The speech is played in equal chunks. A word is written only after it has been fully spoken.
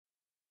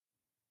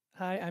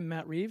Hi, I'm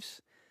Matt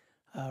Reeves,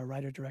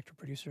 writer, director,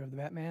 producer of The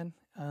Batman.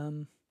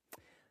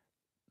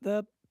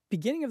 The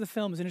beginning of the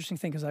film is an interesting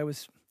thing because I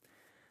was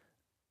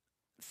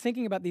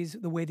thinking about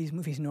the way these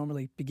movies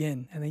normally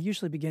begin, and they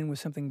usually begin with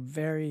something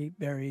very,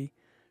 very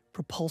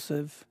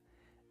propulsive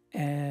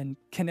and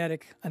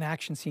kinetic, an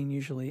action scene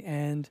usually.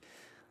 And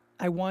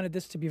I wanted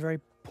this to be very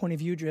point of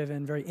view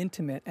driven, very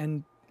intimate,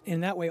 and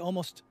in that way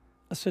almost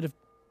a sort of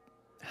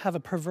have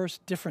a perverse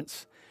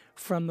difference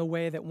from the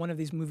way that one of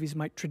these movies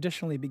might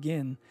traditionally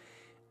begin.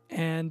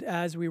 And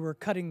as we were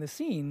cutting the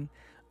scene,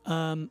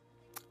 I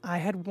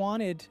had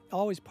wanted,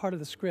 always part of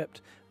the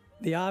script,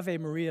 the Ave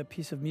Maria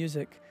piece of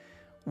music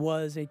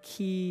was a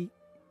key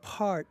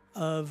part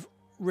of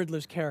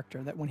Riddler's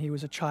character, that when he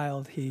was a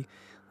child, he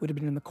would have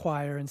been in the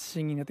choir and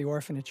singing at the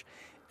orphanage.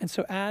 And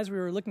so as we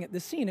were looking at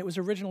this scene, it was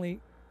originally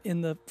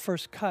in the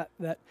first cut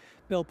that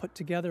Bill put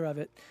together of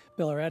it,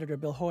 Bill, our editor,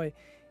 Bill Hoy,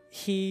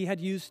 he had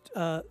used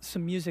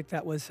some music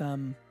that was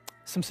some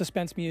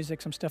suspense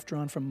music, some stuff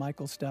drawn from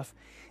Michael's stuff.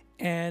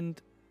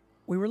 And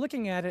we were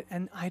looking at it,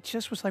 and I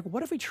just was like,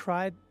 what if we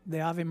tried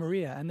the Ave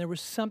Maria? And there was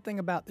something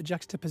about the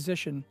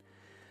juxtaposition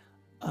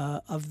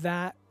of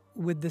that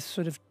with this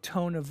sort of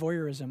tone of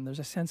voyeurism. There's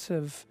a sense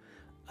of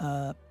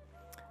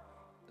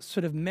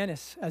sort of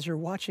menace as you're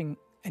watching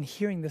and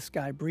hearing this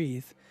guy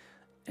breathe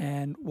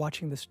and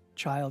watching this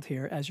child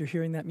here as you're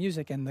hearing that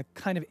music, and the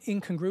kind of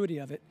incongruity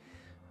of it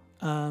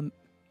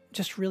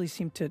just really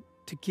seemed to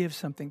give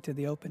something to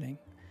the opening.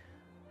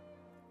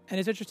 And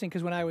it's interesting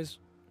because when I was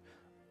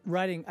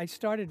writing, I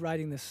started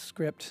writing this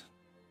script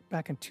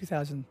back in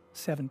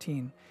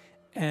 2017,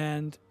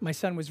 and my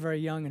son was very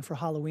young, and for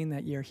Halloween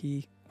that year,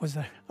 he was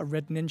a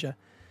red ninja.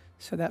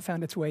 So that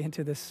found its way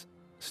into this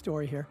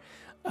story here.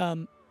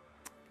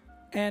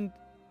 And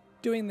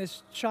doing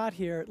this shot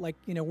here, like,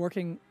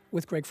 working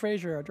with Greg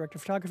Fraser, our director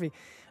of photography,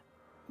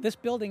 this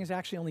building is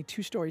actually only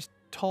 2 stories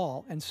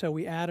tall, and so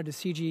we added a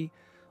CG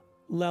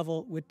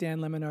level with Dan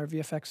Lemon, our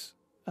VFX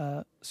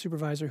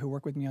supervisor who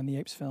worked with me on the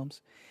Apes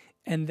films.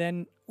 And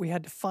then we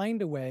had to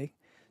find a way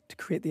to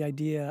create the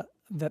idea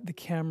that the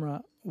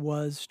camera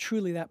was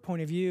truly that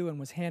point of view and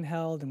was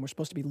handheld, and we're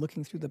supposed to be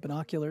looking through the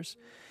binoculars.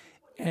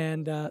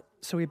 And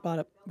so we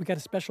got a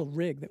special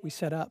rig that we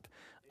set up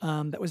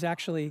that was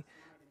actually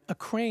a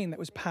crane that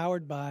was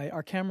powered by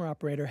our camera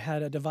operator.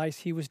 Had a device.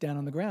 He was down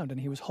on the ground and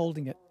he was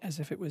holding it as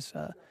if it was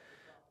a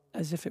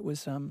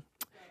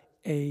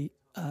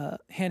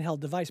handheld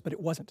device, but it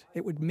wasn't.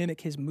 It would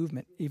mimic his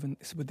movement, even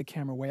with the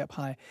camera way up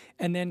high.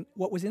 And then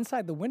what was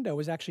inside the window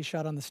was actually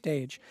shot on the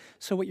stage.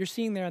 So what you're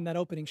seeing there in that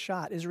opening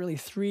shot is really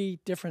 3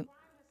 different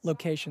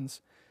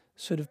locations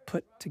sort of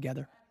put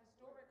together.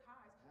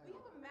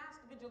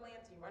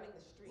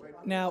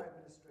 Now,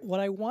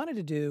 what I wanted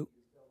to do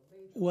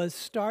was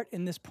start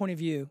in this point of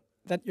view,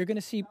 that you're going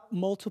to see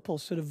multiple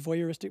sort of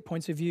voyeuristic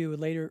points of view.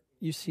 Later,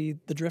 you see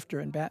the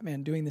Drifter and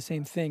Batman doing the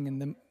same thing, and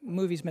the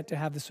movie's meant to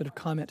have this sort of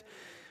comment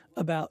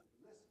about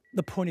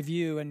the point of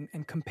view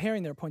and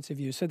comparing their points of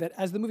view, so that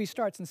as the movie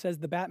starts and says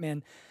the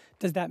Batman,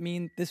 does that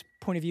mean this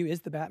point of view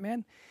is the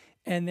Batman?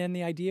 And then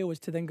the idea was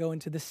to then go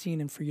into this scene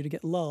and for you to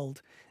get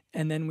lulled.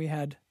 And then we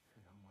had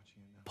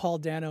Paul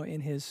Dano in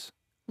his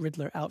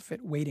Riddler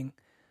outfit waiting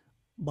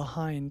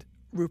behind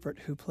Rupert,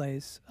 who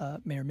plays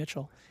Mayor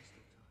Mitchell.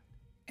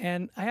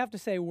 And I have to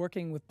say,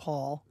 working with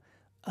Paul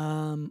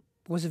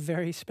was a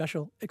very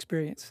special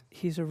experience.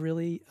 He's a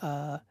really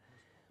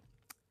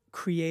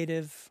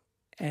creative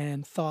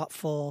and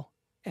thoughtful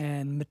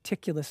and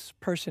meticulous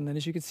person. And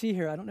as you can see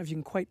here, I don't know if you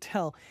can quite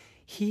tell,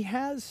 he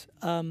has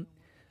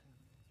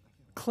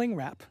cling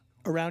wrap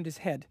around his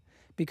head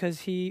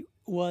because he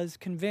was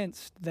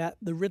convinced that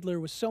the Riddler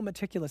was so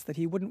meticulous that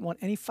he wouldn't want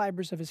any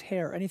fibers of his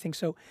hair or anything.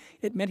 So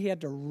it meant he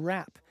had to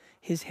wrap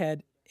his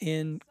head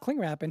in cling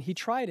wrap, and he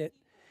tried it,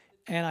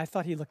 and I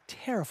thought he looked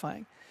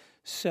terrifying.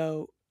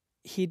 So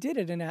he did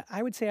it, and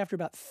I would say after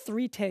about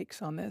 3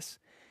 takes on this,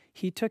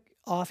 he took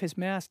off his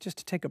mask just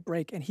to take a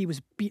break, and he was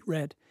beet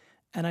red.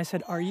 And I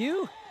said, Are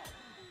you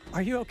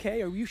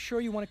okay? Are you sure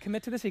you want to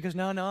commit to this? He goes,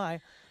 No, I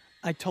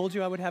told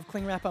you I would have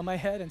cling wrap on my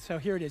head, and so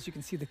here it is. You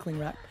can see the cling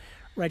wrap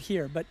right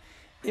here. But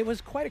it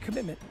was quite a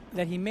commitment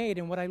that he made,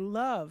 and what I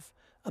love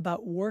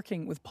about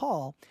working with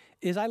Paul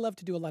is I love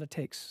to do a lot of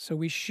takes. So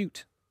we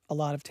shoot a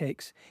lot of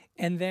takes,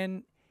 and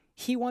then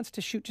he wants to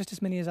shoot just as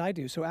many as I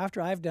do. So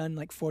after I've done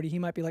like 40, he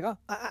might be like, oh,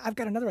 I've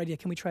got another idea.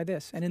 Can we try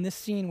this? And in this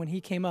scene, when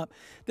he came up,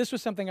 this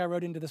was something I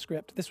wrote into the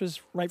script. This was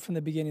right from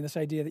the beginning, this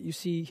idea that you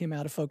see him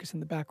out of focus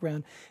in the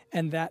background,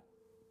 and that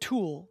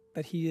tool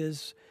that he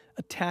is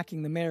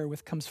attacking the mayor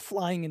with comes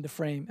flying into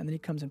frame, and then he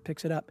comes and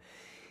picks it up.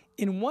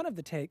 In one of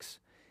the takes,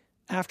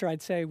 after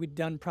I'd say we'd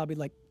done probably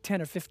like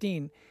 10 or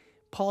 15,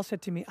 Paul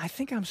said to me, I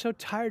think I'm so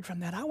tired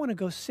from that, I want to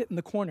go sit in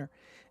the corner.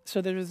 So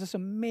there was this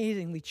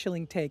amazingly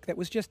chilling take that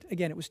was just,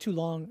 again, it was too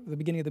long at the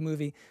beginning of the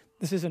movie.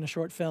 This isn't a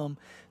short film.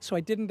 So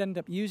I didn't end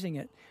up using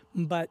it.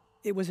 But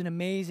it was an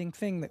amazing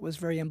thing that was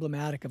very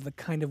emblematic of the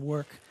kind of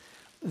work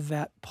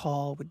that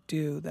Paul would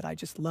do that I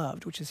just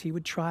loved, which is he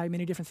would try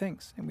many different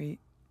things. And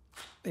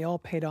they all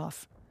paid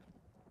off.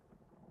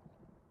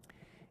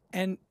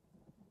 And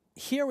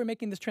here we're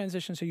making this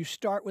transition. So you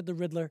start with the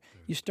Riddler,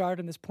 you start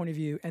in this point of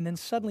view, and then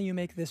suddenly you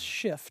make this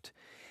shift.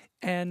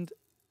 And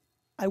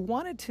I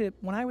wanted to,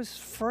 when I was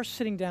first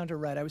sitting down to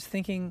write, I was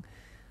thinking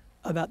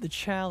about the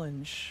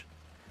challenge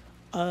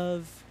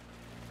of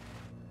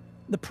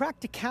the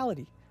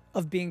practicality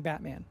of being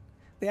Batman.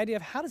 The idea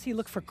of how does he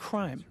look for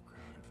crime?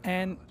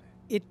 And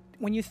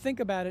when you think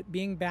about it,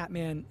 being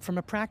Batman from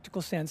a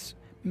practical sense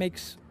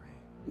makes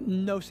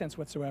no sense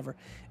whatsoever.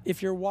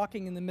 If you're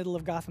walking in the middle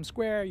of Gotham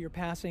Square, you're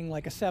passing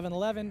like a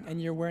 7-Eleven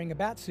and you're wearing a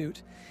bat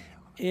suit,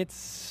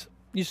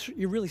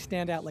 you really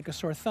stand out like a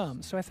sore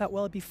thumb. So I thought,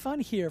 well, it'd be fun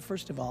here,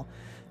 first of all,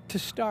 to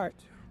start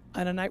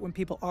on a night when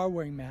people are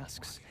wearing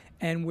masks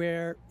and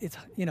where it's,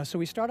 so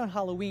we start on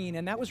Halloween,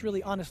 and that was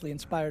really honestly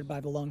inspired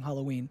by The Long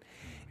Halloween.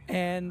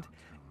 And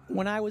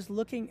when I was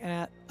looking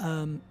at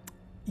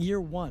Year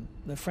One,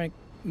 the Frank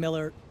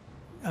Miller,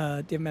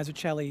 David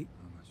Mazzucchelli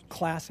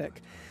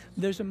classic,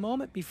 there's a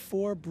moment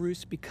before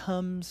Bruce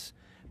becomes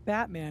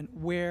Batman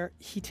where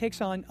he takes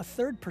on a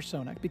third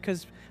persona,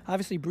 because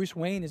obviously Bruce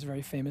Wayne is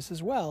very famous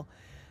as well,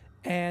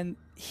 and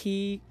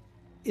he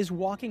is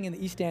walking in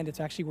the East End. It's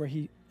actually where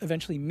he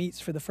eventually meets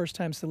for the first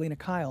time Selina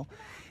Kyle,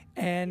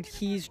 and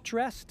he's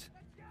dressed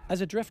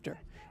as a drifter.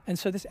 And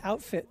so this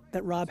outfit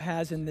that Rob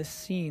has in this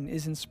scene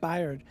is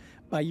inspired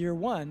by Year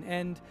One.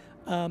 And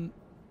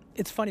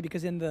it's funny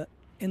because in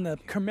the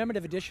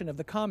commemorative edition of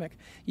the comic,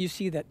 you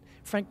see that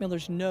Frank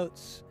Miller's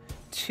notes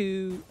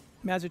to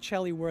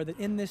Mazzucchelli were that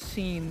in this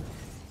scene,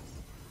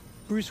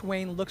 Bruce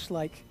Wayne looks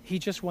like he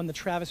just won the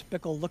Travis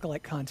Bickle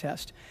lookalike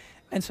contest.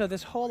 And so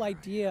this whole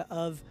idea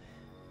of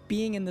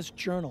being in this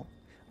journal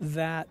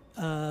that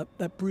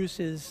Bruce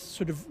is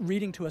sort of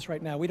reading to us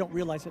right now, we don't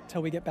realize it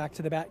till we get back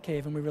to the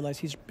Batcave and we realize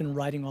he's been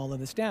writing all of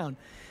this down.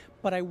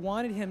 But I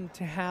wanted him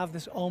to have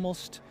this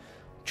almost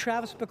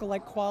Travis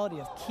Bickle-like quality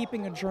of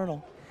keeping a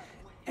journal.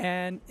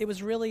 And it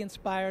was really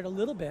inspired a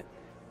little bit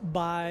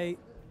by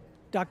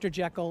Dr.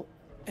 Jekyll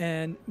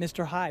and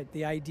Mr. Hyde,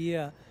 the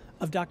idea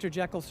of Dr.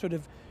 Jekyll sort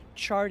of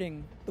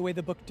charting the way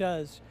the book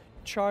does,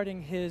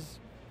 charting his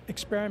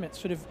experiments,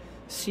 sort of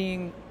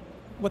seeing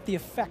what the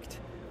effect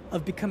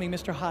of becoming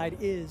Mr. Hyde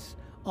is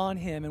on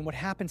him and what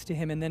happens to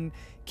him, and then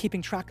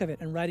keeping track of it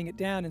and writing it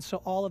down. And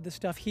so all of this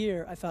stuff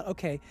here, I thought,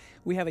 okay,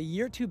 we have a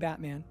Year Two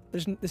Batman.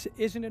 This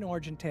isn't an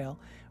origin tale.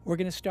 We're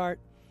going to start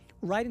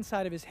right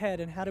inside of his head.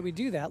 And how do we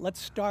do that?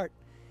 Let's start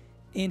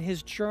in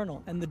his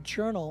journal. And the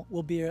journal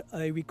will be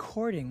a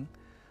recording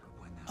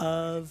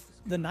of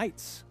the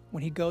nights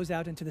when he goes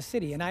out into the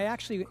city. And I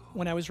actually,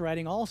 when I was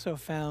writing, also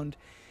found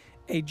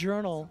a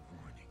journal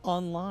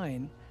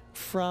online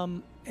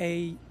from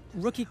a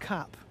rookie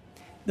cop,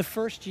 the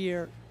first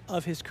year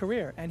of his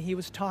career. And he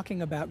was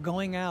talking about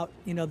going out,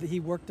 that he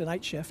worked a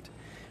night shift,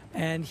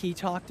 and he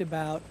talked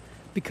about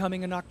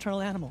becoming a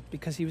nocturnal animal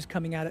because he was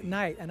coming out at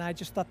night. And I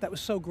just thought that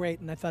was so great,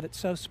 and I thought it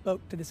so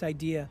spoke to this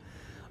idea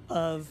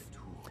of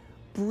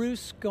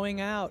Bruce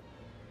going out.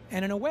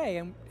 And in a way,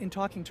 and in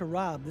talking to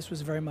Rob, this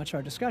was very much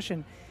our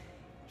discussion,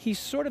 he's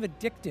sort of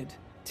addicted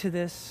to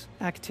this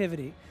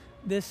activity,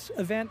 this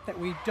event that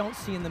we don't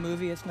see in the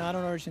movie. It's not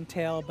an origin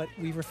tale, but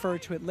we refer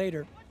to it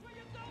later,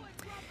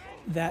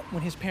 that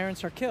when his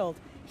parents are killed,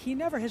 he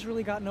never has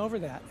really gotten over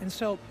that. And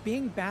so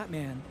being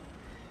Batman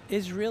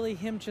is really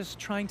him just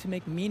trying to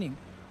make meaning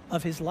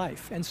of his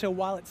life. And so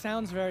while it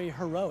sounds very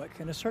heroic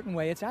in a certain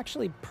way, it's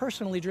actually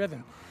personally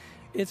driven.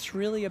 It's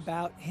really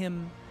about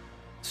him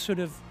sort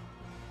of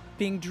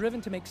being driven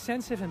to make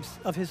sense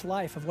of his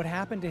life, of what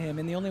happened to him,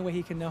 in the only way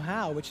he can know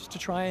how, which is to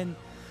try and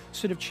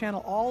sort of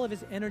channel all of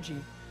his energy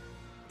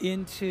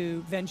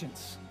into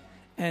vengeance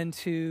and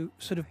to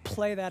sort of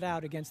play that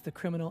out against the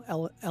criminal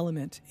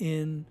element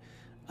in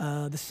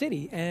the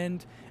city.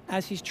 And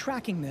as he's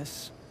tracking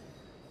this,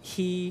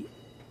 he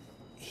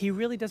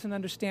really doesn't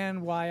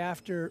understand why,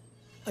 after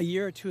a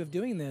year or two of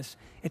doing this,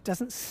 it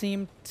doesn't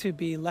seem to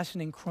be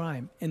lessening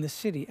crime in the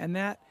city. And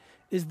that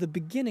is the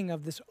beginning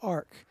of this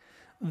arc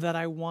that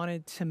I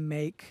wanted to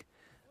make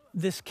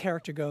this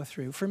character go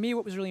through. For me,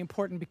 what was really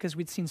important, because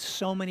we'd seen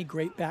so many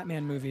great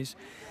Batman movies,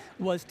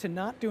 was to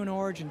not do an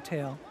origin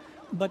tale,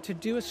 but to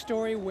do a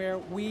story where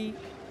we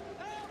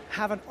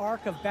have an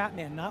arc of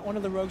Batman, not one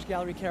of the Rogues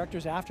Gallery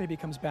characters after he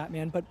becomes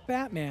Batman, but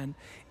Batman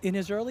in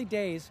his early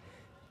days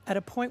at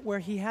a point where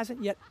he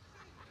hasn't yet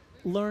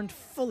learned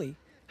fully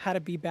how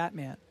to be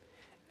Batman.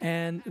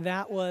 And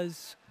that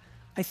was,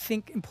 I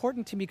think,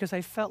 important to me, because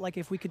I felt like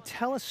if we could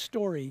tell a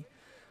story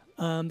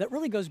that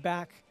really goes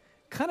back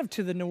kind of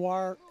to the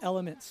noir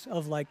elements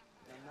of like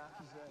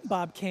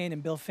Bob Kane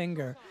and Bill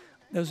Finger,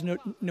 those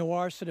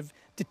noir sort of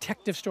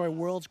detective story,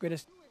 world's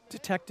greatest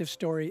detective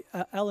story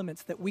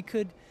elements, that we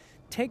could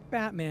take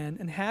Batman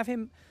and have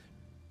him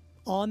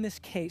on this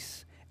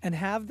case and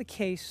have the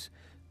case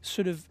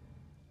sort of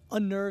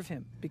unnerve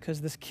him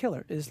because this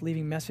killer is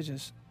leaving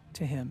messages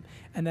to him.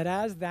 And that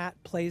as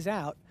that plays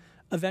out,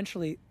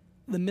 eventually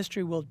the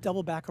mystery will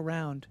double back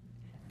around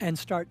and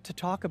start to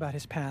talk about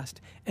his past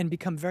and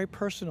become very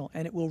personal,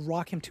 and it will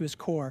rock him to his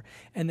core.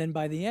 And then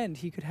by the end,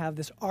 he could have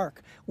this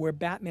arc where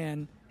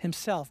Batman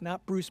himself,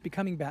 not Bruce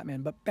becoming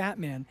Batman, but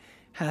Batman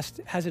has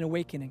an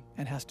awakening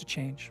and has to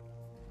change.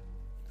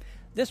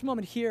 This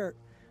moment here,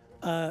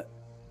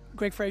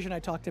 Greg Fraser and I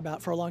talked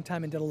about for a long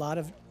time and did a lot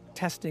of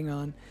testing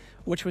on,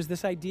 which was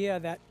this idea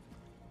that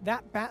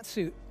that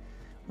Batsuit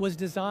was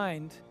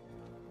designed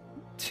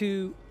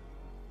to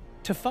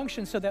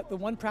function so that the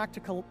one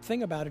practical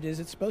thing about it is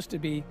it's supposed to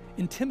be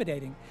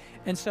intimidating.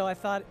 And so I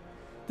thought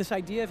this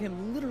idea of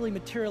him literally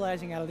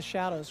materializing out of the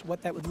shadows,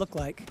 what that would look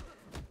like.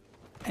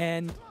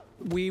 And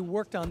we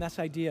worked on this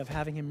idea of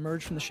having him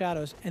emerge from the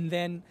shadows. And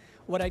then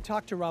what I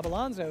talked to Rob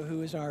Alonzo,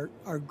 who is our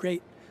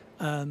great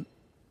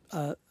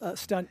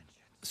stunt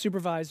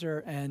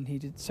supervisor, and he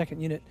did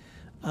second unit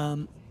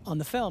on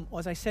the film,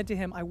 was I said to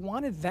him, I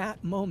wanted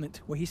that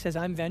moment where he says,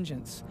 I'm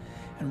vengeance,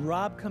 and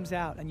Rob comes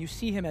out and you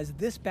see him as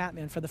this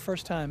Batman for the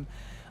first time.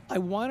 I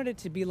wanted it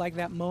to be like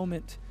that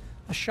moment,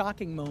 a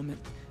shocking moment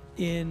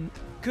in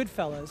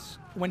Goodfellas,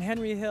 when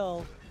Henry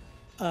Hill,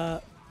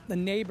 the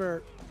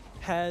neighbor,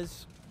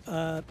 has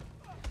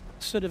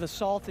sort of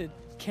assaulted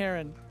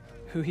Karen,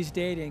 who he's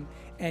dating,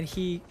 and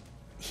he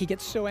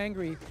gets so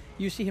angry.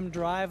 You see him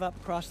drive up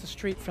across the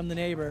street from the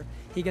neighbor.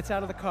 He gets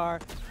out of the car.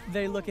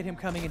 They look at him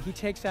coming, and he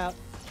takes out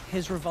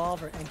his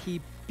revolver, and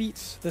he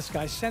beats this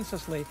guy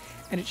senselessly.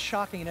 And it's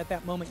shocking, and at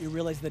that moment, you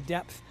realize the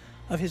depth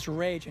of his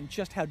rage and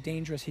just how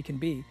dangerous he can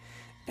be.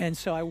 And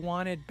so I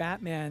wanted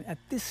Batman at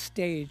this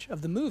stage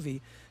of the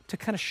movie to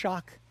kind of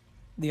shock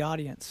the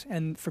audience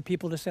and for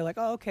people to say, like,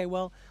 oh, okay,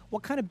 well,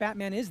 what kind of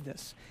Batman is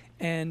this?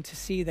 And to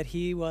see that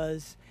he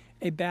was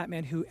a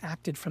Batman who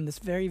acted from this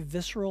very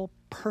visceral,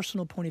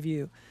 personal point of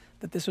view,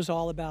 that this was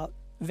all about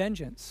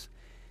vengeance.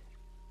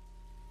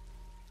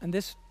 And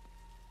this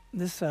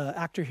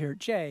actor here,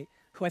 Jay,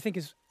 who I think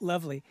is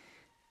lovely,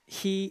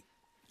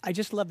 I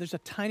just love, there's a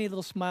tiny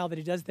little smile that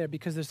he does there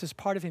because there's this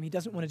part of him, he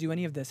doesn't want to do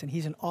any of this, and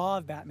he's in awe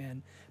of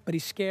Batman, but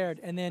he's scared.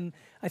 And then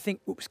I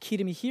think what was key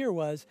to me here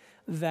was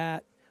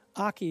that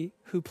Aki,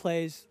 who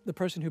plays the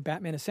person who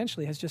Batman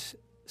essentially has just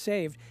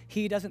saved,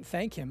 he doesn't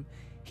thank him.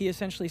 He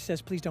essentially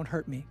says, please don't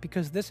hurt me,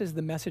 because this is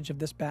the message of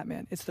this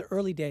Batman. It's the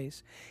early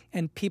days,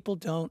 and people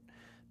don't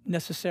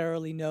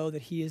necessarily know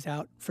that he is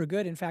out for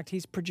good. In fact,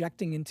 he's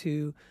projecting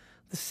into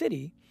the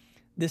city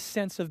this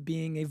sense of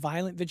being a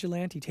violent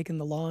vigilante, taking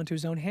the law into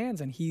his own hands.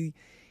 And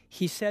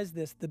he says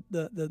this,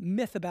 the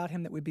myth about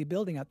him that we'd be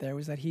building out there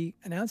was that he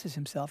announces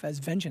himself as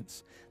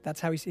vengeance.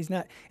 That's how he's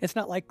not, it's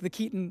not like the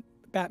Keaton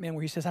Batman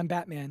where he says, I'm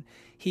Batman.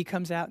 He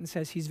comes out and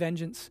says he's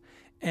vengeance.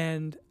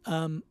 And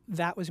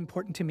that was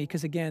important to me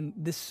because, again,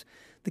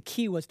 the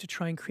key was to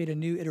try and create a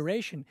new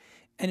iteration.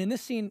 And in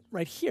this scene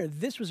right here,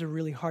 this was a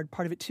really hard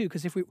part of it too,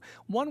 because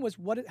one was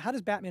how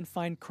does Batman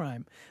find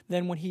crime?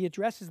 Then when he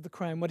addresses the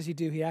crime, what does he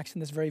do? He acts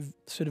in this very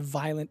sort of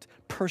violent,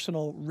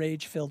 personal,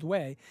 rage-filled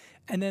way.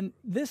 And then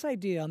this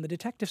idea on the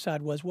detective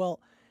side was, well,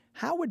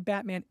 how would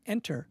Batman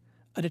enter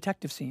a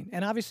detective scene?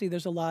 And obviously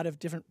there's a lot of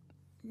different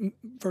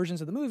versions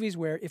of the movies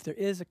where if there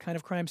is a kind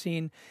of crime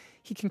scene,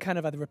 he can kind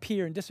of either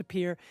appear and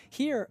disappear.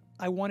 Here,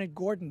 I wanted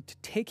Gordon to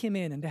take him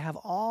in and to have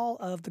all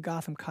of the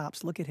Gotham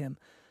cops look at him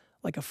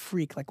like a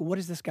freak, like, what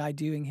is this guy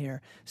doing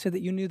here? So that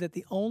you knew that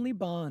the only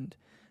bond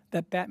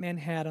that Batman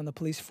had on the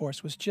police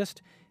force was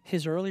just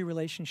his early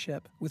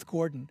relationship with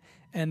Gordon,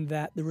 and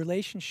that the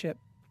relationship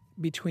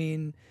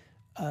between,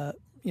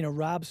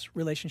 Rob's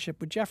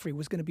relationship with Jeffrey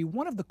was going to be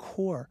one of the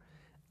core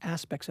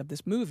aspects of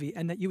this movie,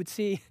 and that you would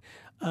see,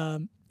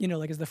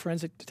 like as the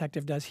forensic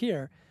detective does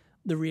here,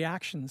 the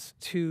reactions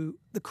to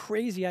the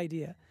crazy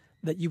idea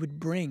that you would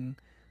bring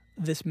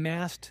this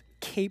masked,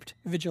 caped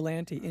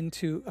vigilante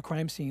into a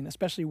crime scene,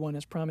 especially one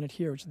as prominent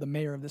here, which is the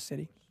mayor of the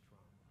city.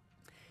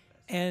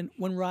 And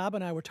when Rob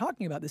and I were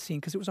talking about this scene,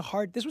 because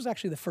this was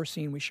actually the first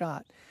scene we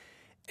shot,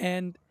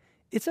 and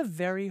it's a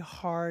very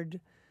hard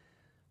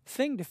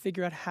thing to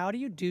figure out, how do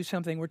you do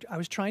something where I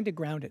was trying to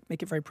ground it,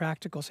 make it very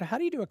practical. So how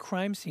do you do a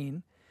crime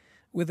scene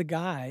with a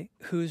guy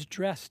who's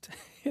dressed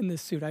in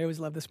this suit? I always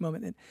love this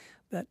moment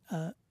that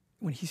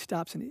when he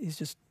stops and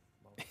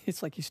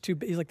it's like he's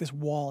like this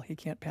wall. He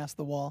can't pass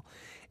the wall.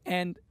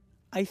 And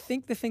I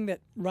think the thing that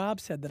Rob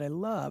said that I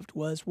loved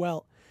was,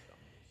 well,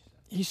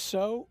 he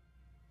so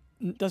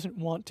doesn't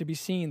want to be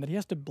seen that he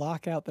has to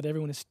block out that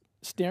everyone is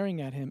staring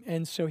at him.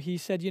 And so he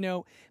said,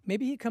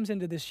 maybe he comes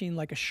into this scene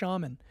like a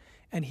shaman,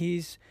 and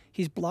he's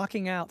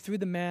blocking out through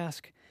the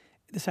mask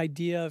this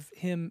idea of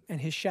him and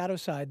his shadow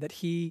side, that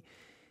he's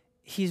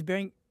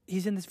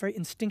in this very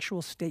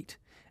instinctual state.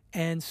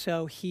 And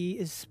so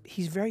he's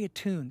very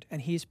attuned,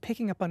 and he's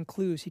picking up on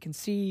clues. He can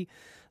see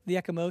the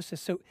ecchymosis.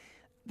 So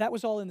that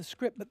was all in the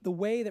script, but the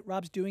way that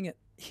Rob's doing it,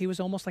 he was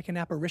almost like an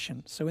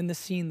apparition. So in the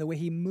scene, the way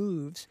he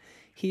moves,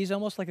 he's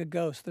almost like a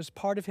ghost. There's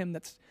part of him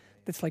that's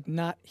like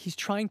not, he's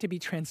trying to be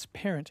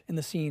transparent in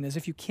the scene, as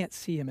if you can't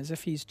see him, as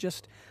if he's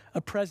just a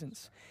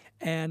presence.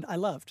 And I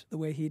loved the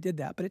way he did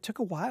that, but it took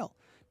a while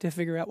to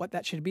figure out what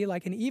that should be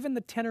like. And even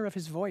the tenor of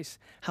his voice,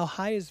 how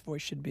high his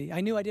voice should be. I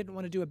knew I didn't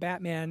want to do a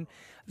Batman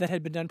that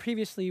had been done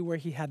previously where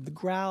he had the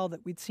growl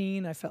that we'd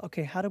seen. I felt,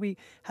 okay, how do we,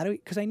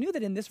 because I knew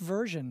that in this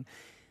version,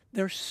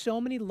 there's so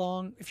many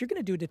long, if you're going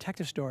to do a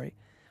detective story,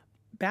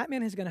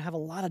 Batman is going to have a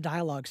lot of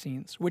dialogue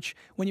scenes, which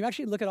when you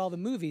actually look at all the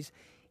movies,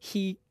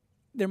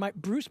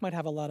 Bruce might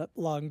have a lot of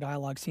long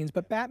dialogue scenes,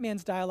 but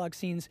Batman's dialogue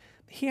scenes,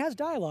 he has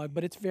dialogue,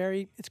 but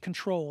it's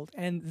controlled.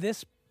 And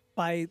this,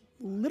 by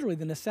literally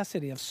the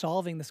necessity of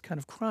solving this kind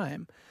of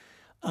crime,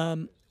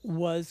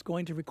 was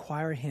going to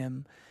require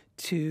him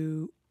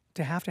to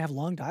have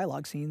long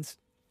dialogue scenes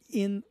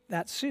in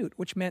that suit,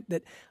 which meant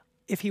that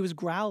if he was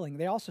growling,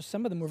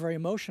 some of them were very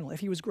emotional. If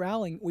he was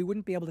growling, we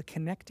wouldn't be able to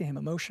connect to him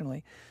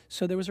emotionally.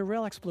 So there was a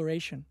real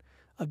exploration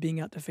of being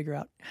able to figure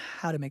out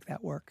how to make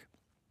that work.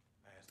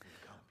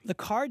 The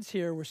cards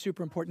here were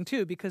super important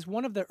too, because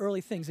one of the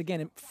early things,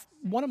 again,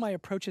 one of my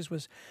approaches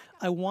was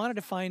I wanted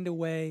to find a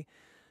way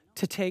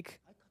to take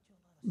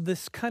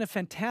this kind of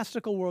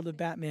fantastical world of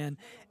Batman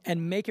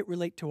and make it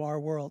relate to our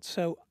world.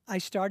 So I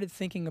started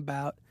thinking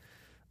about,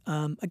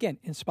 again,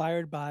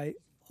 inspired by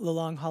The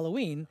Long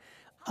Halloween,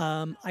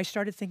 I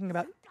started thinking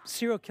about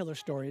serial killer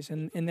stories.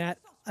 And in that,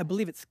 I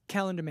believe it's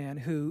Calendar Man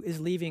who is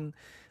leaving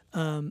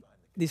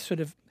these sort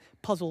of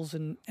puzzles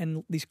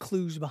and these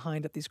clues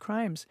behind at these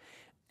crimes.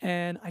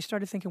 And I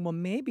started thinking, well,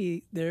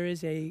 maybe there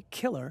is a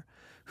killer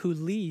who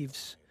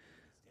leaves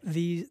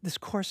this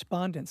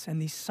correspondence and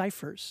these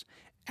ciphers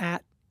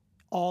at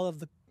all of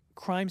the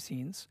crime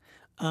scenes,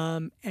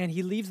 and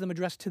he leaves them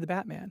addressed to the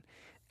Batman.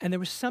 And there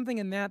was something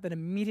in that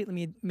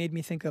immediately made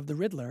me think of the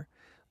Riddler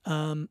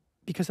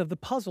because of the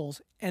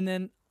puzzles. And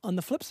then on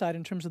the flip side,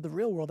 in terms of the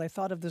real world, I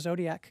thought of the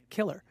Zodiac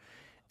Killer.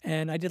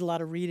 And I did a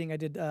lot of reading.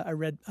 I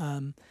read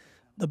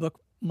the book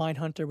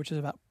Mindhunter, which is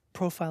about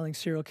profiling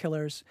serial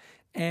killers.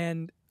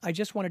 And I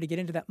just wanted to get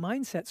into that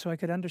mindset so I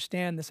could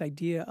understand this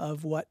idea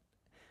of what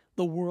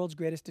the world's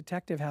greatest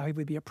detective, how he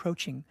would be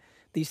approaching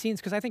these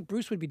scenes. Because I think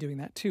Bruce would be doing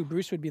that too.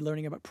 Bruce would be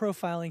learning about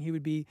profiling. He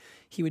would be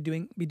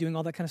doing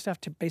all that kind of stuff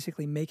to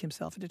basically make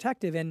himself a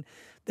detective. And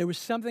there was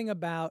something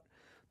about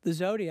the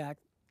Zodiac,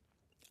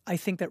 I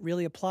think, that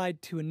really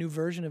applied to a new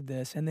version of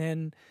this. And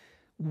then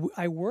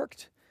I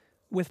worked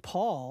with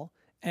Paul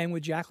and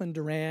with Jacqueline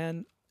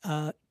Duran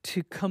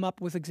to come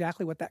up with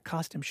exactly what that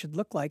costume should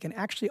look like. And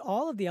actually,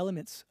 all of the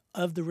elements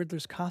of the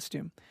Riddler's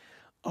costume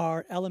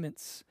are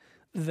elements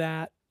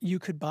that you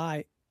could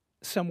buy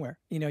somewhere.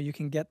 You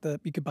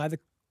could buy the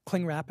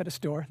cling wrap at a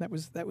store. That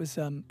was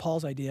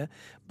Paul's idea.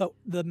 But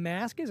the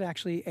mask is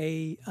actually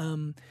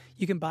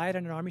you can buy it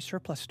at an army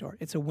surplus store.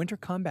 It's a winter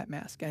combat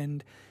mask,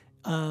 and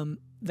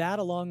that,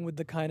 along with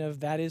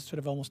that is sort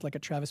of almost like a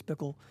Travis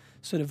Bickle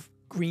sort of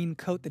green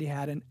coat that he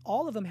had, and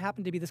all of them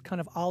happened to be this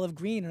kind of olive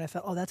green. And I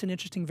thought, oh, that's an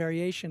interesting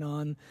variation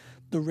on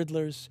the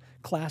Riddler's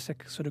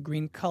classic sort of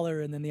green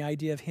color, and then the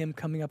idea of him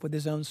coming up with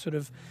his own sort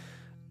of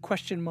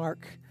question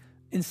mark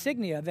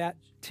insignia that,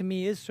 to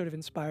me, is sort of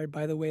inspired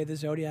by the way the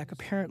Zodiac,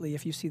 apparently,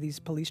 if you see these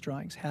police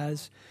drawings,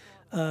 has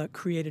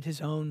created his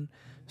own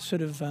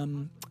sort of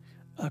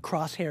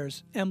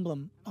crosshairs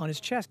emblem on his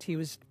chest. He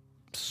was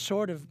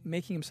sort of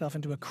making himself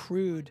into a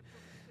crude,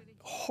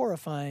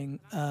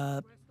 horrifying,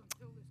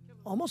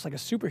 almost like a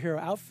superhero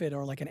outfit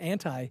or like an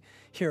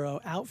anti-hero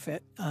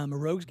outfit, a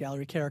rogues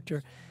gallery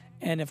character.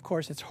 And of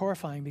course, it's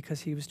horrifying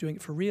because he was doing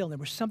it for real. And there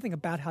was something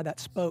about how that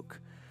spoke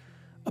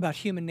about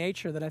human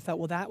nature that I thought,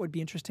 well, that would be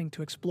interesting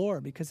to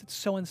explore, because it's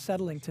so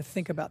unsettling to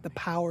think about the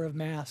power of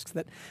masks,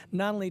 that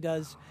not only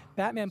does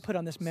Batman put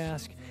on this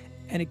mask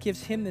and it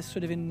gives him this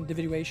sort of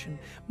individuation,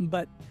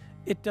 but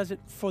it does it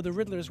for the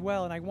Riddler as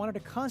well. And I wanted to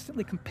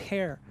constantly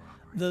compare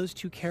those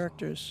two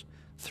characters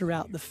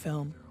throughout the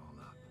film.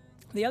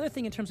 The other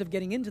thing, in terms of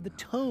getting into the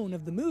tone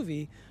of the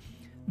movie,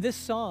 this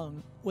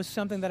song was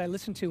something that I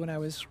listened to when I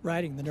was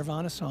writing the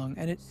Nirvana song,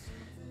 and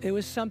it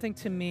was something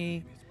to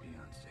me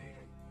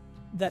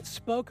that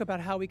spoke about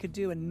how we could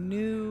do a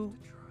new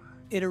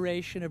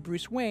iteration of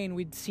Bruce Wayne.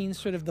 We'd seen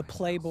sort of the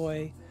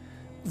Playboy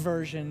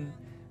version,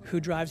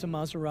 who drives a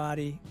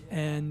Maserati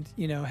and,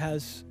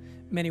 has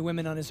many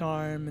women on his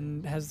arm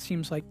and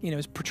seems like,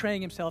 is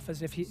portraying himself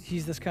as if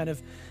he's this kind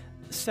of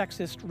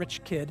sexist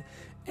rich kid.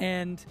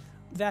 And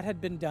that had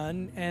been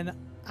done, and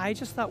I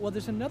just thought, well,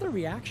 there's another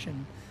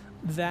reaction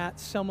that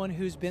someone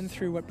who's been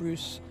through what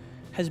Bruce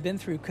has been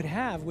through could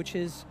have, which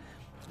is,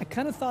 I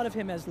kind of thought of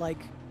him as like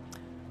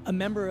a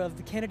member of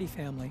the Kennedy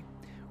family,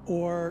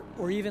 or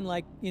even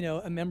like,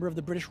 a member of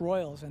the British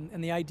Royals,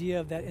 and the idea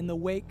of that in the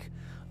wake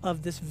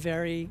of this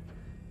very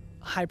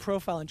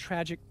high-profile and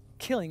tragic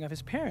killing of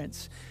his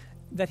parents,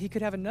 that he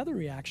could have another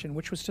reaction,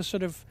 which was to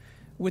sort of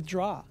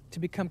withdraw, to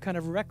become kind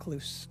of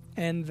recluse,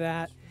 and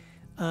that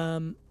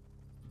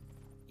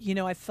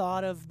I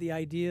thought of the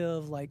idea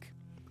of like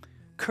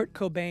Kurt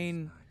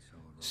Cobain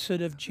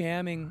sort of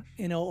jamming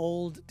in an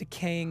old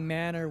decaying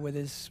manor with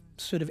his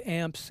sort of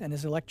amps and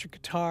his electric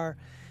guitar,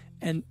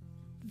 and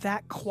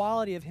that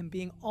quality of him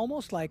being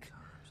almost like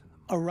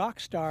a rock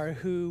star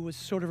who was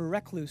sort of a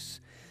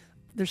recluse.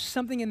 There's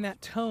something in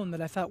that tone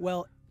that I thought,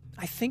 well,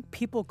 I think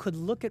people could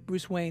look at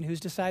Bruce Wayne, who's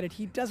decided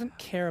he doesn't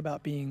care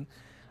about being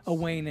a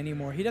Wayne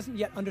anymore. He doesn't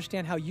yet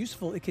understand how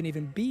useful it can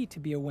even be to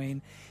be a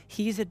Wayne.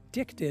 He's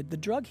addicted. The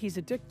drug he's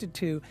addicted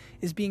to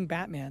is being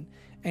Batman.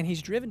 And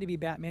he's driven to be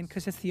Batman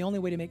because it's the only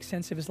way to make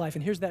sense of his life.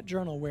 And here's that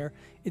journal where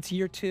it's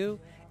year 2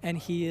 and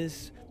he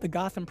is the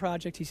Gotham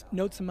Project. He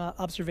notes some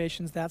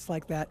observations. That's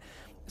like that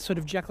sort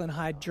of Jekyll and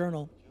Hyde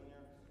journal.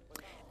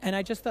 And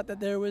I just thought that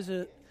there was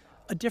a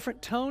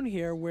different tone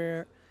here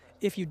where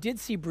if you did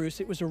see Bruce,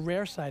 it was a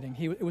rare sighting.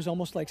 It was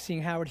almost like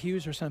seeing Howard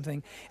Hughes or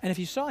something. And if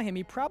you saw him,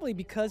 he probably,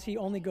 because he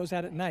only goes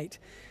out at night,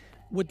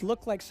 would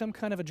look like some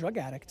kind of a drug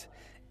addict.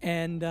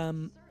 And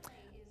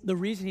the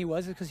reason he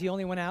was is because he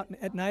only went out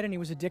at night and he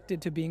was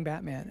addicted to being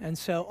Batman. And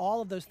so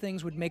all of those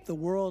things would make the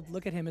world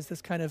look at him as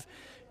this kind of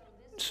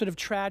sort of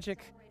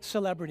tragic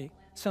celebrity,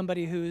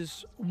 somebody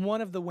who's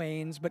one of the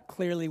Waynes but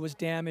clearly was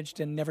damaged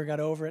and never got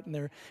over it, and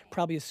they're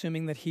probably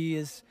assuming that he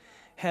is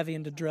heavy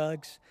into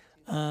drugs.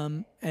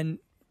 And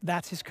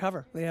that's his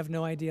cover. They have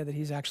no idea that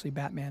he's actually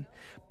Batman.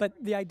 But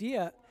the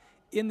idea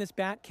in this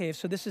Batcave,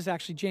 so this is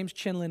actually James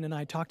Chinlin and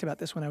I talked about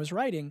this when I was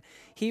writing.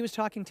 He was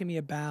talking to me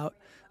about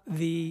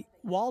the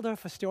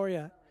Waldorf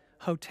Astoria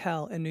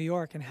Hotel in New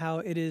York and how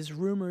it is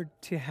rumored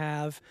to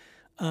have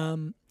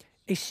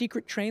a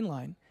secret train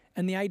line.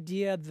 And the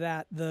idea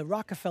that the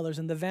Rockefellers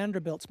and the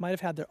Vanderbilts might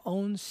have had their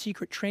own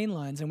secret train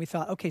lines. And we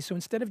thought, okay, so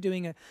instead of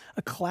doing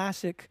a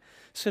classic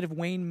sort of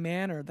Wayne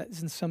Manor that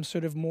is in some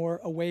sort of more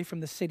away from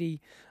the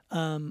city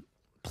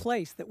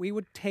place, that we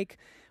would take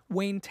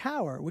Wayne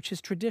Tower, which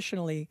is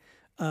traditionally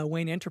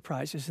Wayne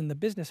Enterprises in the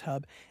business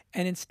hub,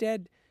 and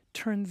instead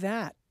turn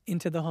that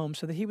into the home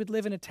so that he would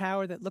live in a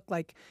tower that looked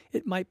like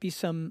it might be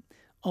some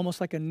almost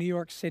like a New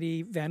York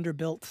City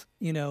Vanderbilt,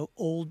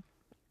 old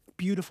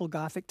beautiful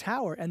Gothic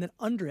tower, and then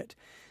under it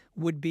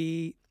would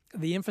be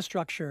the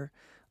infrastructure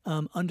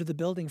under the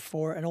building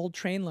for an old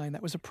train line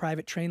that was a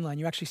private train line.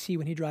 You actually see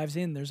when he drives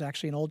in, there's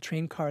actually an old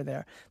train car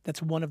there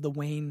that's one of the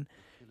Wayne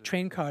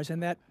train cars,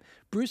 and that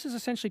Bruce has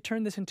essentially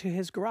turned this into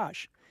his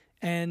garage.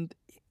 And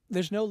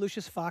there's no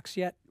Lucius Fox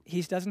yet.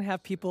 He doesn't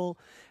have people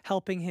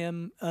helping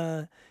him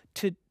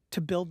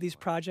to build these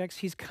projects.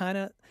 He's kind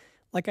of,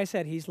 like I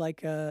said, he's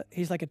like a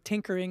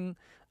tinkering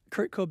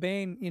Kurt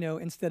Cobain.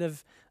 Instead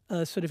of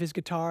sort of his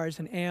guitars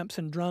and amps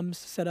and drums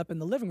set up in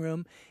the living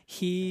room,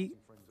 he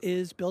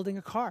is building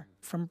a car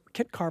from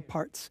kit car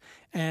parts,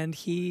 and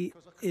he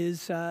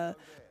is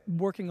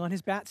working on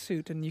his bat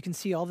suit, and you can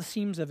see all the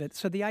seams of it.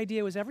 So the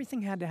idea was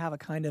everything had to have a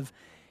kind of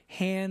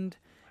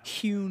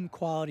hand-hewn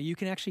quality. You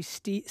can actually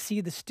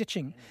see the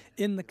stitching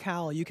in the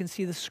cowl. You can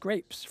see the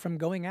scrapes from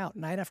going out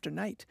night after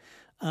night.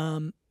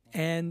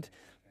 And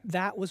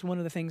that was one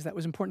of the things that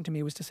was important to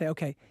me, was to say,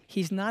 okay,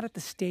 he's not at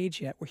the stage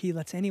yet where he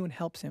lets anyone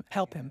help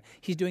him.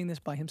 He's doing this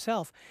by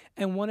himself.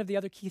 And one of the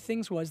other key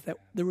things was that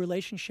the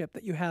relationship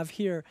that you have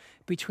here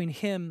between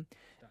him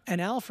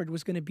and Alfred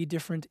was going to be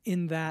different,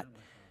 in that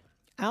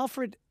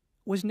Alfred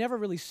was never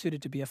really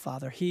suited to be a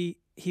father. He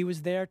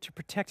was there to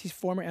protect, he's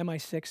former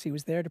MI6, he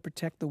was there to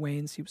protect the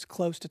Waynes, he was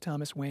close to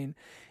Thomas Wayne,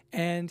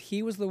 and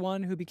he was the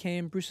one who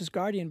became Bruce's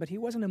guardian, but he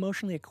wasn't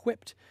emotionally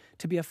equipped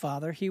to be a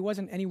father. He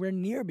wasn't anywhere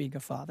near being a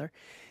father.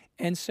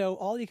 And so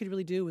all he could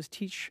really do was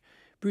teach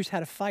Bruce how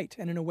to fight,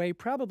 and in a way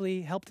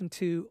probably helped him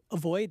to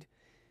avoid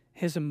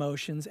his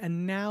emotions.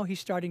 And now he's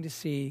starting to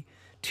see,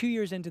 2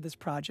 years into this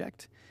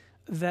project,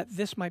 that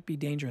this might be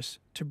dangerous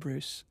to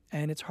Bruce,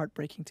 and it's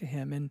heartbreaking to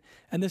him.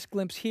 And this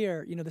glimpse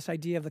here, this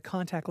idea of the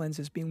contact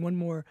lenses being one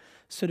more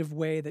sort of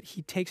way that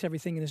he takes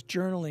everything in his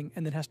journaling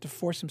and then has to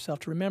force himself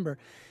to remember.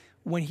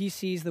 When he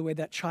sees the way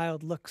that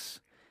child looks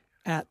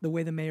at the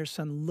way the mayor's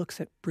son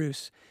looks at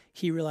Bruce,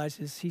 he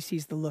realizes, he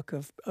sees the look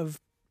of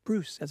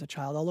Bruce as a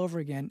child all over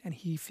again, and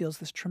he feels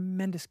this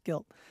tremendous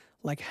guilt,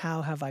 like,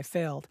 how have I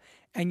failed?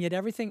 And yet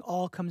everything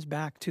all comes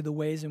back to the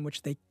ways in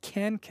which they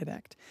can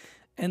connect.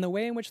 And the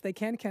way in which they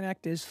can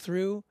connect is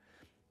through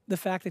the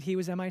fact that he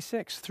was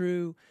MI6,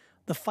 through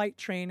the fight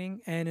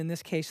training, and in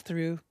this case,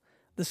 through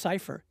the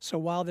cipher. So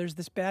while there's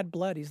this bad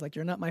blood, he's like,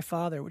 "You're not my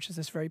father," which is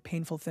this very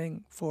painful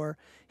thing for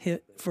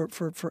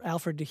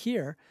Alfred to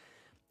hear.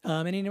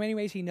 And in many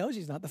ways, he knows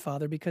he's not the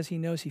father because he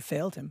knows he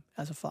failed him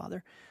as a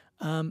father.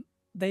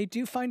 They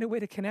do find a way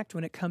to connect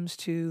when it comes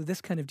to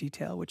this kind of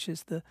detail, which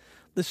is the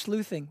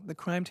sleuthing, the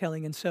crime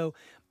telling. And so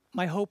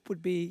my hope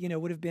would be,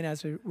 would have been,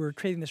 as we're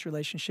creating this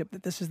relationship,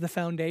 that this is the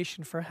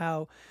foundation for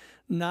how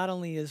not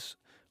only is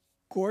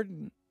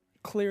Gordon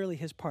clearly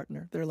his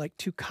partner, they're like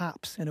two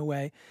cops in a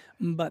way,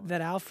 but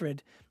that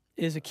Alfred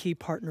is a key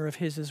partner of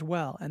his as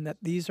well, and that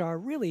these are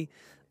really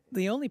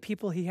the only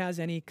people he has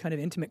any kind of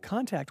intimate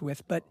contact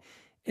with. But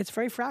it's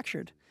very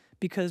fractured,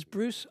 because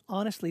Bruce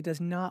honestly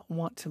does not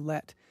want to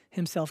let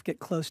himself get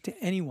close to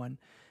anyone,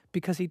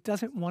 because he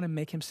doesn't want to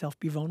make himself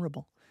be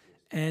vulnerable.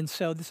 And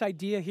so this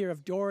idea here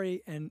of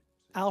Dory and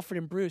Alfred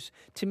and Bruce,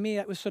 to me,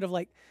 that was sort of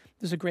like,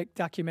 there's a great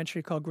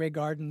documentary called Grey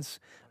Gardens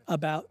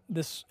about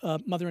this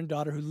mother and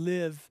daughter who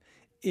live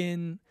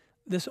in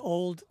this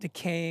old,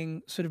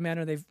 decaying sort of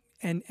manor.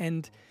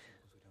 And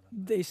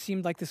they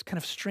seemed like this kind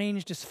of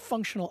strange,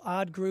 dysfunctional,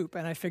 odd group.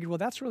 And I figured, well,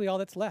 that's really all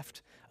that's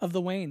left of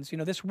the Waynes.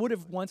 This would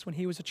have once, when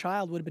he was a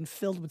child, would have been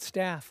filled with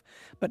staff.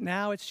 But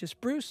now it's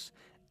just Bruce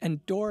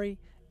and Dory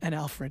and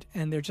Alfred,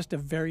 and they're just a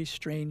very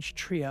strange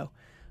trio.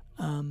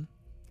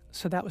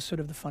 So that was sort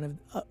of the fun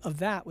of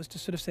that, was to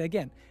sort of say,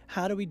 again,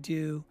 how do we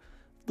do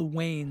the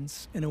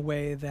Waynes in a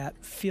way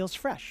that feels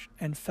fresh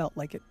and felt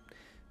like it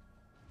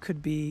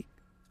could be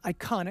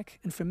iconic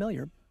and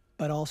familiar,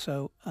 but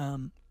also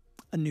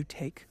a new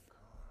take.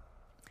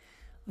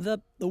 The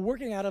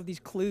working out of these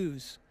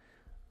clues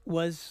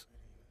was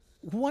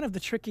one of the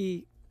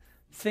tricky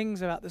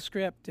things about the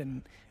script,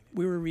 and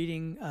we were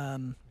reading,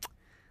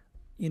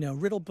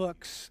 riddle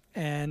books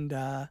and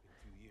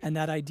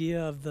that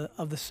idea of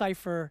the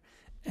cipher,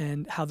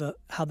 and how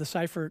the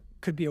cipher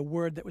could be a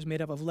word that was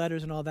made up of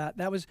letters and all that.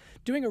 That was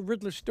doing a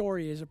Riddler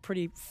story is a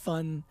pretty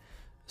fun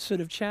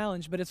sort of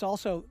challenge, but it's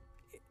also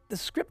the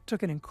script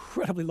took an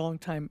incredibly long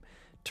time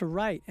to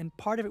write, and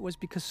part of it was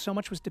because so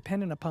much was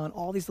dependent upon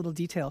all these little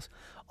details,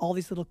 all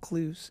these little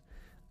clues,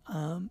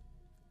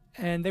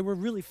 and they were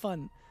really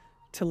fun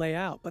to lay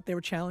out, but they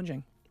were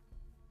challenging.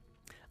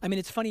 I mean,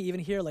 it's funny even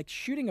here, like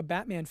shooting a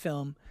Batman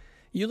film,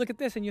 you look at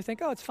this and you think,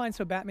 oh, it's fine.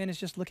 So Batman is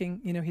just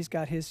looking, he's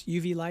got his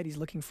UV light, he's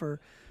looking for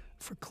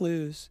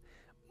clues.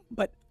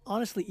 But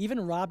honestly, even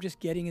Rob just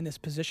getting in this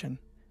position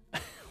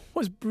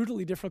was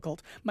brutally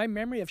difficult. My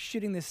memory of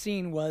shooting this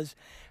scene was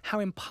how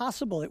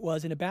impossible it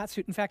was in a bat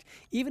suit. In fact,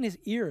 even his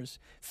ears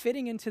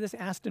fitting into this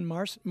Aston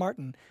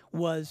Martin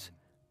was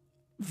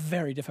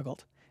very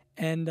difficult.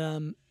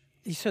 And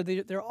so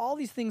there are all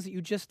these things that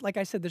you just, like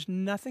I said, there's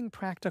nothing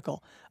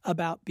practical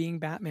about being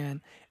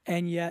Batman.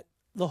 And yet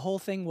the whole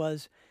thing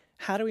was,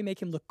 how do we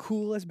make him look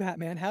cool as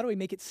Batman? How do we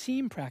make it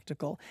seem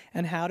practical?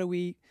 And how do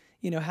we,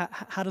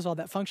 how does all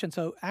that function?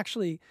 So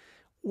actually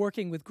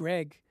working with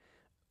Greg,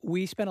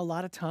 we spent a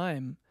lot of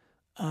time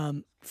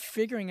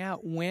figuring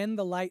out when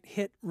the light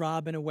hit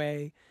Rob in a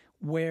way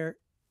where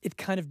it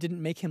kind of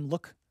didn't make him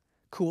look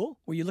cool,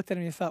 where you looked at him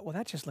and you thought, well,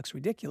 that just looks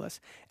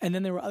ridiculous. And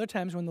then there were other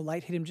times when the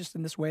light hit him just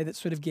in this way that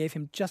sort of gave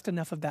him just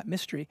enough of that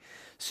mystery.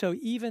 So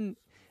even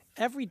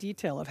every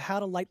detail of how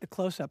to light the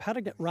close-up, how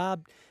to get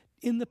Rob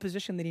in the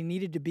position that he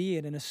needed to be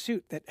in a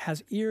suit that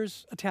has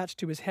ears attached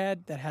to his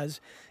head, that has,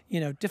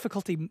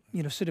 difficulty,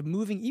 sort of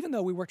moving, even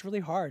though we worked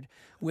really hard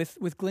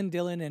with Glenn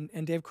Dillon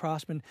and Dave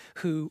Crossman,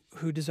 who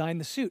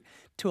designed the suit,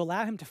 to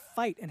allow him to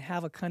fight and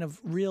have a kind of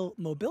real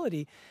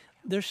mobility.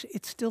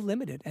 It's still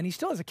limited, and he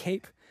still has a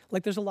cape.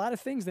 Like, there's a lot of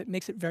things that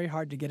makes it very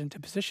hard to get into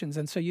positions,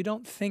 and so you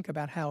don't think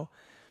about how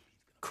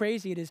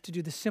crazy it is to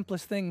do the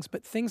simplest things,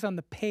 but things on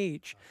the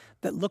page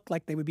that look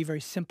like they would be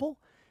very simple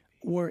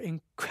were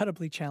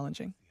incredibly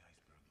challenging.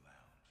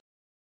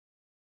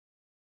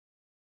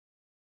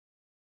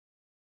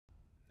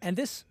 And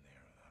this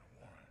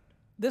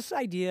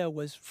idea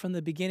was, from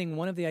the beginning,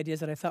 one of the ideas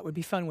that I thought would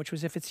be fun, which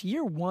was if it's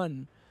year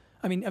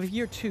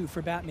 2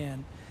 for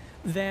Batman,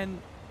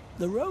 then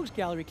the Rogues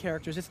Gallery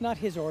characters, it's not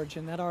his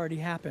origin, that already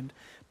happened,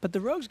 but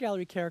the Rogues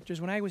Gallery characters,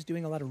 when I was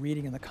doing a lot of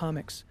reading in the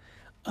comics,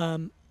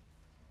 one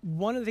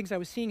of the things I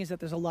was seeing is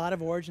that there's a lot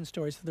of origin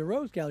stories for the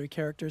Rogues Gallery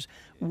characters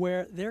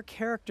where their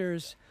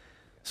characters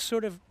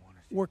sort of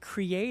were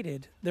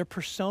created, their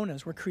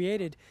personas were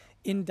created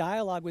in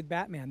dialogue with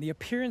Batman. The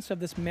appearance of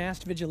this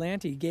masked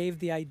vigilante gave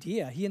the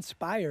idea. He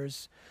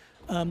inspires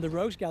the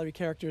Rogues Gallery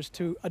characters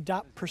to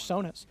adopt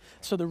personas.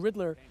 So the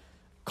Riddler,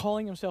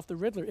 calling himself the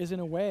Riddler, is in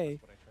a way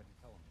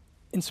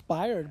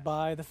inspired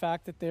by the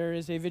fact that there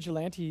is a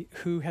vigilante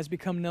who has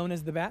become known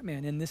as the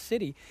Batman in this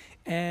city.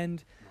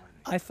 And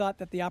I thought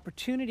that the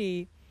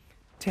opportunity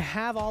to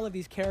have all of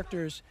these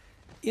characters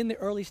in the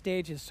early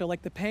stages, so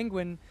like the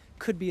Penguin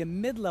could be a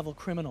mid-level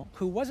criminal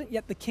who wasn't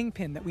yet the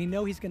Kingpin that we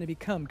know he's going to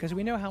become, because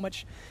we know how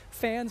much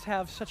fans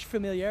have such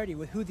familiarity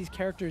with who these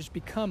characters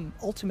become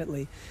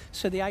ultimately.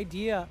 So the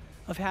idea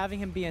of having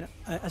him be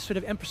a sort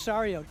of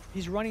impresario,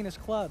 he's running this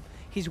club,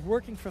 he's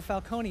working for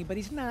Falcone, but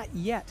he's not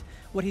yet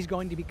what he's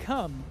going to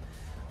become.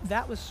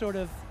 That was sort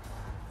of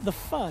the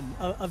fun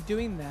of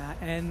doing that.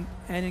 And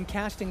in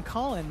casting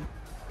Colin,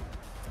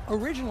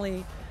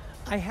 originally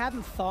I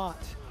hadn't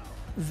thought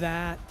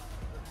that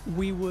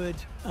we would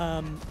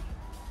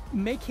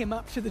make him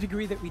up to the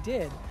degree that we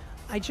did.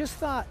 I just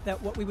thought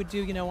that what we would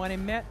do, when I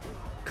met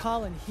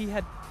Colin,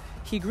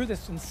 he grew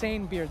this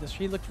insane beard.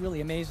 He looked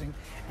really amazing,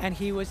 and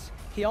he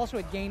also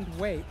had gained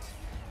weight,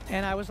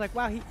 and I was like,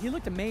 wow, he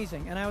looked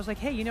amazing. And I was like,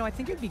 hey, I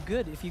think it'd be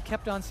good if you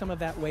kept on some of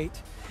that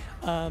weight.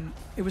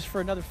 It was for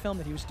another film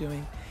that he was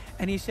doing,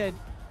 and he said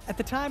at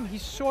the time he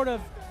sort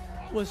of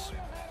was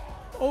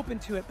open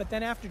to it, but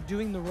then after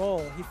doing the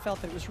role, he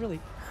felt that it was really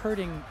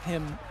hurting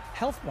him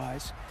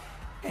health-wise.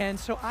 And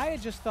so I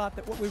had just thought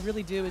that what we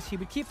really do is he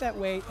would keep that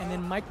weight, and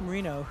then Mike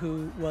Marino,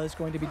 who was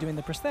going to be doing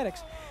the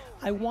prosthetics,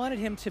 I wanted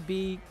him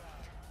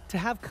to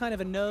have kind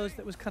of a nose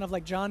that was kind of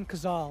like John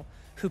Cazale,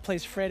 who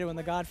plays Fredo in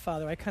The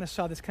Godfather. I kind of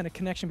saw this kind of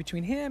connection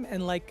between him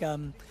and like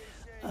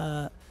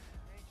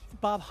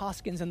Bob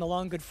Hoskins in The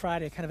Long Good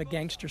Friday, kind of a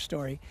gangster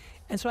story.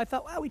 And so I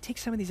thought, wow, we take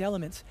some of these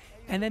elements.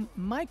 And then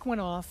Mike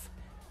went off,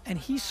 and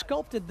he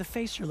sculpted the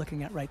face you're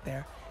looking at right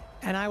there.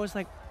 And I was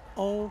like,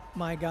 oh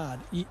my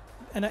God.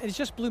 And it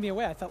just blew me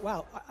away. I thought,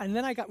 wow. And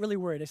then I got really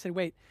worried. I said,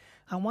 wait,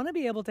 I want to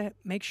be able to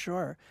make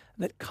sure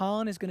that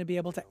Colin is going to be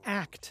able to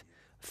act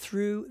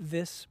through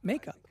this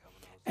makeup.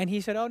 And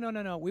he said, oh, no,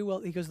 no, no, we will.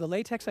 He goes, the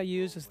latex I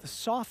use is the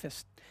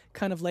softest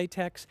kind of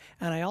latex.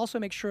 And I also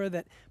make sure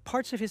that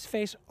parts of his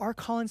face are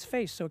Colin's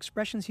face. So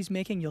expressions he's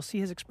making, you'll see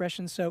his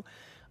expressions. So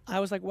I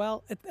was like,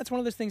 well, that's one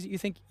of those things that you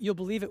think you'll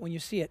believe it when you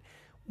see it.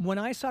 When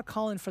I saw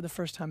Colin for the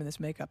first time in this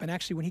makeup, and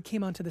actually when he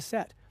came onto the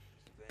set,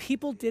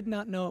 people did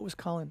not know it was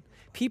Colin.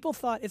 People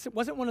thought it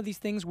wasn't one of these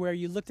things where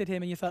you looked at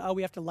him and you thought, oh,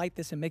 we have to light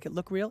this and make it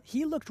look real.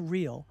 He looked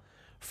real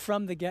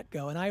from the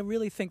get-go. And I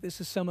really think this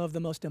is some of the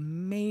most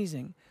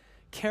amazing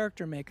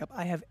character makeup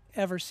I have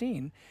ever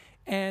seen.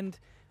 And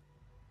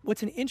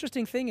what's an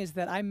interesting thing is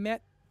that I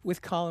met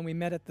with Colin. We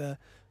met at the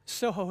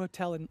Soho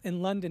Hotel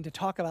in London to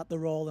talk about the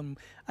role, and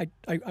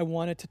I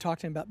wanted to talk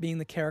to him about being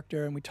the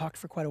character, and we talked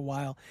for quite a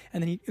while,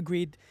 and then he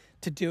agreed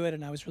to do it,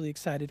 and I was really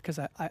excited because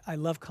I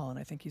love Colin.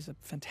 I think he's a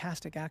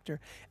fantastic actor.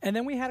 And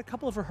then we had a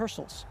couple of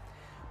rehearsals.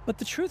 But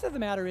the truth of the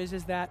matter is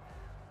that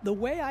the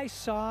way I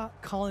saw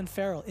Colin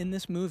Farrell in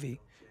this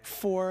movie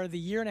for the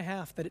year and a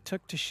half that it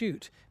took to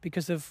shoot,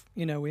 because of,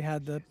 we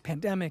had the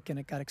pandemic and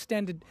it got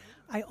extended,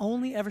 I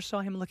only ever saw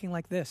him looking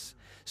like this.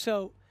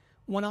 So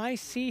when I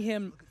see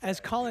him as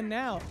Colin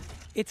now,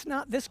 it's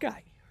not this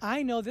guy.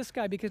 I know this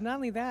guy because not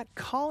only that,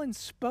 Colin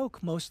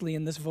spoke mostly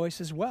in this voice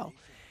as well.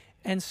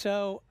 And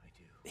so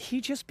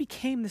he just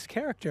became this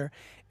character.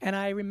 And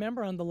I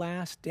remember on the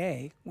last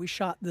day, we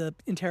shot the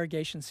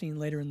interrogation scene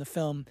later in the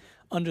film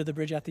under the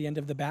bridge at the end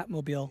of the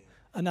Batmobile.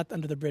 Not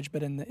under the bridge,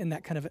 but in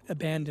that kind of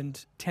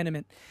abandoned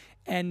tenement.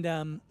 And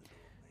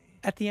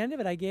at the end of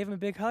it, I gave him a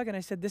big hug, and I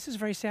said, this is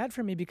very sad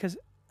for me because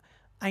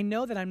I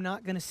know that I'm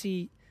not going to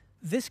see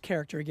this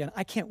character again.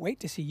 I can't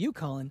wait to see you,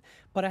 Colin,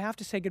 but I have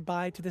to say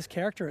goodbye to this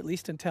character, at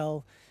least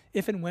until,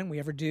 if and when we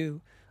ever do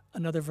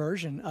another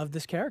version of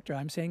this character.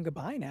 I'm saying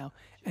goodbye now.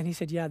 And he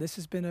said, yeah, this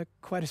has been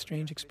quite a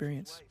strange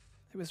experience.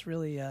 It was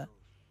really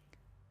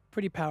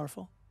pretty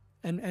powerful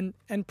and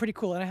pretty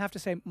cool. And I have to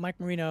say, Mike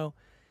Marino,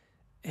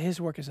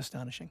 his work is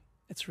astonishing.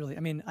 It's really,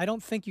 I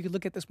don't think you could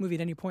look at this movie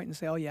at any point and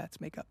say, oh yeah, it's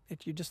makeup.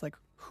 You're just like,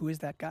 who is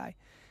that guy?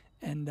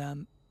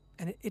 And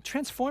it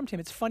transformed him.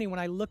 It's funny, when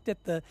I looked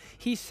at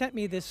he sent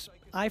me this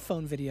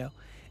iPhone video,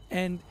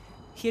 and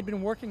he had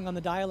been working on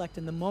the dialect,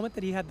 and the moment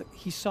that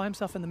he saw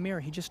himself in the mirror,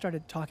 he just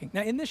started talking.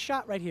 Now in this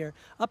shot right here,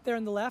 up there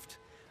on the left,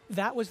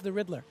 that was the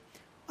Riddler.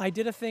 I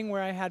did a thing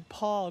where I had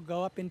Paul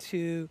go up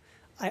into,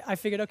 I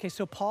figured, okay,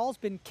 so Paul's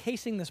been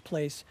casing this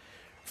place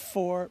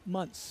for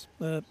months.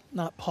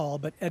 Not Paul,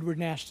 but Edward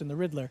Nashton, the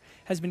Riddler,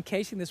 has been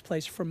casing this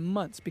place for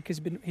months because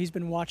he's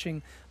been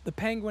watching the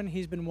Penguin,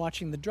 he's been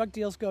watching the drug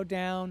deals go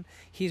down,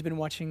 he's been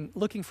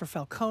looking for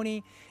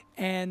Falcone,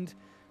 and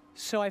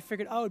so I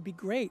figured, oh, it'd be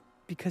great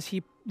because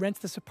he rents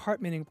this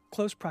apartment in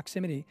close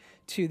proximity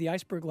to the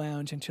Iceberg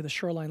Lounge and to the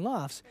Shoreline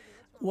Lofts.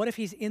 What if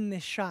he's in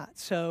this shot?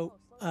 So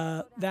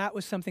that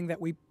was something that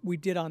we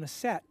did on a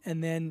set,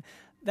 and then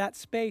that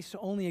space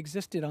only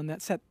existed on that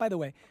set. By the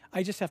way,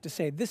 I just have to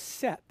say, this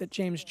set that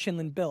James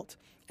Chinlin built,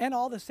 and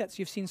all the sets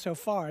you've seen so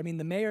far,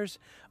 the mayor's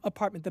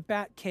apartment, the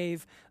Bat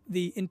Cave,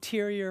 the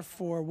interior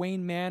for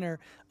Wayne Manor,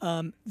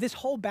 this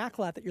whole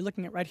backlot that you're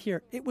looking at right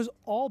here, it was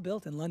all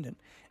built in London.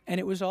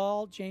 And it was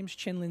all James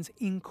Chinlin's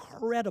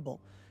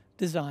incredible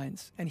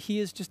designs. And he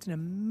is just an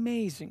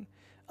amazing,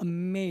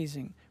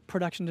 amazing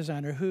production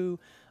designer who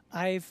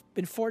I've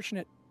been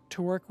fortunate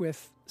to work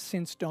with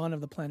since Dawn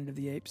of the Planet of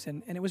the Apes.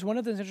 And it was one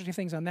of those interesting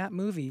things on that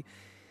movie.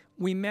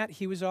 We met,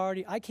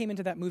 I came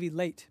into that movie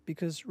late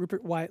because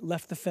Rupert Wyatt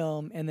left the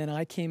film, and then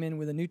I came in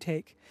with a new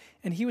take,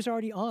 and he was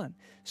already on.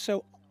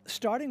 So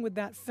starting with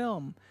that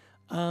film,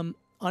 on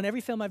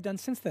every film I've done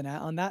since then,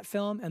 on that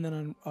film, and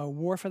then on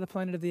War for the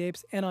Planet of the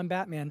Apes, and on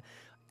Batman,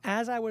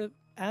 as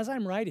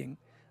I'm writing,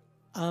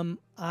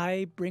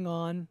 I bring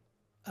on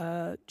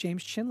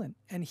James Chinlin,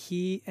 and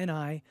he and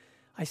I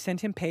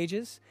sent him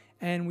pages,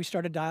 and we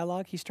started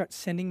dialogue. He starts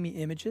sending me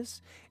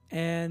images,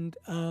 and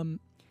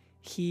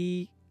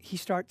he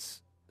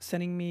starts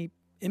sending me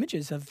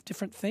images of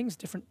different things,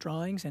 different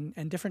drawings,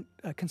 and different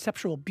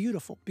conceptual,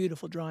 beautiful,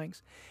 beautiful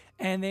drawings,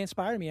 and they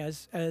inspire me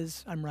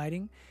as I'm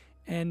writing,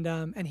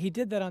 and he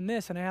did that on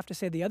this. And I have to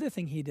say, the other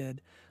thing he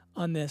did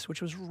on this,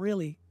 which was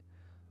really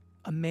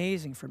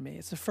amazing for me,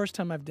 it's the first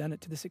time I've done it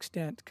to this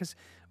extent, because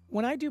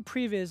when I do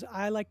previs,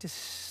 I like to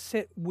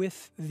sit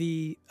with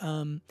the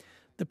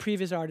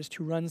previs artist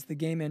who runs the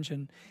game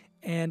engine,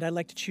 and I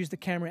like to choose the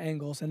camera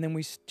angles, and then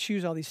we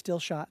choose all these still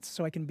shots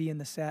so I can be in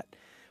the set.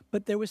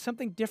 But there was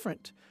something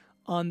different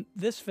on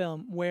this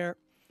film where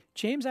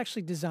James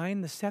actually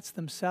designed the sets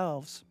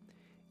themselves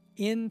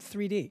in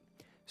 3D.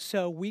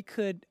 So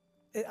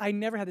I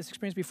never had this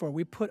experience before.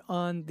 We put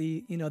on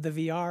the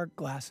VR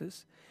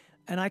glasses,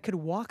 and I could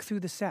walk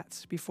through the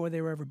sets before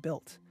they were ever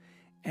built.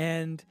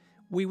 And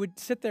we would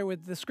sit there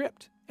with the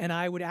script, and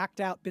I would act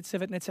out bits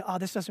of it, and I'd say, oh,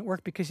 this doesn't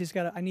work because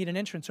I need an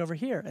entrance over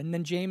here. And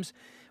then James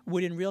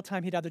would, in real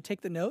time, he'd either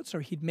take the notes or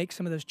he'd make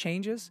some of those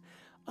changes.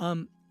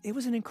 It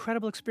was an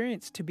incredible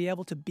experience to be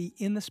able to be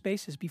in the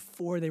spaces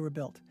before they were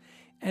built.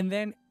 And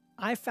then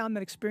I found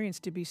that experience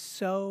to be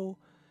so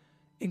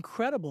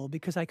incredible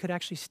because I could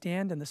actually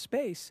stand in the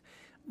space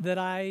that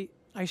I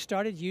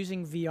started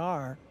using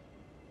VR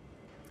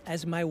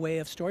as my way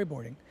of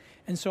storyboarding.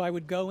 And so I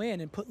would go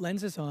in and put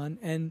lenses on,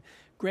 and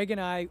Greg and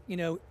I,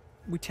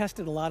 we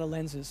tested a lot of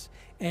lenses,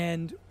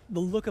 and the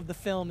look of the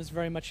film is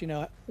very much,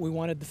 we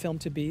wanted the film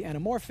to be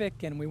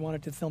anamorphic, and we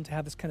wanted the film to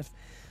have this kind of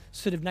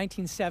sort of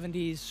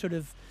 1970s sort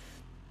of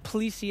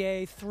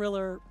policier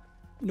thriller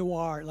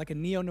noir, like a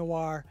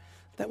neo-noir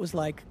that was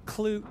like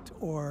Clute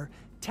or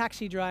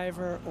Taxi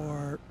Driver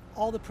or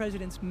All the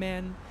President's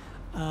Men,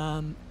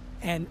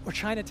 or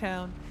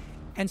Chinatown.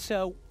 And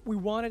so we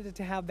wanted it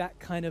to have that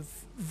kind of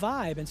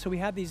vibe. And so we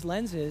had these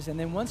lenses, and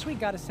then once we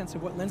got a sense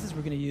of what lenses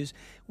we're going to use,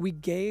 we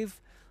gave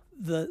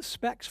the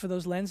specs for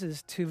those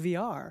lenses to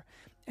VR.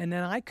 And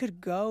then I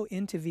could go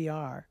into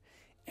VR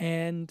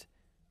and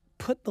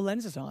put the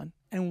lenses on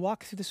and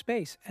walk through the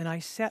space. And I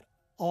set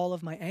all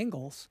of my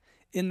angles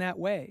in that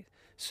way.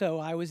 So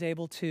I was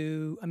able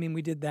to,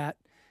 we did that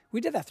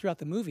throughout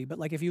the movie, but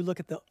like if you look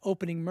at the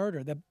opening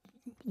murder,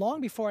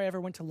 long before I ever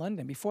went to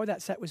London, before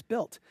that set was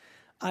built,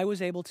 I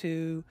was able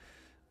to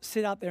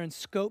sit out there and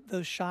scope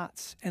those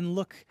shots and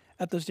look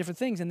at those different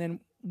things. And then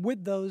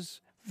with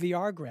those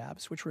VR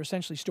grabs, which were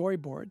essentially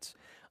storyboards,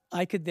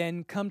 I could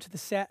then come to the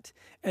set,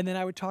 and then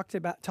I would talk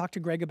to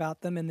Greg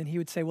about them, and then he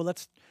would say, well,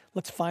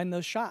 let's find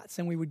those shots.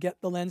 And we would get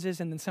the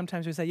lenses, and then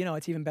sometimes we'd say,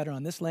 it's even better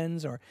on this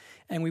lens,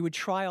 and we would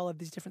try all of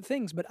these different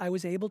things. But I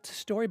was able to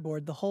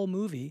storyboard the whole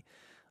movie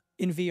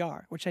in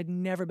VR, which I'd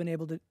never been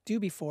able to do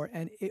before,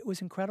 and it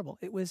was incredible.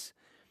 It was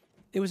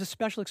a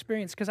special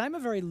experience because I'm a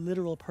very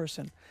literal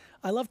person.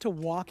 I love to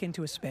walk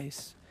into a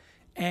space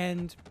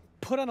and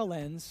put on a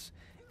lens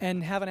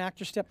and have an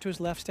actor step to his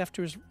left, step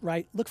to his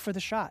right, look for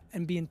the shot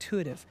and be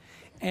intuitive.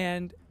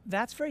 And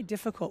that's very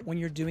difficult when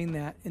you're doing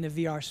that in a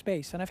VR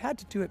space. And I've had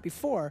to do it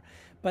before,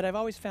 but I've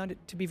always found it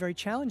to be very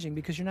challenging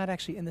because you're not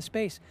actually in the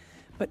space.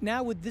 But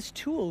now with this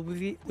tool,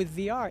 with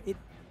VR,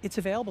 it's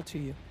available to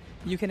you.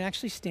 You can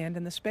actually stand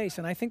in the space.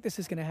 And I think this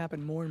is going to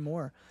happen more and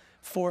more.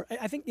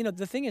 I think,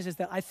 the thing is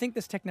that I think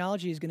this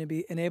technology is going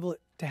to enable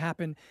it to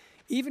happen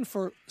even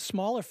for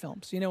smaller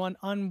films.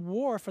 On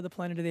War for the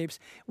Planet of the Apes,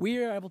 we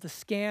were able to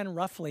scan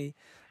roughly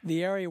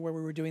the area where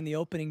we were doing the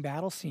opening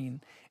battle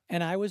scene.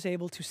 And I was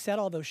able to set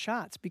all those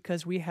shots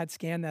because we had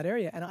scanned that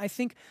area. And I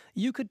think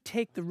you could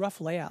take the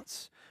rough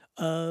layouts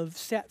of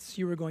sets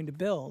you were going to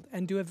build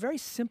and do a very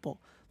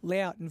simple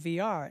layout in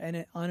VR.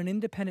 And on an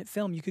independent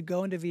film, you could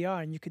go into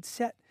VR and you could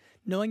set,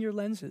 knowing your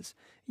lenses,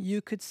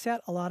 you could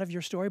set a lot of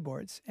your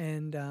storyboards.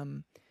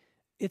 And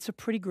it's a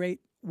pretty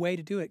great way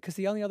to do it because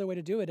the only other way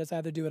to do it is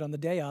either do it on the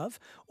day of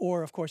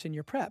or, of course, in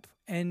your prep.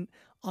 And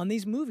on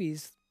these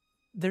movies,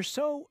 they're just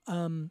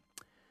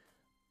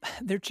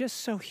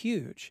so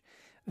huge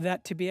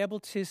that to be able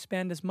to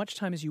spend as much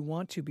time as you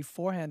want to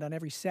beforehand on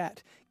every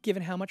set,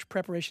 given how much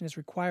preparation is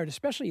required,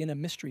 especially in a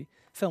mystery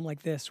film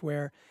like this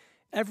where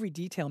every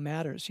detail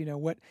matters.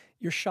 What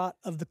your shot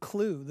of the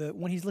clue,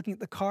 when he's looking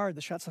at the card,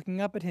 the shot's looking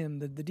up at him,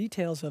 the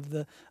details of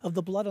the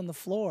blood on the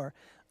floor,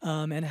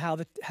 and how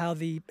the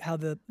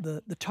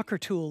Tucker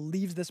tool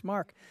leaves this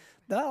mark.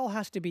 That all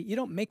has to be. You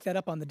don't make that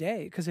up on the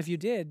day because if you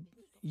did,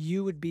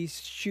 you would be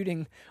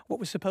shooting what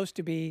was supposed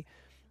to be,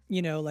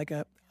 like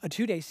a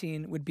 2-day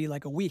scene would be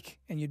like a week,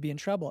 and you'd be in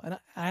trouble. And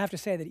I have to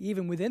say that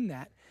even within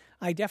that,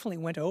 I definitely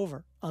went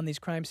over on these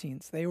crime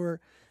scenes. They were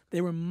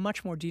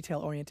much more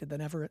detail-oriented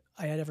than I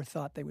had ever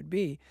thought they would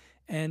be,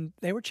 and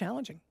they were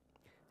challenging.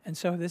 And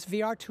so this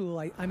VR tool,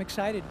 I'm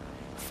excited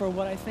for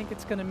what I think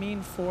it's going to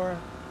mean for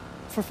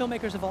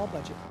filmmakers of all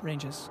budget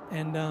ranges.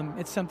 And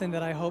it's something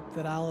that I hope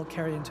that I'll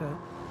carry into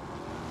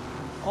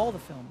all the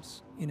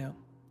films,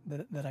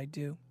 that I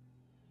do.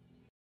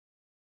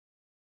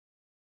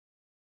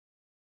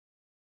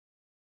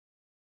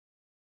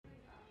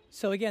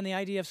 So again, the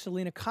idea of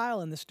Selina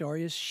Kyle in the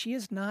story is she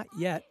is not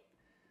yet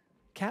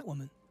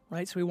Catwoman.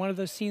 Right, so we wanted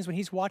those scenes when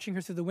he's watching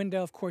her through the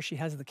window. Of course, she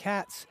has the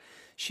cats.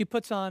 She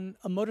puts on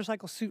a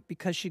motorcycle suit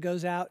because she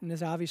goes out and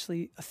is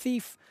obviously a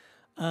thief,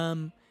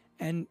 and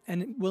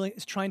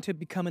is trying to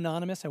become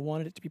anonymous. I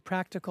wanted it to be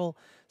practical,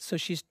 so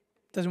she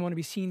doesn't want to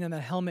be seen in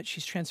that helmet.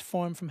 She's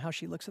transformed from how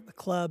she looks at the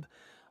club,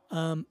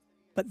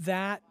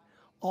 but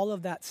all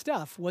of that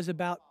stuff was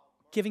about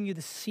giving you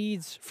the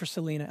seeds for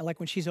Selina.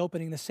 Like when she's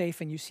opening the safe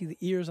and you see the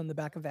ears on the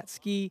back of that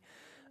ski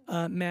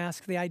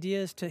mask. The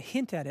idea is to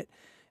hint at it.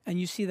 And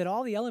you see that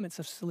all the elements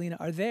of Selina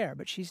are there,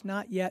 but she's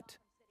not yet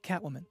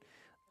Catwoman.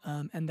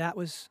 And that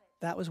was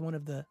one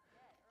of the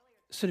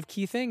sort of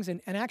key things. And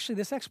actually,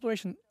 this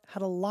exploration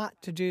had a lot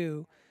to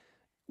do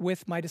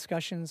with my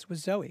discussions with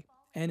Zoe.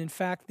 And in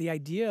fact, the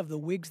idea of the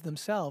wigs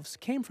themselves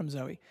came from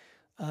Zoe.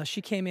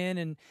 She came in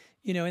and,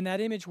 in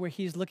that image where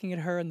he's looking at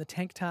her in the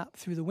tank top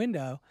through the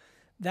window,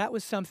 that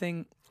was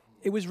something,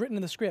 it was written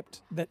in the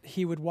script that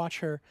he would watch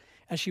her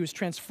as she was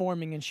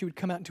transforming and she would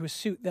come out into a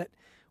suit that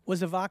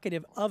was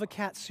evocative of a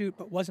cat suit,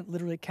 but wasn't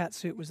literally a cat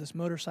suit. It was this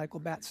motorcycle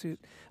bat suit,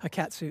 a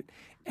cat suit.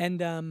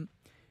 And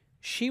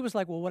she was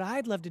like, well, what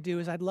I'd love to do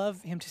is I'd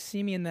love him to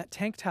see me in that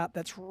tank top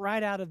that's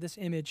right out of this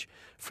image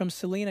from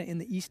Selina in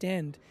the East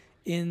End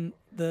in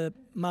the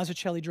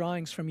Mazzucchelli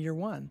drawings from Year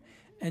One.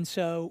 And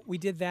so we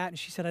did that, and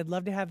she said, I'd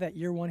love to have that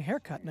Year One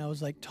haircut. And I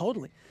was like,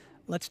 totally.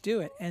 let's do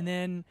it. And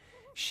then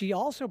she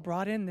also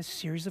brought in this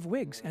series of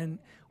wigs. And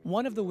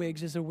one of the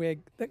wigs is a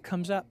wig that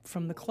comes up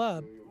from the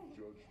club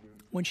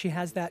when she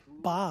has that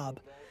bob,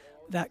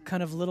 that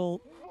kind of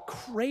little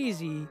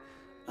crazy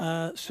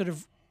sort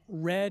of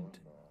red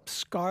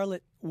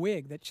scarlet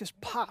wig that just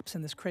pops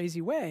in this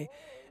crazy way.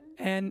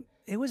 And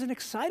it was an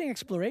exciting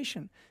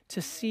exploration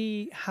to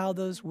see how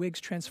those wigs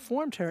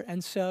transformed her.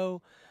 And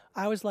so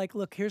I was like,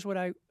 look, here's what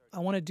I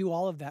want to do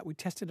all of that. We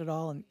tested it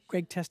all, and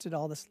Greg tested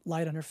all this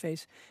light on her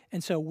face.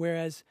 And so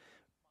whereas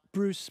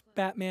Bruce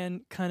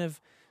Batman kind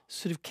of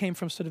sort of came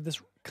from sort of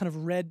this kind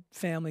of red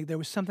family, there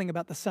was something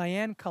about the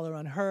cyan color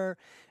on her,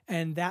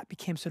 and that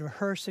became sort of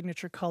her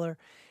signature color.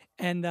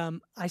 And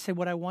I said,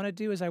 what I want to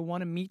do is I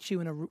want to meet you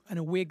in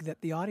a wig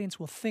that the audience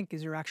will think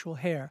is your actual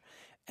hair.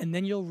 And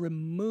then you'll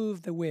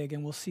remove the wig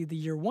and we'll see the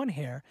year one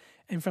hair.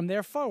 And from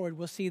there forward,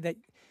 we'll see that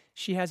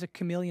she has a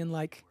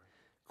chameleon-like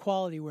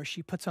quality where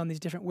she puts on these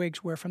different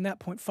wigs, where from that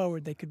point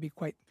forward, they could be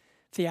quite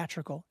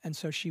theatrical. And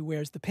so she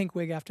wears the pink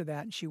wig after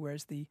that, and she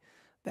wears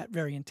that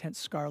very intense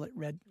scarlet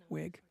red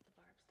wig.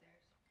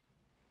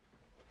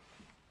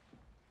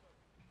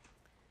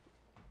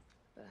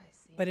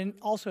 But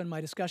also in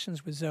my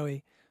discussions with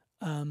Zoe,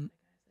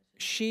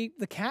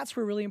 the cats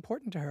were really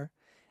important to her.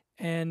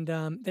 And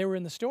they were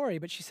in the story,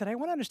 but she said, I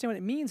want to understand what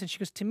it means. And she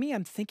goes, to me,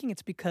 I'm thinking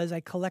it's because I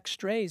collect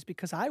strays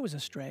because I was a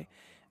stray.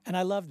 And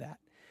I love that.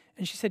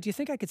 And she said, do you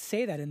think I could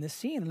say that in this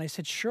scene? And I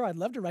said, sure, I'd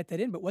love to write that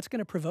in, but what's going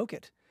to provoke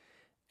it?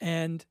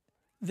 And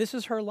this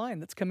is her line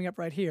that's coming up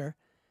right here.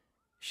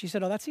 She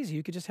said, oh, that's easy.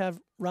 You could just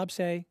have Rob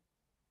say,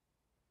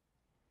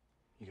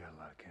 you got a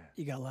lot of cats.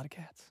 You got a lot of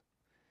cats.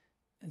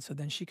 And so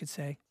then she could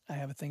say, I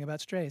have a thing about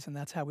strays. And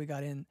that's how we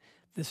got in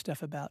this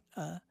stuff about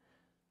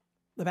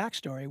the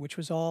backstory, which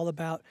was all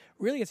about,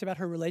 really it's about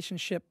her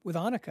relationship with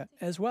Annika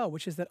as well,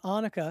 which is that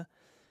Annika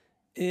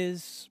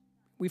is,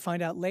 we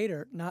find out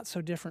later, not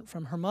so different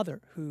from her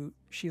mother, who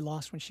she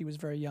lost when she was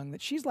very young,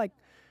 that she's like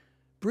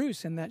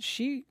Bruce in that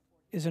she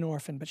is an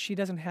orphan, but she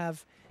didn't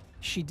have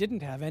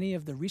any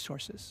of the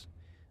resources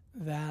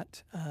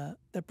that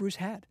Bruce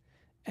had.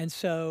 And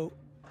so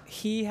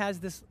he has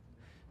this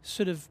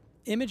sort of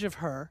image of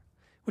her,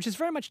 which is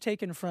very much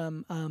taken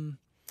from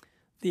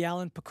the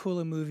Alan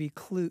Pakula movie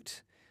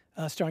Clute,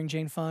 starring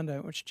Jane Fonda,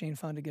 which Jane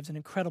Fonda gives an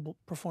incredible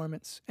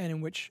performance, and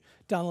in which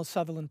Donald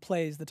Sutherland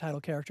plays the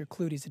title character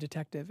Clute. He's a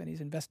detective, and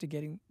he's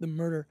investigating the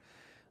murder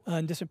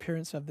and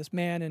disappearance of this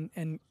man,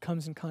 and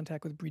comes in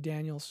contact with Bree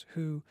Daniels,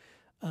 who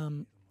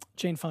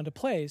Jane Fonda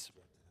plays.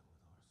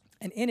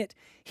 And in it,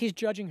 he's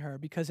judging her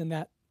because in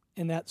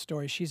that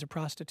story, she's a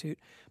prostitute.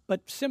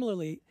 But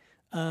similarly,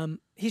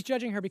 he's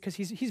judging her because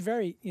he's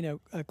very,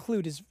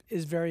 Clute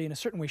is very, in a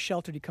certain way,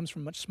 sheltered. He comes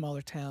from a much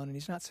smaller town, and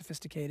he's not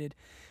sophisticated.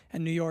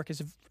 And New York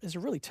is a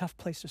really tough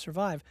place to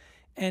survive.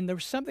 And there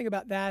was something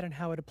about that and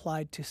how it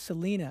applied to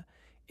Selina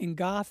in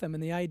Gotham,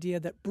 and the idea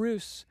that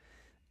Bruce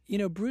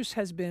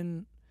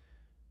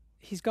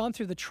he's gone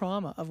through the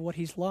trauma of what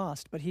he's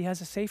lost, but he has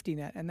a safety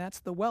net, and that's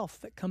the wealth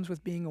that comes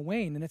with being a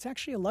Wayne. And it's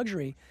actually a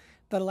luxury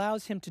that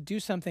allows him to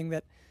do something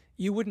that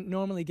you wouldn't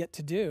normally get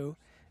to do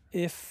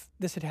if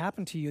this had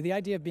happened to you. The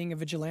idea of being a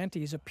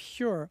vigilante is a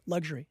pure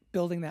luxury.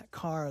 Building that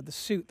car, the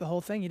suit, the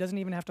whole thing. He doesn't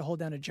even have to hold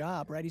down a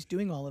job, right? He's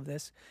doing all of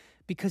this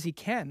because he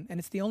can, and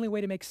it's the only way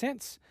to make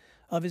sense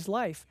of his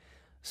life.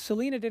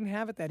 Selina didn't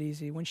have it that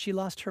easy. When she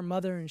lost her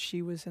mother and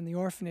she was in the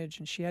orphanage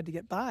and she had to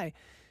get by,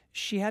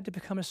 she had to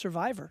become a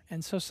survivor.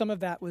 And so some of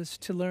that was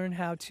to learn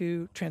how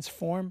to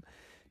transform,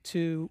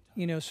 to,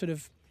 sort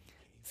of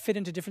fit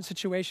into different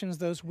situations,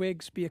 those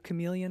wigs, be a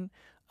chameleon,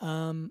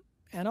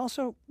 and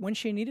also when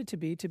she needed to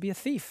be a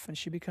thief, and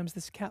she becomes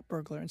this cat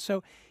burglar. And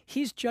so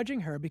he's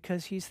judging her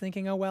because he's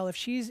thinking, oh, well, if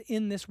she's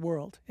in this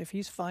world, if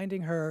he's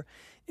finding her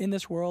in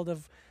this world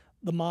of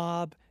the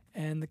mob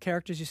and the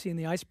characters you see in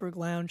the Iceberg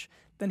Lounge,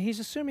 then he's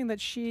assuming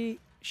that she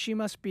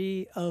must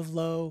be of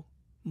low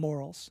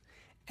morals.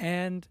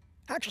 And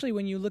actually,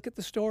 when you look at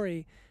the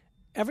story,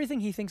 everything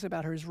he thinks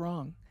about her is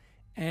wrong.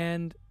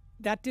 And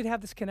that did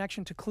have this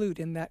connection to Clute,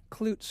 in that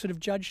Clute sort of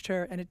judged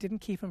her, and it didn't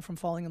keep him from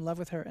falling in love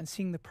with her and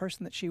seeing the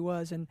person that she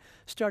was and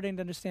starting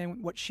to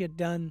understand what she had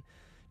done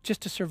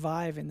just to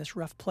survive in this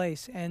rough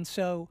place. And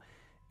so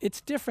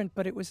it's different,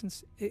 but it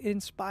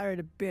inspired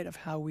a bit of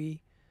how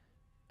we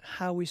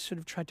sort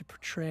of tried to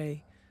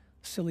portray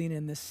Selina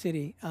in this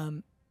city.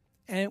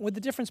 And with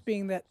the difference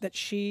being that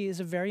she is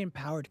a very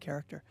empowered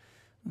character.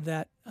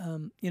 That,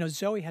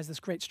 Zoe has this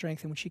great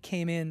strength, and when she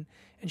came in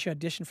and she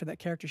auditioned for that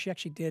character, she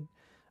actually did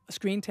a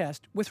screen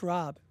test with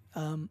Rob,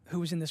 who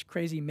was in this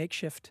crazy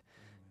makeshift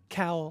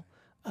cowl,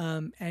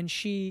 and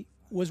she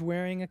was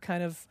wearing a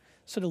kind of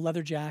sort of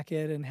leather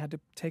jacket and had to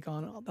take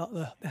on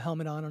the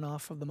helmet on and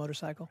off of the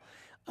motorcycle.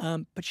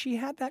 But she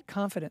had that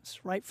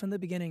confidence right from the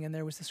beginning, and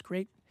there was this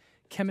great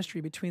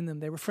chemistry between them.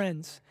 They were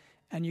friends,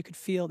 and you could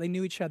feel they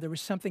knew each other. There was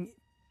something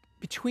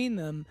between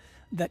them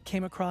that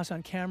came across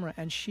on camera,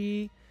 and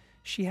she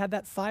had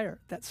that fire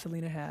that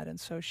Selina had, and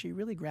so she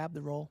really grabbed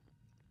the role.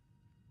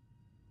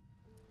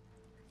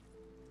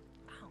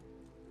 Ow.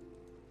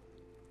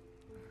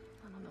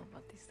 I don't know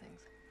about these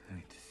things. I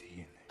need to see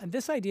you. And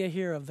this idea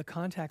here of the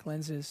contact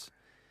lenses,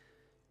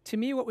 to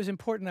me, what was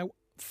important,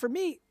 for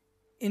me,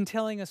 in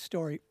telling a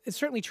story, it's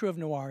certainly true of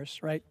noirs,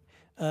 right?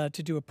 To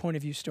do a point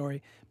of view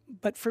story.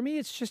 But for me,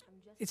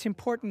 it's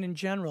important in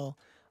general,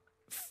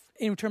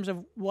 in terms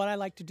of what I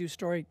like to do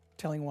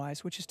storytelling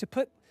wise, which is to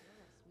put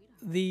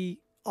the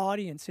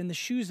audience in the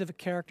shoes of a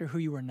character who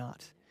you are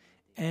not.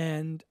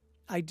 And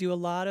I do a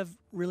lot of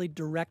really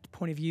direct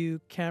point of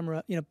view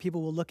camera. You know,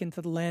 people will look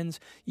into the lens.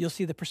 You'll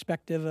see the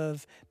perspective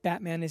of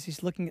Batman as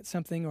he's looking at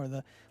something, or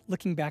the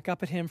looking back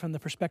up at him from the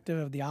perspective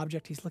of the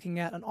object he's looking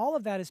at. And all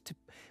of that is to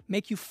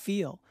make you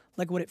feel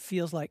like what it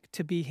feels like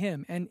to be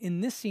him. And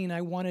in this scene,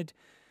 I wanted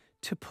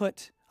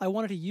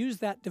to use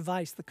that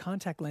device, the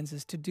contact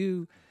lenses, to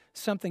do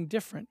something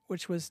different,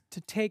 which was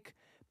to take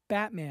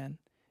Batman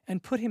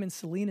and put him in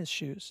Selina's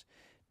shoes,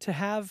 to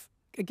have,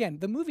 again,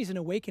 the movie's an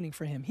awakening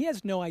for him. He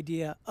has no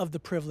idea of the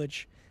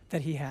privilege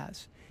that he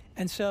has.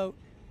 And so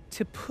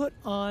to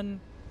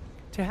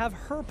have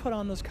her put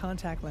on those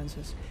contact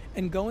lenses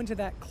and go into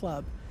that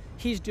club,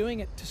 he's doing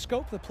it to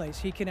scope the place.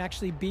 He can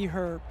actually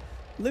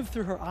live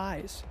through her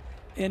eyes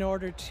in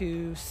order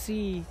to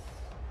see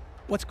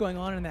what's going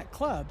on in that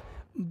club.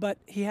 But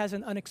he has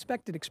an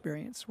unexpected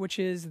experience, which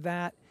is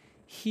that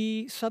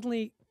he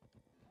suddenly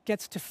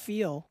gets to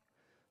feel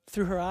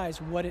through her eyes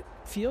what it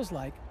feels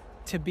like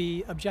to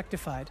be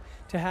objectified,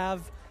 to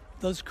have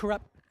those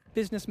corrupt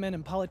businessmen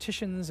and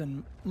politicians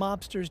and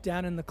mobsters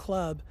down in the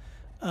club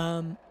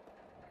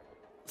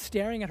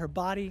staring at her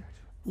body,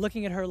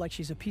 looking at her like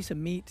she's a piece of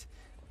meat.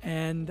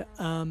 And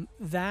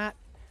that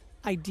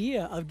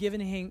idea of giving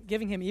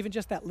him even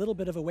just that little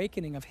bit of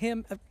awakening, of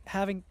him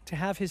having to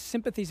have his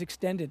sympathies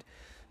extended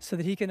so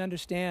that he can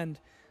understand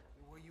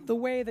the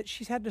way that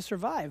she's had to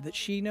survive, that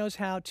she knows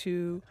how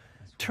to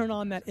turn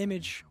on that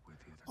image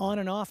on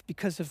and off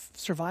because of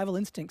survival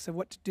instincts of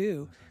what to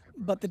do,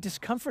 but the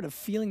discomfort of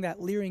feeling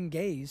that leering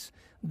gaze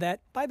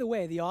that, by the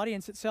way, the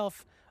audience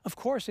itself, of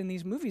course, in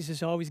these movies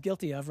is always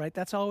guilty of, right?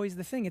 That's always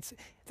the thing.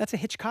 That's a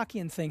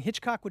Hitchcockian thing.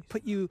 Hitchcock would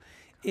put you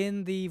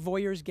in the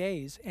voyeur's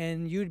gaze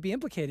and you would be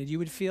implicated. You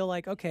would feel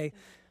like, okay,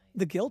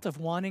 the guilt of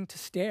wanting to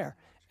stare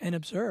and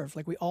observe,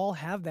 like we all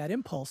have that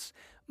impulse,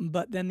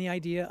 but then the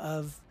idea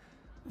of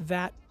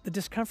that, the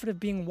discomfort of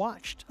being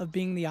watched, of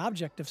being the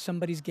object of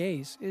somebody's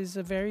gaze, is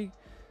a very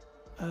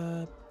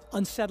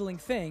unsettling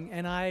thing.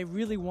 And I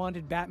really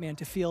wanted Batman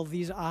to feel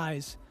these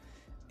eyes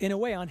in a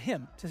way on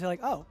him, to say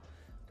like, oh,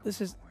 this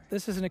is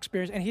an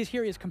experience. And he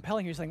is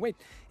compelling. He's saying, wait,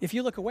 if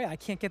you look away, I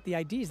can't get the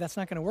IDs. That's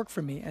not going to work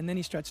for me. And then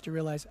he starts to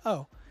realize,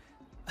 oh,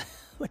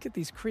 look at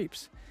these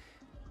creeps.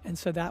 And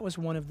so that was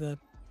one of the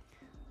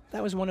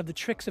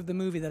tricks of the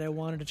movie that I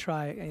wanted to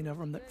try, you know,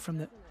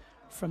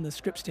 from the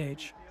script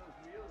stage,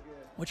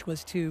 which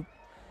was to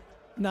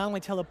not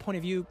only tell a point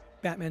of view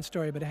Batman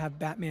story, but to have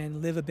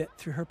Batman live a bit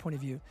through her point of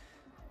view.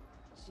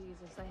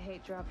 Jesus, I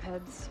hate drop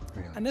heads.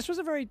 Really? And this was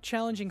a very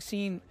challenging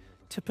scene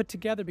to put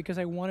together because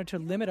I wanted to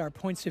limit our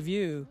points of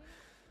view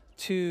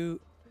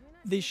to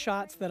these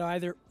shots that are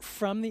either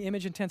from the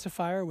image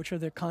intensifier, which are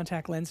the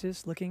contact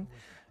lenses looking.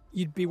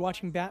 You'd be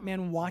watching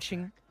Batman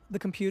watching the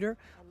computer,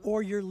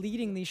 or you're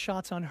leading these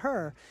shots on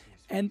her.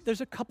 And there's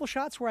a couple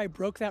shots where I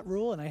broke that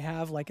rule, and I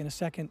have, like in a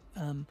second,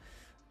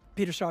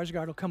 Peter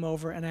Sarsgaard will come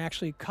over, and I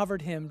actually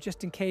covered him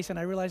just in case, and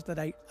I realized that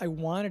I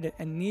wanted it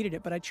and needed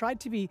it, but I tried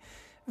to be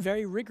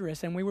very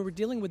rigorous, and we were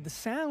dealing with the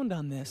sound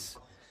on this.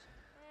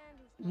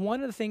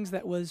 One of the things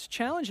that was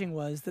challenging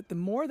was that the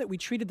more that we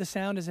treated the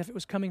sound as if it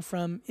was coming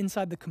from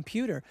inside the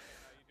computer,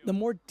 the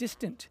more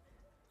distant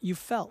you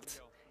felt.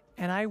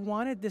 And I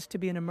wanted this to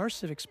be an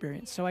immersive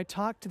experience, so I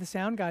talked to the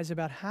sound guys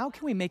about how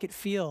can we make it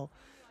feel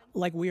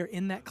like we are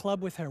in that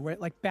club with her, where,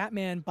 like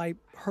Batman, by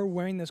her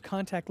wearing those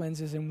contact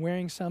lenses and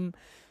wearing some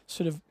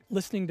sort of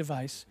listening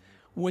device,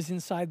 was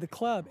inside the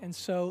club. And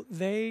so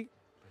they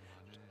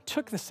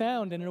took the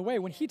sound, and in a way,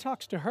 when he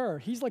talks to her,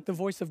 he's like the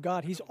voice of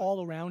God. He's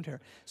all around her.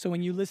 So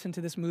when you listen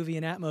to this movie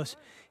in Atmos,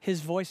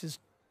 his voice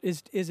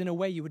is in a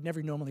way you would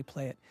never normally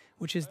play it,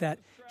 which is that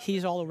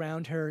he's all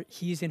around her,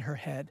 he's in her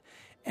head.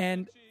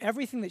 And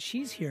everything that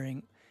she's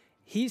hearing,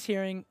 he's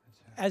hearing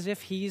as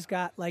if he's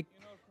got like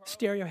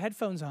stereo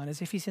headphones on,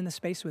 as if he's in the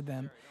space with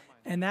them.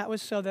 And that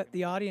was so that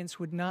the audience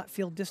would not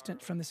feel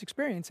distant from this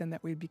experience and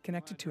that we'd be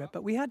connected to it.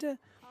 But we had to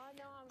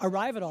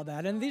arrive at all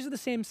that. And these are the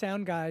same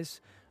sound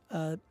guys,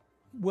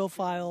 Will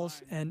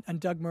Files and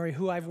Doug Murray,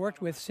 who I've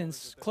worked with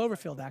since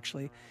Cloverfield,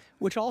 actually,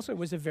 which also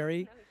was a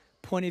very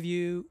point of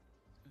view,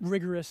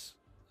 rigorous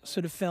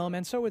sort of film.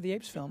 And so were the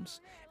Apes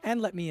films,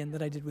 and Let Me In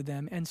that I did with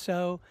them. And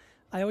so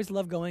I always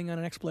love going on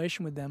an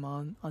exploration with them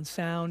on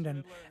sound.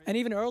 And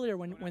even earlier,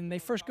 when they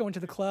first go into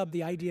the club,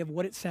 the idea of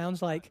what it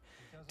sounds like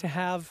to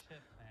have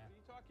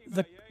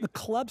the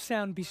club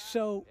sound be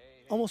so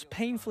almost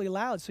painfully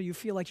loud, so you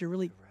feel like you're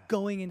really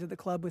going into the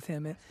club with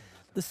him.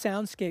 The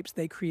soundscapes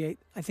they create,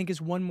 I think, is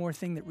one more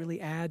thing that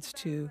really adds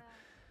to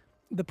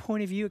the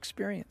point of view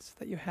experience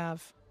that you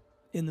have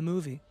in the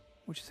movie,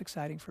 which is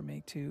exciting for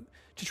me to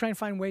try and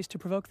find ways to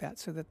provoke that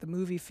so that the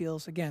movie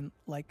feels, again,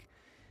 like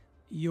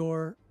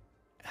you're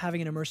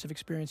having an immersive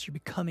experience. You're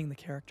becoming the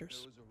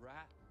characters. There was a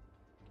rat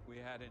We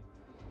had an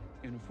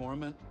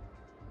informant.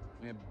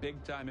 We had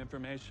big-time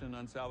information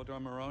on Salvatore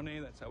Moroni.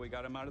 That's how we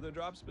got him out of the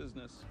drops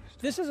business.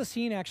 This is a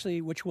scene, actually,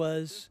 which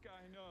was, This guy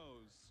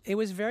knows. it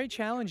was very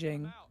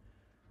challenging.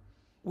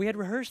 We had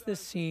rehearsed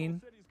this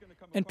scene,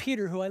 and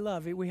Peter, who I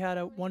love, we had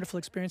a wonderful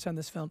experience on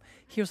this film.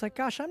 He was like,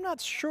 gosh, I'm not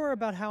sure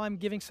about how I'm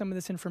giving some of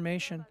this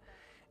information.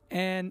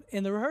 And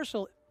in the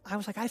rehearsal, I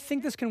was like, I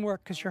think this can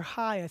work because you're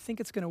high. I think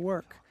it's going to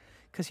work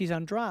because he's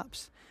on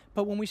drops.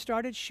 But when we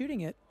started shooting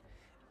it,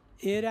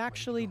 it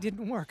actually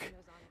didn't work.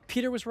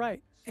 Peter was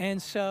right. And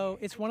so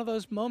it's one of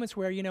those moments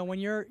where, you know,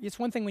 it's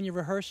one thing when you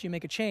rehearse, you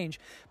make a change.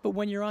 But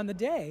when you're on the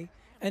day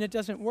and it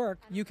doesn't work,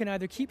 you can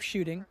either keep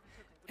shooting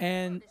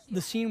and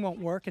the scene won't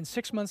work. And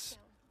 6 months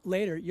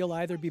later, you'll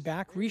either be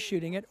back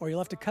reshooting it, or you'll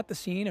have to cut the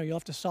scene, or you'll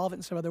have to solve it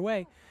in some other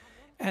way.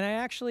 And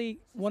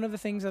one of the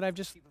things that I've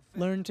just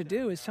learned to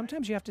do is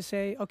sometimes you have to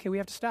say, okay, we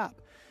have to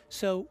stop.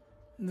 So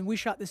we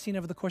shot this scene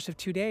over the course of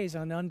 2 days.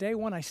 On day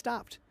one, I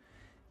stopped.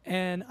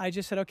 And I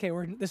just said, okay,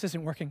 this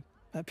isn't working.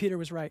 Peter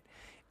was right.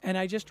 And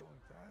I just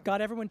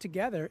got everyone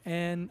together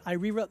and I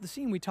rewrote the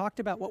scene. We talked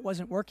about what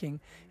wasn't working,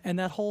 and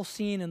that whole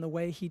scene and the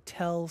way he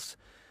tells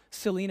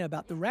Selena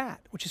about the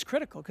rat, which is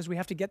critical because we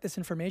have to get this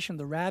information.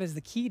 The rat is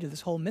the key to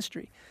this whole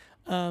mystery,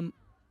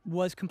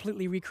 was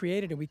completely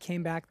recreated, and we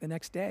came back the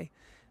next day.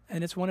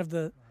 And it's one of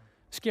the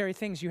scary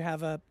things. You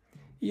have a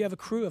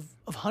crew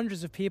of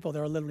hundreds of people.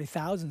 There are literally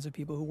thousands of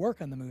people who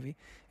work on the movie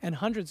and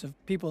hundreds of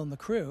people in the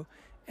crew.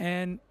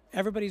 And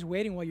everybody's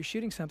waiting while you're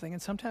shooting something.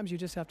 And sometimes you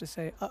just have to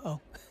say, uh-oh,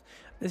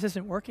 this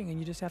isn't working. And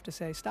you just have to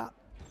say, stop.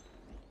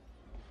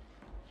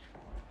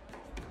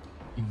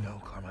 You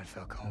know Carmine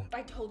Falcone.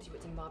 I told you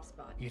it's a mob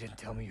spot. You didn't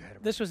tell me you had a...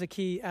 This was a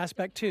key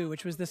aspect, too,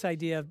 which was this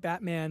idea of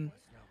Batman.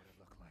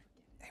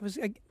 It was,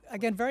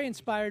 again, very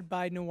inspired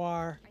by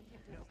noir.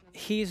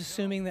 He's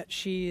assuming that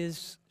she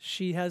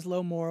has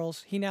low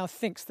morals. He now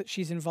thinks that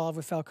she's involved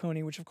with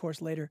Falcone, which, of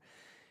course, later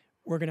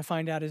we're going to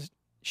find out is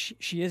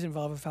she is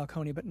involved with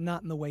Falcone, but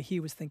not in the way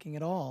he was thinking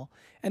at all,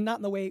 and not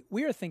in the way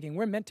we're thinking.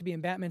 We're meant to be in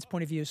Batman's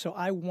point of view, so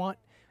I want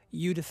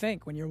you to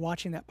think when you're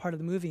watching that part of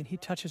the movie and he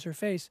touches her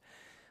face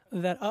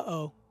that,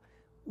 uh-oh,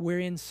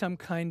 we're in some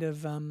kind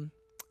of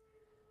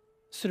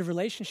sort of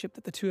relationship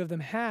that the two of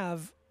them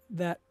have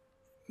that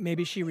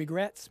maybe she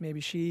regrets, maybe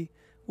she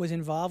was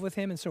involved with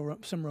him in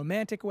some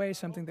romantic way,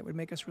 something that would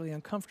make us really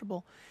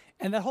uncomfortable.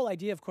 And that whole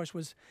idea, of course,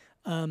 was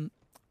John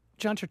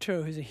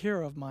Turturro, who's a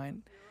hero of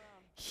mine.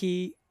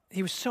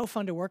 He was so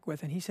fun to work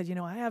with, and he said, you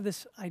know, I have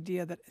this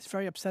idea that is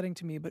very upsetting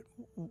to me, but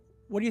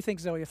what do you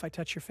think, Zoe, if I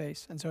touch your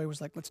face? And Zoe was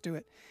like, let's do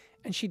it.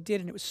 And she did,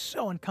 and it was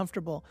so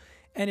uncomfortable.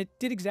 And it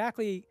did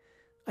exactly,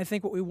 I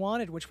think, what we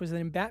wanted, which was that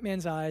in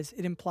Batman's eyes,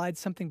 it implied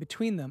something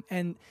between them.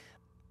 And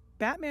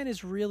Batman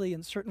is really,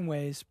 in certain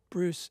ways,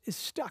 Bruce is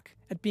stuck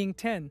at being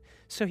 10.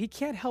 So he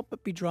can't help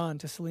but be drawn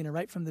to Selena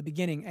right from the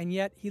beginning. And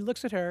yet he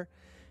looks at her,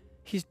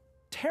 he's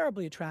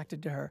terribly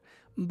attracted to her,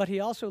 but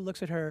he also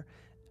looks at her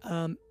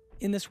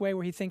in this way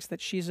where he thinks that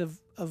she's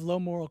of low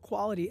moral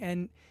quality,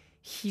 and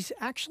he's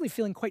actually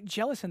feeling quite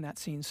jealous in that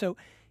scene. So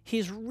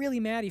he's really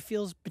mad. He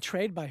feels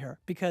betrayed by her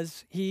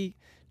because he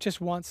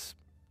just wants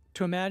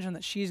to imagine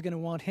that she's going to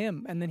want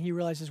him. And then he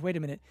realizes, wait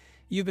a minute,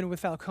 you've been with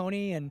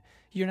Falcone and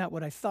you're not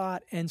what I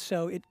thought. And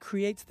so it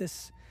creates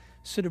this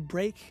sort of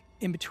break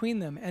in between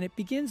them. And it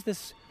begins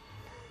this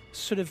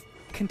sort of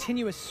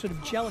continuous sort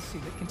of jealousy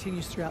that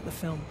continues throughout the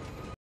film.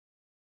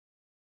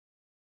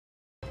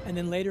 And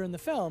then later in the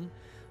film,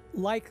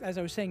 like, as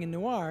I was saying in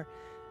noir,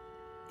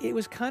 it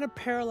was kind of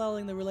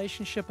paralleling the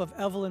relationship of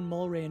Evelyn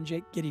Mulray and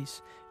Jake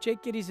Gittes.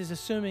 Jake Gittes is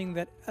assuming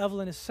that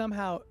Evelyn is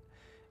somehow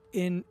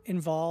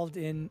involved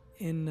in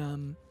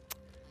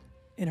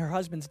her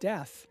husband's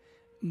death.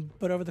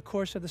 But over the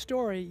course of the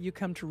story, you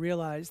come to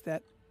realize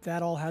that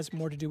that all has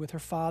more to do with her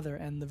father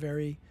and the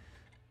very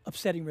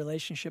upsetting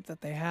relationship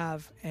that they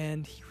have.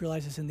 And he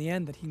realizes in the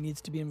end that he needs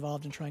to be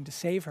involved in trying to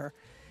save her.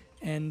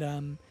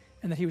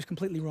 And that he was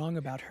completely wrong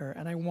about her.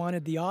 And I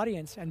wanted the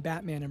audience and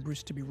Batman and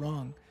Bruce to be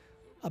wrong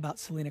about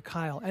Selena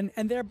Kyle.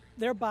 And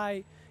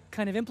thereby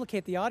kind of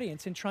implicate the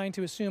audience in trying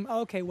to assume,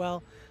 oh, okay,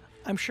 well,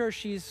 I'm sure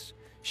she's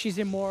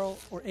immoral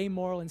or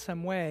amoral in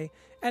some way.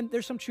 And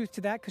there's some truth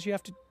to that because you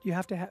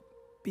have to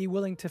be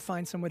willing to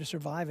find some way to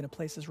survive in a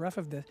place as rough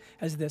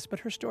as this. But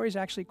her story is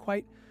actually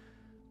quite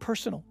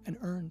personal and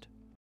earned.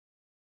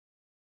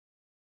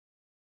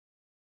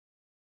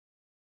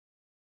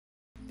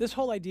 This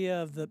whole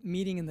idea of the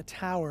meeting in the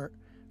tower,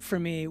 for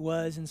me,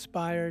 was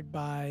inspired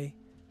by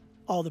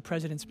All the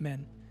President's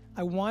Men.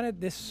 I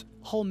wanted this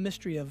whole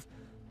mystery of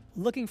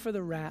looking for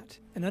the rat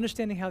and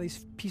understanding how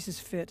these pieces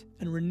fit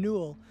and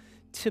renewal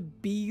to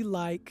be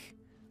like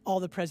All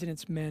the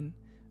President's Men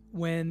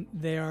when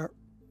they are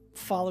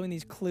following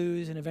these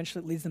clues and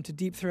eventually it leads them to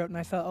Deep Throat. And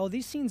I thought, oh,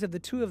 these scenes of the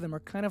two of them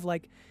are kind of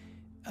like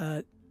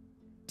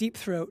Deep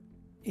Throat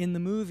in the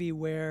movie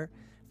where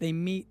they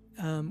meet,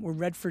 where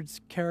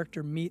Redford's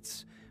character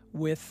meets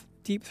with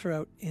Deep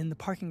Throat in the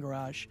parking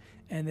garage,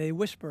 and they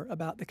whisper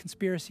about the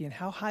conspiracy and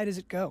how high does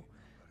it go?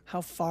 How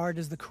far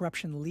does the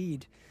corruption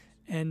lead?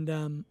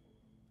 And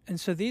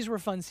so these were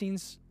fun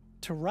scenes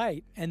to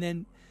write. And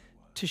then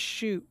to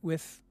shoot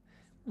with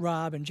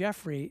Rob and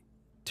Jeffrey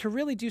to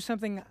really do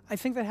something I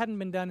think that hadn't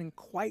been done in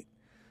quite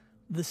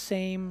the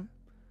same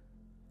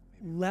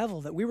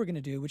level that we were going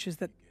to do, which is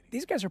that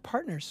these guys are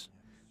partners.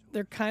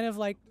 They're kind of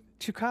like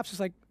two cops. It's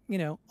like, you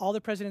know, All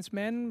the President's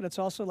Men, but it's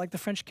also like the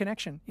French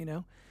Connection, you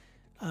know?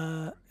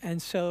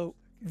 And so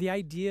the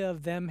idea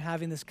of them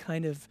having this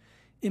kind of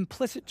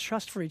implicit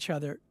trust for each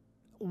other,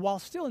 while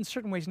still in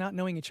certain ways not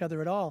knowing each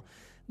other at all,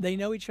 they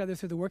know each other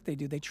through the work they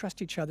do. They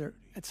trust each other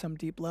at some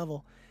deep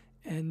level.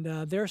 And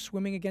they're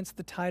swimming against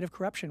the tide of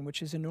corruption,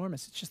 which is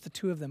enormous. It's just the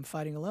two of them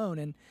fighting alone.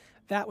 And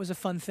that was a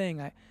fun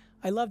thing.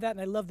 I love that, and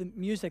I love the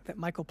music that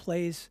Michael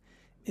plays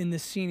in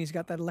this scene. He's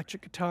got that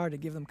electric guitar to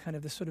give them kind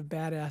of this sort of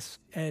badass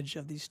edge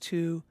of these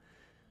two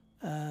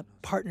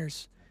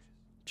partners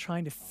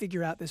trying to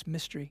figure out this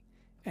mystery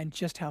and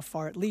just how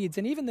far it leads.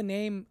 And even the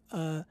name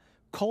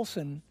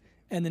Coulson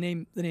and the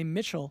name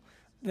Mitchell,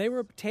 they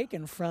were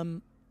taken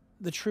from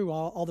the true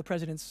All the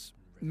President's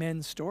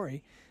Men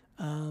story.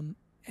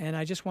 And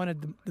I just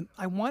wanted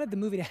I wanted the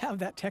movie to have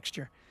that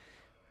texture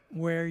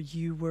where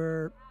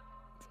it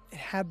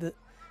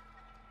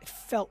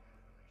felt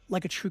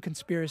like a true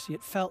conspiracy.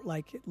 It felt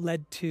like it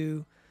led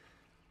to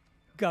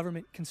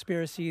government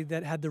conspiracy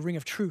that had the ring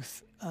of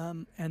truth,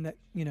 and that,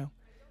 you know,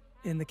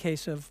 in the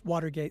case of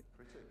Watergate,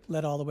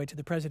 led all the way to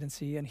the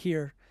presidency, and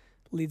here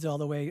leads all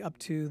the way up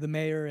to the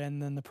mayor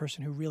and then the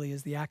person who really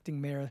is the acting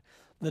mayor,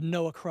 the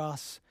Noah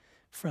Cross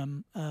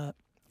from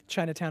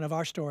Chinatown of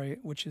our story,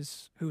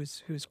 who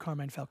is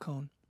Carmine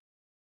Falcone.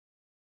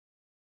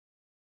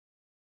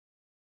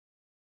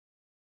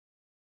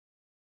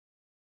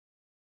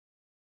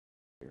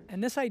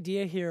 And this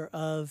idea here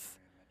of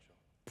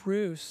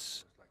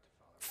Bruce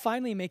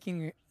finally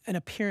making an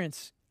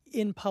appearance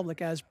in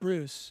public as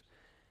Bruce,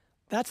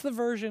 that's the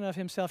version of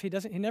himself. He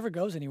never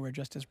goes anywhere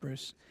just as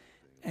Bruce.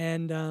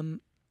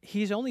 And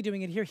he's only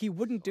doing it here. He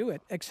wouldn't do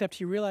it, except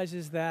he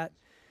realizes that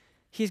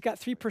he's got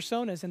three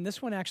personas, and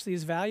this one actually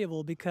is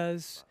valuable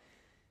because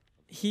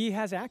he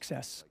has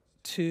access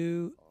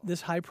to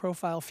this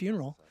high-profile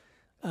funeral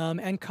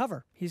and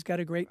cover. He's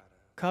got a great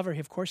cover.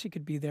 Of course he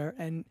could be there.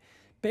 And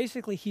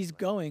basically he's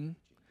going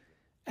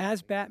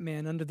as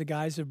Batman under the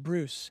guise of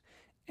Bruce.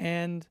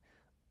 And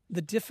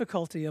the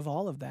difficulty of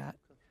all of that,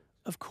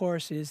 of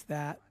course, is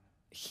that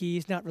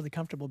he's not really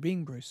comfortable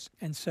being Bruce.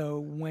 And so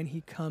when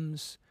he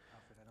comes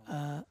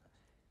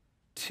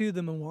to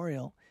the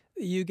memorial,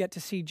 you get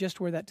to see just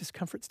where that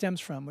discomfort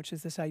stems from, which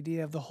is this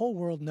idea of the whole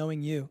world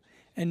knowing you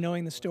and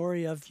knowing the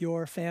story of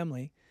your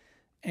family,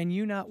 and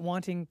you not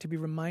wanting to be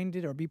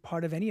reminded or be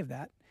part of any of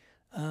that.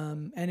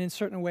 And in a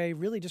certain way,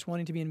 really just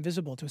wanting to be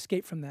invisible, to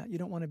escape from that. You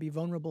don't want to be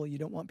vulnerable. You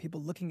don't want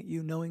people looking at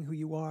you, knowing who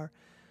you are.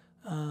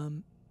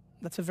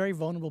 That's a very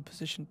vulnerable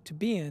position to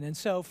be in. And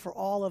so for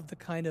all of the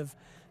kind of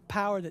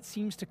power that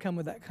seems to come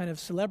with that kind of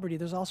celebrity,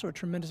 there's also a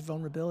tremendous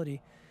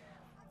vulnerability.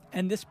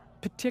 And this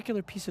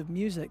particular piece of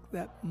music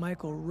that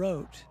Michael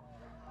wrote,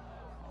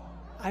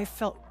 I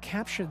felt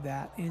captured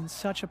that in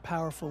such a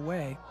powerful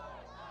way.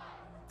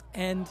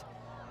 And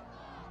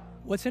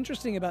what's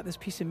interesting about this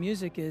piece of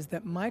music is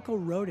that Michael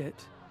wrote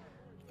it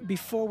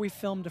before we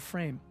filmed a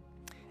frame.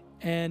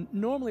 And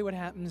normally what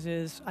happens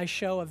is I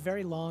show a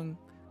very long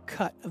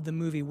cut of the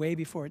movie way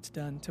before it's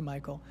done to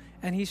Michael,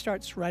 and he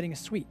starts writing a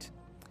suite.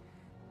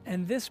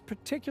 And this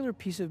particular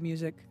piece of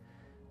music,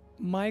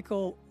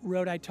 Michael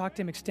wrote. I talked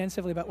to him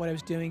extensively about what I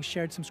was doing,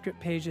 shared some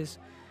script pages,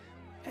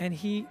 and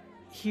he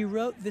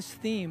wrote this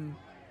theme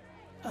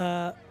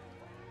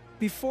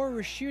before we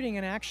were shooting,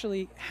 and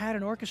actually had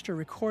an orchestra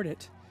record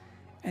it.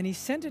 And he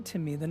sent it to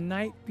me the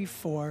night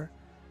before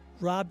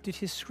Rob did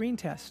his screen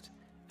test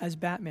as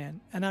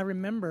Batman. And I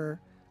remember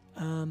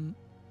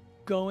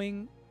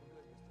going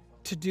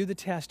to do the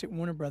test at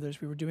Warner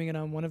Brothers. We were doing it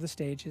on one of the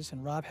stages,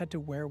 and Rob had to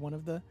wear one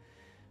of the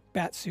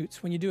bat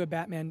suits. When you do a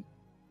Batman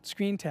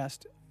screen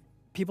test,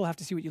 people have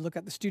to see what you look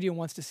at. The studio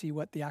wants to see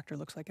what the actor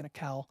looks like in a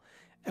cowl.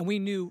 And we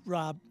knew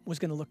Rob was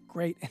going to look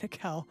great in a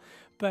cowl,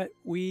 but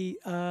we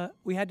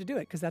had to do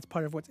it because that's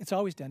part of what it's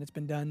always done. It's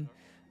been done.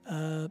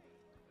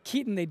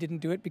 Keaton, they didn't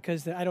do it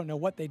because I don't know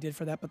what they did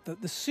for that,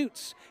 but the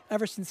suits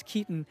ever since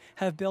Keaton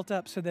have built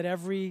up so that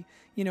every,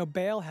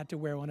 Bale had to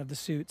wear one of the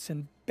suits,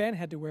 and Ben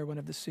had to wear one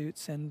of the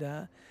suits,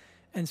 and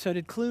so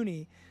did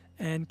Clooney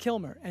and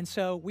Kilmer. And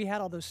so we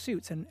had all those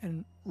suits,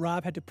 and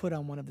Rob had to put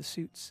on one of the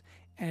suits.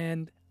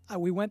 And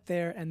we went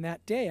there, and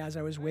that day, as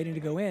I was waiting to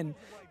go in,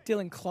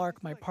 Dylan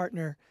Clark, my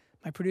partner,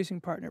 my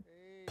producing partner,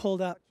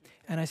 pulled up,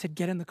 and I said,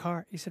 "Get in the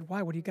car." He said,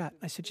 "Why? What do you got?"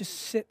 I said, "Just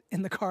sit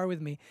in the car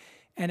with me."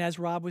 And as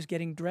Rob was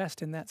getting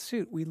dressed in that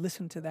suit, we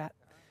listened to that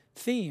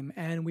theme,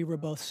 and we were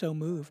both so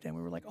moved, and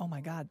we were like, oh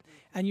my God.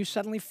 And you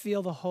suddenly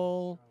feel the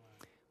whole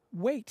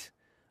weight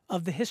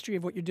of the history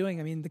of what you're doing.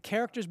 I mean, the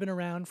character's been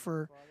around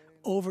for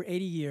over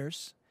 80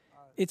 years.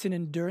 It's an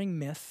enduring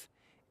myth.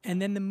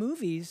 And then the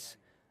movies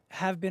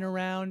have been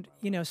around,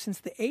 since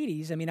the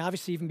 80s. I mean,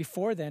 obviously even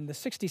before then,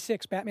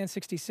 Batman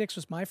 66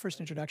 was my first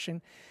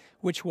introduction,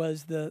 which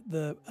was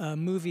the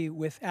movie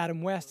with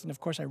Adam West. And of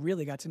course, I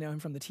really got to know him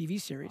from the TV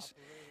series.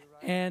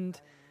 And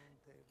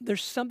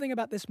there's something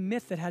about this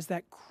myth that has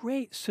that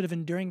great sort of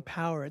enduring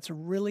power. It's a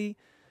really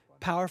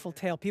powerful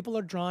tale. People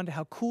are drawn to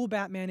how cool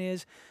Batman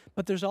is,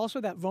 but there's also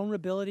that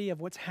vulnerability of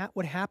what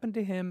happened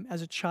to him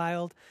as a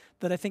child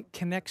that I think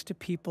connects to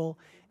people.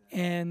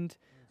 And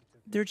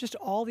there are just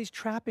all these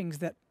trappings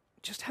that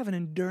just have an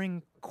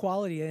enduring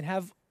quality and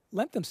have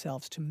lent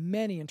themselves to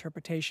many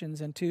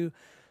interpretations and to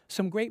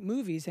some great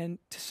movies. And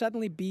to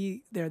suddenly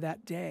be there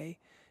that day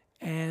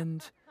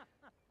and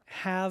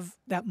have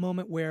that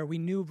moment where we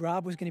knew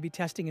Rob was going to be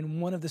testing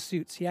in one of the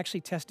suits. He actually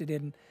tested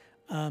in,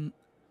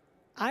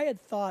 I had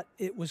thought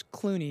it was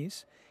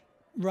Clooney's.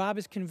 Rob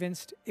is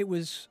convinced it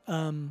was,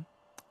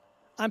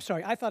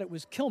 I thought it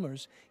was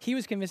Kilmer's. He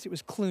was convinced it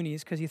was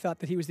Clooney's because he thought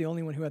that he was the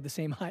only one who had the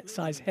same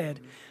size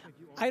head.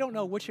 I don't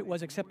know which it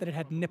was except that it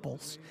had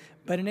nipples.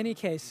 But in any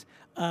case,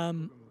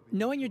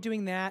 knowing you're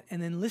doing that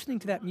and then listening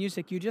to that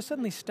music, you just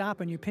suddenly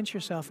stop and you pinch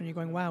yourself and you're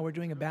going, wow, we're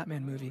doing a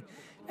Batman movie.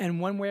 And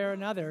one way or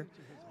another,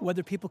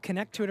 whether people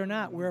connect to it or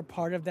not, we're a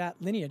part of that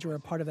lineage, we're a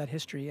part of that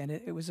history. And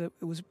it was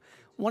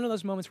one of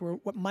those moments where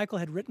what Michael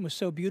had written was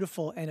so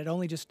beautiful and it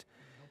only just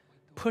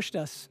pushed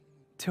us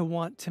to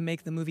want to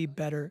make the movie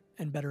better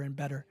and better and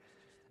better.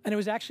 And it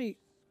was actually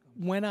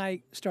when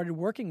I started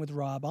working with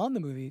Rob on the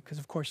movie, because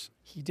of course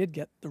he did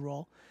get the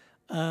role,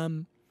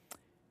 I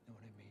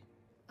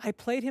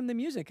played him the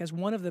music as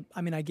one of the,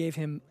 I gave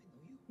him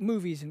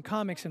movies and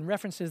comics and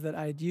references that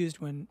I had used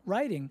when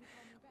writing,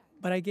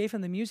 but I gave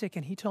him the music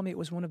and he told me it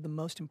was one of the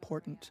most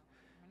important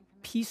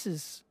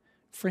pieces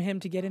for him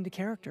to get into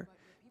character,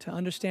 to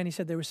understand. He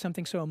said there was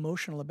something so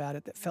emotional about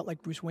it that felt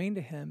like Bruce Wayne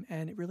to him,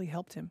 and it really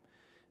helped him.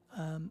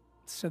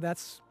 So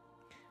that's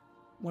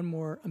one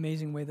more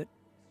amazing way that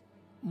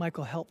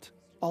Michael helped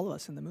all of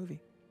us in the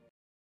movie.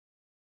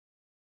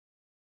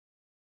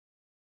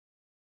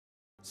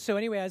 So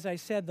anyway, as I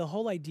said, the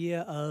whole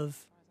idea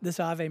of this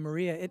Ave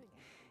Maria,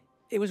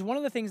 it was one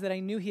of the things that I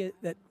knew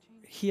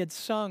he had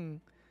sung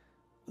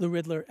the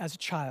Riddler as a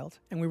child,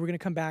 and we were going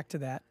to come back to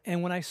that.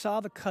 And when I saw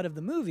the cut of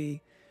the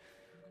movie,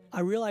 I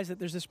realized that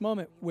there's this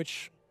moment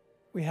which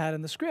we had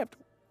in the script,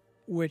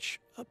 which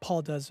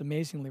Paul does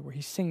amazingly, where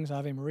he sings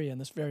Ave Maria in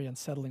this very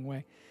unsettling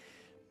way.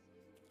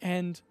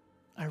 And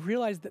I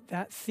realized that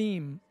that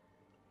theme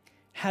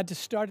had to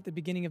start at the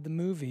beginning of the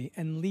movie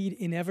and lead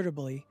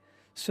inevitably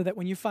so that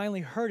when you finally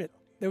heard it,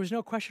 there was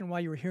no question why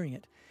you were hearing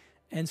it.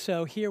 And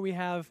so here we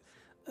have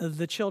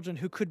the children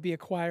who could be a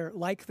choir,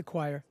 like the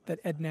choir that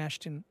Ed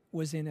Nashton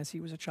was in as he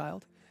was a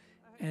child.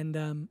 And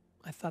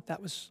I thought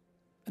that was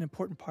an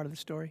important part of the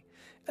story.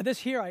 This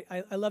here,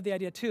 I love the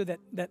idea, too,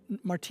 that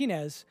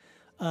Martinez,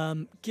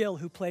 Gil,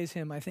 who plays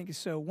him, I think is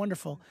so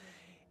wonderful.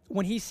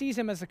 When he sees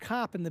him as a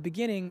cop in the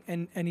beginning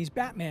and he's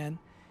Batman,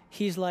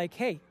 he's like,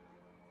 hey,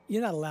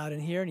 you're not allowed in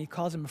here, and he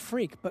calls him a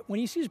freak. But when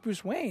he sees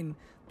Bruce Wayne,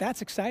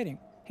 that's exciting.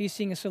 He's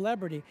seeing a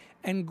celebrity.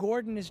 And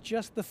Gordon is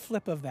just the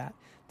flip of that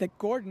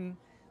Gordon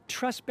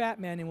trusts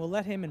Batman and will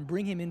let him and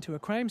bring him into a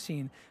crime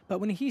scene. But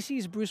when he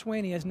sees Bruce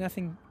Wayne, he has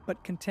nothing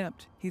but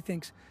contempt. He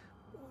thinks,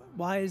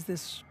 why is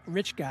this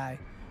rich guy,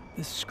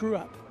 this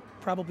screw-up,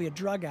 probably a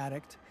drug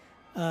addict,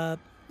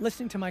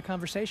 listening to my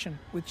conversation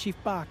with Chief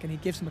Bach? And he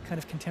gives him a kind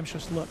of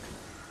contemptuous look.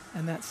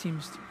 And that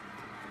seems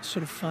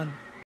sort of fun.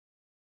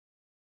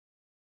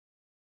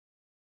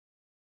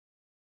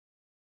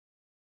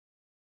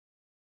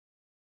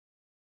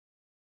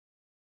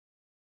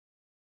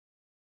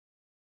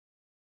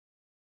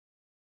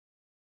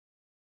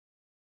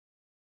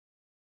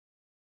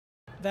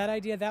 That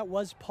idea, that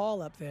was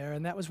Paul up there,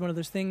 and that was one of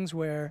those things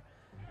where,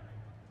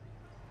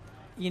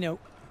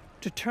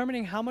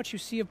 determining how much you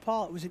see of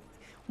Paul, it was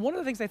one of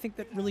the things I think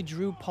that really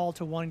drew Paul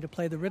to wanting to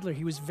play the Riddler.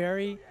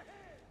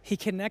 He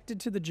connected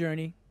to the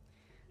journey,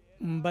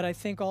 but I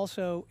think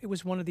also it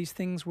was one of these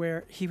things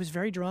where he was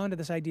very drawn to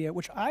this idea,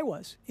 which I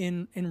was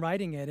in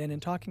writing it and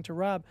in talking to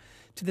Rob,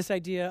 to this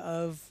idea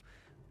of,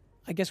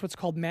 I guess, what's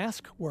called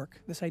mask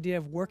work, this idea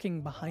of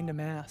working behind a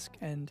mask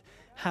and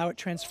how it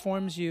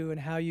transforms you and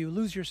how you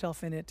lose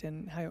yourself in it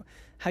and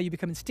how you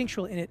become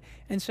instinctual in it.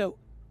 And so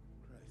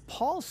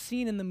Paul's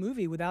seen in the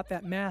movie without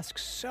that mask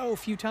so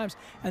few times.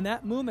 And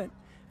that moment,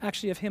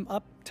 actually, of him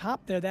up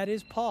top there, that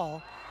is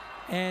Paul.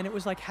 And it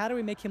was like, how do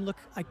we make him look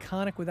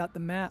iconic without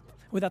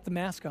the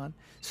mask on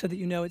so that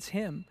you know it's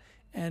him?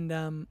 And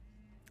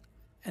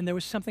there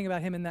was something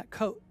about him in that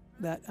coat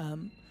that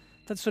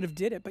sort of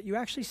did it. But you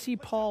actually see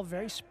Paul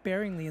very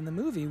sparingly in the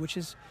movie, which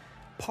is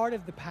part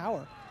of the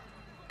power,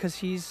 because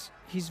he's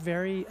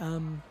very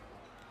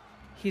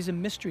he's a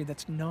mystery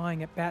that's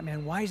gnawing at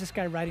Batman. Why is this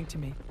guy writing to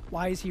me?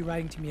 Why is he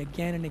writing to me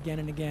again and again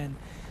and again?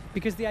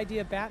 Because the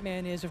idea of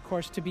Batman is, of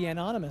course, to be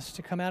anonymous,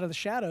 to come out of the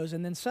shadows,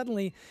 and then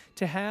suddenly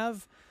to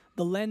have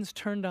the lens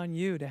turned on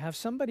you, to have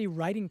somebody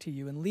writing to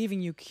you and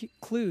leaving you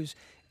clues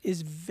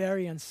is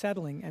very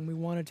unsettling. And we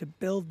wanted to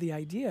build the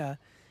idea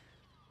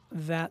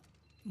that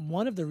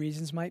one of the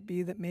reasons might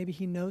be that maybe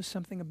he knows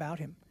something about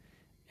him,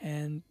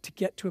 and to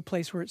get to a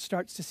place where it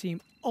starts to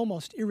seem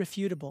almost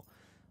irrefutable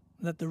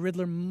that the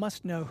Riddler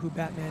must know who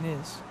Batman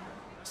is.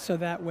 So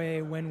that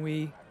way, when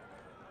we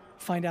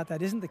find out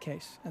that isn't the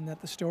case, and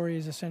that the story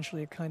is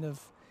essentially a kind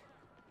of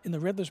in the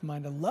Riddler's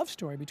mind, a love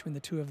story between the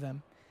two of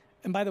them.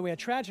 And by the way, a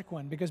tragic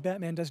one, because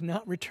Batman does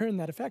not return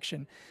that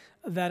affection,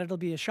 that it'll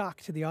be a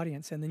shock to the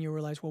audience. And then you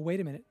realize, well, wait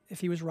a minute. If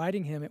he was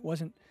writing him, it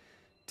wasn't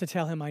to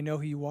tell him, I know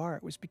who you are.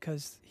 It was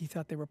because he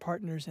thought they were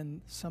partners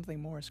and something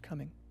more is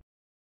coming.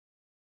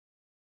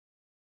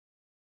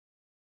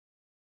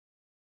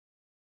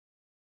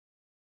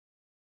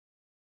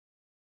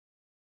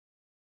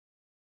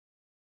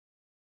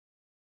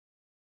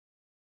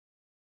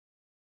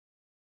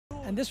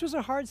 And this was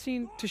a hard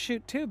scene to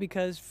shoot too,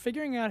 because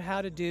figuring out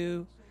how to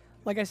do,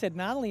 like I said,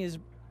 not only is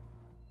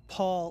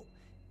Paul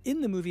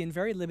in the movie in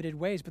very limited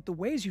ways, but the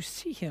ways you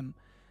see him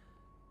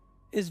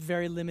is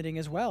very limiting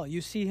as well.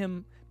 You see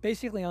him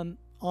basically on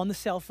the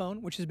cell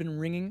phone, which has been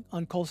ringing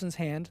on Coulson's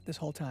hand this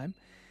whole time.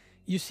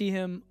 You see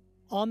him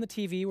on the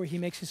TV where he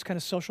makes his kind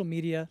of social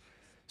media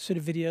sort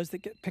of videos that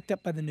get picked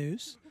up by the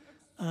news.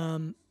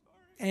 And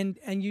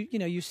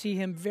you see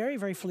him very,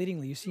 very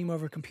fleetingly. You see him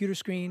over a computer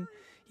screen.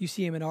 You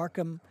see him in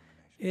Arkham.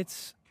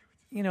 It's,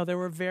 there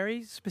were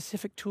very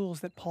specific tools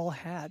that Paul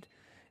had.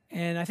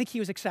 And I think he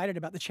was excited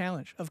about the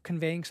challenge of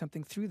conveying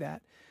something through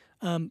that.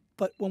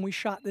 But when we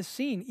shot this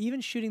scene, even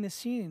shooting this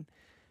scene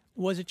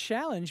was a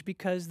challenge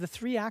because the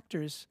three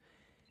actors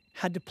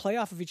had to play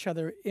off of each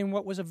other in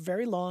what was a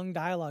very long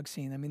dialogue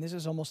scene. I mean, this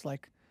is almost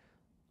like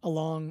a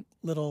long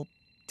little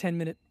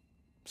 10-minute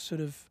sort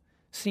of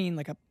scene,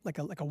 like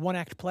a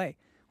one-act play,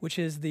 which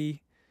is the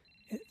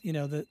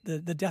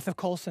death of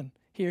Coulson.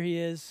 Here he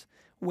is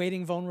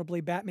waiting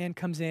vulnerably. Batman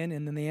comes in,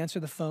 and then they answer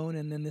the phone,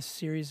 and then this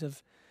series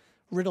of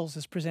riddles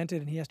is presented,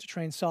 and he has to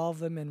try and solve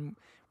them. And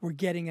we're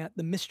getting at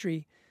the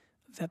mystery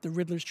that the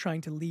Riddler's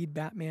trying to lead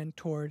Batman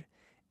toward.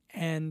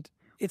 And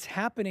it's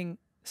happening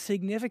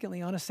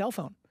significantly on a cell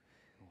phone.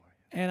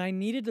 And I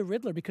needed the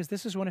Riddler because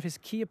this is one of his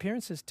key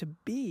appearances to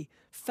be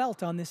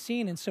felt on this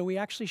scene. And so we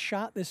actually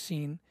shot this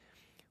scene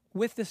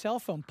with the cell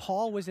phone.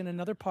 Paul was in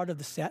another part of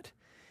the set,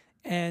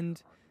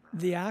 and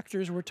the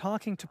actors were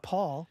talking to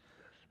Paul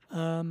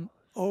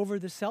over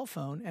the cell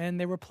phone, and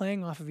they were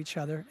playing off of each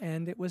other.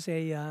 And it was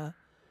a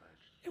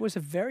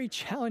very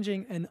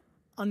challenging and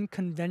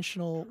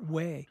unconventional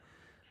way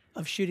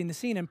of shooting the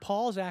scene. And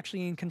Paul's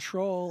actually in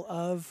control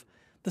of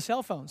the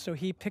cell phone. So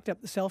he picked up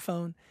the cell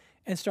phone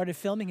and started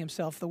filming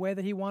himself the way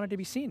that he wanted to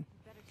be seen.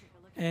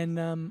 And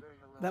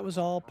that was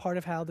all part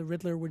of how the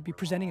Riddler would be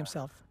presenting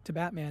himself to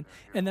Batman.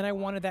 And then I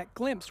wanted that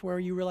glimpse where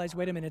you realize,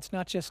 wait a minute, it's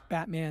not just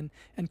Batman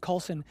and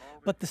Coulson,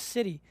 but the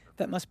city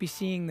that must be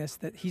seeing this,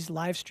 that he's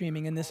live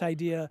streaming, and this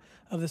idea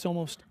of this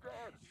almost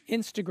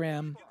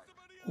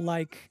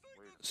Instagram-like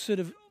sort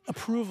of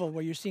approval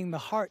where you're seeing the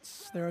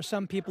hearts. There are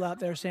some people out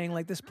there saying,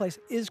 like, this place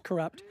is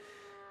corrupt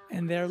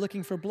and they're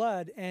looking for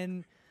blood.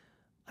 And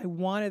I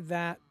wanted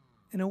that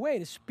in a way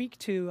to speak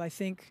to, I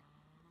think,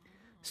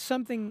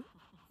 something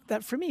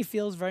that for me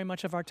feels very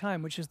much of our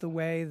time, which is the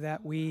way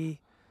that we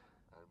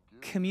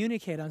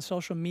communicate on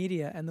social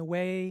media and the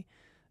way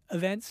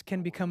events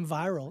can become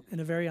viral in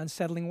a very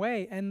unsettling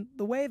way, and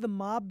the way the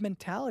mob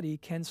mentality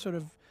can sort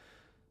of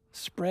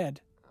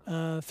spread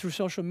through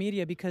social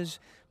media, because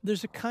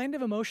there's a kind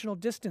of emotional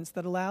distance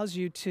that allows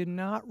you to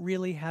not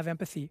really have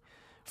empathy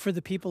for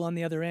the people on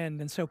the other end.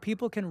 And so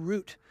people can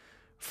root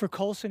for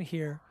Coulson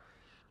here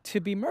to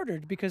be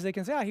murdered because they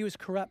can say, he was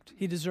corrupt,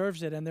 he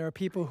deserves it. And there are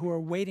people who are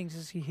waiting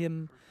to see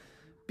him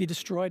be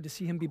destroyed, to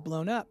see him be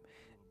blown up.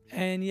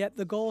 And yet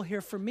the goal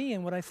here for me,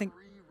 and what I think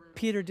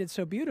Peter did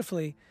so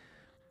beautifully,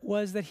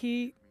 was that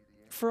he,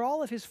 for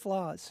all of his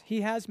flaws,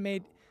 he has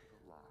made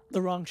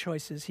the wrong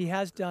choices. He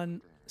has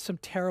done some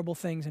terrible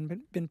things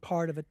and been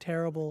part of a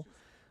terrible,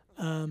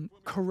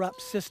 corrupt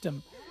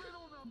system.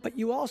 But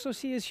you also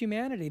see his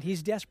humanity.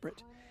 He's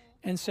desperate.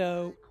 And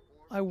so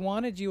I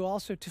wanted you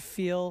also to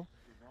feel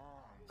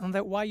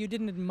that while you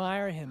didn't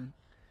admire him,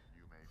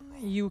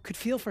 you could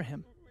feel for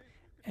him.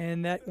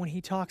 And that when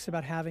he talks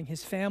about having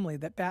his family,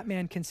 that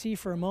Batman can see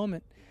for a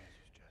moment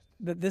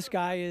that this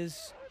guy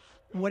is,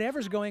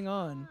 whatever's going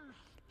on,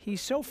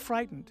 he's so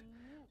frightened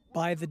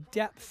by the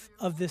depth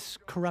of this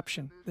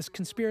corruption. This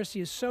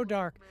conspiracy is so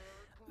dark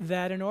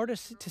that in order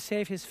to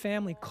save his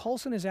family,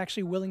 Coulson is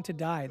actually willing to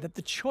die, that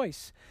the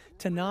choice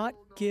to not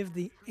give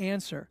the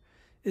answer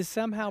is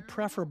somehow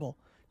preferable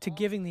to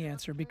giving the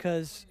answer,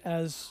 because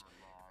as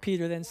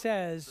Peter then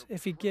says,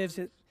 if he gives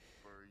it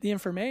the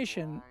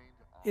information,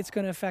 it's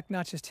going to affect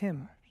not just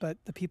him, but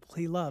the people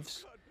he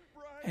loves.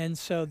 And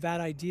so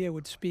that idea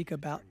would speak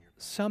about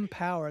some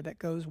power that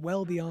goes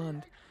well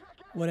beyond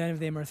what any of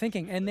them are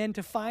thinking. And then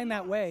to find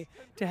that way,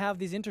 to have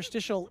these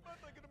interstitial,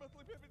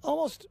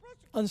 almost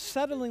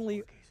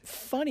unsettlingly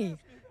funny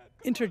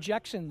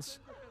interjections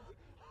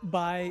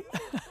by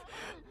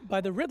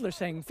the Riddler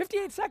saying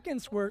 58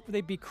 seconds, where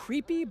they'd be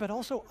creepy but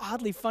also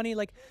oddly funny.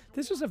 Like,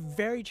 this was a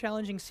very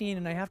challenging scene,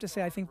 and I have to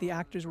say I think the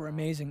actors were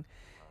amazing.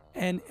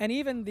 And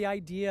even the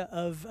idea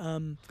of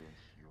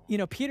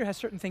Peter has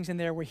certain things in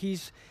there where he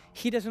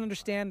doesn't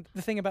understand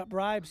the thing about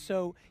bribes,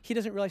 so he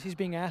doesn't realize he's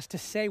being asked to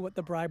say what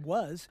the bribe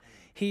was.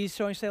 He's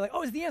so say like,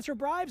 is the answer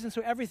bribes? And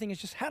so everything is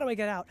just, how do I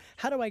get out?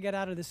 How do I get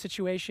out of this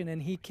situation?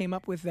 And he came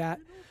up with that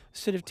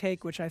sort of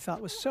take, which I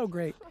thought was so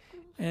great.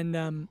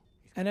 And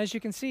as you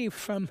can see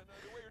from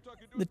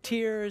the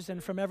tears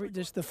and from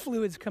just the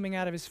fluids coming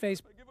out of his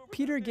face,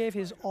 Peter gave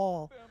his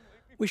all.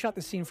 We shot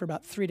the scene for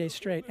about 3 days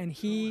straight, and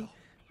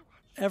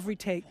every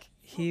take,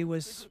 he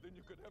was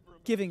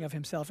giving of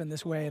himself in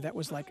this way that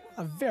was like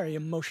a very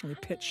emotionally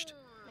pitched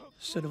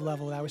sort of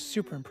level. I was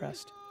super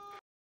impressed.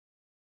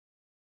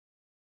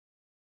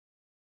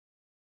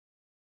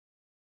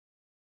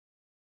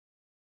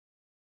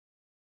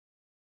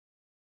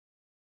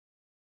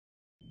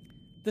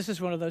 This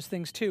is one of those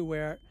things too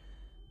where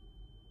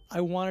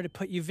I wanted to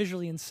put you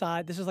visually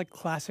inside. This is like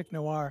classic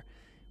noir,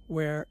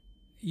 where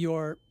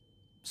your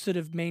sort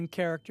of main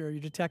character, your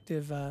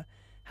detective,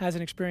 has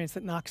an experience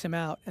that knocks him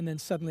out, and then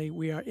suddenly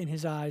we are in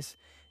his eyes,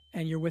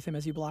 and you're with him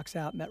as he blocks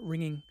out, and that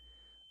ringing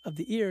of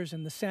the ears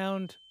and the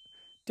sound.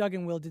 Doug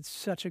and Will did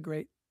such a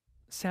great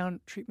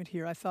sound treatment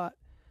here, I thought,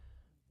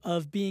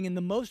 of being in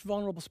the most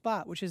vulnerable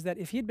spot, which is that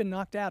if he had been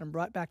knocked out and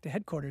brought back to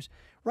headquarters,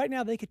 right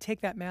now they could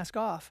take that mask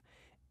off.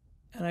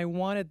 And I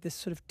wanted this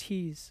sort of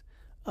tease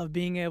of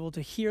being able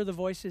to hear the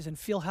voices and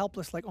feel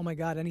helpless, like, oh my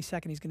God, any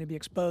second he's going to be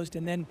exposed.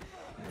 And then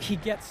he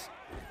gets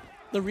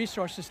the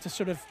resources to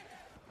sort of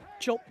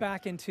jolt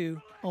back into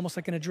almost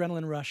like an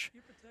adrenaline rush,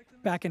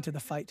 back into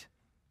the fight.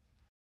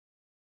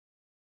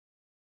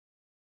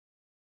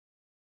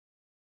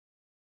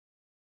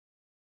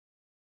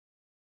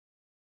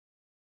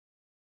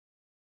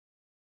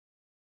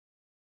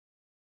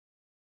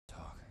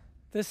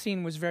 This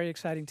scene was very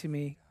exciting to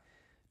me,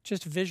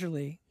 just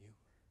visually,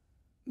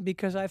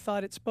 because I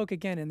thought it spoke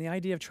again in the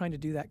idea of trying to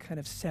do that kind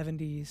of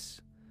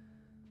 70s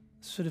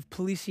sort of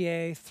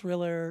policier,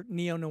 thriller,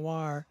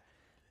 neo-noir.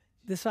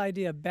 This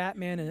idea of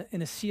Batman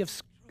in a sea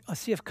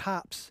of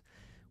cops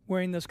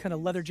wearing those kind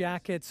of leather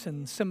jackets,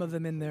 and some of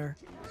them in their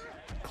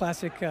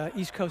classic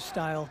East Coast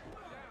style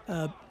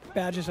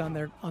badges on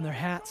their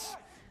hats.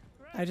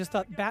 I just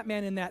thought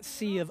Batman in that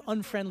sea of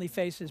unfriendly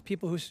faces,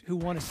 people who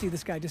want to see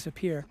this guy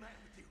disappear,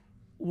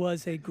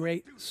 was a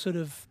great sort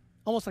of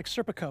almost like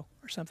Serpico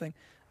or something.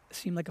 It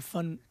seemed like a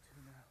fun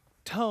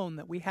tone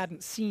that we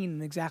hadn't seen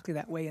in exactly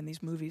that way in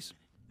these movies.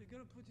 You're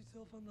gonna put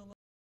yourself on the line.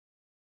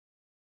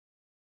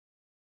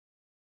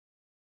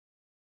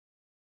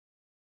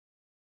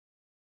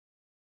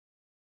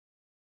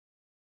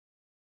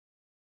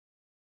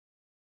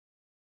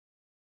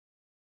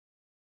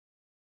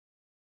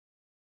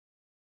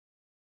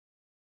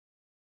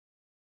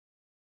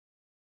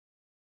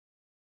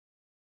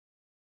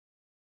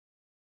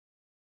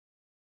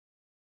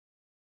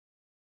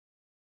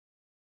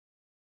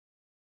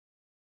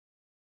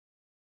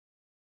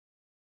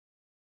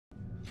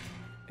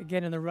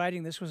 Again, in the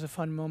writing, this was a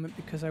fun moment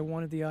because I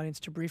wanted the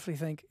audience to briefly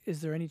think, is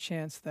there any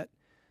chance that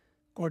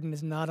Gordon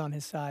is not on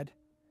his side?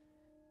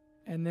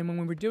 And then when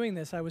we were doing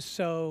this, I was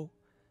so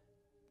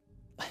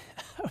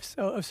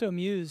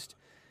amused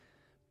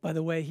by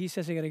the way he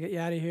says, I got to get you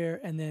out of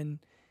here. And then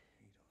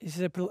he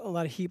says, I put a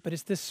lot of heat, but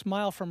it's this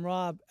smile from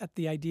Rob at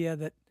the idea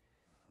that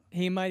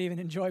he might even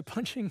enjoy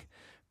punching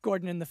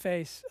Gordon in the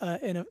face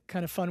in a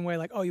kind of fun way,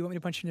 like, oh, you want me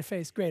to punch you in the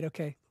face? Great,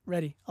 okay,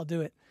 ready, I'll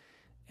do it.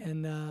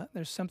 And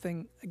there's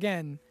something,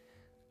 again,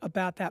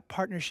 about that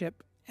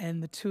partnership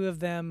and the two of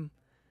them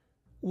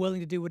willing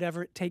to do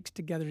whatever it takes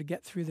together to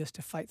get through this,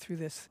 to fight through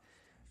this,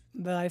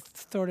 that I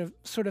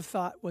sort of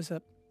thought was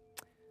a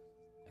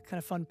kind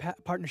of fun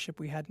partnership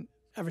we hadn't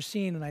ever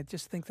seen. And I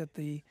just think that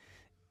the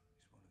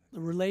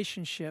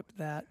relationship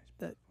that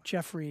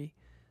Jeffrey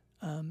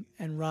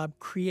and Rob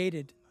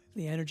created,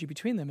 the energy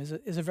between them,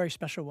 is a very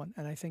special one.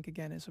 And I think,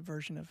 again, is a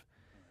version of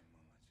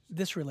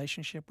this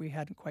relationship we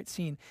hadn't quite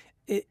seen.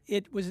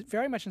 It was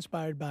very much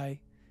inspired by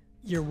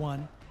Year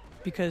One,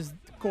 because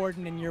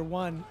Gordon in Year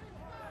One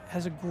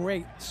has a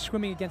great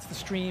swimming against the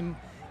stream,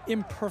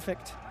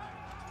 imperfect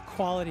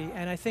quality.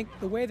 And I think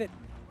the way that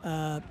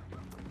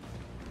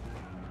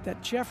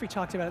Jeffrey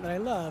talked about it that I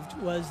loved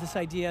was this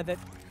idea that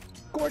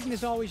Gordon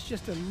is always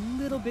just a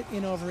little bit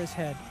in over his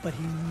head, but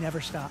he never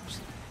stops.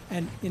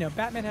 And, you know,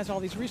 Batman has all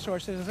these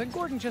resources, and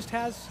Gordon just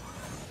has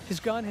his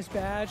gun, his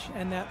badge,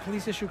 and that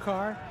police issue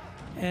car.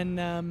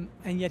 And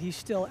yet he's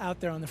still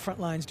out there on the front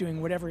lines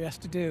doing whatever he has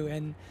to do.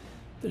 And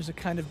there's a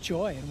kind of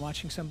joy in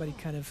watching somebody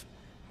kind of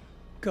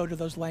go to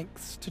those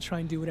lengths to try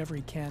and do whatever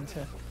he can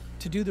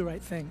to do the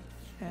right thing.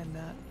 And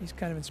he's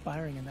kind of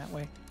inspiring in that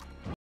way.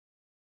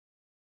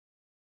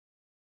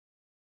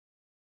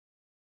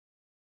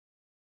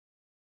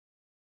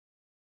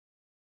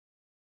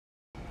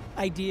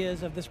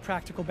 Ideas of this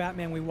practical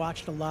Batman, we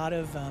watched a lot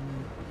of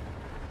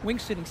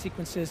wingsuiting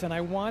sequences, and I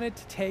wanted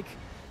to take,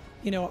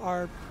 you know,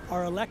 our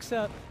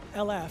Alexa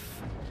LF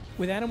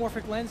with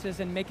anamorphic lenses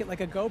and make it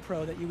like a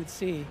GoPro that you would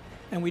see.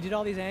 And we did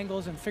all these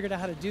angles and figured out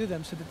how to do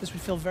them so that this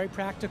would feel very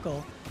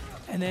practical.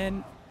 And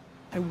then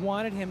I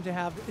wanted him to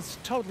have, it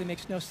totally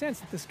makes no sense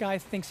that this guy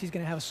thinks he's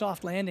going to have a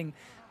soft landing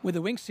with a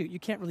wingsuit. You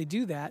can't really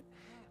do that.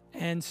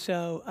 And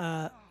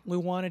so we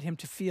wanted him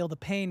to feel the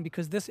pain,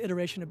 because this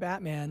iteration of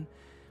Batman,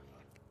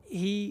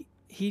 he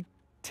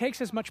takes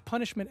as much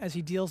punishment as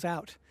he deals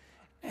out.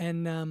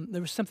 And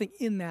there was something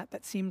in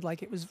that seemed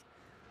like it was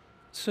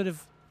sort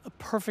of a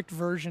perfect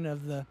version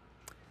of the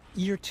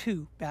year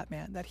 2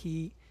 Batman, that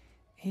he's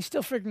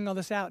still figuring all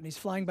this out, and he's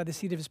flying by the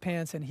seat of his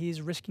pants, and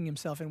he's risking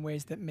himself in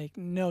ways that make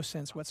no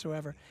sense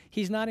whatsoever.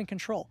 He's not in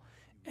control,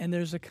 and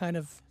there's a kind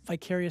of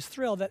vicarious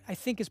thrill that I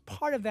think is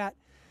part of that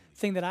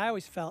thing that I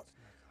always felt,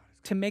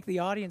 to make the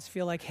audience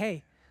feel like,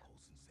 hey,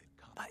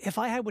 if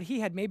I had what he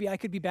had, maybe I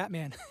could be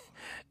Batman.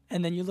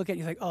 And then you look at it,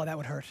 you think, oh, that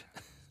would hurt.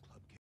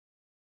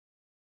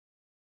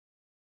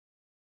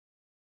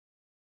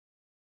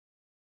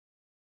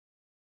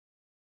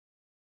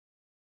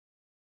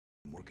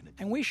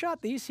 And we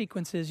shot these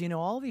sequences, you know,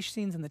 all these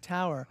scenes in the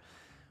tower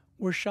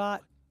were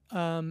shot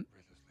in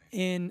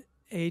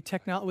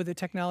with a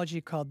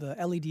technology called the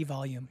LED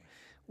volume,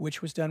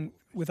 which was done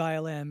with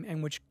ILM,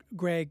 and which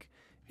Greg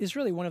is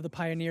really one of the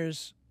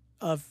pioneers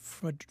of,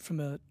 from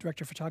a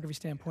director of photography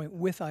standpoint,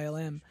 with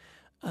ILM,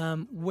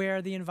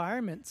 where the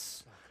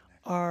environments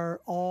are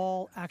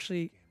all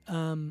actually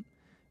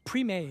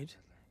pre-made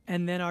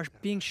and then are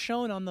being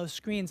shown on those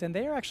screens, and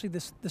they are actually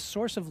the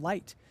source of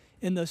light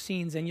in those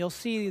scenes, and you'll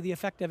see the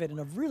effect of it in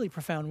a really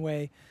profound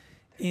way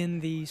in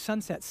the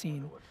sunset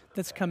scene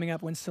that's coming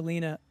up when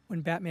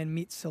Batman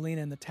meets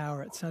Selina in the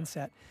tower at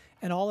sunset,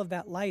 and all of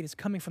that light is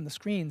coming from the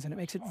screens, and it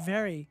makes it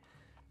very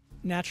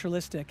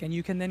naturalistic, and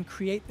you can then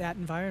create that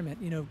environment.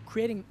 You know,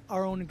 creating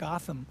our own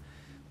Gotham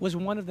was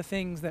one of the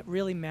things that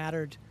really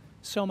mattered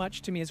so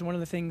much to me. Is one of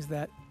the things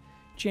that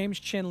James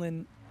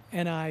Chinlin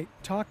and I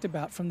talked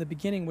about from the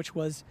beginning, which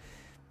was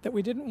that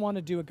we didn't want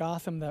to do a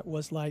Gotham that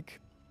was like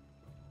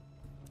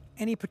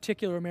any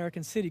particular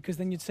American city, because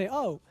then you'd say,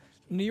 oh,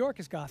 New York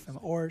is Gotham,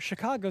 or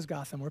Chicago's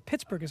Gotham, or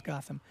Pittsburgh is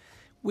Gotham.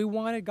 We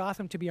wanted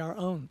Gotham to be our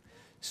own.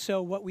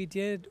 So what we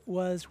did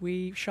was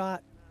we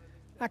shot,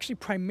 actually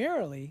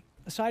primarily,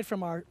 aside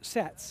from our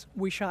sets,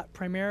 we shot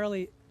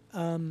primarily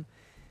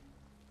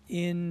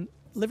in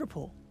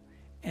Liverpool,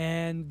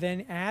 and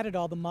then added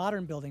all the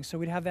modern buildings. So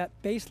we'd have that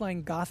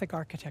baseline Gothic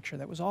architecture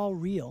that was all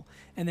real,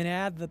 and then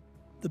add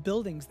the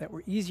buildings that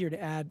were easier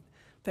to add,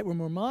 that were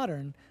more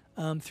modern,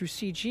 through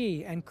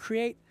CG, and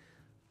create,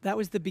 that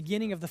was the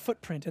beginning of the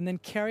footprint, and then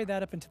carry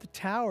that up into the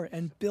tower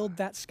and build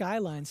that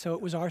skyline. So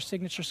it was our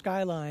signature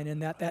skyline,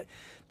 and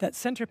that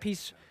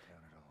centerpiece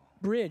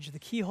bridge, the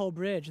keyhole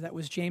bridge that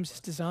was James's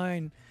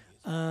design,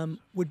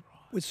 would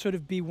sort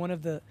of be one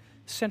of the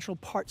central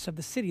parts of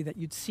the city that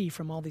you'd see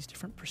from all these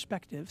different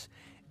perspectives.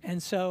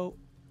 And so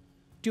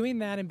doing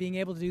that and being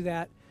able to do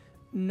that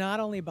not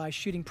only by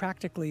shooting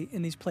practically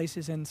in these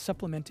places and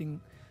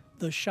supplementing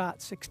those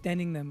shots,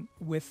 extending them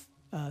with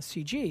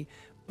CG,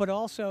 but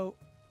also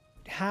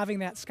having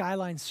that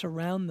skyline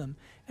surround them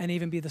and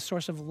even be the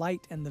source of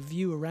light and the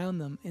view around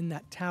them in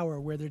that tower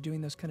where they're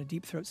doing those kind of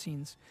deep throat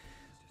scenes.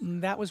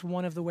 That was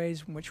one of the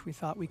ways in which we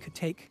thought we could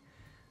take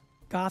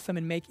Gotham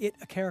and make it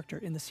a character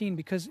in the scene,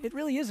 because it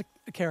really is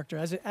a character,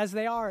 as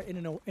they are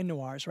in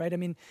noirs, right? I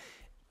mean,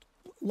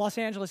 Los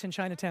Angeles and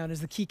Chinatown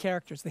is the key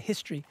characters, the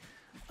history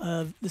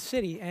of the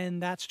city,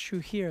 and that's true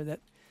here,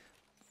 that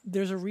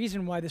there's a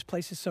reason why this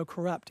place is so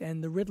corrupt,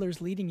 and the Riddler's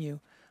leading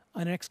you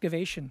on an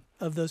excavation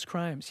of those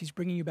crimes. He's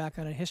bringing you back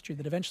on a history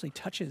that eventually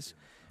touches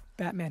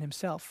Batman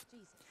himself.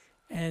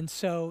 And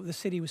so the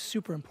city was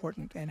super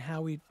important, and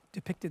how we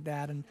depicted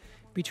that, and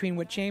between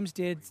what James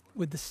did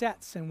with the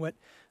sets and what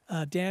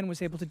Dan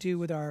was able to do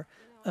with our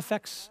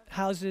effects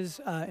houses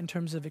in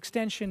terms of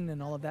extension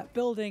and all of that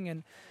building,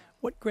 and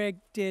what Greg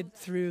did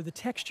through the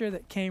texture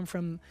that came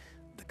from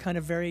the kind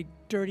of very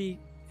dirty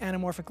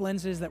anamorphic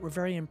lenses that were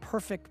very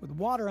imperfect with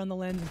water on the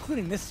lens,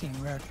 including this scene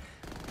where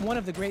one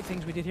of the great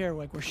things we did here,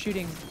 like we're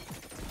shooting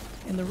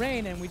in the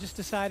rain, and we just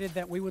decided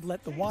that we would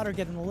let the water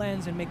get in the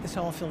lens and make this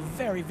all feel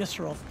very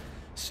visceral,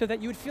 so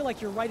that you would feel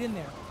like you're right in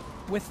there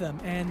with them.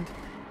 And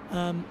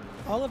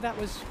all of that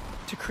was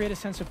to create a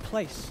sense of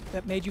place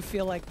that made you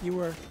feel like you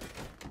were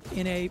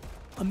in a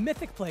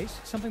mythic place,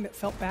 something that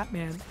felt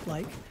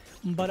Batman-like,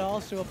 but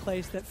also a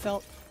place that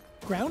felt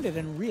grounded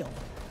and real.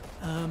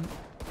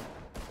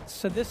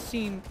 So this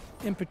scene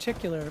in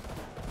particular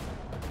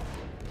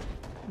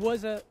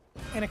was an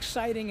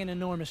exciting and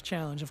enormous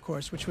challenge, of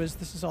course, which was,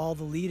 this is all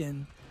the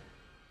lead-in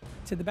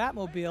to the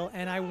Batmobile,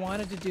 and I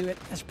wanted to do it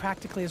as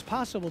practically as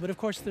possible, but of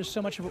course there's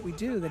so much of what we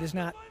do that is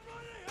not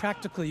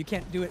practical. You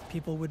can't do it,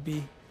 people would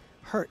be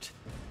hurt.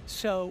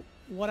 So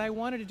what I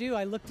wanted to do,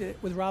 I looked at it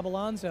with Rob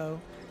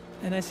Alonzo,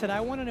 and I said, I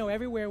want to know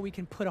everywhere we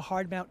can put a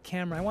hard mount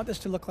camera. I want this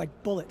to look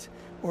like Bullet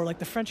or like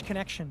the French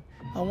Connection.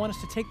 I want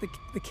us to take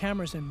the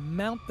cameras and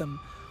mount them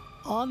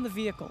on the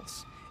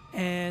vehicles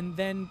and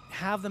then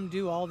have them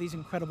do all these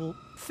incredible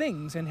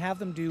things and have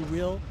them do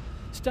real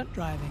stunt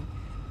driving.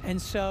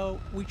 And so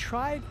we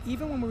tried,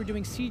 even when we were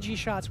doing CG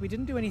shots, we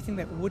didn't do anything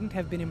that wouldn't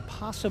have been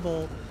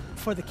impossible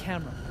for the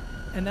camera.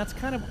 And that's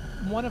kind of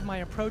one of my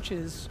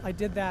approaches. I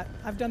did that,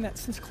 I've done that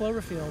since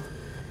Cloverfield.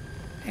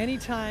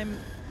 Anytime,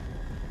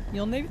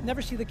 you'll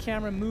never see the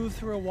camera move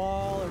through a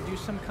wall or do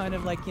some kind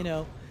of, like, you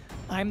know,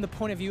 I'm the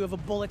point of view of a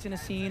bullet in a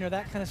scene or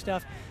that kind of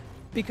stuff,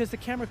 because the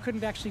camera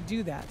couldn't actually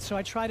do that. So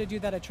I try to do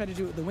that. I try to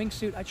do it with the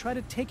wingsuit. I try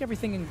to take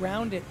everything and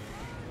ground it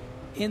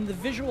in the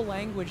visual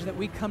language that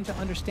we come to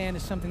understand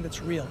as something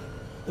that's real.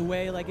 The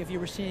way, like, if you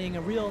were seeing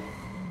a real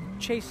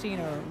chase scene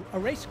or a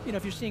race,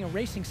 if you're seeing a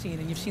racing scene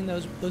and you've seen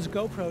those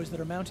GoPros that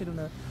are mounted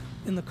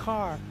in the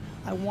car,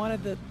 I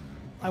wanted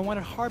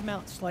hard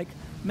mounts, like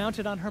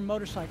mounted on her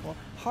motorcycle,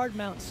 hard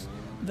mounts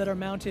that are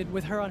mounted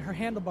with her on her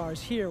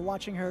handlebars here,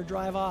 watching her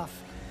drive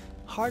off.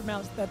 Hard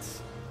mounts.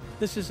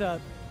 This is a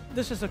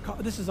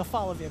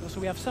follow vehicle, so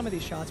we have some of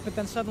these shots, but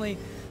then suddenly,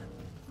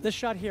 this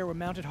shot here, we're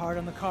mounted hard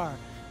on the car.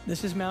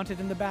 This is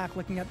mounted in the back,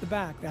 looking at the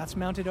back. That's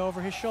mounted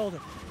over his shoulder.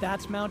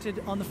 That's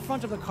mounted on the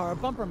front of the car, a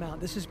bumper mount.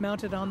 This is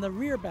mounted on the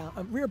rear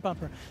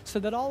bumper, so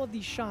that all of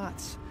these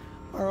shots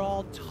are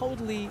all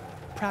totally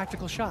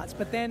practical shots.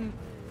 But then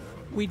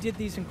we did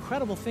these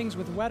incredible things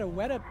with Weta.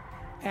 Weta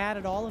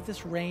added all of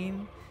this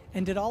rain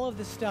and did all of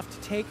this stuff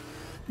to take,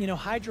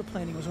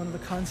 hydroplaning was one of the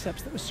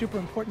concepts that was super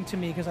important to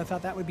me because I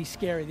thought that would be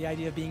scary, the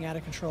idea of being out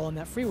of control on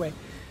that freeway.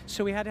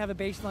 So we had to have a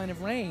baseline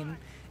of rain,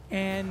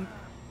 and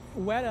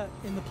Weta,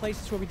 in the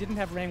places where we didn't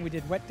have rain, we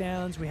did wet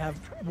downs, we have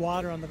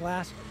water on the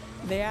glass.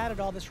 They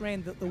added all this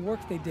rain. The work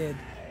they did,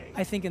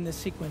 I think, in this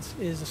sequence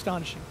is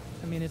astonishing.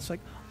 I mean, it's like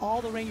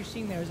all the rain you're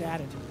seeing there is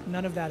added.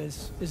 None of that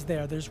is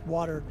there. There's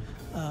water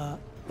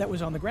that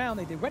was on the ground.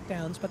 They did wet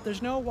downs, but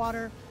there's no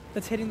water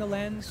that's hitting the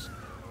lens.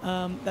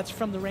 That's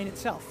from the rain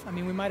itself. I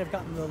mean, we might have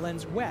gotten the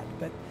lens wet,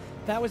 but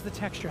that was the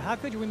texture. How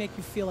could we make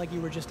you feel like you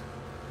were just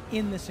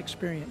in this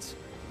experience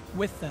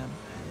with them?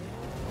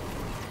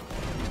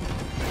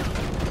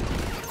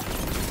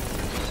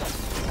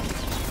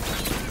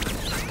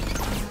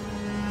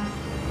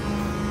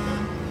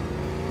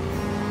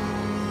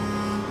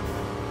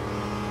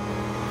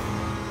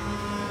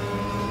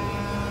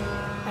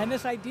 And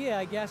this idea,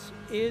 I guess,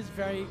 is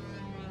very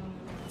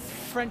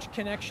French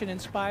Connection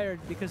inspired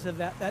because of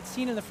that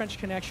scene in the French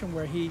Connection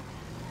where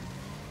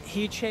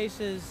he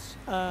chases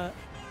the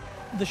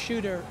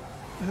shooter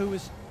who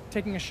was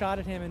taking a shot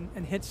at him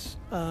and hits,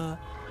 I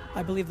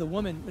believe, the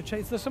woman.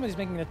 Somebody's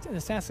making an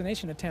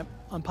assassination attempt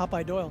on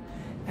Popeye Doyle,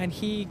 and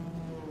he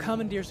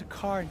commandeers a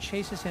car and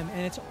chases him,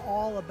 and it's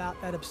all about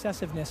that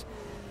obsessiveness.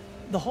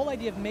 The whole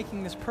idea of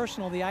making this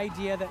personal, the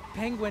idea that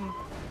Penguin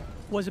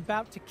was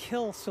about to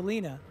kill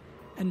Selina,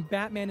 and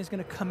Batman is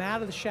going to come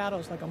out of the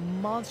shadows like a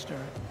monster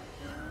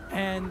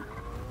and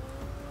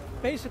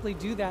basically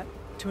do that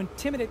to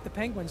intimidate the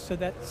Penguin so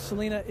that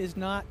Selina is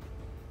not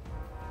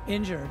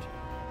injured.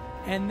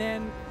 And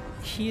then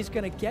he's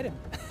going to get him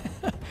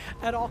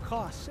at all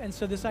costs. And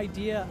so this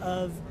idea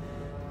of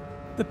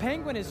the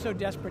Penguin is so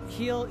desperate.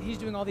 He's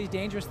doing all these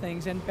dangerous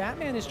things, and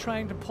Batman is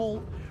trying to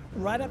pull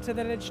right up to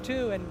that edge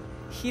too, and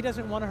he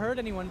doesn't want to hurt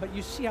anyone, but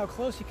you see how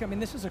close he comes. I mean,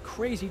 this is a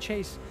crazy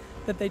chase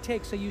that they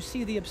take. So you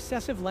see the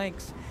obsessive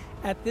lengths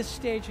at this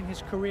stage in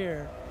his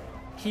career.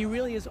 He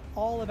really is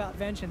all about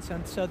vengeance,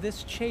 and so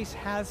this chase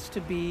has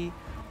to be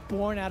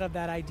born out of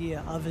that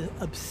idea of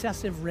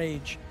obsessive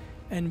rage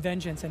and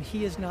vengeance, and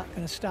he is not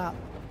going to stop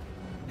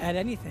at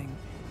anything.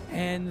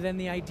 And then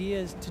the idea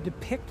is to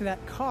depict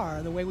that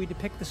car the way we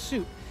depict the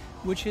suit,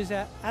 which is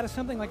out of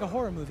something like a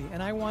horror movie.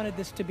 And I wanted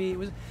this to be,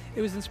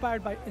 it was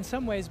inspired by, in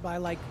some ways, by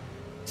like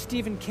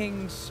Stephen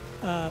King's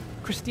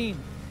Christine.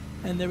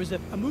 And there was a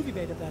movie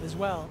made of that as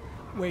well,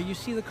 where you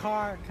see the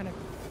car kind of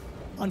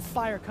on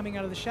fire coming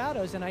out of the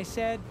shadows. And I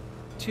said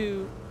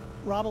to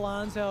Rob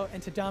Alonzo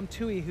and to Dom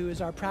Tui, who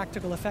is our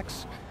practical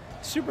effects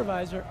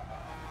supervisor,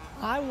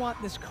 I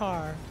want this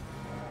car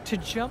to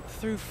jump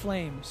through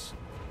flames.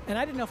 And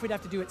I didn't know if we'd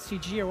have to do it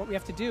CG or what we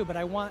have to do, but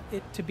I want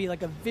it to be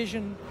like a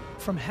vision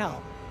from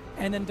hell.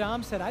 And then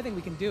Dom said, I think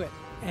we can do it.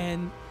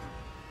 And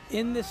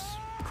in this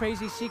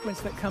crazy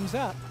sequence that comes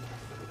up,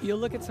 you'll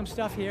look at some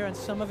stuff here, and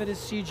some of it is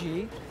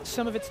CG,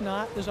 some of it's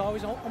not. There's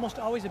almost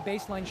always a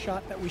baseline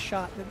shot that we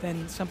shot that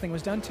then something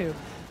was done to.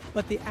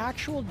 But the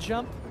actual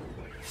jump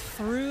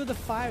through the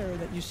fire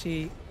that you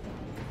see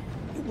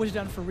was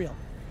done for real.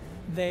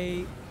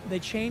 They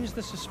changed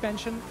the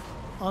suspension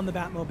on the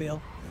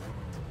Batmobile,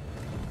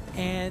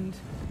 and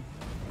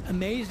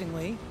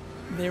amazingly,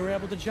 they were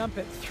able to jump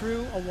it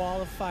through a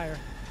wall of fire,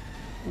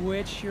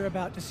 which you're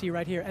about to see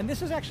right here. And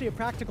this is actually a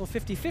practical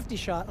 50-50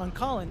 shot on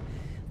Colin.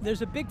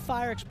 There's a big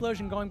fire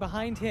explosion going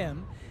behind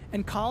him,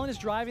 and Colin is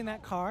driving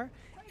that car,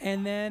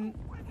 and then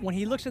when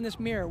he looks in this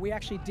mirror, we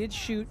actually did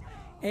shoot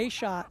a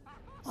shot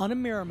on a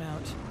mirror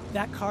mount.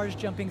 That car is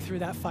jumping through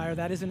that fire.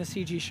 That isn't a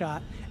CG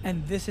shot,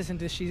 and this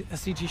isn't a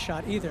CG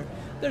shot either.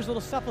 There's a little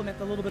supplement,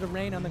 a little bit of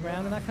rain on the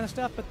ground and that kind of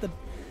stuff, but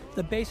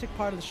the basic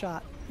part of the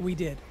shot we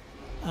did.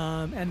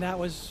 And that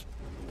was,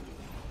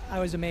 I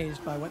was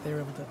amazed by what they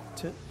were able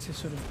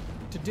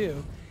to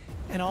do.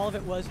 And all of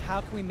it was, how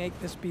can we make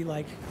this be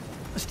like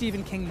a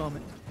Stephen King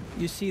moment?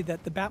 You see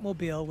that the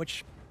Batmobile,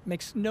 which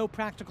makes no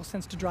practical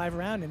sense to drive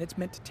around in, it's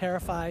meant to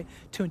terrify,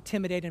 to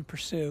intimidate and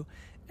pursue.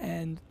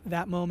 And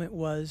that moment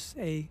was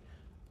a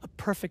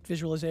perfect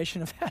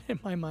visualization of that in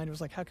my mind. It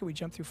was like, how can we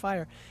jump through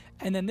fire?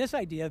 And then this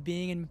idea of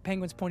being in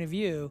Penguin's point of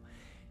view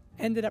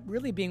ended up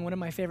really being one of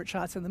my favorite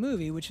shots in the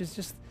movie, which is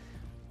just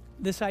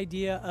this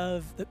idea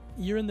of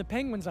you're in the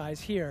Penguin's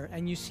eyes here,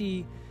 and you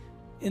see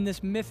in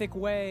this mythic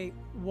way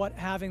what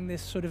having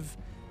this sort of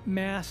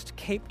masked,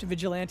 caped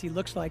vigilante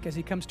looks like as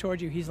he comes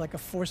towards you. He's like a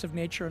force of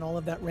nature and all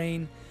of that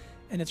rain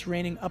and it's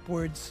raining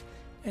upwards,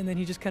 and then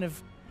he just kind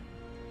of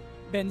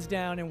bends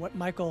down, and what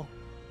Michael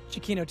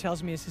Giacchino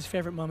tells me is his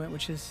favorite moment,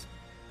 which is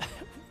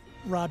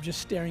Rob just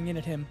staring in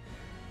at him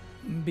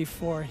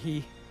before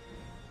he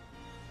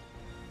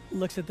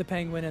looks at the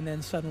penguin and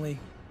then suddenly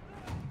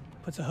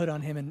puts a hood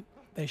on him, and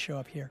they show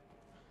up here.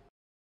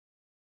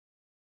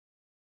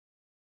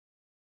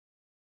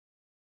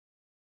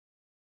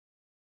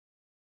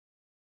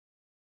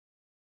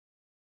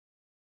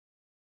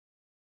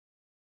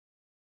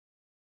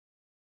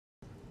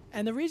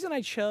 And the reason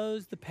I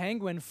chose the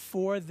penguin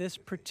for this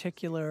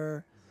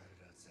particular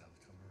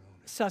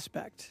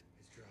suspect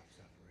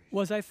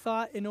was I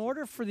thought in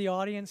order for the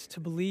audience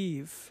to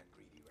believe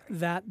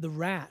that the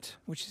rat,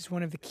 which is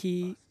one of the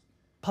key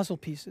puzzle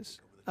pieces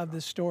of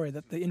this story,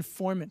 that the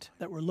informant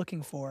that we're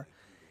looking for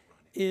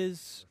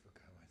is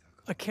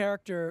a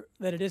character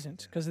that it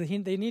isn't, because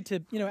they need to,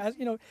 as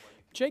you know,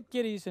 Jake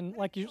Gittes and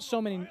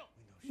so many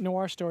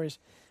noir stories,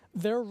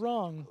 they're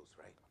wrong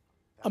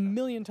a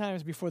million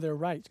times before they're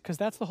right, because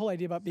that's the whole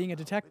idea about being a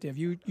detective.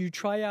 You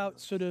try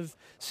out sort of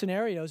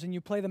scenarios and you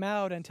play them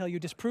out until you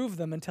disprove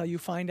them, until you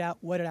find out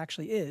what it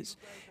actually is.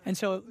 And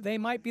so they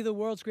might be the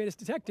world's greatest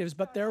detectives,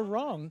 but they're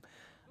wrong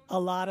a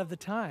lot of the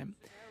time.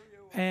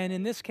 And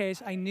in this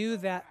case, I knew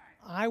that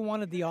I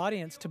wanted the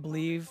audience to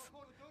believe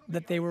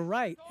that they were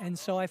right. And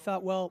so I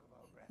thought, well,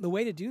 the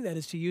way to do that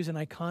is to use an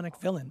iconic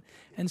villain.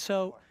 And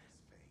so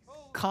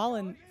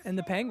Colin and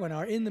the Penguin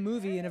are in the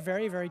movie in a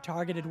very, very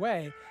targeted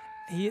way.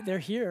 They're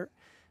here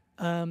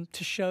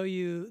to show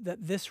you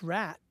that this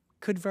rat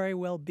could very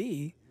well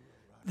be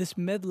this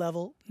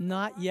mid-level,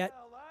 not yet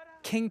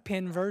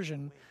kingpin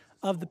version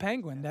of the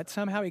Penguin, that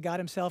somehow he got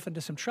himself into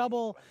some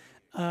trouble,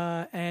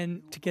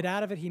 and to get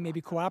out of it, he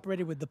maybe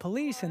cooperated with the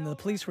police, and the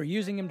police were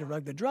using him to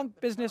rug the drug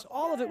business.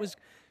 All of it was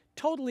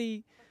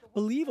totally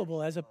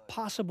believable as a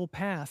possible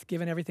path,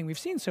 given everything we've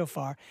seen so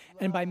far.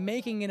 And by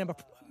making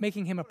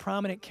him a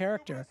prominent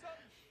character,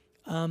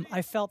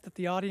 I felt that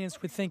the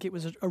audience would think it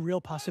was a real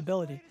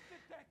possibility.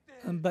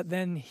 But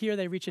then here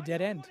they reach a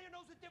dead end.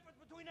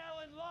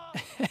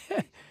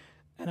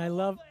 And I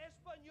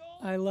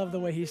love the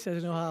way he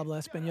says, no habla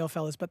español,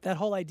 fellas. But that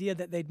whole idea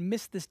that they'd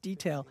missed this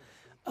detail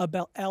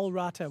about El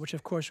Rata, which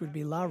of course would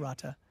be La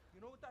Rata.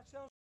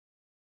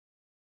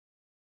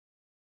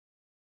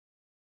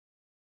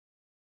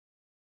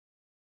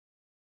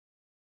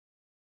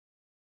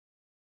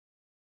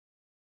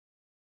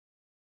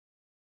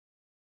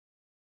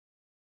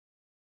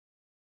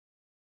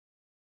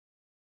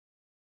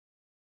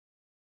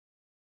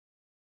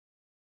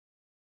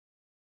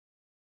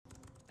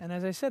 And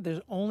as I said,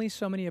 there's only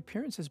so many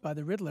appearances by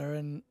the Riddler,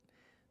 and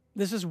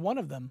this is one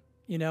of them.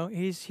 You know,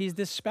 he's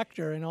this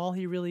specter, and all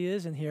he really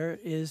is in here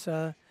is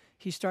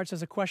he starts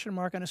as a question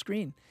mark on a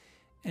screen.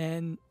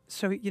 And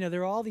so,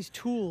 there are all these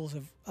tools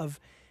of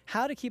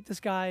how to keep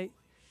this guy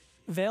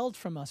veiled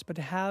from us, but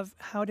how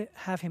to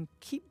have him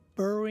keep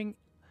burrowing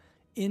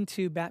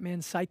into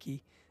Batman's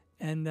psyche.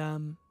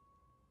 And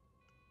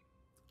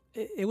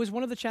it was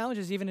one of the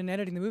challenges, even in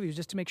editing the movie, was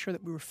just to make sure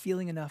that we were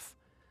feeling enough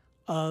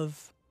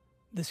of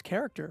this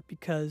character,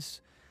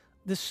 because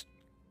this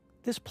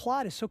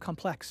plot is so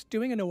complex.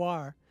 Doing a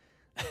noir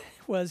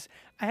I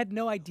had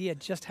no idea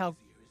just how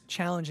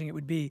challenging it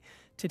would be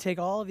to take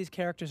all of these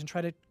characters and try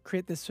to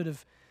create this sort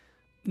of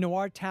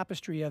noir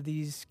tapestry of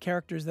these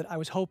characters that I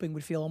was hoping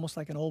would feel almost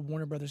like an old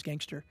Warner Brothers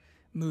gangster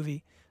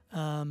movie,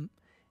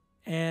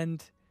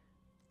 and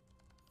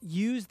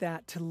use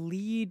that to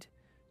lead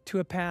to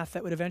a path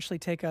that would eventually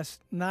take us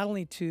not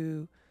only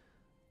to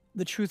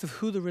the truth of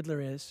who the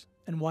Riddler is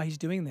and why he's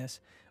doing this,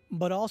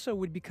 but also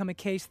would become a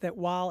case that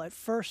while at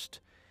first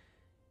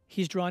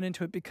he's drawn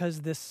into it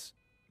because this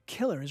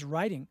killer is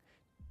writing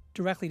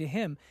directly to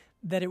him,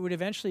 that it would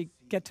eventually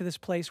get to this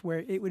place where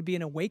it would be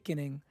an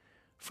awakening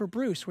for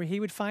Bruce, where he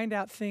would find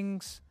out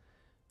things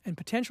and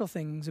potential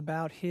things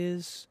about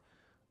his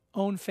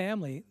own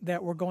family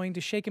that were going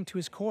to shake him to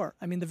his core.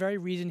 I mean, the very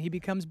reason he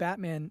becomes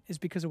Batman is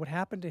because of what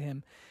happened to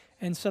him.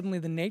 And suddenly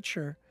the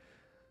nature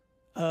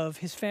of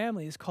his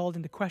family is called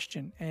into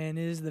question, and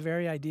is the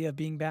very idea of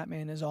being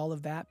Batman is all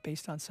of that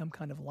based on some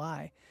kind of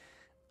lie.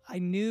 I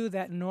knew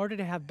that in order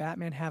to have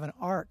Batman have an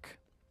arc,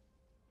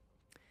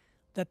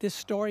 that this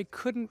story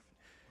couldn't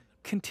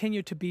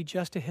continue to be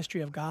just a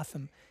history of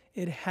Gotham.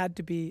 It had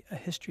to be a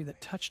history that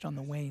touched on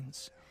the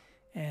Waynes.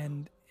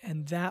 And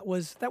that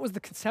was the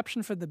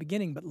conception for the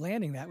beginning, but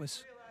landing that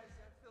was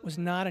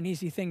not an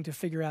easy thing to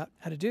figure out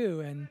how to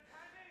do. And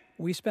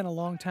we spent a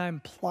long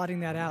time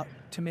plotting that out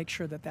to make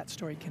sure that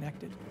story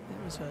connected.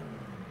 It was a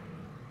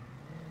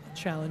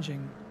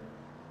challenging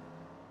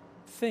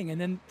thing.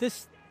 And then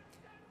this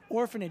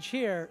orphanage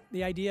here,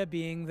 the idea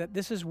being that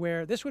this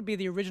would be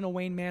the original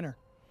Wayne Manor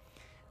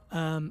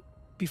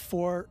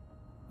before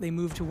they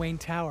moved to Wayne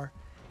Tower,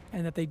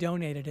 and that they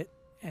donated it,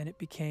 and it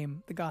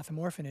became the Gotham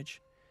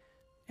Orphanage.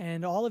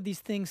 And all of these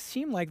things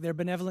seem like they're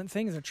benevolent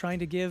things. They're trying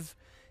to give,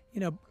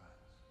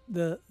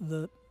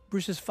 the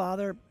Bruce's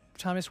father,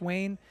 Thomas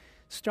Wayne,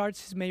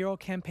 starts his mayoral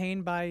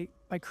campaign by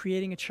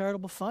creating a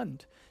charitable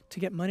fund to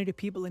get money to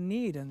people in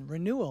need and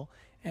renewal.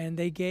 And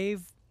they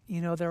gave,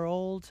 their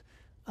old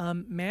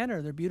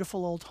manor, their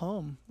beautiful old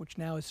home, which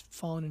now has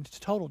fallen into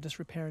total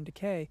disrepair and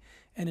decay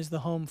and is the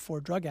home for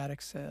drug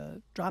addicts,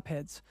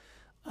 dropheads,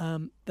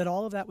 that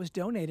all of that was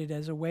donated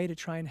as a way to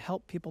try and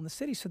help people in the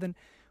city. So then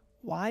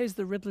why is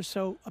the Riddler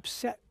so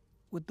upset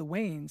with the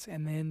Waynes?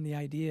 And then the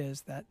idea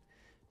is that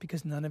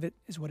because none of it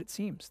is what it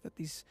seems, that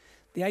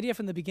the idea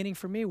from the beginning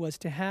for me was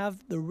to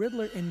have the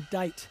Riddler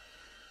indict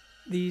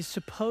these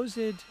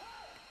supposed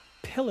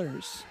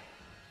pillars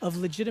of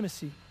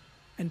legitimacy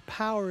and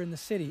power in the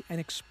city and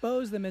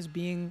expose them as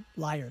being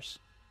liars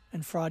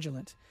and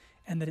fraudulent.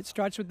 And that it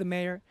starts with the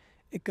mayor,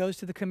 it goes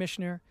to the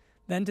commissioner,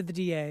 then to the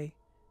DA,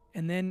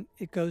 and then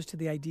it goes to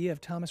the idea of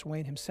Thomas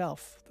Wayne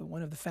himself,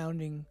 one of the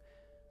founding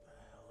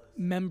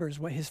members,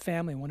 his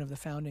family, one of the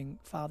founding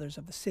fathers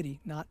of the city,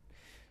 not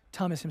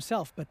Thomas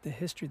himself, but the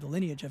history, the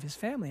lineage of his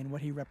family and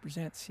what he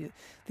represents.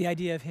 The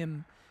idea of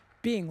him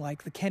being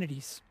like the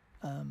Kennedys,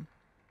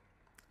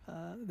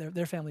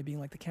 their family being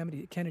like the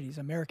Kennedys,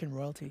 American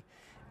royalty.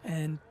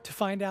 And to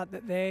find out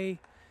that they,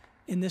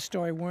 in this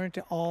story, weren't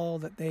all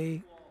that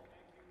they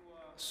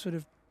sort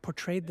of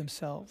portrayed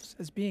themselves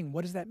as being.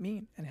 What does that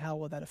mean? And how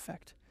will that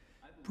affect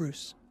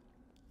Bruce?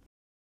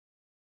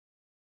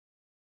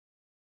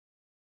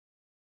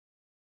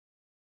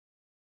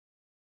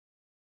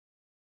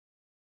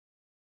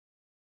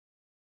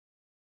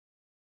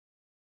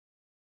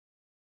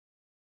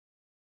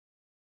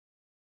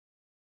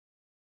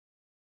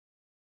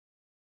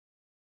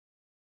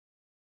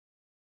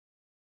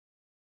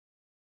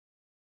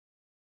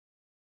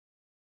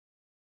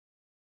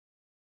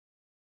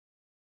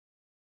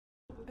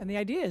 And the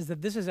idea is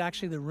that this is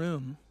actually the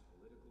room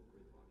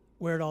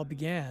where it all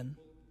began,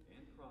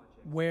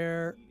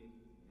 where,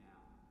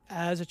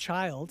 as a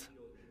child,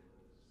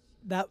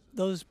 that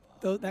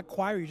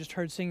choir you just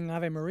heard singing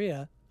Ave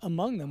Maria,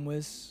 among them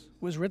was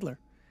Riddler.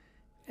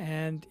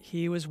 And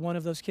he was one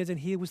of those kids,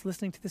 and he was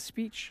listening to the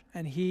speech,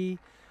 and he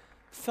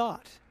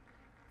thought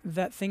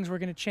that things were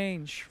going to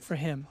change for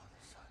him,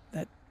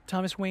 that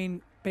Thomas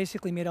Wayne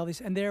basically made all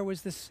these, and there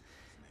was this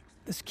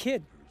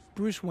kid,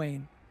 Bruce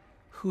Wayne,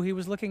 who he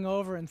was looking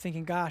over and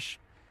thinking, gosh,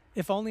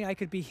 if only I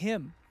could be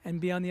him and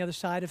be on the other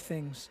side of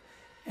things.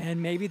 And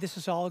maybe this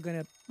is all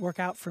going to work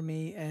out for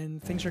me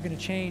and things are going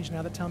to change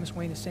now that Thomas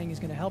Wayne is saying he's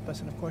going to help us.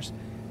 And of course,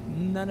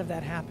 none of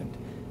that happened.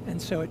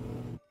 And so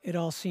it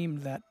all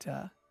seemed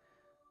that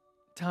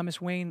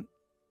Thomas Wayne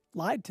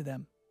lied to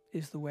them,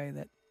 is the way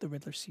that the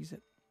Riddler sees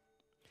it.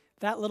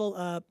 That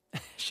little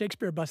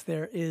Shakespeare bust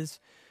there is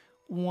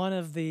one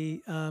of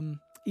the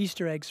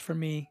Easter eggs for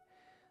me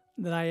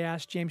that I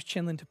asked James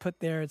Chinlin to put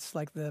there. It's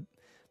like the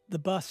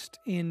bust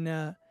in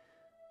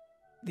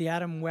the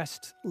Adam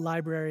West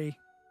Library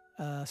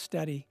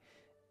study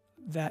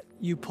that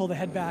you pull the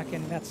head back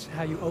and that's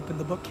how you open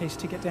the bookcase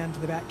to get down to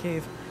the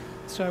Batcave.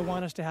 So I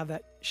want us to have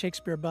that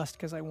Shakespeare bust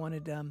because I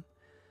wanted,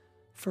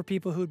 for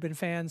people who'd been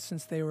fans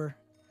since they were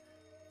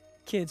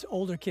kids,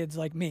 older kids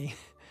like me,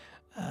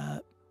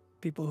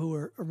 people who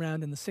were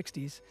around in the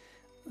 60s,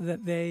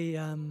 that they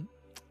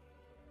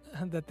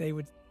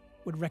would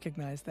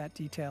recognize that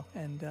detail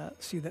and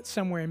see that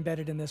somewhere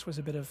embedded in this was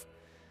a bit of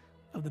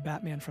the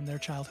Batman from their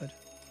childhood.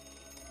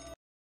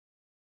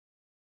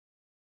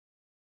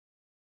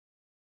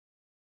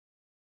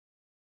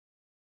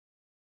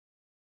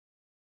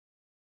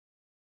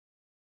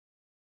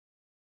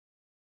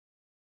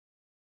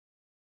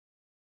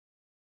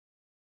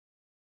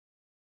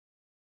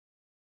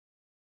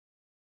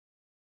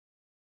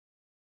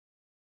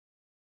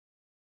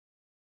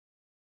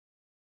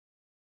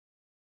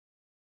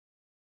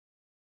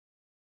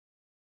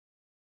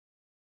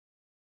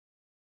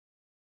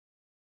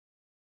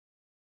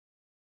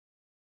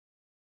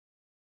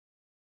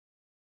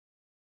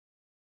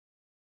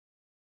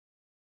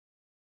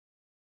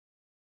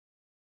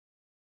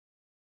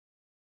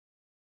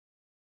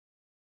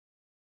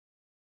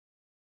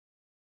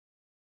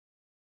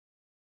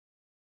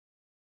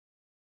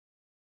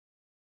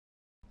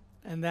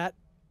 And that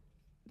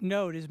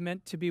note is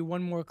meant to be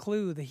one more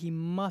clue that he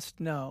must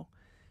know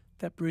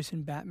that Bruce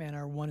and Batman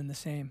are one and the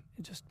same.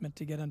 It's just meant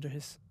to get under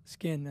his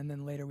skin, and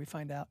then later we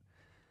find out,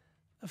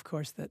 of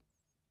course, that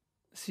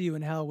See You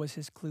in Hell was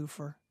his clue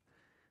for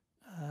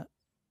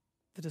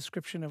the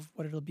description of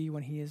what it'll be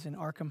when he is in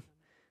Arkham,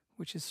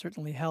 which is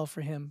certainly hell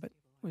for him, but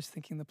was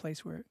thinking the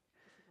place where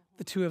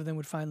the two of them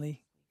would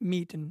finally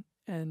meet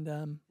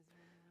and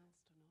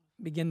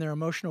begin their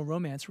emotional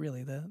romance,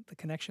 really, the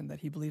connection that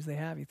he believes they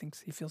have.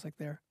 He feels like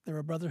they're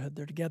a brotherhood,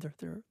 they're together,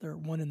 they're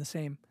one and the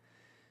same,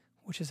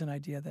 which is an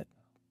idea that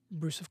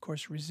Bruce, of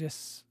course,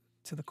 resists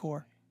to the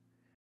core.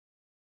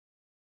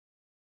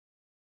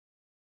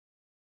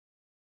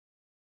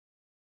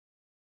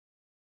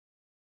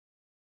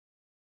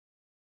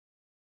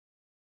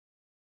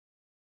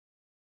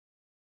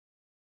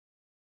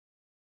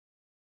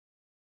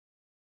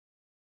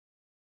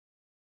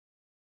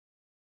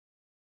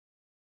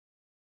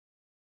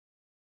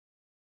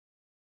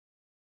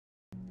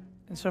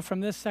 And so from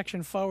this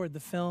section forward, the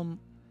film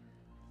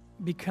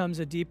becomes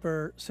a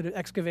deeper sort of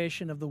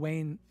excavation of the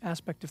Wayne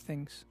aspect of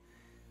things.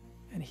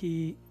 And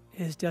he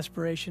his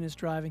desperation is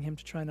driving him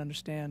to try and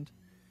understand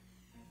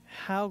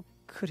how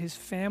could his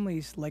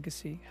family's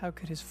legacy, how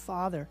could his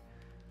father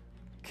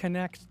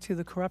connect to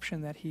the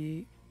corruption that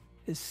he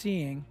is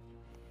seeing.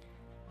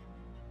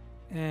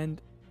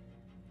 And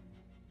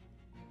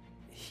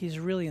he's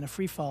really in a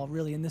free fall,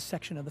 really, in this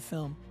section of the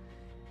film.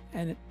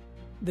 And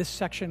this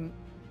section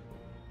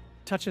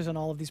touches on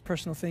all of these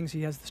personal things.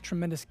 He has this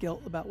tremendous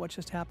guilt about what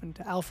just happened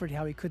to Alfred,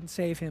 how he couldn't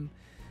save him,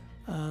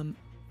 and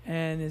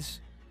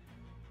is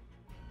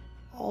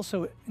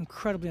also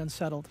incredibly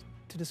unsettled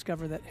to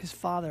discover that his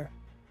father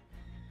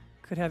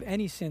could have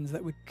any sins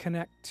that would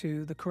connect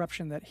to the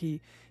corruption that he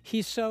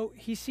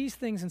sees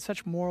things in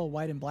such moral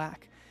white and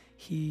black.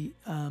 He's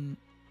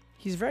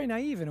very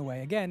naive in a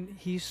way. Again,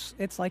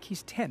 it's like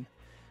he's 10.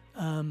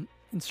 In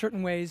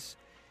certain ways,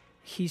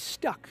 he's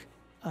stuck,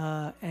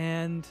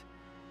 and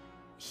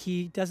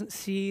he doesn't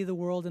see the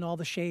world in all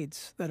the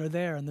shades that are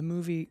there. And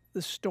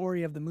the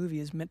story of the movie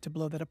is meant to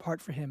blow that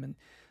apart for him. And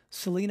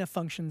Selena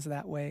functions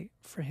that way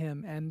for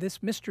him. And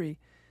this mystery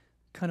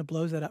kind of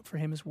blows that up for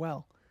him as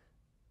well.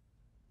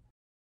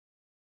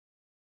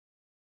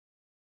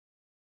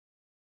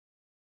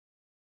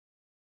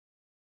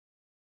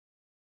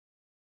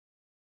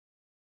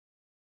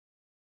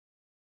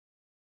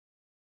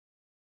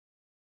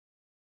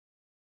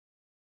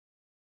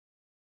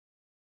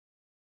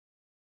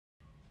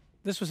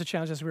 This was a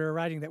challenge as we were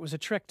writing that was a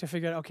trick to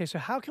figure out, okay, so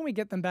how can we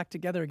get them back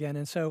together again?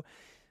 And so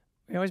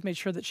we always made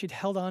sure that she'd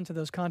held on to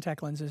those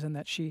contact lenses and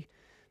that she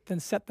then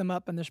set them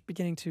up and they're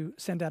beginning to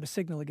send out a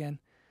signal again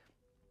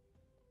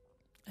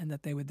and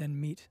that they would then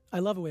meet. I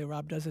love the way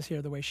Rob does this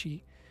here, the way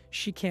she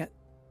can't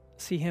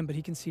see him, but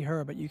he can see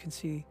her, but you can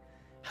see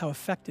how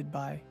affected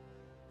by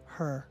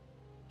her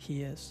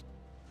he is.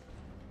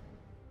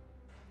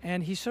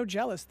 And he's so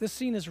jealous. This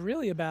scene is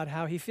really about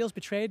how he feels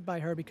betrayed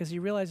by her because he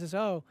realizes,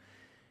 oh,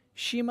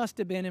 she must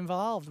have been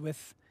involved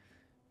with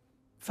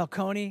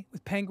Falcone,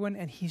 with Penguin,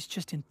 and he's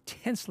just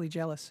intensely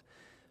jealous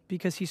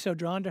because he's so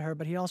drawn to her,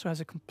 but he also has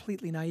a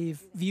completely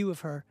naive view of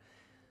her.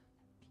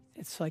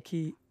 It's like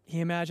he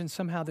imagines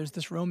somehow there's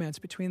this romance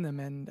between them,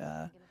 and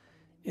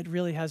it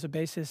really has a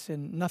basis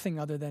in nothing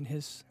other than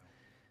his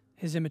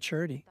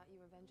immaturity.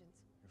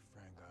 Your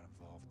friend got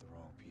involved with the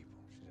wrong people.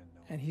 She didn't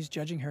know. And he's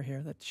judging her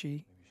here, that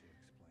she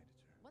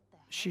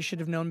should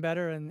have known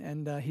better,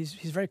 and he's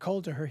very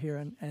cold to her here,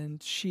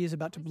 and she is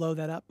about to blow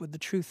that up with the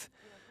truth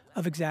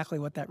of exactly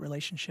what that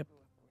relationship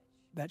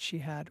that she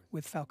had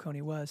with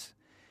Falcone was.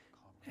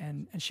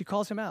 And she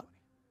calls him out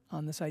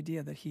on this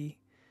idea that he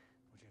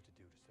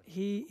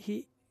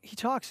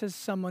talks as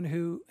someone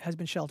who has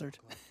been sheltered.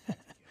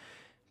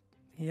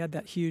 He had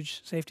that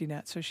huge safety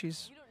net, so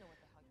she's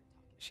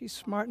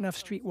smart enough,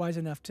 streetwise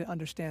enough to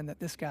understand that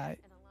this guy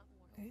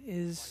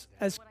is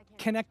as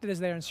connected as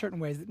they are in certain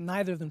ways, that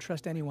neither of them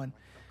trust anyone,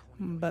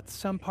 but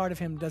some part of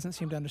him doesn't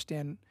seem to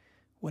understand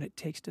what it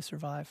takes to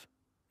survive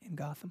in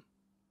Gotham.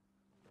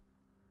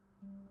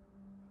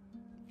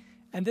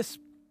 And this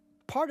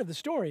part of the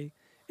story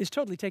is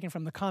totally taken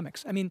from the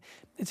comics. I mean,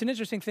 it's an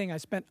interesting thing. I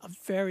spent a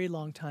very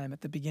long time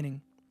at the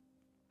beginning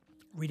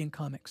reading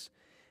comics.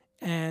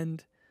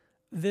 And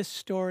this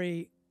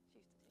story,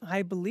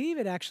 I believe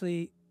it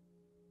actually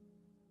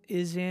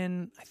is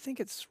I think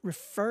it's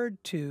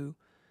referred to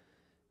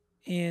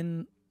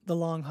in The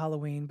Long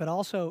Halloween, but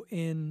also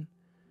in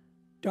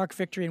Dark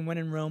Victory and When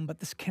in Rome. But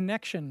this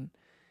connection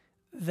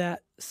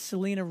that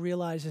Selena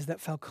realizes that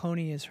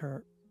Falcone is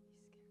her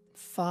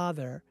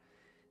father,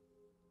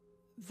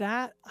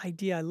 that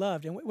idea I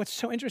loved. And what's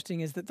so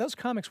interesting is that those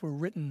comics were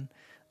written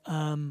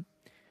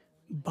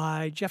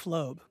by Jeff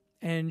Loeb.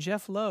 And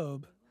Jeff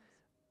Loeb,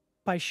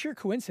 by sheer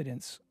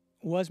coincidence,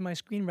 was my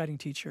screenwriting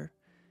teacher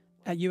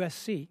at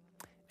USC.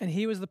 And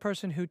he was the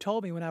person who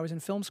told me when I was in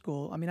film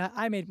school. I mean,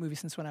 I made movies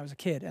since when I was a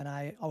kid, and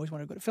I always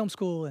wanted to go to film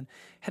school and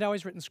had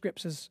always written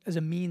scripts as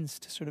a means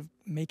to sort of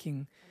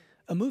making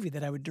a movie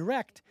that I would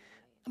direct.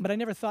 But I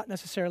never thought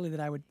necessarily that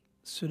I would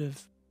sort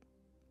of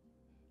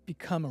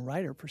become a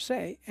writer per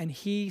se. And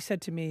he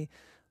said to me,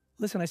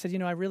 listen, I said,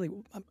 I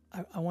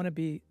want to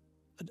be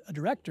a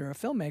director, a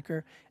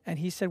filmmaker. And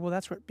he said, well,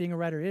 that's what being a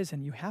writer is,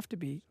 and you have to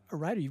be a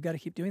writer. You've got to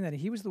keep doing that.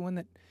 And he was the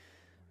one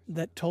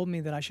that told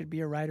me that I should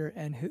be a writer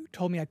and who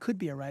told me I could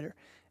be a writer.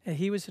 And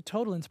he was a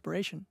total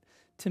inspiration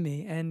to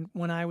me. And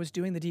when I was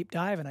doing the deep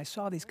dive and I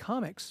saw these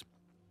comics,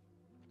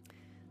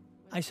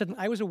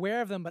 I was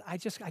aware of them, but I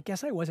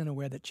guess I wasn't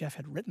aware that Jeff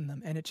had written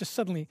them. And it just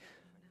suddenly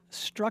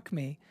struck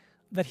me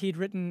that he'd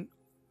written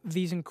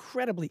these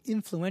incredibly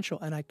influential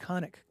and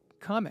iconic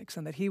comics,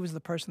 and that he was the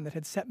person that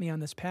had set me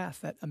on this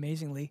path that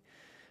amazingly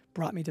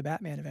brought me to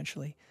Batman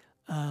eventually.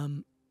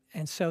 And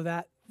so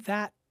that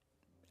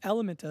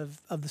element of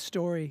the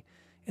story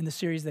in the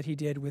series that he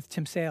did with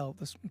Tim Sale,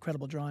 those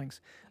incredible drawings,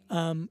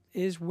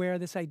 is where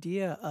this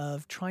idea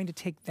of trying to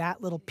take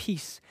that little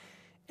piece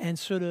and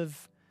sort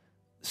of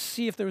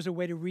see if there was a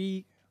way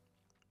to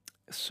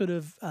sort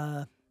of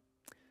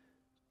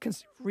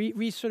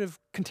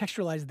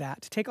contextualize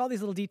that, to take all these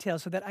little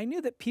details so that I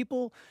knew that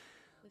people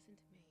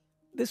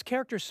this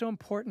character is so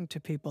important to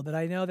people that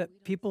I know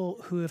that people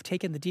who have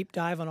taken the deep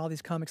dive on all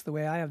these comics the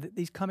way I have, that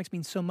these comics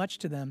mean so much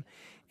to them.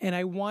 And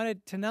I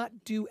wanted to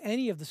not do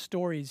any of the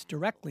stories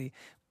directly,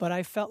 but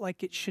I felt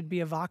like it should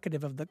be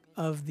evocative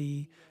of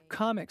the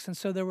comics. And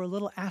so there were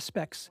little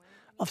aspects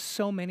of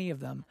so many of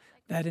them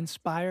that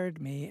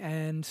inspired me.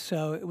 And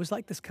so it was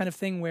like this kind of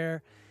thing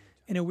where,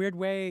 in a weird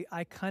way,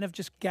 I kind of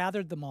just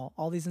gathered them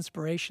all these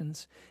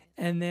inspirations,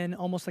 and then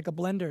almost like a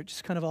blender, it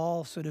just kind of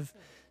all sort of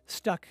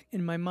stuck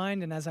in my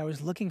mind. And as I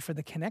was looking for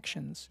the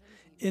connections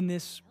in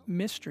this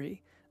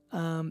mystery,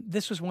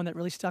 this was one that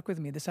really stuck with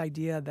me. This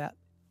idea that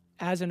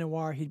as a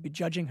noir, he'd be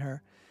judging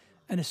her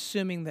and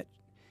assuming that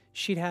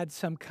she'd had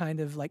some kind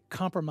of like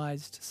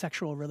compromised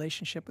sexual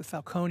relationship with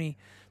Falcone,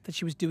 that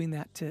she was doing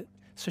that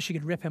so she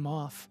could rip him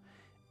off.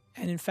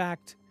 And in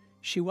fact,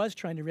 she was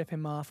trying to rip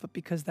him off, but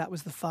because that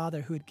was the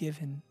father who had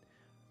given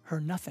her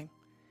nothing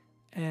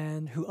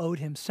and who owed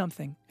him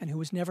something and who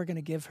was never going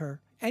to give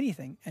her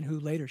anything, and who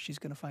later she's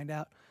going to find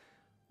out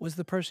was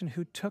the person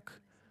who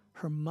took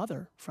her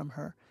mother from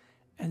her.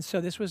 And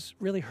so this was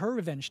really her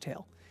revenge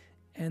tale,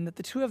 and that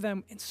the two of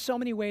them in so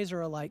many ways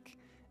are alike,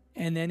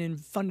 and then in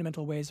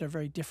fundamental ways are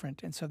very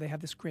different. And so they have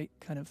this great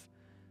kind of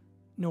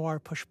noir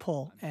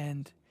push-pull,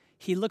 and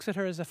he looks at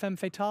her as a femme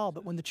fatale,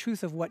 but when the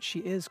truth of what she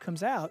is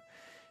comes out,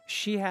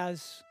 she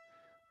has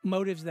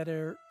motives that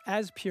are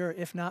as pure,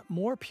 if not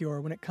more pure,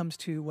 when it comes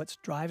to what's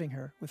driving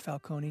her with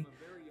Falcone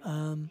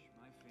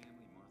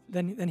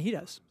than he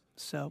does.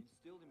 So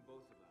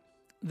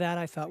that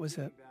I thought was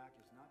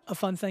a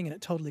fun thing, and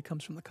it totally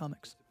comes from the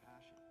comics.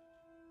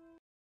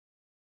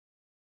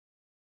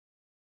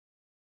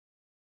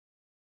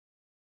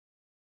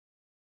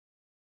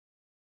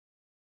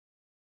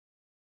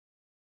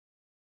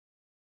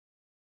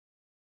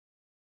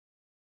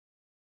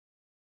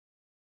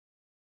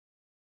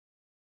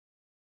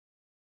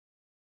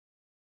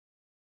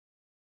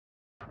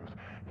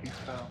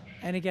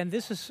 And again,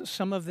 this is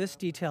some of this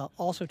detail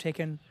also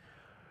taken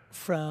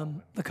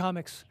from the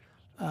comics.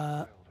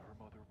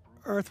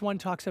 Earth One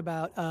talks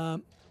about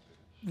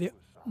the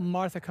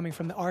Martha coming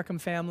from the Arkham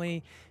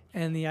family,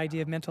 and the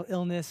idea of mental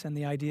illness, and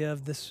the idea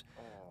of this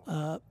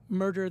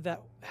murder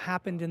that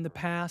happened in the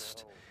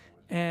past,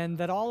 and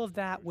that all of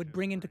that would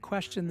bring into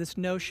question this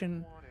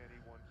notion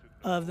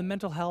of the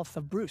mental health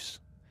of Bruce.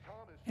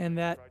 And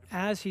that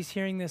as he's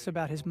hearing this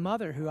about his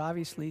mother, who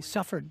obviously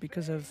suffered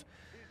because of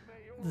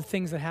the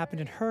things that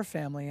happened in her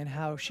family and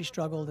how she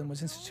struggled and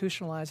was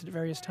institutionalized at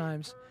various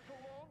times,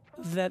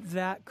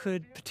 that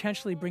could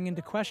potentially bring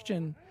into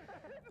question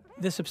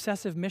this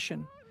obsessive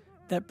mission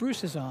that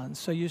Bruce is on.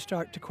 So you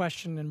start to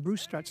question, and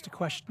Bruce starts to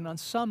question on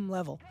some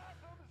level,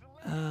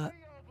 the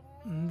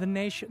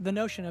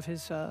notion of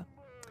his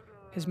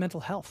mental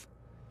health.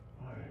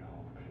 I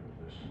hope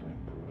you're listening,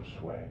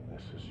 Bruce Wayne.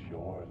 This is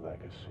your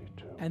legacy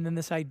too. And then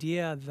this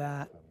idea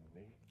that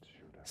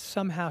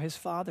somehow his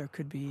father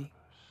could be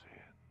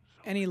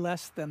any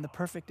less than the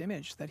perfect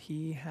image that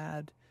he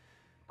had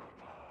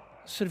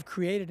sort of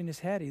created in his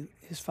head.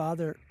 His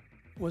father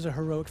was a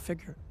heroic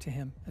figure to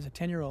him as a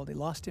 10-year-old. He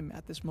lost him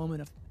at this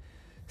moment of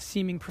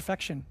seeming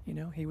perfection. You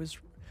know, he was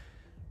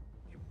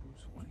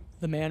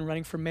the man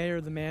running for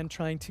mayor, the man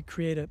trying to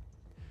create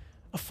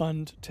a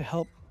fund to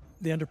help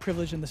the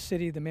underprivileged in the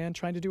city, the man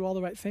trying to do all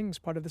the right things,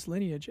 part of this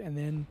lineage. And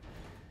then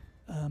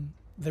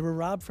they were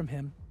robbed from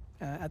him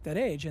at that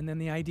age. And then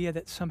the idea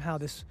that somehow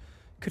this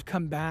could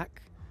come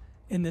back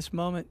in this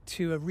moment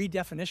to a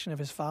redefinition of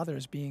his father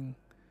as being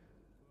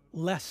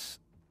less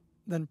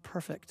than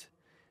perfect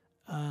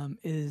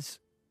is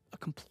a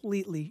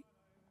completely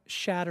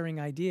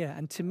shattering idea.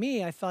 And to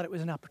me, I thought it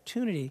was an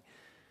opportunity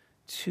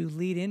to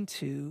lead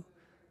into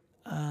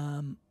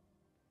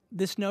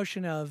this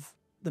notion of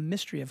the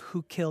mystery of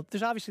who killed.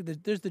 There's obviously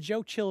there's the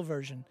Joe Chill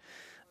version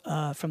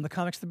from the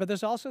comics, but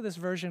there's also this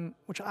version,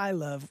 which I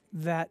love,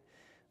 that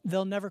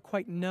they'll never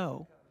quite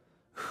know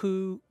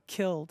who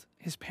killed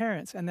his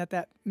parents, and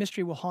that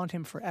mystery will haunt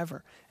him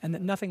forever, and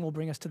that nothing will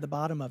bring us to the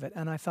bottom of it.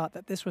 And I thought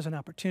that this was an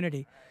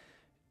opportunity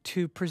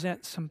to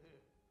present some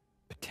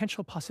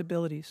potential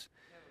possibilities,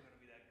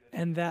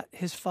 and that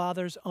his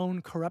father's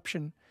own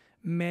corruption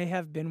may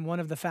have been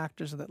one of the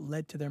factors that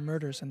led to their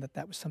murders, and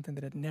that was something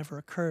that had never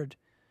occurred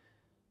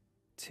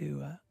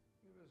to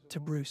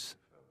Bruce.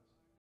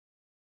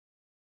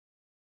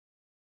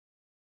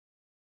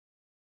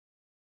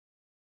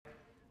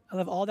 I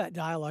love all that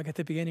dialogue at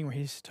the beginning where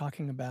he's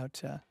talking to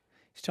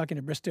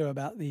Bristow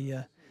about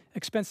the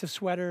expensive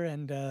sweater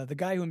and the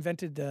guy who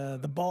invented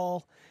the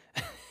ball.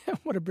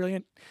 What a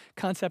brilliant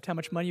concept, how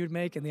much money you would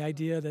make, and the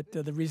idea that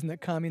the reason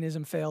that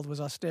communism failed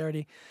was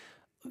austerity.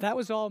 That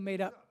was all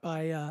made up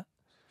by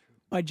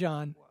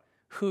John,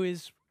 who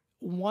is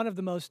one of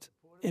the most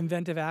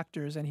inventive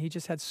actors, and he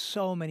just had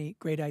so many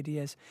great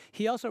ideas.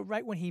 He also,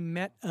 right when he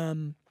met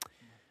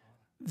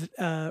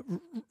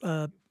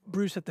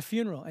Bruce at the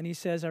funeral, and he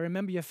says, "I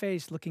remember your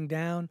face looking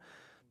down."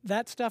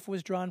 That stuff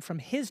was drawn from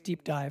his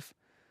deep dive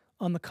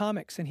on the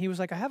comics, and he was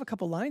like, "I have a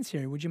couple lines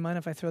here. Would you mind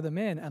if I throw them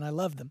in?" And I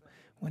loved them.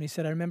 When he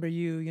said, "I remember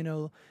you,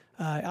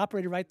 I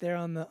operated right there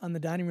on the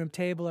dining room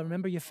table. I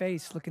remember your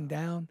face looking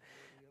down,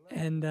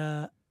 and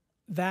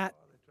that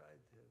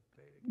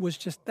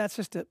was that's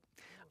just a,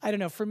 I don't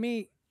know. For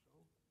me,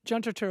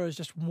 John Turturro is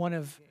just one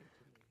of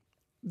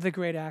the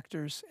great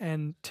actors,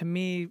 and to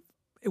me,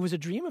 it was a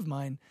dream of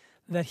mine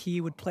that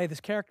he would play this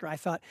character. I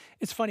thought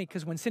it's funny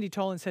because when Cindy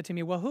Tolan said to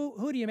me, "Well,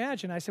 who do you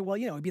imagine?" I said, "Well,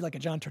 it'd be like a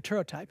John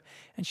Turturro type,"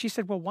 and she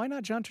said, "Well, why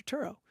not John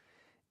Turturro?"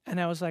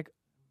 And I was like,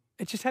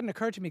 it just hadn't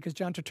occurred to me because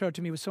John Turturro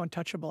to me was so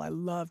untouchable. I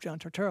love John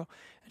Turturro,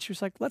 and she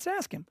was like, "Let's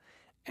ask him,"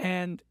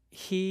 and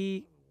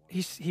he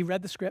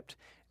read the script,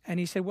 and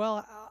he said,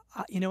 "Well,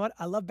 you know what?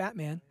 I love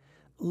Batman.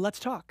 Let's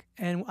talk."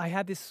 And I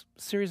had this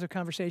series of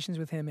conversations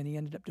with him, and he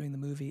ended up doing the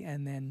movie,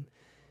 and then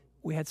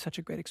we had such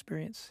a great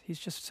experience. He's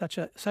just such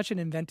an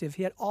inventive.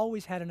 He had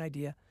always had an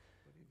idea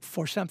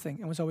for something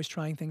and was always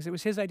trying things. It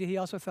was his idea. He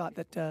also thought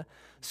that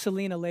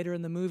Selena later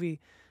in the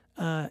movie,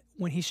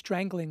 when he's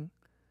strangling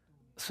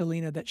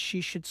Selena, that she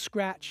should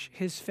scratch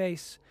his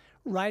face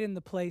right in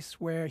the place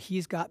where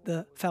he's got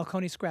the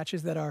Falcone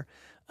scratches that are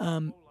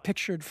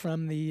pictured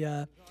from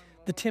the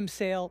Tim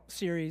Sale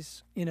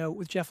series,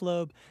 with Jeff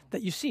Loeb,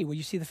 that you see, where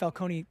you see the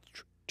Falcone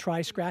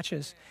try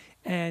scratches.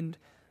 And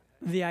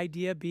the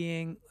idea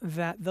being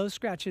that those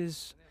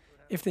scratches,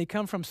 if they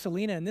come from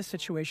Selena in this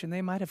situation,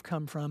 they might have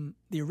come from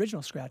the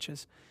original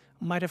scratches,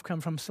 might have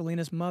come from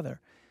Selena's mother,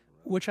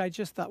 which I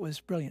just thought was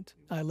brilliant.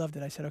 I loved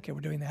it. I said, okay,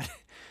 we're doing that.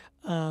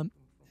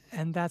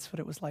 And that's what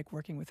it was like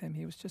working with him.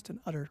 He was just an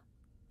utter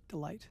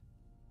delight.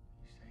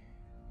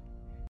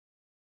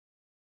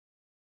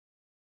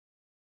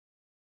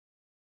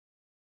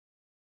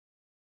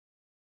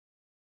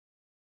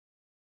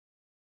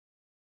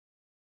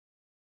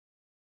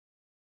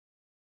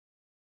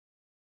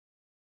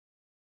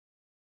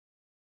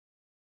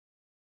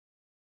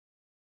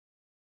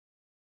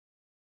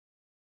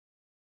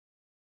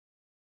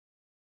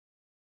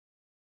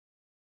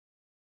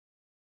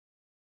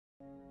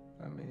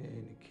 I mean, he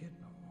ain't a kid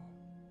no more.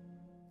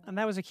 And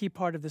that was a key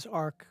part of this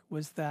arc,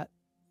 was that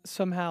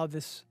somehow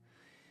this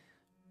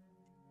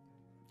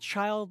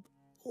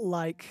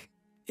childlike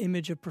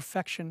image of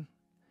perfection,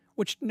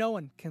 which no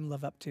one can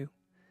live up to,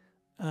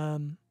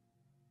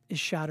 is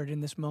shattered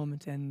in this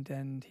moment,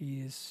 and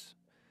he is,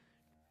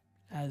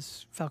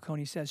 as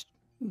Falcone says,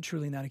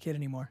 truly not a kid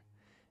anymore,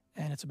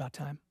 and it's about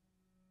time.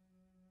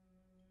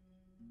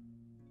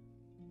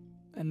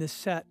 And this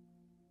set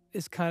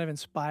is kind of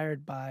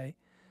inspired by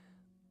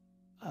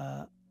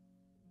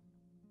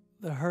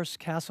the Hearst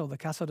Castle, the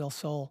Casa del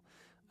Sol.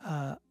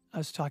 I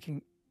was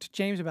talking to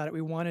James about it.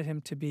 We wanted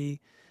him to be,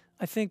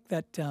 I think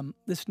that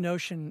this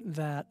notion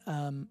that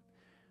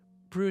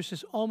Bruce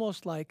is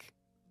almost like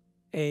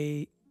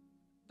a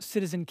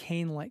Citizen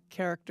Kane-like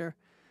character.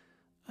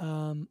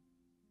 And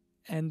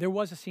there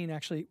was a scene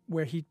actually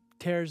where he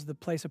tears the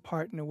place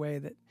apart in a way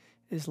that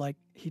is like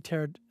he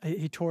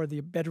tore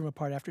the bedroom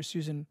apart after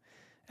Susan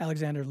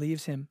Alexander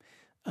leaves him.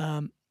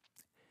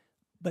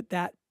 But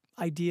that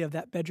idea of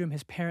that bedroom,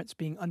 his parents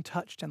being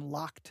untouched and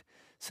locked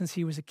since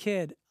he was a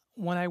kid.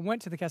 When I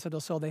went to the Casa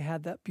del Sol, they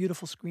had that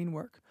beautiful screen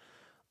work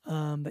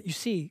that you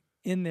see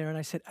in there. And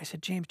I said,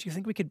 James, do you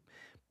think we could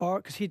borrow?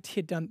 Because he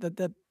had done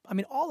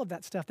all of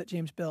that stuff that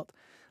James built.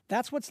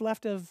 That's what's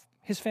left of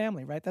his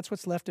family, right? That's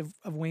what's left of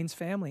Wayne's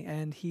family.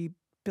 And he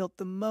built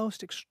the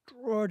most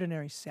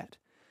extraordinary set,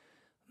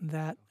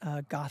 that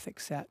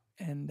Gothic set.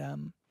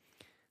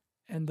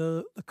 And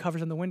the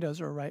covers on the windows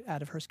are right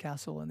out of Hearst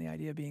Castle. And the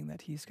idea being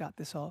that he's got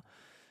this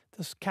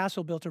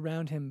castle built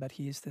around him, but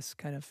he's this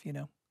kind of,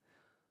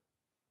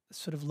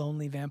 sort of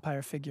lonely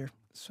vampire figure,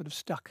 sort of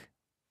stuck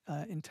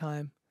in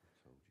time.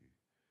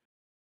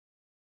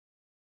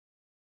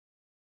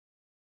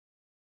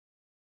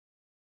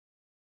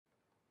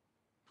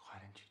 Why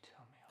didn't you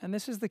tell me? And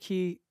this is the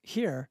key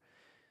here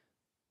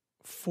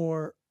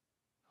for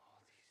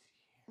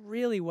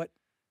really what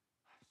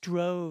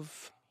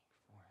drove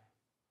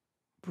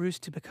Bruce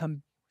to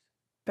become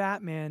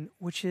Batman,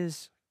 which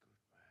is,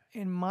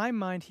 in my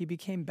mind, he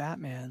became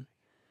Batman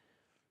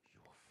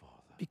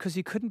because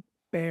he couldn't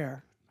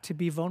bear to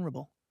be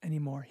vulnerable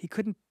anymore. He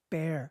couldn't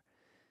bear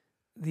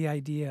the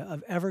idea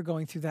of ever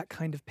going through that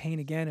kind of pain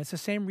again. It's the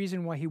same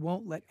reason why he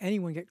won't let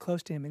anyone get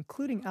close to him,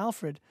 including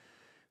Alfred,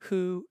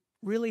 who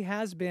really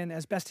has been,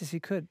 as best as he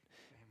could,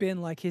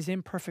 been like his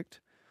imperfect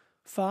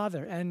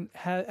father and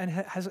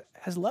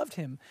has loved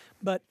him,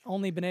 but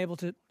only been able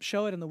to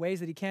show it in the ways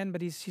that he can.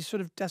 But he's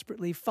sort of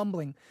desperately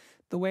fumbling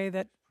the way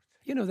that,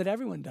 that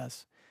everyone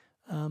does,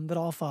 that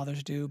all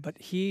fathers do. But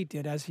he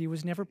did, as he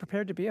was never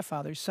prepared to be a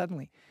father. He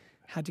suddenly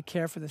had to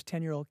care for this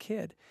 10-year-old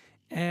kid.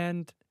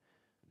 And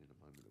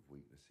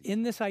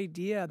in this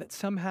idea that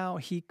somehow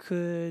he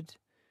could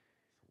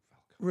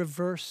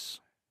reverse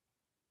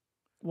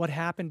what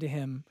happened to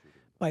him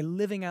by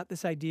living out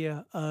this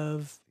idea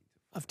of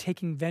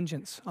taking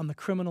vengeance on the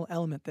criminal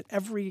element, that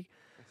every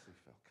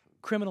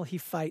criminal he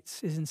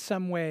fights is in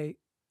some way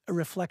a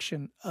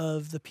reflection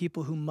of the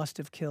people who must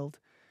have killed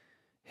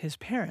his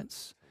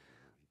parents.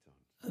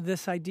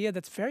 This idea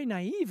that's very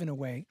naive in a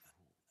way,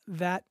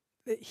 that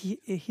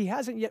he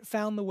hasn't yet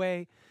found the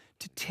way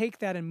to take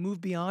that and move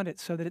beyond it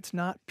so that it's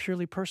not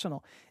purely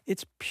personal.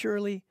 It's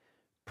purely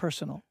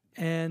personal.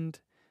 And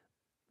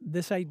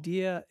this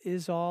idea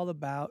is all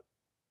about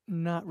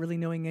not really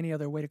knowing any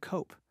other way to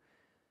cope.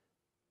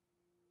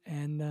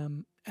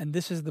 And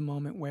this is the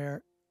moment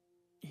where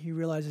he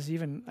realizes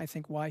even, I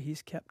think, why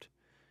he's kept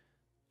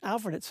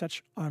Alfred at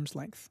such arm's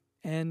length.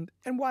 And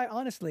why,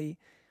 honestly,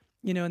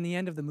 you know, in the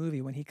end of the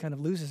movie, when he kind of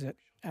loses it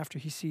after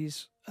he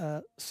sees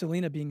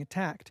Selena being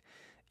attacked,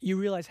 you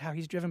realize how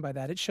he's driven by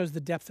that. It shows the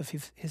depth of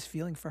his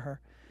feeling for her,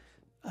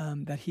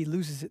 that he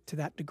loses it to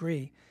that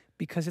degree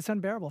because it's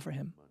unbearable for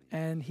him.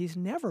 And he's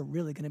never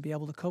really going to be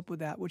able to cope with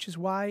that, which is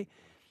why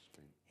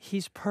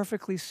he's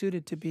perfectly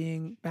suited to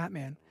being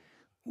Batman,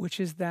 which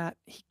is that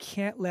he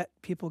can't let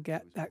people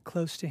get that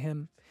close to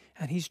him,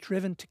 and he's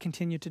driven to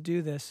continue to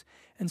do this.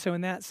 And so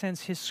in that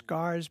sense, his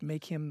scars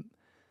make him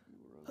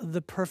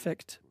the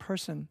perfect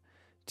person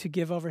to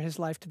give over his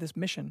life to this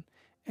mission.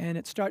 And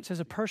it starts as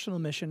a personal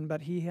mission,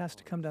 but he has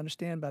to come to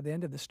understand by the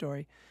end of the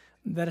story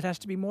that it has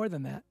to be more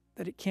than that,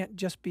 that it can't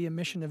just be a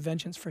mission of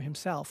vengeance for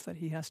himself, that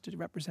he has to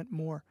represent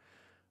more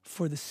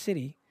for the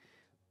city.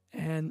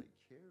 And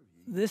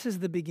this is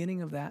the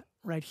beginning of that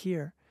right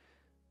here,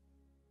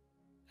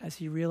 as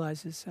he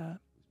realizes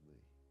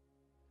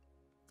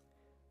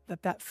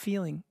that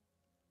feeling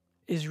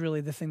is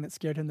really the thing that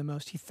scared him the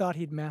most. He thought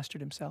he'd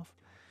mastered himself.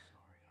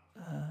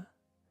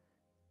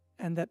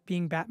 And that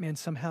being Batman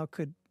somehow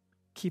could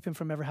keep him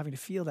from ever having to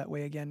feel that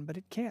way again, but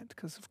it can't,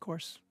 because, of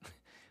course,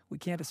 we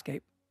can't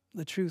escape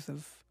the truth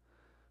of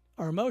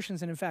our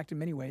emotions. And in fact, in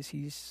many ways,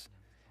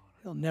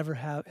 he'll never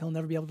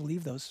be able to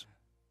leave those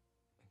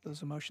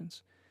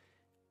emotions.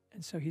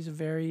 And so he's a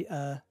very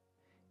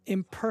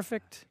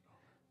imperfect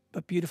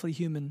but beautifully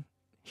human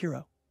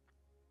hero.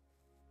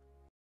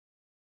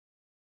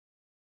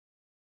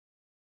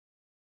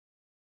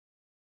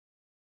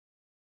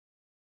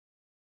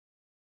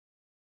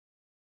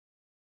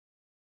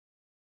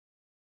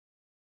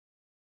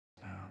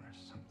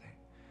 There's something.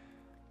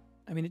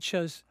 I mean, it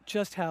shows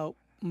just how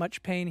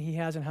much pain he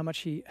has and how much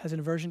he has an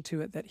aversion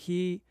to it, that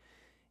he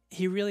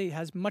really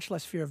has much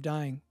less fear of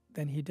dying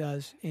than he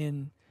does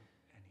in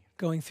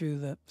going through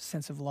the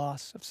sense of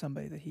loss of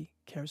somebody that he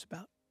cares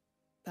about.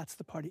 That's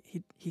the part.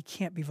 He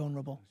can't be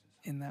vulnerable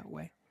in that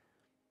way.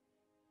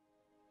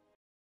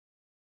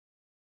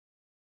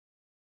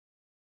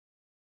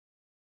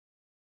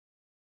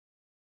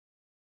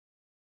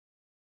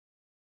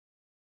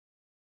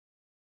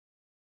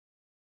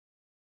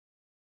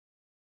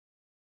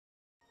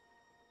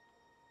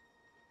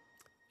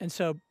 And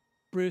so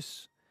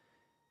Bruce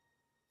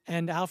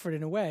and Alfred,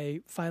 in a way,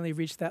 finally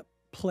reach that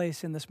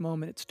place in this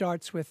moment. It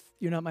starts with,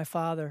 "You're not my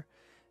father,"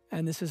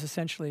 and this is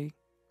essentially,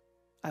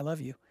 "I love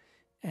you."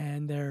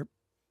 And they're,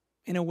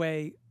 in a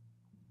way,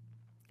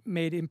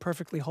 made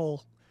imperfectly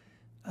whole.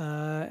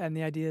 And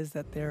the idea is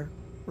that their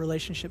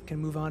relationship can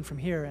move on from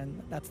here,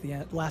 and that's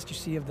the last you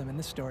see of them in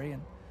this story.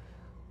 And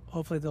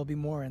hopefully there'll be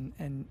more.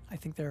 And I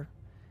think they're,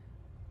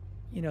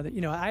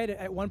 I had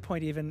at one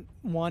point even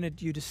wanted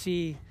you to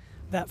see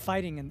that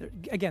fighting.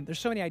 And again, there's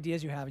so many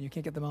ideas you have, and you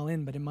can't get them all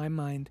in. But in my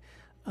mind,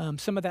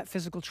 some of that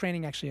physical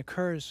training actually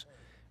occurs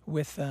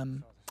with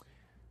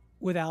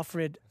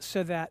Alfred,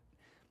 so that,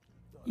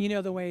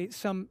 the way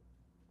some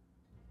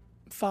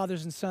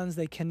fathers and sons,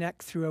 they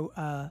connect through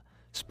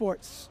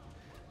sports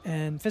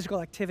and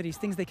physical activities,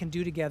 things they can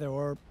do together,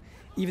 or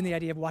even the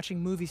idea of watching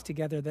movies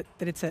together, that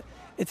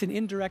it's an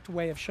indirect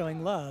way of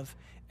showing love.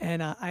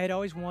 And I had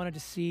always wanted to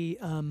see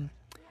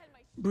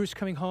Bruce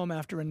coming home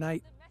after a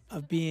night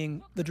of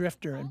being the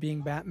Drifter and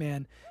being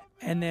Batman,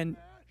 and then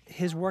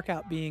his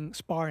workout being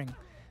sparring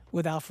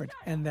with Alfred,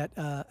 and that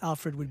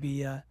Alfred would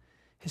be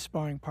his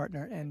sparring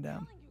partner. And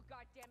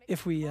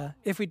if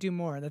we do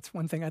more, that's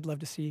one thing I'd love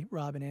to see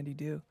Rob and Andy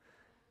do.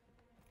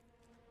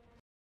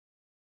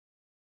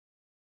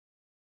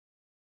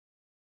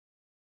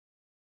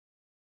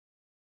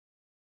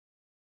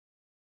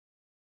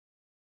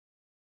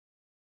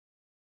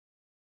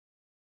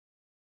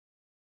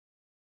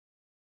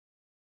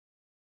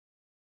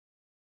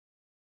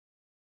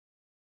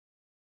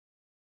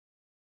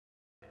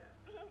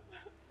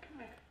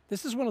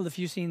 This is one of the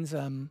few scenes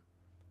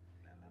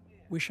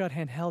we shot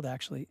handheld,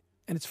 actually.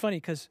 And it's funny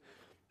because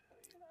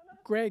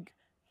Greg,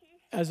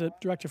 as a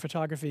director of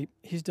photography,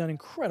 he's done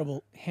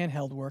incredible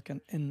handheld work,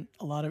 and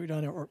a lot of it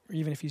done, or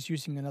even if he's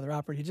using another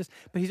operator,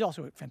 but he's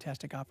also a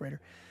fantastic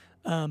operator.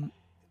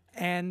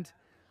 And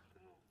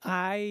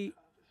I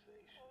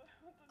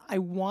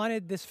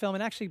wanted this film,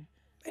 and actually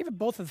even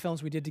both of the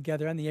films we did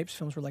together, and the Apes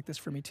films were like this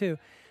for me too.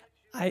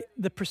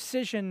 The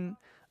precision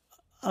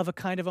of a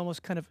kind of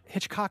almost kind of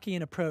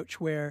Hitchcockian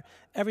approach, where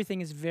everything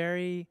is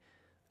very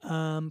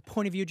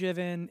point of view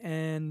driven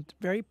and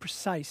very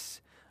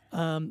precise.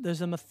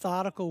 There's a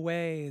methodical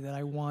way that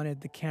I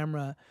wanted the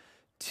camera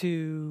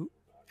to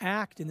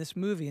act in this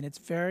movie, and it's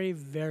very,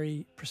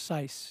 very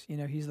precise.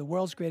 He's the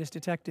world's greatest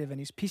detective, and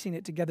he's piecing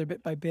it together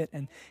bit by bit,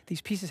 and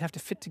these pieces have to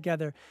fit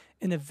together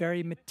in a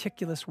very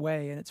meticulous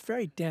way, and it's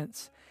very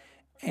dense.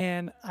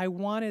 And I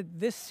wanted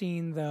this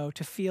scene, though,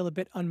 to feel a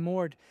bit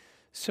unmoored,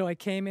 So I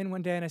came in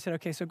one day and I said,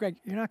 okay, so Greg,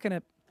 you're not going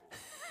to,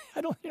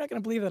 you're not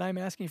going to believe that I'm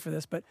asking for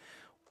this, but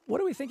what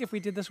do we think if we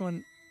did this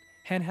one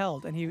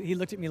handheld? And he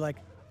looked at me like,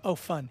 oh,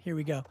 fun, here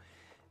we go.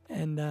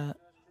 And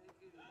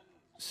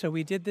so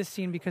we did this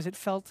scene because it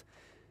felt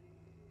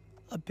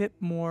a bit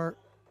more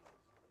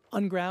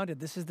ungrounded.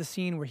 This is the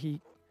scene where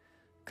he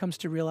comes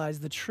to realize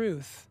the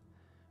truth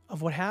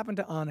of what happened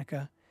to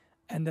Annika,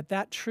 and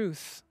that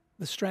truth,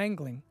 the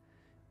strangling,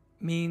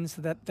 means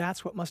that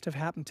that's what must have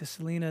happened to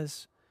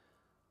Selena's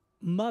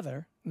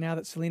mother, now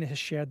that Selena has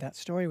shared that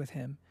story with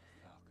him.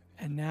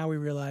 And now we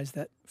realize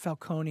that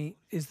Falcone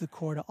is the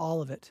core to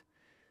all of it,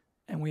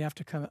 and we have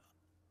to kind of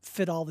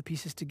fit all the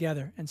pieces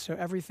together. And so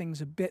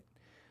everything's a bit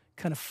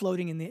kind of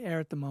floating in the air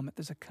at the moment.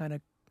 There's a kind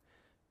of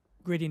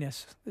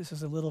grittiness. This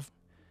is a little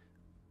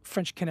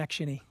French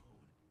Connection-y.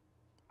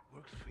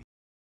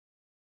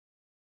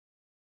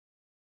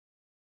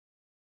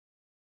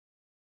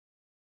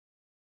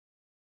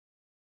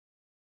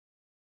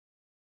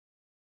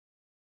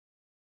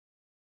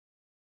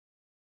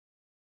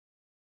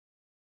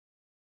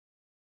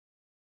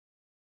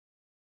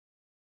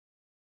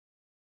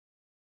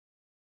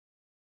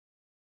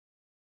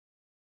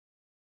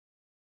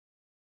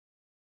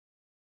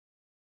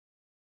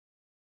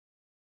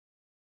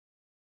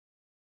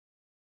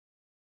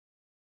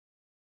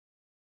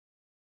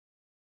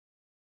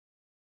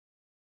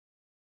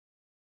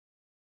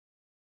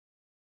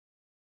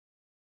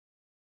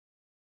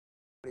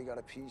 Got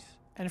a piece.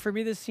 And for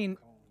me, this scene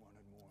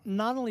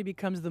not only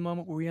becomes the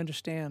moment where we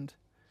understand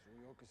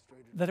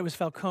that it was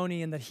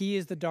Falcone and that he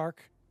is the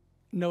dark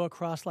Noah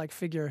Cross-like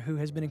figure who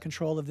has been in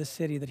control of this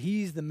city, that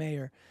he's the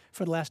mayor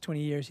for the last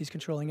 20 years, he's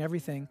controlling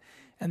everything,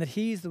 and that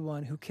he's the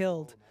one who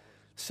killed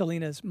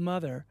Selena's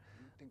mother.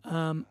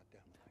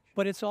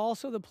 But it's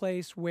also the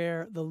place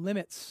where the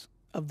limits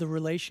of the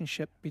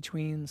relationship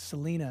between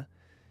Selena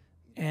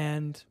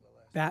and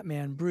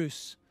Batman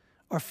Bruce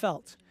are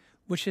felt,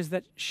 which is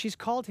that she's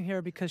called him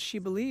here because she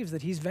believes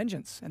that he's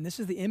vengeance, and this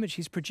is the image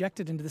he's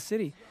projected into the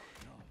city.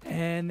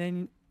 And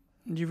then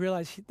you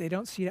realize they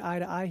don't see eye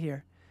to eye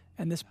here,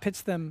 and this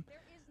pits them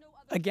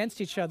against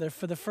each other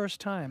for the first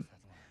time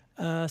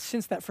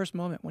since that first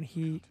moment when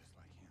he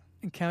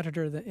encountered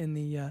her in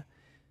the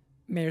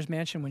mayor's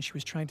mansion when she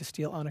was trying to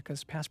steal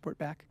Annika's passport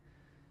back.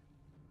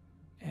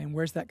 And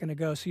where's that going to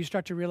go? So you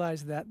start to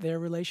realize that their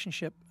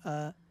relationship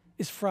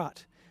is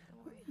fraught,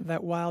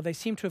 that while they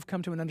seem to have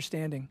come to an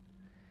understanding,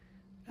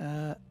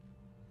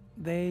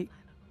 they're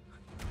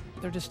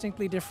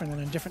distinctly different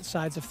and on different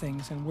sides of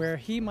things. And where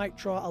he might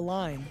draw a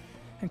line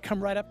and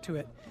come right up to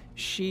it,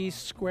 she's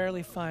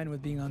squarely fine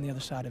with being on the other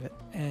side of it.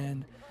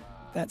 And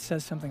that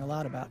says something a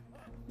lot about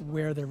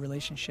where their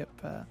relationship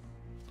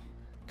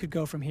could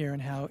go from here,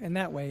 and how, in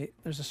that way,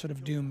 there's a sort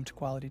of doomed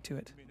quality to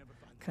it.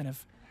 Kind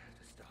of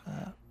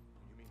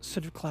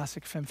sort of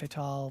classic femme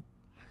fatale,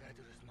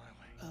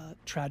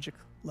 tragic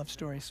love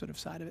story sort of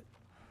side of it.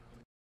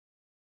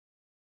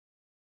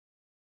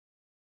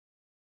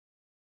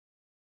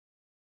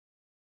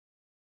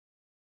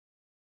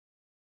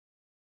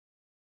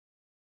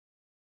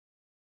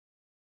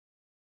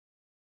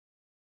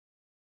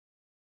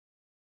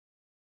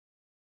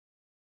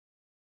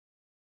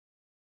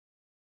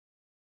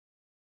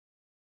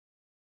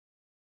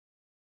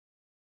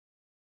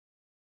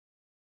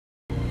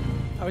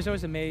 I was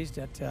always amazed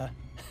at,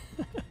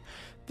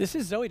 this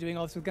is Zoe doing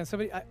all this with guns.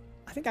 Somebody, I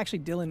think actually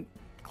Dylan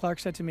Clark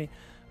said to me,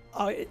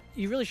 oh,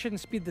 you really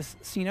shouldn't speed this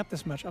scene up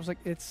this much. I was like,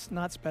 it's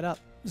not sped up.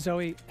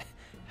 Zoe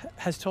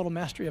has total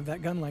mastery of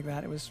that gun like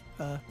that. It was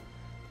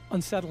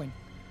unsettling.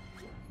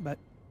 But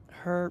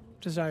her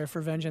desire for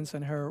vengeance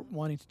and her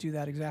wanting to do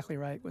that exactly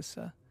right was,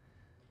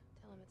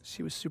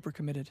 she was super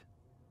committed.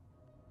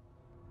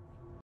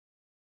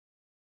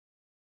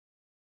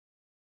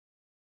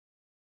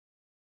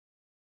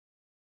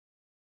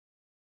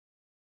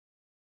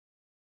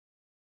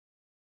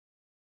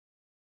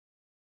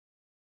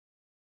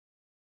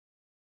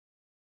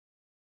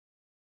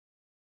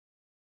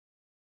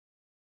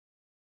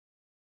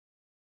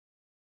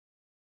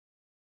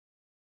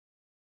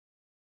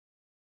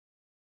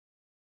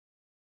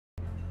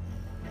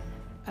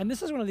 And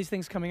this is one of these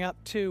things coming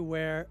up too,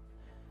 where,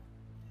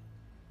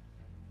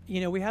 you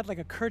know, we had like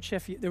a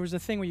kerchief. There was a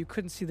thing where you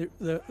couldn't see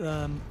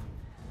the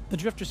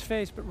drifter's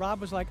face, but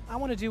Rob was like, I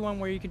want to do one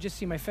where you could just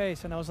see my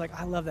face. And I was like,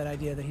 I love that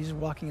idea that he's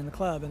walking in the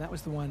club. And that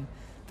was the one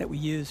that we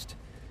used,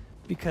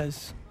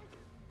 because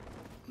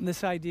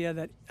this idea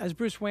that as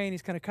Bruce Wayne,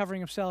 he's kind of covering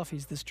himself.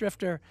 He's this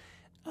drifter.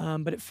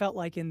 But it felt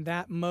like in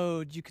that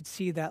mode, you could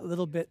see that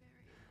little bit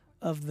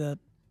of the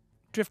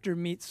drifter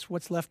meets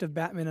what's left of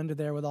Batman under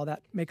there with all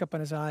that makeup on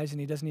his eyes, and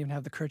he doesn't even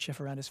have the kerchief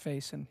around his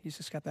face, and he's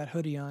just got that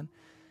hoodie on.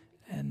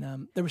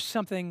 And there was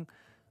something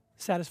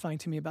satisfying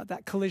to me about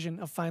that collision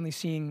of finally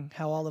seeing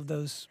how all of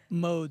those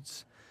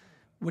modes,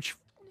 which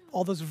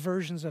all those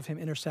versions of him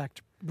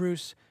intersect.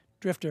 Bruce,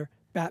 Drifter,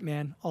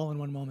 Batman, all in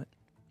one moment.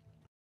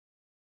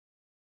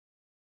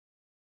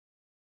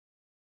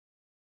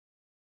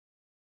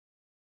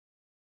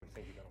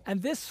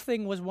 And this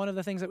thing was one of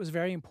the things that was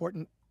very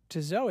important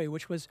to Zoe,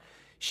 which was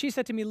she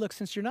said to me, look,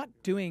 since you're not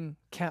doing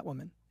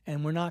Catwoman,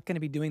 and we're not going to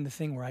be doing the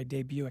thing where I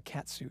debut a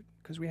cat suit,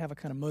 because we have a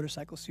kind of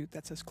motorcycle suit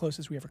that's as close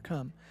as we ever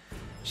come.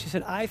 She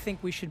said, I think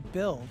we should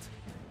build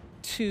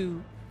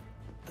to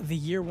the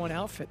year one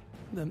outfit,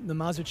 the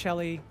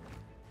Mazzucchelli,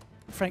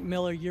 Frank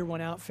Miller year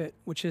one outfit,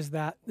 which is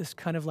this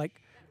kind of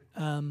like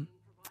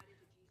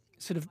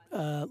sort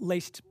of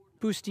laced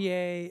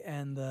bustier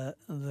and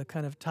the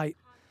kind of tight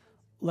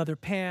leather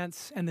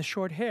pants and the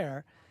short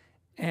hair.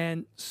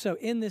 And so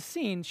in this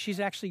scene, she's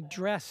actually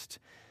dressed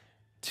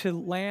to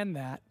land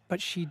that,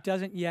 but she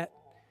doesn't yet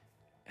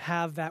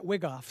have that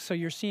wig off. So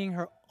you're seeing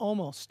her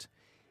almost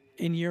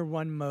in year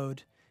one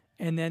mode.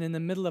 And then in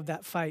the middle of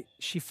that fight,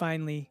 she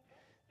finally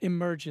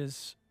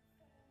emerges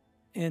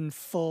in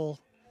full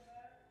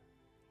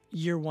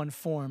year one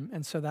form.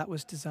 And so that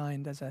was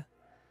designed as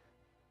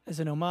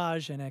an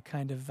homage and a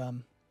kind of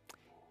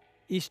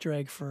Easter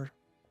egg for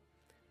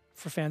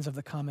fans of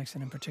the comics,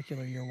 and in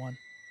particular year one.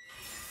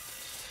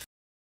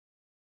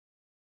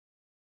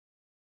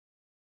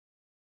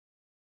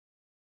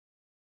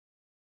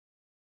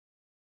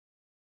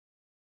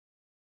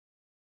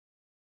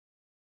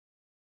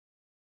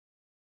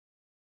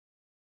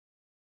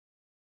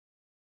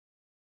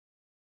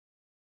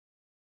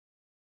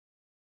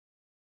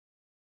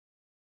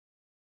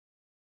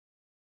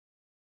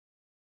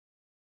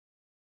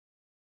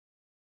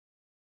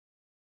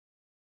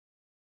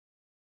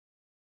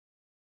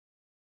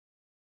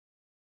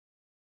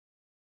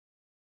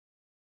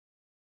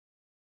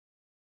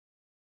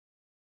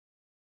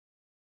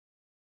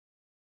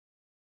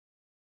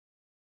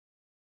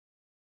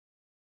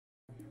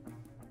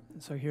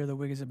 And so here the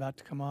wig is about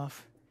to come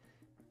off.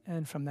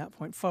 And from that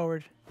point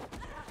forward,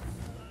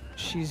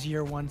 she's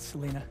year one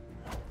Selina.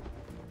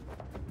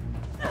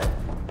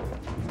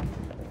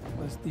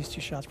 These two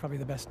shots probably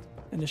the best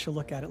initial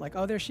look at it. Like,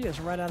 oh, there she is,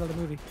 right out of the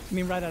movie. I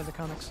mean, right out of the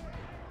comics.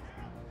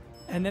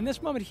 And then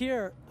this moment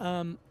here,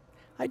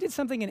 I did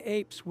something in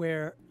Apes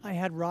where I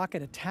had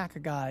Rocket attack a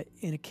guy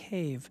in a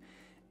cave.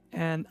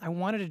 And I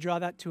wanted to draw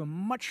that to a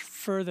much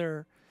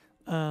further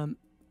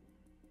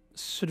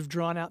sort of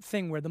drawn out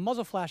thing where the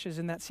muzzle flashes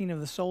in that scene of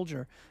the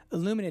soldier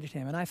illuminated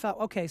him. And I thought,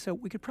 okay, so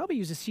we could probably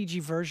use a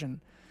CG version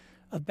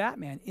of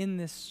Batman in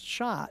this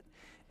shot.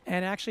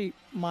 And actually,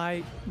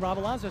 Rob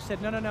Alonso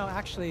said, no,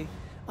 actually,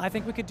 I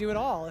think we could do it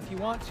all if you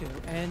want to.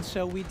 And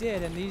so we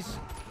did, and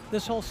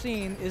this whole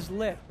scene is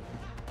lit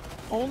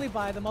only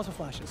by the muzzle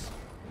flashes.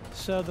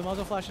 So the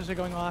muzzle flashes are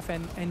going off,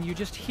 and you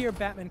just hear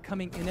Batman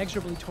coming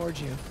inexorably towards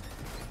you.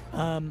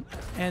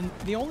 And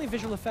the only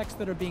visual effects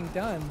that are being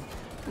done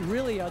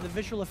really are the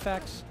visual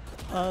effects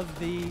of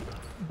the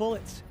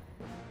bullets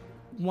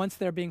once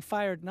they're being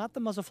fired, not the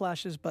muzzle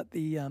flashes, but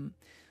the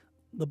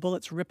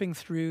bullets ripping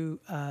through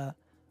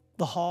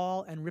the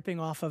hall and ripping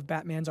off of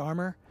Batman's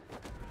armor.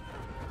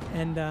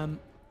 And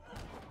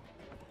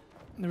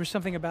there was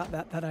something about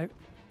that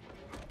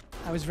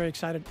I was very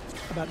excited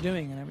about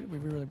doing, and we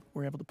really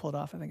were able to pull it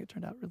off. I think it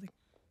turned out really,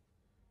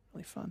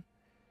 really fun.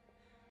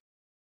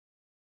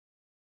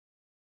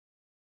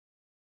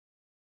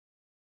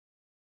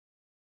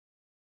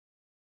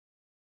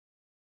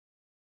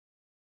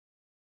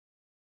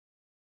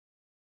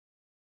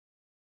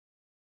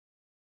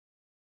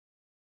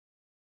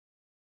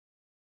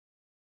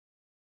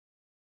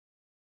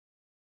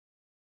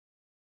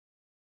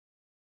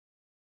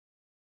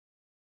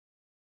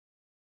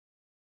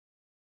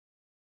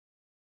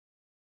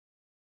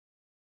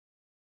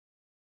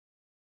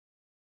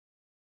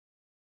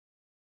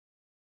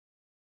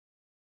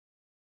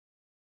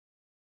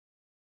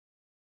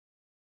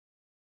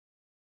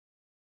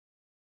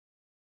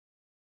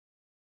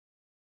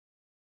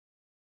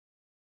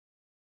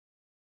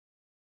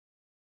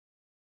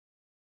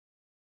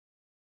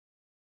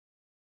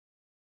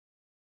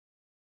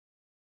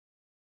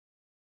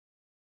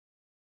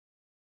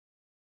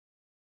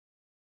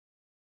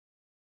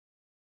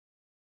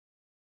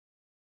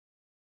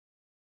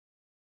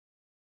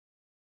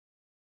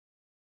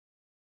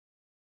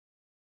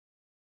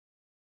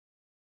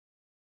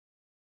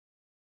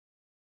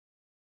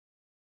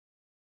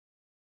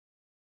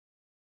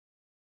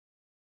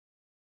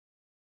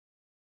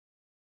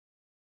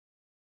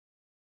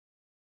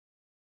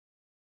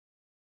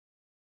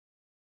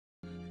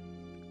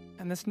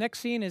 And this next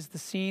scene is the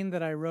scene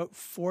that I wrote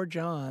for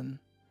John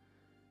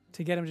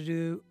to get him to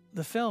do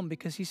the film,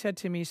 because he said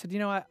to me, he said,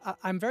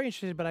 I'm very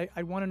interested, but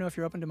I want to know if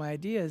you're open to my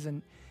ideas.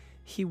 And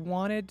he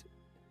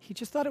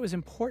just thought it was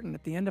important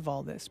at the end of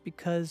all this,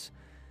 because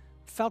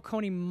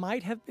Falcone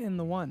might have been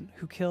the one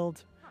who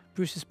killed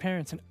Bruce's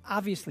parents. And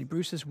obviously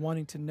Bruce is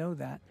wanting to know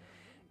that.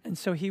 And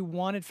so he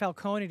wanted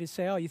Falcone to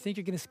say, oh, you think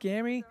you're going to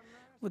scare me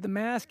with the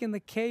mask and the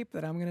cape,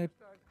 that I'm going to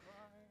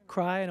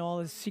cry and all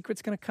his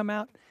secret's going to come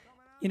out?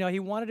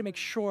 He wanted to make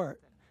sure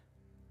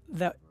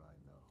that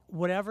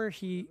whatever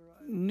he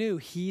knew,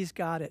 he's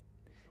got it.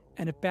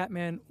 And if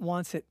Batman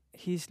wants it,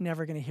 he's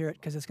never going to hear it,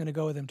 because it's going to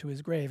go with him to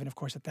his grave. And of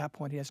course, at that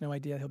point, he has no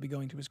idea he'll be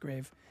going to his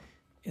grave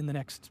in the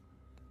next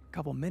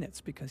couple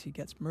minutes, because he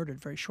gets murdered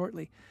very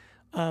shortly.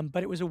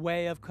 But it was a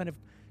way of kind of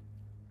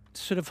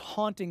sort of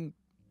haunting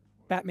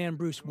Batman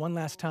Bruce one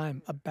last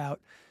time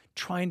about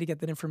trying to get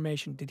that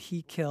information. Did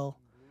he kill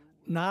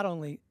not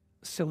only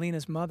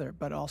Selina's mother,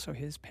 but also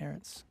his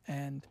parents?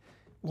 And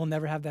we'll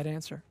never have that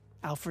answer.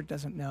 Alfred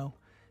doesn't know.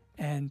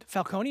 And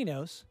Falcone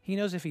knows. He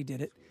knows if he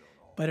did it.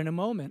 But in a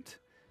moment,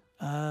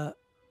 that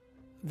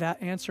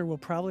answer will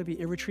probably be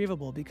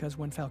irretrievable, because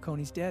when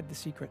Falcone's dead, the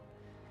secret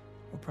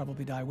will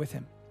probably die with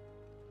him.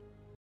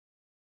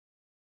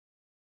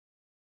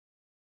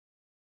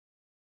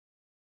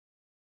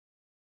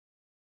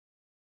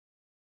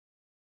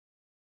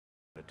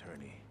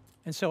 Attorney.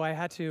 And so I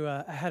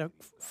had a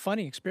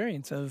funny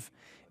experience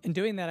in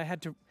doing that, I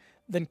had to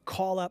then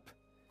call up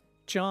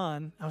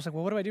John. I was like,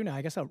 well, what do I do now?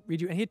 I guess I'll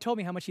read you. And he had told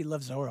me how much he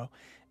loved Zorro.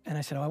 And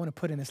I said, oh, I want to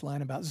put in this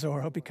line about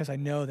Zorro, because I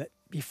know that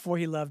before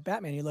he loved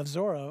Batman, he loved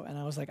Zorro. And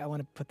I was like, I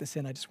want to put this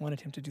in. I just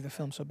wanted him to do the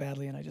film so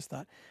badly. And I just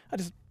thought, I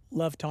just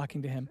love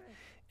talking to him.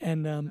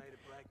 And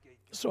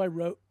so I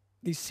wrote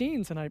these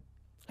scenes, and I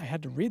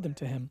had to read them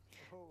to him.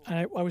 And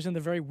I was in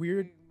the very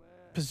weird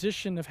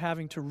position of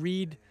having to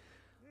read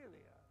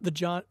the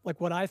John,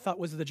 like what I thought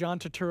was the John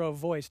Turturro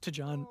voice to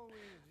John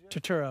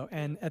Turturro.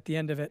 And at the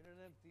end of it,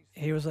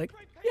 he was like,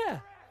 yeah,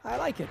 I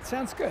like it.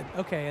 Sounds good.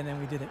 Okay. And then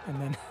we did it.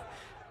 And then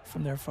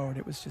from there forward,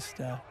 it was just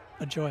a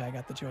joy. I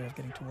got the joy of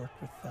getting to work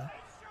with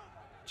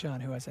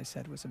John, who, as I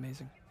said, was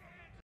amazing.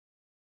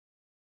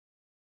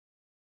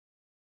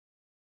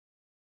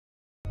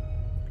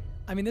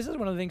 I mean, this is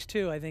one of the things,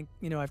 too, I think,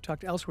 I've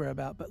talked elsewhere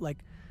about, but like,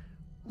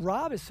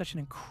 Rob is such an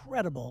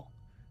incredible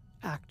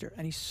actor,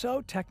 and he's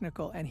so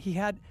technical, and he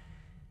had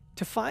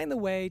to find the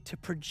way to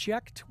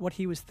project what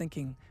he was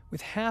thinking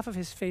with half of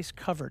his face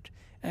covered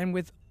and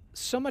with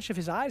so much of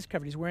his eyes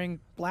covered. He's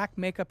wearing black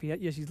makeup.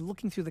 He's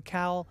looking through the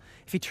cowl.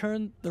 If he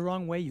turned the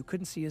wrong way, you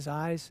couldn't see his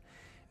eyes.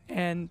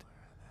 And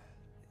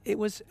it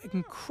was an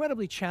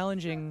incredibly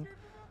challenging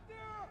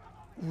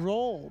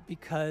role,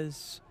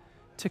 because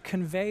to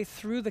convey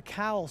through the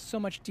cowl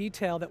so much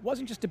detail that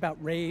wasn't just about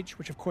rage,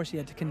 which of course he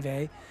had to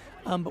convey,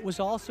 but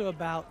was also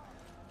about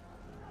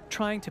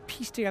trying to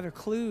piece together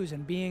clues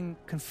and being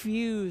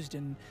confused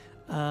and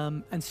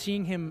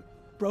seeing him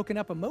broken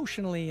up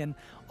emotionally, and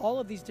all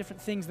of these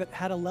different things that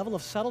had a level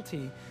of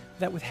subtlety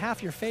that with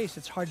half your face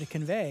it's hard to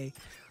convey.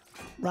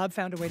 Rob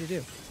found a way to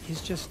do.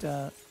 He's just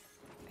an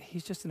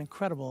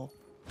incredible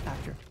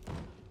actor.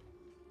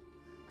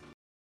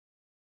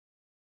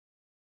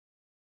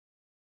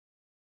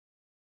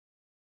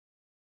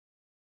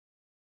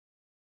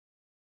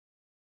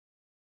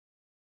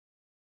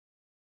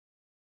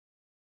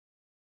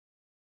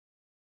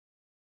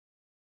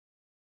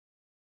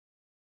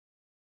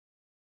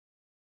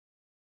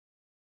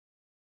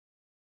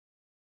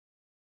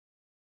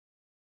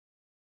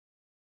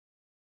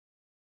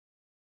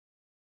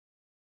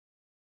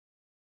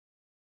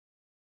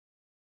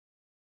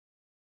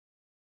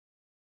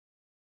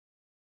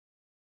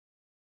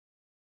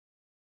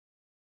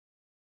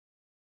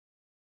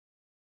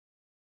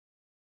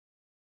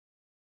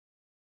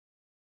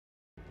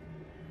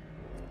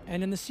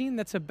 And in the scene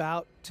that's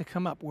about to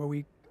come up, where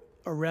we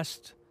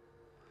arrest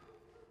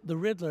the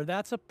Riddler,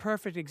 that's a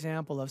perfect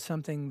example of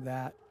something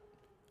that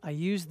I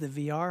used the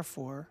VR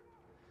for.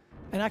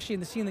 And actually, in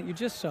the scene that you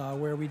just saw,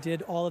 where we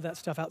did all of that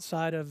stuff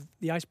outside of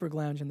the Iceberg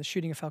Lounge and the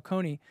shooting of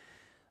Falcone,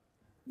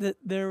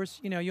 there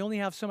was, you only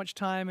have so much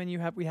time, and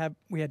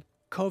we had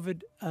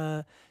COVID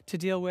to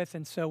deal with,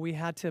 and so we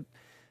had to,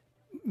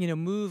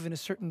 move in a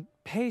certain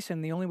pace,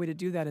 and the only way to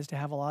do that is to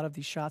have a lot of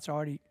these shots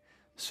already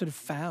sort of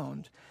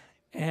found.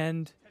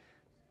 And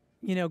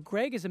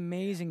Greg is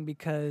amazing,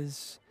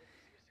 because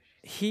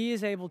he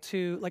is able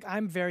to, like,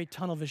 I'm very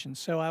tunnel vision,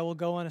 so I will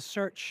go on a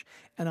search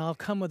and I'll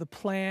come with a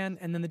plan,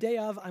 and then the day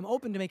of, I'm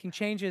open to making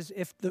changes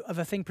if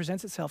a thing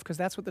presents itself, because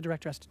that's what the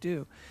director has to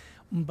do.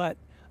 But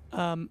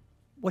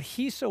what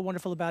he's so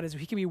wonderful about is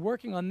he can be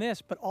working on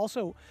this, but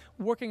also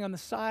working on the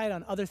side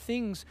on other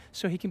things,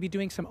 so he can be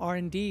doing some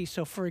R&D.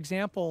 So, for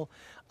example,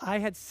 I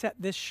had set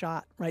this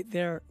shot right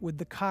there with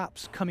the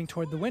cops coming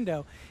toward the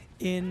window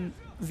in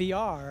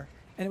VR,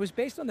 and it was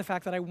based on the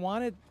fact that I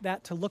wanted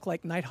that to look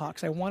like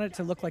Nighthawks. I wanted it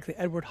to look like the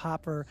Edward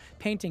Hopper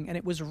painting, and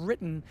it was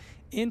written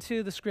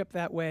into the script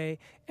that way,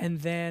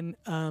 and then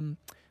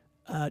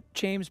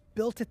James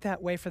built it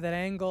that way for that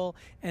angle,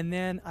 and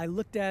then I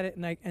looked at it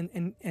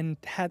and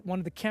had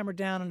wanted the camera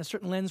down on a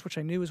certain lens, which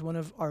I knew was one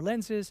of our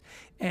lenses,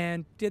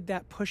 and did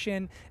that push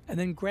in, and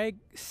then Greg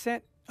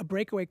sent a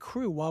breakaway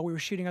crew while we were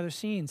shooting other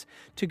scenes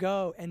to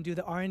go and do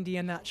the R&D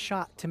in that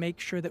shot to make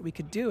sure that we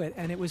could do it.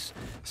 And it was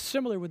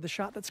similar with the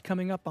shot that's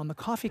coming up on the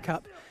coffee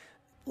cup.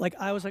 Like,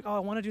 I was like, oh, I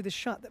want to do this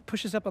shot that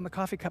pushes up on the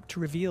coffee cup to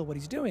reveal what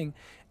he's doing.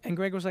 And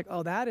Greg was like,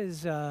 oh, that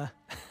is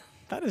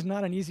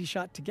not an easy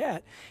shot to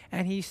get.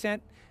 And he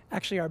sent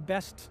actually our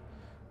best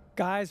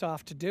guys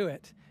off to do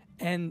it,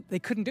 and they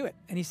couldn't do it.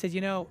 And he said,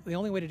 the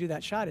only way to do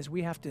that shot is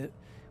we have to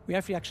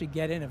actually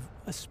get in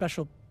a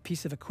special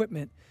piece of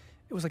equipment.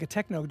 It was like a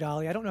techno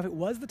dolly. I don't know if it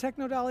was the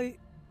techno dolly,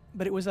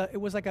 but it was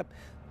like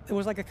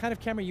a kind of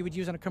camera you would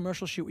use on a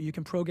commercial shoot, where you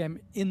can program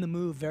in the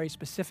move very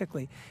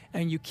specifically,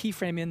 and you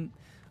keyframe in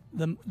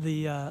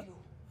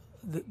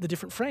the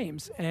different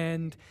frames.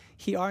 And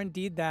he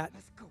R&D'd that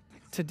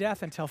to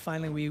death until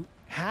finally we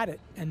had it,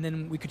 and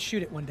then we could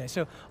shoot it one day.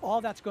 So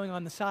all that's going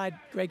on the side.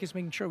 Greg is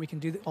making sure we can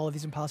do all of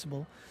these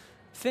impossible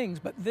things.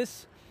 But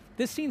this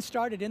scene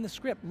started in the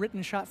script,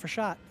 written shot for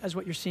shot, as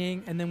what you're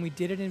seeing, and then we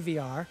did it in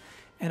VR,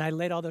 and I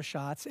laid all those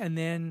shots, and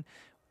then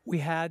we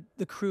had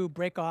the crew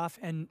break off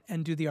and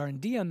do the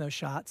R&D on those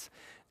shots,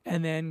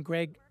 and then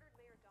Greg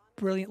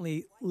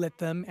brilliantly lit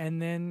them,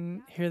 and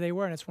then here they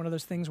were. And it's one of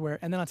those things where,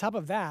 and then on top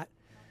of that,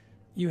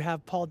 you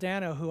have Paul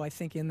Dano, who I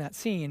think in that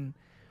scene,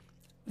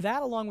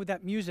 that along with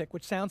that music,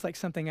 which sounds like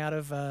something out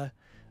of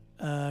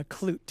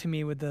Clute to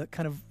me, with the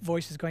kind of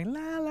voices going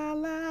la la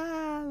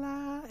la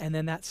la, and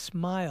then that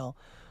smile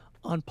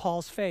on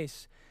Paul's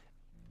face.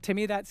 To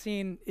me, that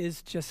scene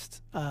is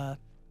just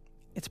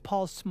it's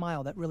Paul's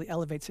smile that really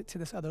elevates it to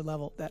this other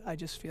level that I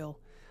just feel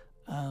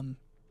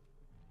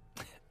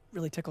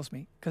really tickles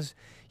me, because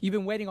you've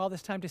been waiting all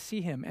this time to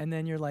see him, and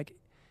then you're like,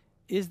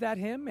 is that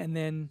him? And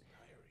then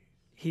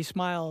he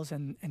smiles,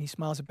 and he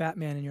smiles at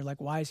Batman, and you're like,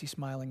 why is he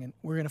smiling? And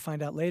we're going to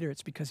find out later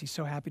it's because he's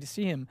so happy to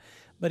see him,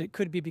 but it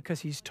could be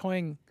because he's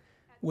toying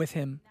with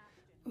him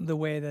the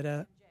way that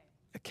a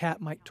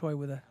cat might toy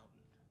with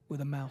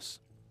a mouse.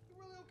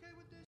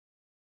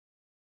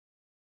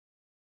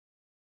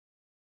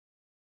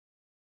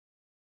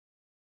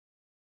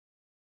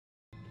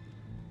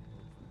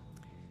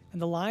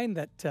 And the line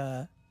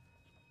that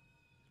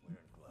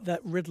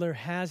Riddler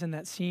has in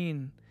that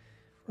scene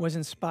was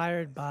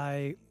inspired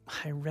by,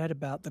 I read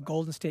about the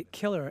Golden State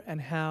Killer and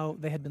how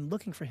they had been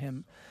looking for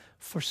him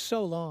for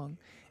so long.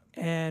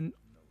 And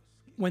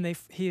when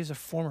he is a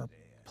former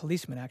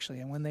policeman, actually,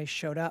 and when they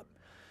showed up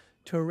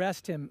to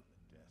arrest him,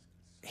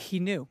 he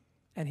knew,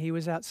 and he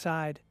was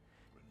outside.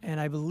 And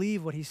I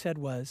believe what he said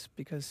was,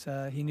 because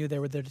he knew they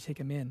were there to take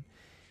him in,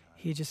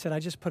 he just said, I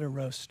just put a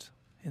roast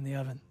in the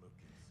oven.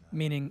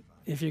 Meaning,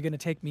 if you're going to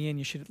take me in,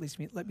 you should at least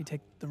let me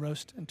take the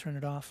roast and turn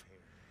it off.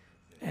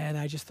 And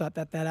I just thought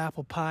that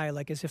apple pie,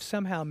 like as if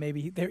somehow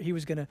maybe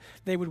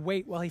they would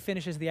wait while he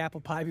finishes the apple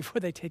pie before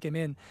they take him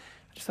in.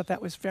 I just thought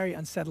that was very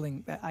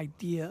unsettling, that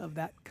idea of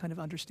that kind of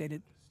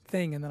understated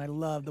thing. And then I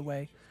love the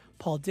way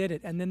Paul did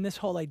it. And then this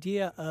whole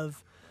idea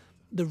of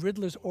the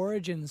Riddler's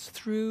origins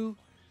through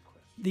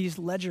these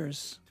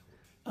ledgers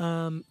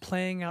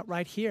playing out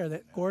right here,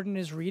 that Gordon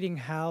is reading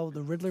how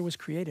the Riddler was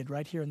created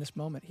right here in this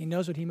moment. He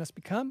knows what he must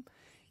become.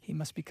 He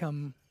must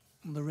become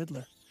the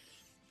Riddler.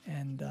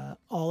 And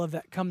all of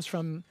that comes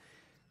from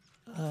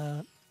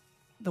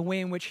the way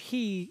in which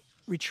he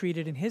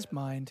retreated in his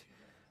mind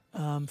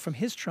from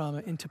his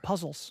trauma into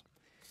puzzles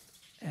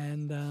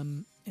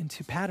and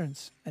into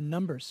patterns and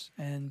numbers,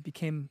 and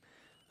became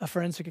a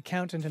forensic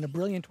accountant, and a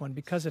brilliant one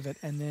because of it.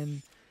 And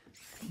then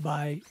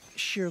by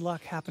sheer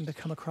luck happened to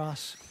come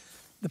across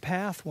the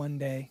path one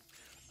day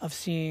of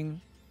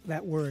seeing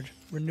that word,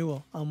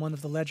 renewal, on one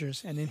of the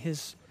ledgers. And in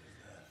his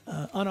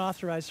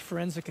unauthorized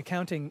forensic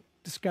accounting,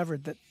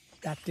 discovered that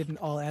didn't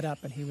all add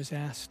up, and he was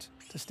asked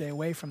to stay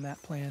away from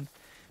that plan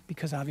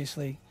because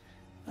obviously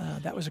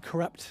that was a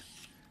corrupt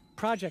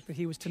project that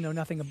he was to know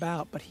nothing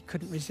about, but he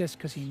couldn't resist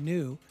because he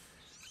knew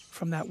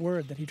from that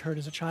word that he'd heard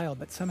as a child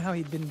that somehow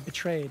he'd been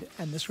betrayed,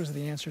 and this was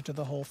the answer to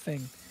the whole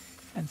thing.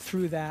 And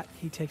through that,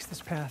 he takes this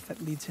path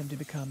that leads him to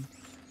become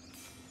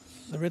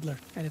the Riddler,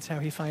 and it's how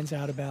he finds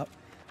out about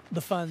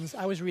the funds.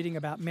 I was reading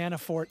about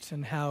Manafort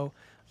and how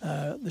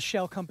the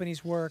shell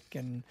companies work,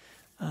 and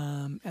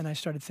I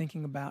started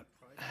thinking about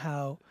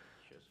how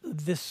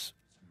this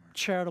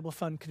charitable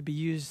fund could be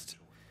used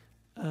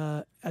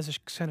as a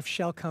kind of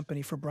shell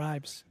company for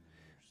bribes,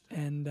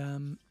 and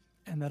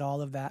that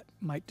all of that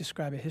might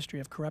describe a history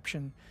of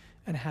corruption,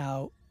 and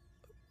how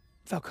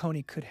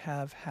Falcone could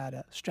have had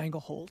a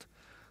stranglehold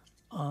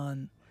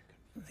on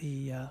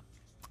the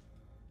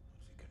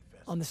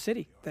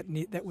city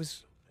that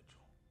was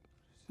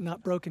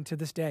not broken to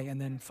this day, and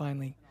then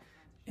finally,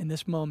 in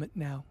this moment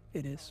now,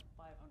 it is.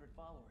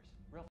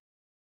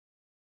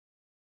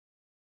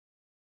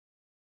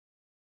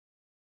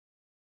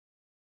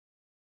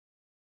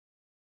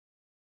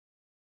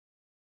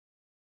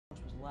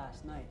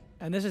 Last night.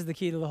 And this is the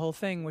key to the whole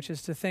thing, which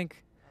is to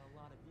think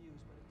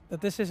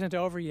that this isn't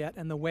over yet,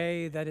 and the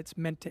way that it's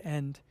meant to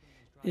end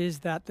is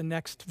that the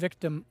next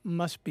victim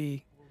must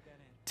be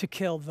to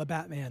kill the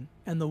Batman.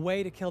 And the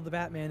way to kill the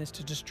Batman is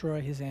to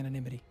destroy his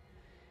anonymity.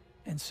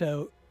 And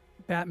so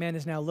Batman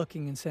is now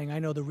looking and saying, I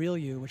know the real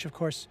you, which of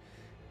course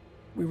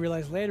we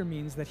realize later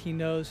means that he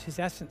knows his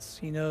essence.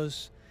 He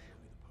knows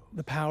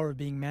the power of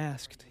being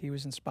masked. He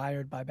was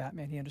inspired by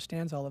Batman. He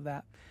understands all of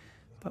that.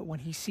 But when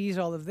he sees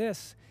all of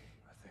this,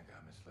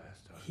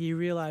 he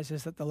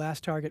realizes that the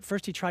last target,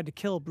 first he tried to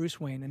kill Bruce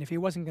Wayne, and if he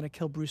wasn't going to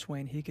kill Bruce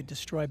Wayne, he could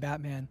destroy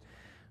Batman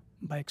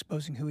by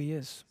exposing who he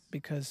is.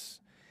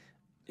 Because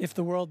if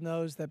the world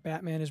knows that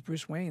Batman is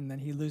Bruce Wayne, then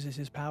he loses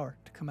his power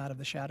to come out of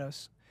the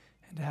shadows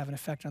and to have an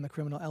effect on the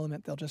criminal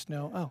element. They'll just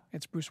know, oh,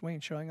 it's Bruce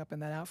Wayne showing up in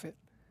that outfit.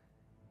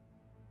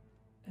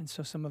 And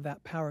so some of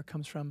that power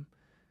comes from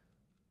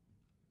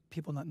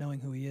people not knowing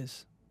who he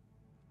is.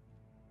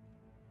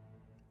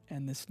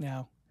 And this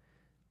now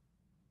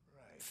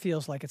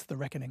feels like it's the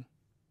reckoning.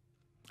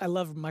 I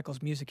love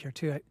Michael's music here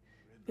too. It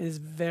is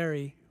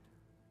very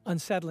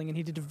unsettling, and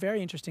he did a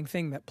very interesting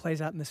thing that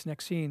plays out in this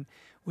next scene,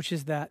 which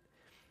is that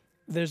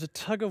there's a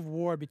tug of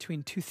war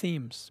between two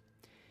themes.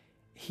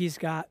 He's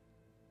got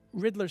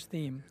Riddler's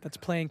theme that's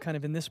playing kind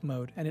of in this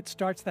mode, and it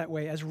starts that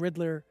way as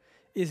Riddler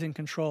is in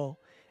control.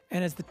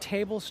 And as the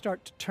tables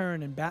start to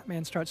turn and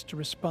Batman starts to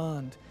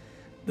respond,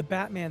 the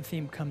Batman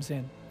theme comes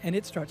in and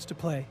it starts to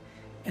play.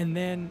 And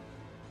then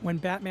when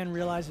Batman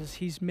realizes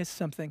he's missed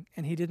something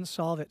and he didn't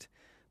solve it,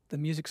 the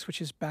music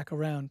switches back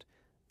around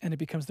and it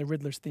becomes the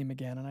Riddler's theme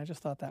again. And I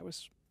just thought that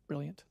was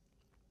brilliant.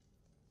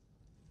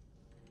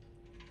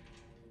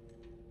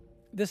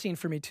 This scene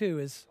for me too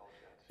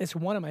it's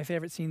one of my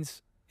favorite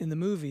scenes in the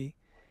movie.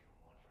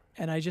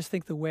 And I just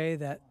think the way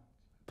that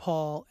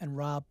Paul and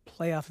Rob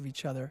play off of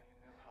each other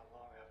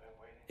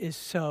is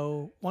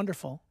so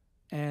wonderful.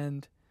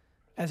 And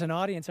as an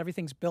audience,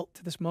 everything's built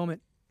to this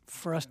moment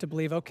for us to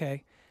believe,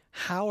 okay,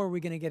 how are we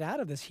going to get out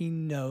of this? He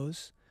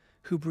knows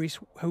who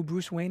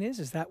Bruce Wayne is.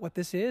 Is that what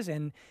this is?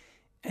 And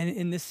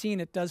in this scene,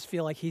 it does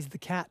feel like he's the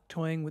cat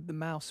toying with the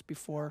mouse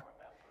before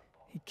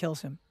he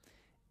kills him.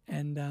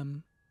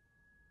 And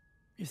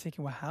you're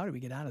thinking, well, how do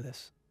we get out of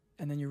this?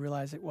 And then you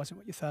realize it wasn't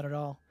what you thought at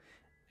all.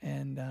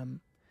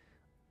 And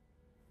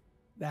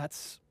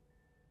that's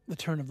the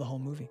turn of the whole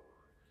movie.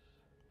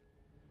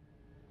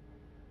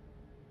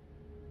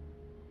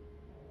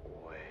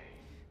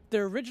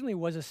 There originally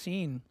was a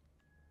scene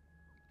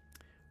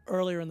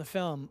earlier in the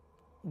film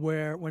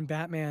where when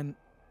Batman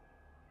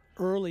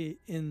early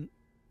in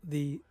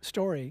the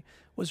story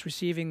was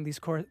receiving these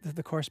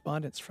the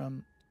correspondence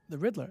from the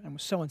Riddler and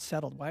was so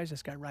unsettled. Why is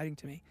this guy writing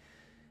to me?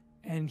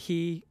 And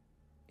he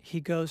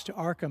goes to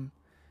Arkham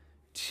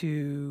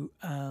to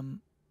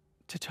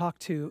talk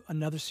to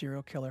another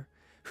serial killer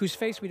whose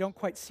face we don't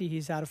quite see.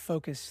 He's out of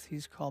focus.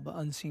 He's called the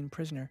Unseen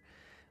Prisoner.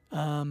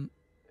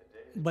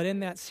 But in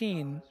that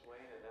scene,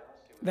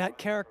 that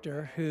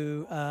character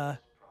who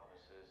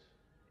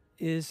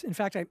is, in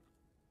fact,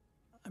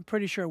 I'm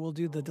pretty sure we'll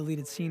do the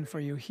deleted scene for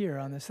you here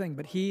on this thing,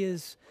 but he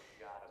is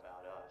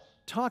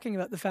talking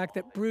about the fact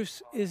that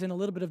Bruce is in a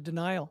little bit of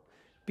denial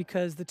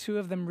because the two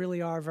of them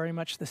really are very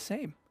much the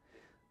same.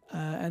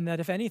 And that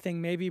if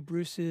anything, maybe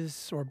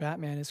or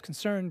Batman is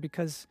concerned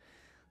because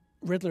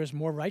Riddler is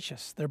more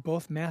righteous. They're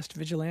both masked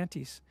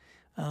vigilantes.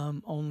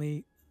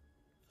 Only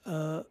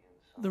the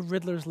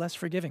Riddler's less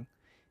forgiving.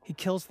 He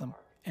kills them.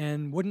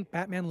 And wouldn't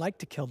Batman like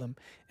to kill them?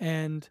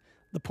 And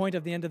the point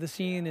of the end of the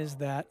scene is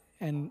that,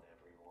 and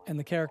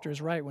the character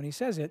is right when he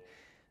says it,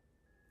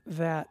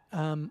 that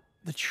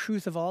the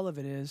truth of all of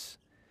it is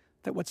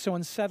that what's so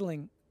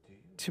unsettling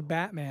to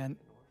Batman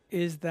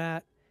is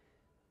that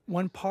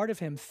one part of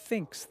him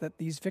thinks that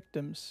these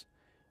victims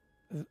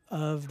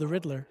of the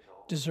Riddler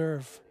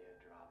deserve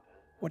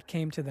what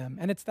came to them.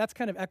 And that's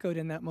kind of echoed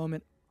in that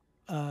moment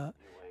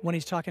when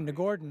he's talking to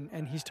Gordon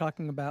and he's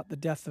talking about the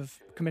death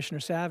of Commissioner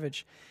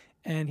Savage.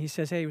 And he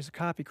says, hey, he was a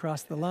cop, he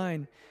crossed the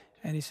line.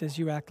 And he says,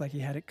 you act like he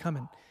had it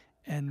coming.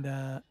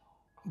 And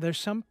there's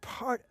some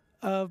part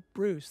of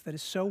Bruce that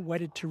is so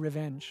wedded to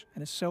revenge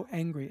and is so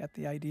angry at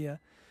the idea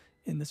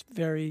in this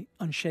very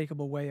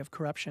unshakable way of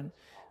corruption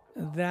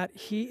that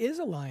he is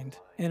aligned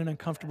in an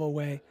uncomfortable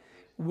way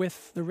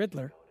with the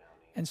Riddler.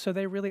 And so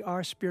they really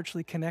are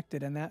spiritually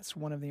connected. And that's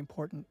one of the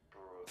important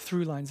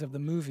through lines of the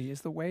movie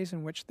is the ways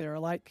in which they're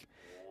alike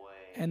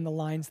and the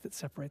lines that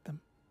separate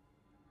them.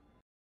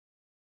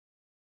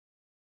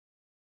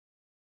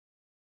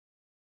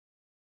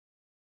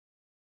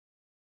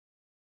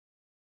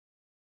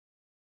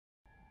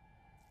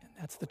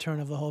 That's the turn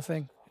of the whole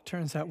thing. It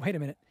turns out, wait a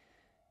minute,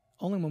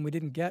 only when we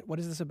didn't get, what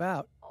is this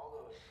about?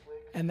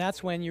 And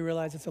that's when you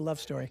realize it's a love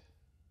story.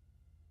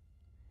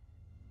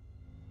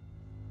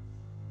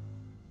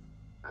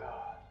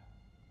 God.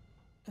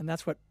 And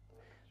that's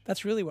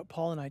really what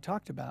Paul and I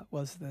talked about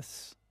was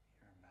this.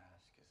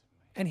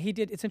 And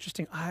it's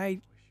interesting,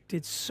 I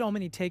did so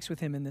many takes with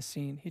him in this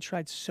scene. He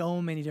tried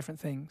so many different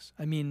things.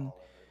 I mean,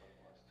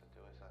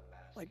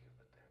 like,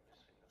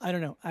 I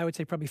don't know, I would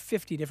say probably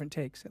 50 different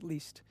takes at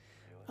least.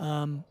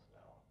 And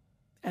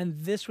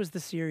this was the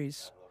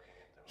series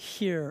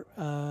here.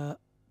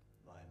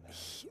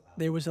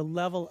 There was a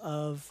level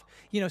of,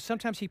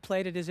 sometimes he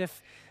played it as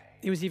if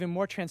it was even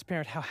more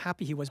transparent how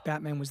happy he was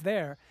Batman was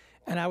there.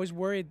 And I was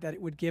worried that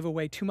it would give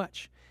away too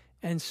much.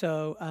 And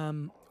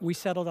so we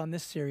settled on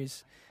this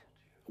series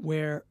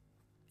where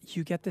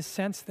you get this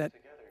sense that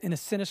in a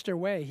sinister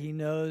way, he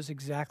knows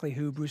exactly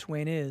who Bruce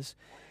Wayne is.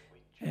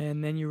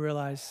 And then you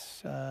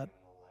realize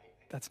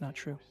that's not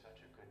true.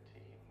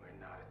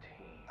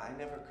 I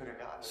never could have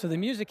gotten. So the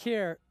music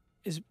here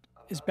is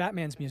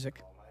Batman's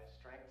music.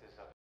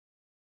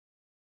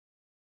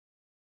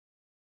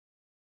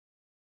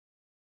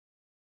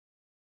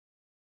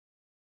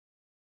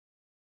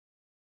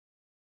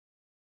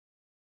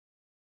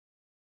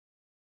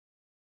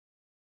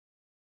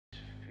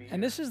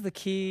 And this is the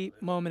key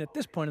moment at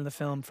this point in the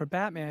film for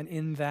Batman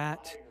in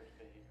that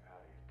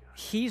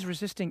he's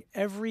resisting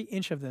every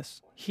inch of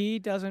this. He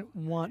doesn't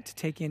want to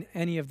take in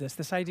any of this.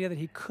 This idea that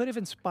he could have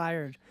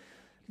inspired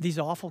these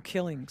awful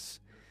killings,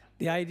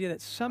 the idea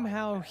that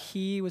somehow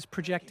he was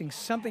projecting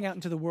something out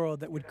into the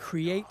world that would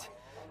create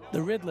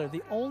the Riddler.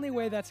 The only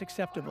way that's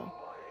acceptable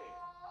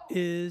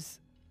is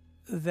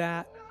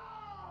that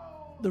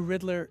the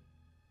Riddler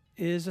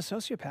is a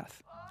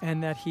sociopath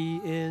and that he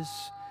is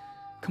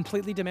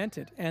completely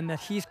demented and that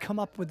he's come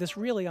up with this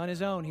really on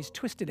his own. He's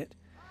twisted it.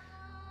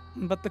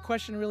 But the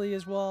question really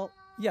is, well,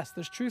 yes,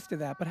 there's truth to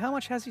that, but how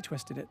much has he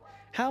twisted it?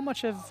 How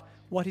much of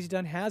what he's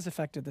done has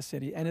affected the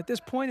city? And at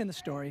this point in the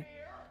story,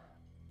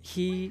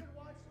 he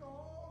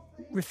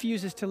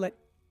refuses to let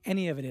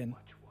any of it in.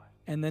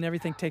 And then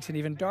everything takes an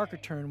even darker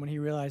turn when he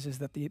realizes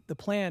that the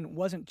plan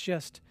wasn't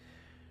just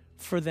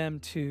for them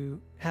to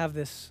have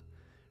this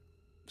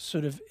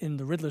sort of, in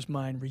the Riddler's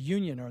mind,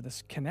 reunion or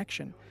this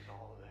connection,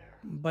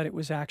 but it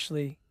was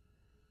actually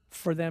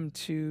for them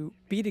to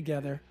be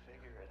together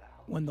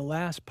when the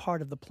last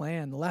part of the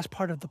plan, the last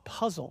part of the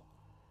puzzle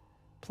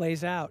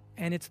plays out.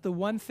 And it's the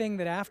one thing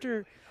that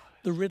after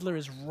the Riddler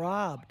is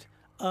robbed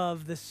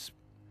of this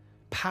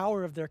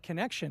power of their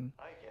connection,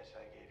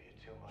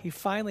 he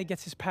finally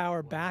gets his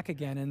power back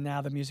again, and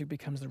now the music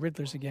becomes the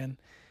Riddler's again.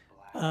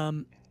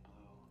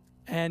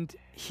 And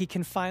he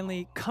can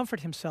finally comfort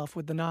himself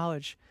with the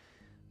knowledge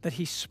that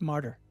he's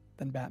smarter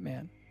than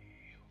Batman.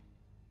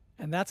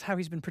 And that's how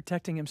he's been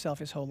protecting himself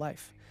his whole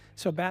life.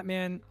 So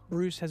Batman,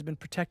 Bruce, has been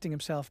protecting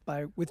himself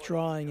by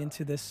withdrawing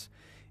into this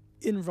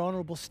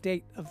invulnerable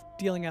state of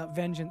dealing out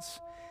vengeance.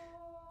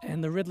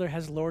 And the Riddler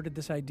has lorded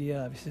this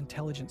idea of his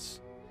intelligence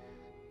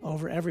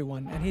over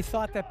everyone. And he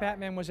thought that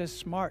Batman was as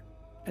smart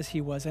as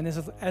he was and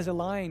as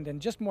aligned and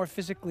just more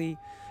physically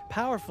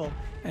powerful.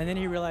 And then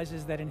he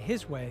realizes that in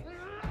his way,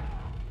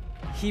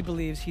 he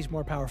believes he's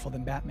more powerful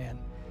than Batman.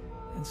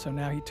 And so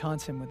now he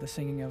taunts him with the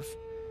singing of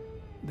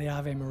the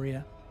Ave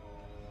Maria.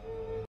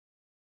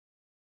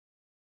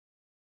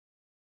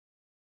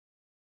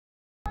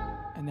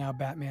 And now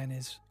Batman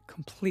is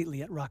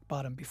completely at rock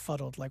bottom,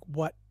 befuddled, like,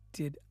 what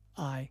did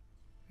I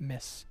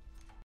miss?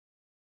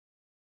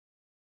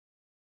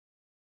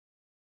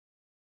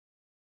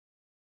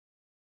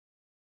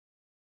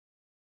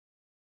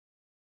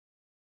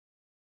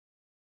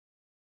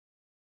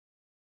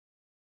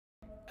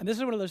 And this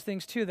is one of those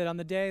things, too, that on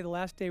the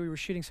last day we were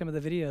shooting some of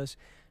the videos,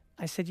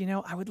 I said, you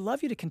know, I would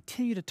love you to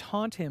continue to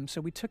taunt him.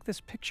 So we took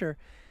this picture.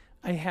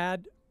 I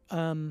had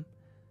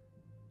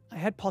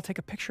Paul take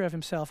a picture of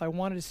himself. I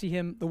wanted to see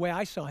him the way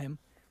I saw him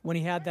when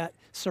he had that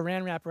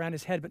saran wrap around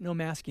his head, but no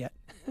mask yet.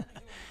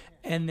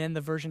 And then the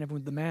version of him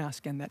with the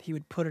mask, and that he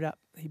would put it up.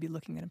 He'd be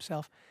looking at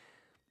himself.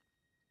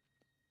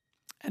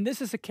 And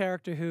this is a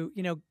character who,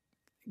 you know,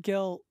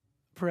 Gil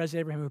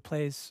Perez-Abraham, who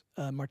plays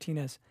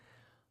Martinez,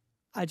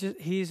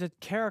 he's a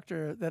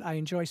character that I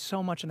enjoy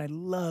so much, and I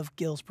love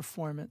Gil's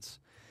performance,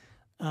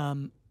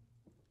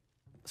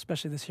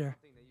 especially this here.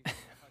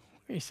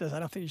 He says, I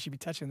don't think you should be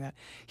touching that.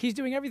 He's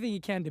doing everything he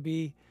can to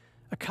be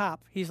a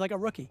cop. He's like a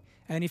rookie,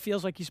 and he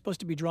feels like he's supposed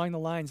to be drawing the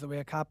lines the way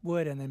a cop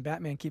would, and then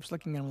Batman keeps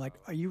looking at him like,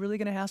 are you really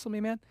going to hassle me,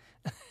 man?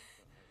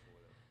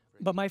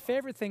 But my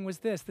favorite thing was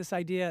this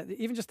idea,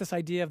 even just this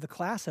idea of the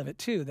class of it,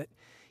 too, that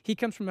he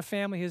comes from a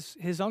family,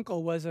 his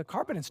uncle was a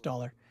carpet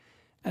installer,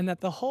 and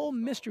that the whole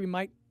mystery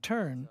might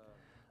turn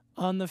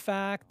on the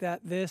fact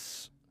that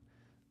this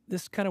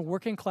kind of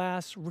working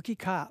class rookie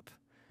cop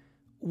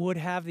would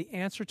have the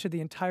answer to the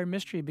entire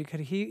mystery,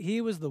 because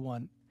he was the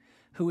one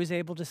who was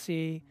able to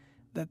see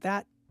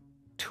that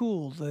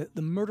tool,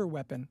 the murder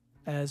weapon,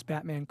 as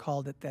Batman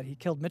called it, that he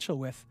killed Mitchell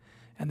with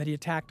and that he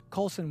attacked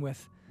Coulson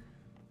with,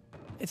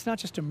 it's not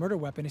just a murder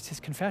weapon, it's his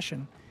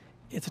confession.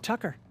 It's a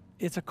tucker.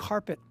 It's a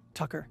carpet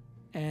tucker.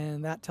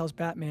 And that tells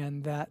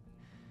Batman that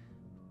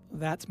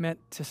that's meant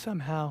to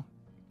somehow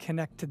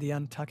connect to the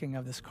untucking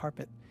of this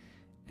carpet.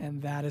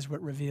 And that is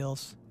what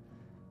reveals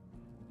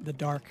the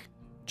dark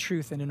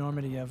truth and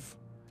enormity of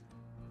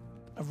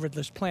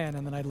Riddler's plan.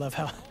 And then I love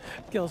how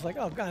Gil's like,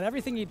 oh God,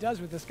 everything he does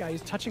with this guy,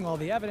 he's touching all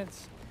the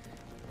evidence.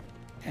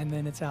 And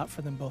then it's out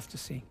for them both to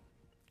see.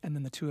 And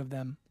then the two of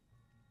them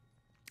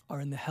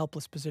are in the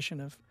helpless position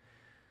of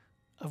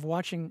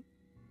watching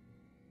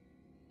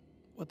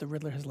what the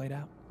Riddler has laid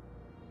out.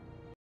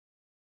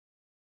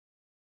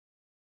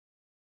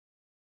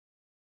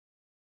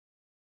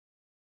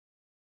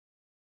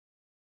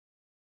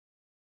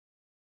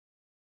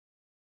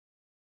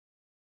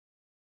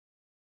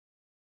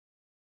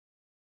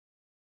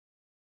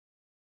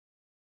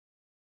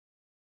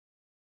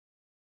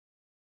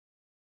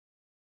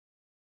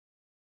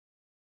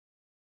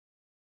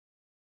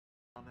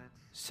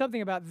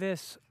 Something about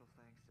this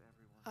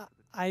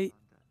I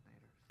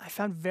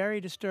found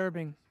very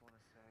disturbing,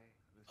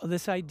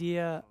 this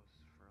idea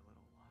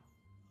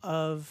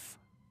of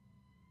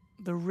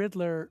the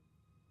Riddler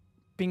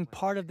being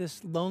part of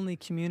this lonely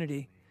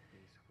community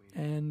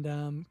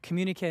and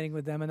communicating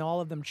with them, and all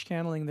of them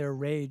channeling their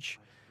rage,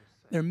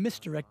 their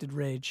misdirected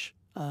rage,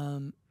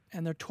 and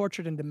their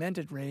tortured and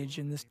demented rage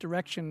in this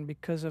direction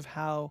because of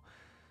how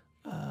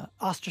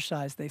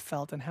ostracized they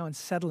felt and how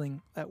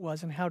unsettling that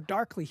was and how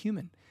darkly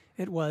human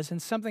it was.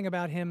 And something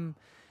about him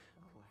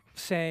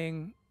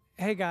saying,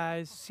 hey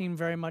guys, seemed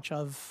very much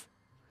of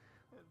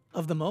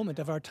of the moment,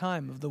 of our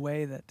time, of the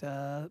way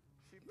that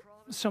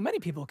so many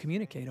people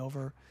communicate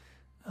over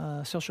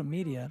social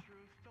media.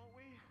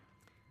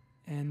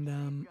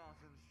 And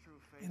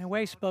in a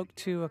way spoke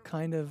to a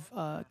kind of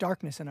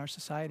darkness in our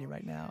society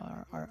right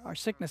now, our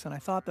sickness. And I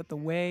thought that the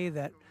way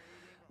that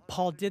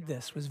Paul did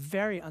this was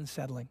very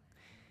unsettling.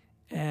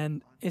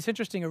 And it's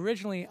interesting,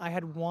 originally I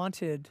had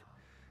wanted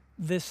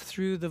this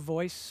through the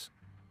voice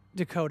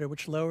decoder,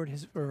 which lowered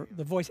his, or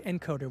the voice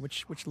encoder,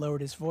 which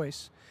lowered his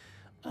voice.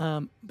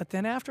 But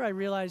then after I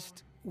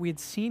realized we had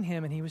seen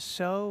him and he was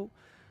so,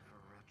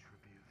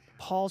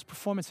 Paul's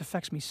performance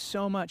affects me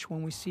so much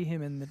when we see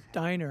him in the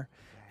diner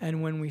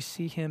and when we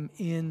see him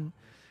in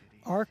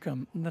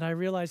Arkham, that I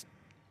realized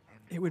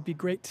it would be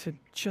great to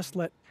just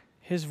let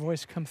his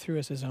voice come through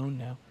as his own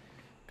now,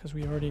 because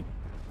we already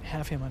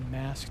have him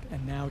unmasked,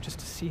 and now just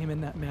to see him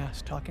in that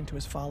mask talking to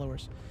his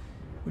followers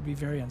would be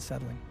very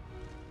unsettling.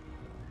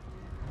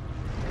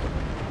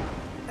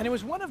 And it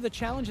was one of the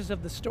challenges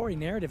of the story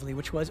narratively,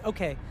 which was,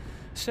 okay,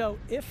 so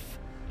if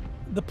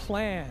the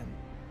plan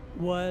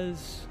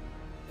was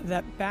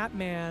that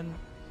Batman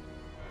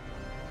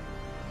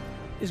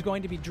is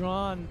going to be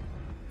drawn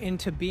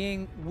into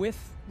being with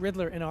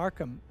Riddler in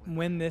Arkham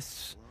when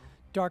this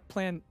dark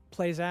plan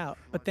plays out,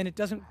 but then it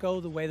doesn't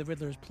go the way the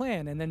Riddler's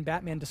planned, and then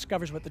Batman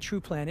discovers what the true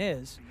plan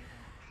is,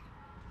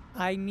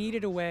 I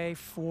needed a way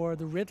for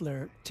the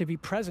Riddler to be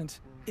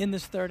present in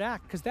this third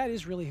act, because that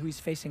is really who he's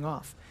facing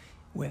off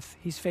with.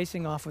 He's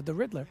facing off with the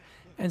Riddler.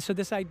 And so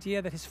this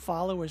idea that his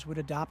followers would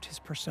adopt his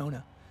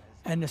persona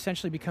and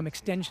essentially become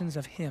extensions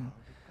of him,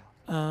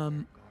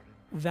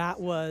 that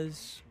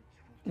was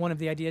one of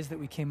the ideas that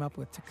we came up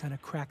with to kind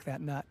of crack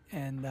that nut.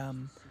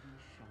 And,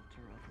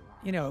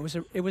 you know,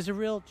 it was a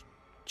real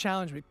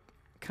challenge. We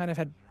kind of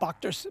had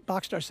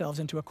boxed ourselves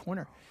into a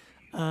corner.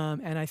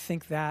 And I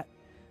think that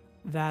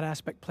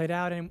aspect played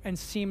out and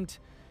seemed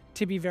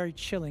to be very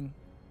chilling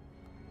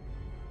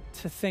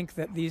to think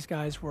that these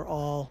guys were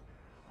all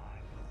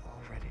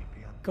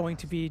going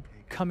to be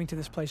coming to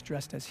this place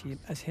dressed as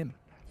him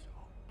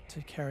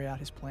to carry out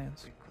his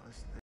plans.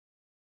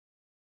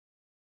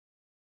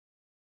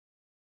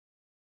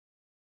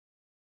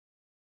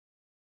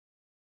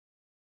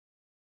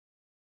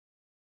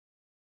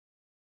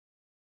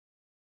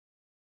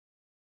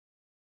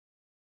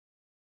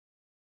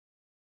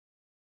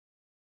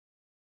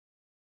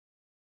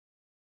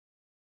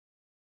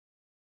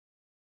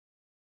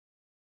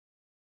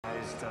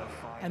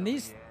 And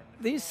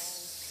these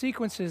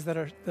sequences that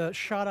are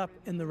shot up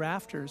in the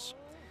rafters,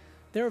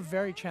 they're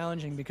very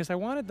challenging because I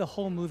wanted the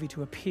whole movie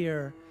to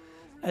appear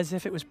as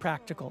if it was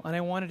practical, and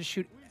I wanted to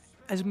shoot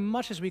as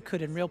much as we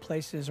could in real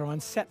places or on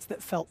sets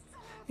that felt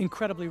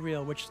incredibly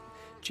real, which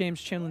James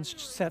Chinlin's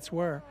sets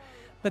were.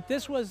 But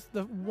this was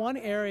the one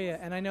area,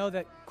 and I know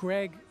that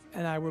Greg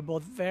and I were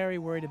both very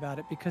worried about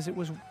it because it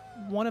was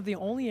one of the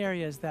only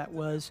areas that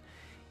was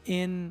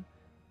in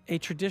a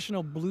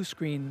traditional blue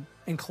screen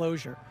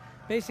enclosure.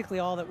 Basically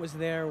all that was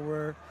there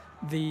were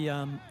the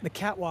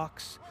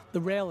catwalks,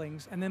 the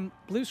railings, and then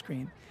blue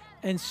screen.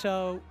 And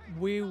so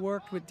we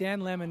worked with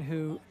Dan Lemon,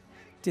 who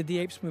did the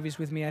Apes movies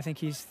with me. I think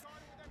he's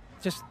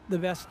just the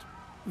best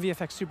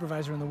VFX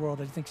supervisor in the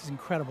world. I think he's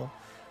incredible.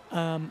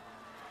 I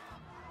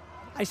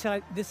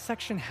said, this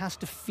section has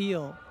to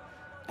feel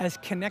as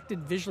connected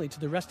visually to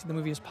the rest of the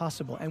movie as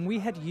possible. And we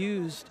had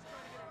used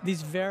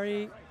these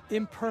very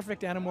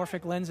imperfect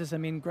anamorphic lenses. I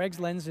mean, Greg's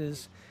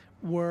lenses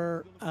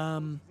were,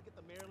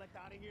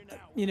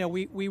 you know,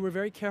 we were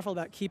very careful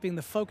about keeping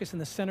the focus in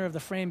the center of the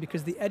frame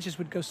because the edges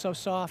would go so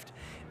soft,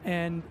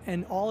 and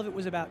all of it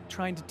was about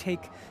trying to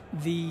take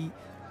the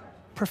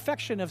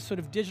perfection of sort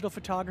of digital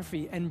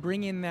photography and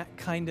bring in that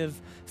kind of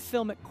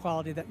filmic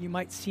quality that you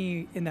might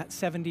see in that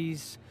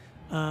 70s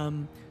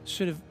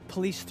sort of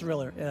police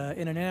thriller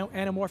in an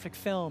anamorphic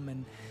film,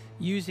 and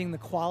using the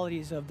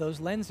qualities of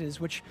those lenses,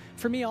 which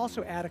for me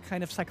also add a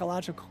kind of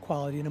psychological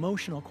quality, an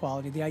emotional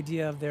quality, the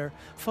idea of their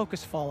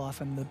focus fall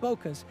off and the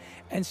bokehs.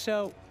 And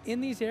so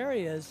in these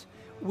areas,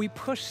 we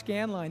pushed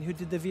Scanline, who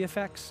did the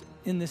VFX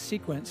in this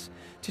sequence,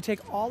 to take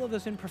all of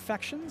those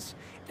imperfections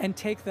and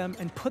take them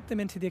and put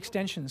them into the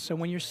extensions. So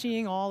when you're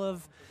seeing all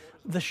of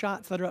the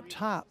shots that are up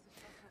top,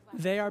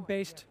 they are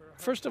based,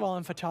 first of all,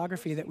 on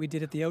photography that we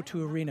did at the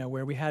O2 Arena,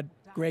 where we had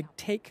Greg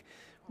take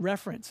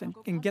reference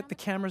and get the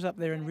cameras up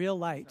there in real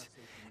light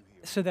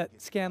so that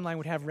Scanline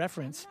would have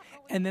reference.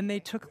 And then they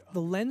took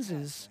the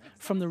lenses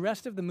from the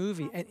rest of the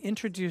movie and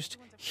introduced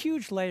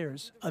huge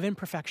layers of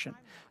imperfection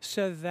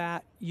so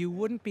that you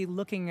wouldn't be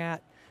looking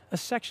at a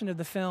section of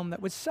the film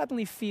that would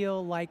suddenly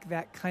feel like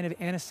that kind of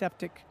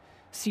antiseptic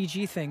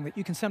CG thing that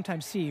you can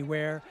sometimes see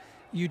where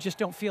you just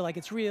don't feel like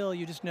it's real,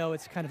 you just know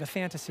it's kind of a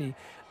fantasy.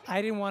 I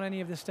didn't want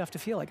any of this stuff to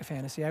feel like a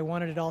fantasy. I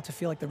wanted it all to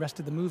feel like the rest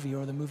of the movie,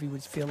 or the movie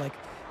would feel like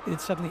it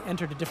had suddenly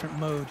entered a different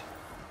mode.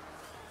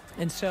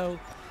 And so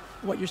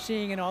what you're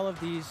seeing in all of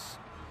these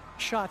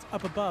shots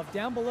up above,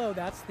 down below,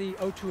 that's the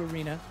O2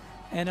 Arena,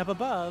 and up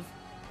above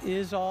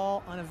is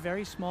all on a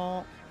very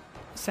small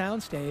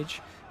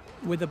soundstage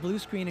with a blue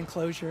screen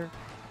enclosure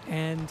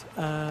and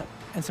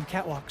some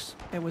catwalks.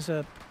 It was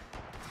a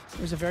It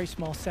was a very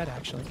small set,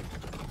 actually.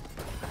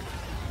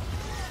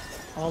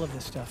 All of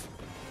this stuff.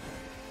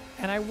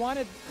 And I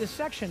wanted this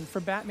section for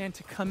Batman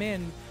to come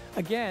in,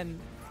 again,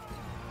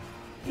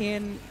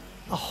 in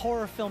a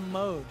horror film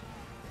mode.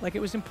 Like, it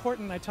was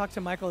important, I talked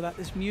to Michael about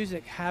this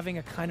music having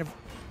a kind of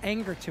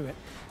anger to it,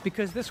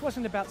 because this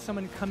wasn't about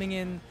someone coming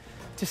in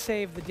to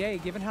save the day,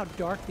 given how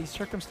dark these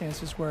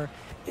circumstances were.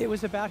 It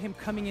was about him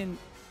coming in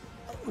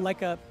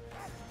like a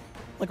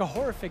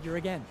horror figure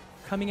again,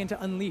 coming in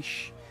to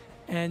unleash.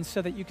 And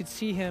so that you could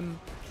see him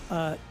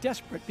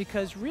desperate,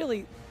 because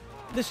really,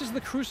 this is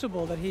the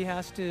crucible that he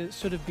has to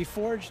sort of be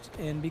forged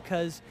in,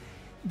 because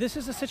this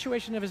is a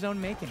situation of his own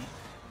making.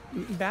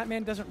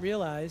 Batman doesn't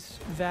realize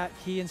that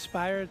he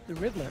inspired the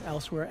Riddler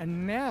elsewhere,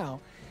 and now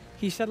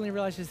he suddenly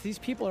realizes these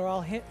people are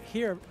all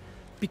here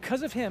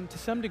because of him to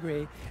some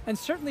degree, and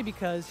certainly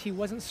because he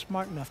wasn't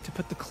smart enough to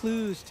put the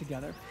clues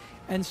together.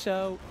 And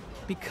so,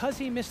 because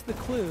he missed the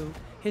clue,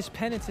 his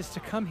penance is to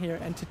come here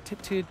and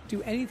to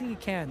do anything he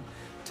can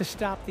to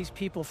stop these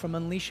people from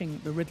unleashing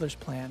the Riddler's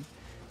plan.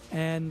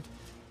 And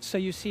so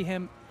you see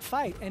him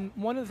fight. And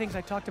one of the things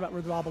I talked about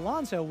with Rob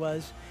Alonso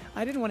was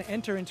I didn't want to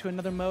enter into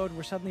another mode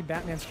where suddenly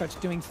Batman starts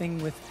doing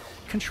things with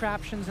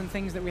contraptions and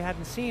things that we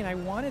hadn't seen. I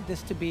wanted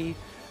this to be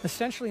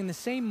essentially in the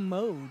same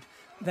mode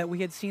that we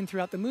had seen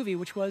throughout the movie,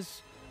 which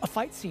was a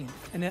fight scene.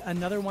 And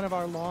another one of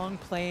our long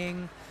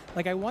playing,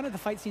 like, I wanted the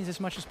fight scenes as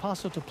much as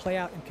possible to play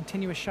out in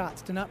continuous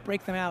shots, to not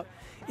break them out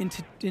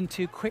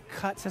into quick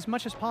cuts as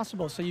much as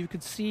possible, so you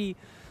could see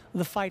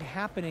the fight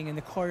happening and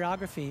the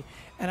choreography.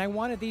 And I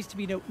wanted these to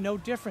be no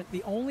different.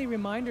 The only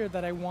reminder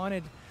that I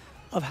wanted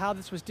of how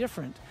this was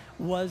different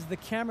was the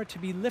camera to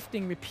be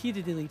lifting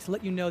repeatedly to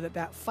let you know that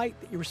that fight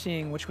that you were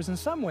seeing, which was in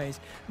some ways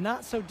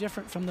not so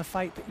different from the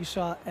fight that you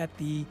saw at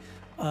the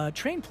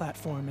train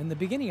platform in the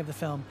beginning of the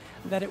film,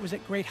 that it was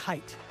at great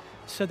height.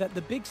 So that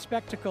the big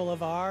spectacle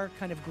of our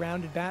kind of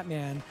grounded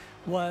Batman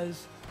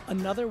was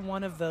another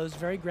one of those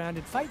very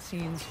grounded fight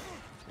scenes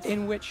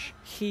in which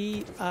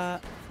he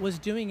was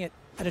doing it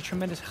at a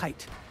tremendous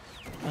height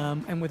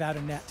and without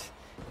a net.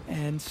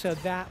 And so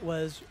that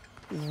was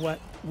what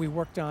we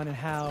worked on, and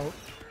how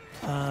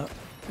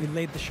we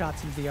laid the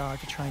shots in VR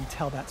to try and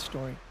tell that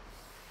story.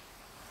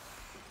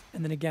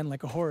 And then again,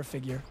 like a horror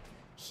figure,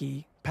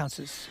 he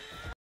pounces.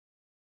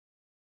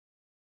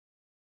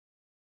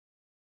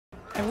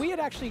 And we had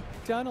actually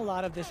done a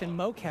lot of this in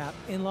mocap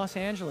in Los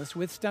Angeles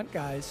with stunt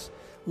guys,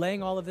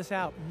 laying all of this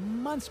out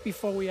months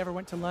before we ever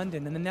went to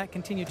London, and then that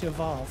continued to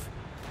evolve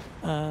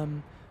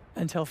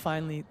until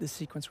finally the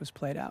sequence was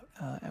played out,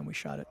 and we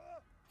shot it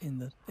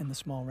in the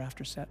small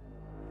rafter set.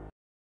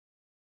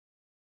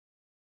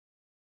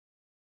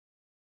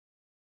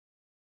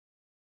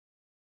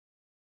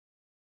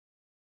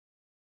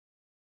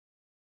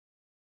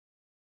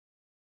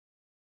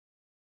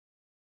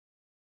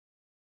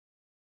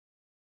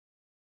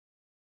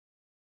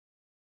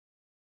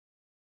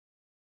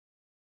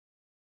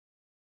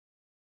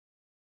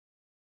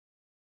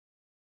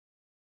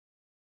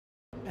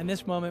 And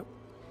this moment,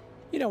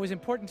 you know, was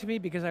important to me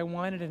because I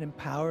wanted an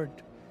empowered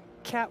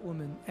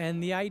Catwoman,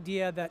 and the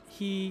idea that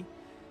he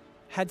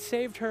had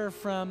saved her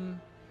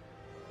from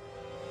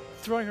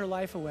throwing her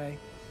life away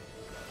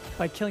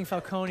by killing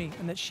Falcone,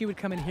 and that she would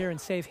come in here and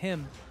save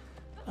him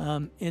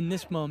in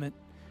this moment.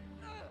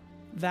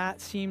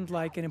 That seemed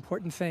like an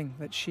important thing,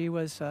 that she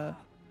was the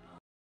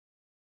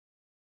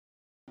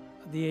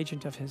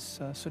agent of his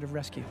sort of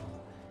rescue,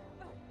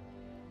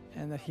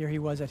 and that here he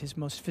was at his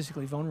most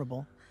physically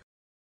vulnerable.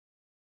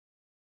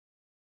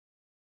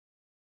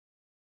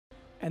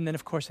 And then,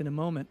 of course, in a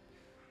moment,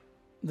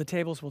 the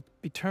tables will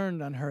be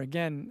turned on her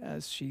again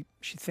as she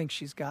thinks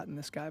she's gotten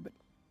this guy, but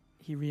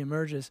he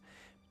reemerges.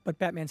 But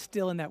Batman's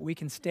still in that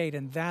weakened state,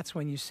 and that's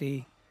when you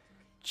see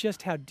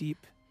just how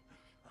deep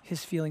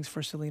his feelings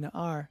for Selina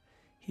are.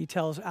 He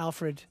tells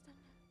Alfred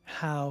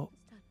how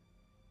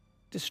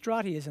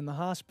distraught he is in the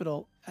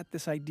hospital at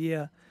this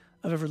idea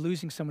of ever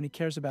losing someone he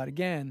cares about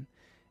again.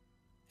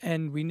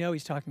 And we know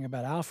he's talking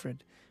about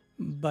Alfred,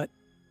 but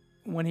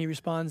when he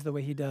responds the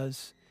way he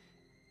does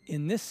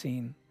in this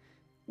scene,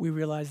 we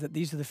realize that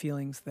these are the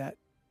feelings that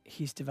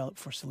he's developed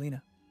for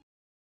Selina.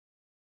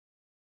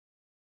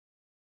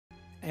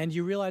 And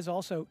you realize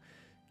also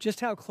just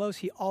how close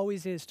he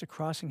always is to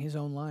crossing his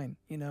own line.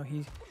 You know,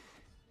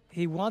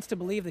 he wants to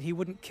believe that he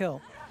wouldn't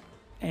kill,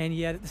 and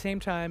yet at the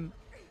same time,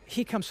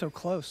 he comes so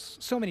close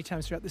so many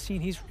times throughout the scene.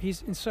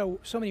 He's in so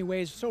many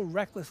ways so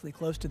recklessly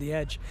close to the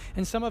edge,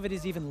 and some of it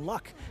is even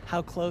luck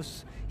how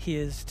close he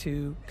is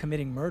to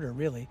committing murder,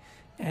 really.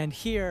 And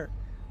here,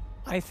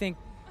 I think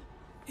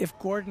if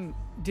Gordon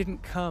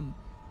didn't come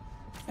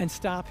and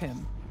stop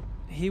him,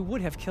 he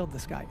would have killed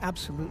this guy,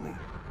 absolutely.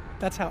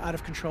 That's how out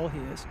of control he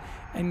is.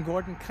 And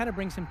Gordon kind of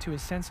brings him to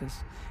his senses.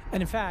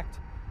 And in fact,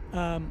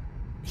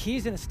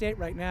 he's in a state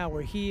right now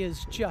where he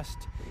is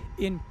just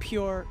in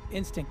pure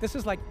instinct. This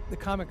is like the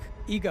comic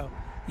Ego.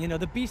 You know,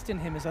 the beast in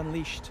him is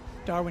unleashed.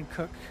 Darwin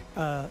Cook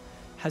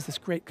has this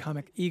great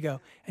comic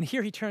Ego. And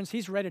here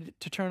he's ready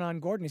to turn on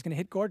Gordon. He's going to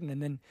hit Gordon,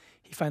 and then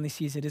he finally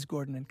sees it is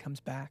Gordon and comes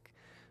back.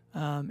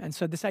 And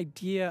so this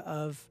idea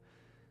of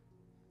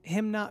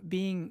him not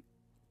being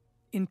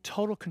in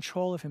total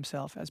control of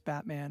himself as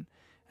Batman,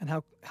 and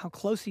how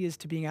close he is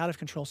to being out of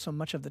control so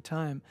much of the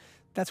time.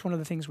 That's one of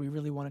the things we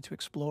really wanted to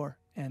explore,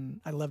 and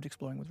I loved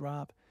exploring with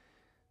Rob.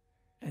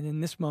 And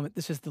in this moment,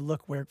 this is the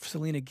look where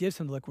Selena gives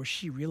him the look where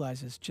she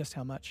realizes just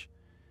how much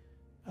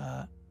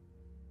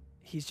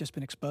he's just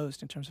been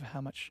exposed in terms of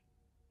how much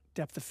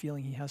depth of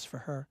feeling he has for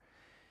her.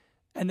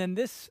 And then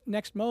this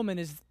next moment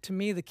is, to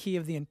me, the key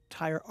of the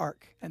entire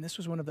arc. And this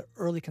was one of the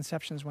early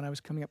conceptions when I was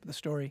coming up with the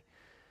story.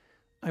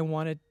 I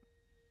wanted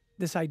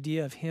this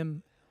idea of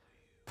him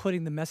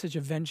putting the message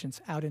of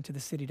vengeance out into the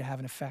city to have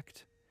an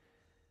effect.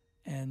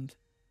 And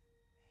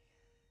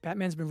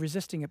Batman's been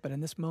resisting it, but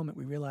in this moment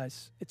we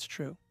realize it's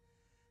true.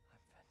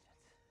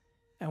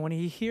 And when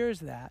he hears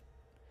that,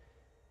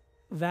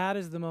 that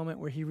is the moment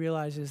where he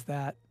realizes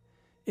that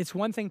it's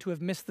one thing to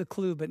have missed the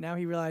clue, but now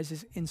he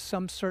realizes in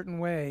some certain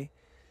way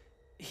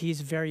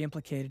he's very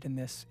implicated in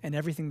this, and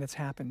everything that's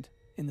happened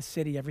in the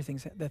city, everything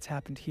that's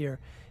happened here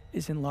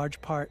is in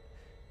large part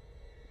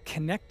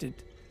connected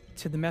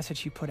to the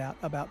message he put out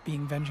about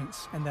being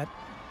vengeance, and that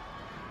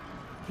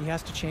he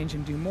has to change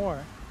and do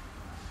more.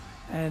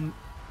 And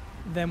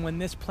then when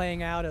this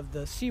playing out of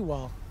the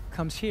seawall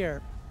comes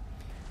here,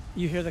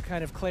 you hear the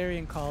kind of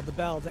clarion call, the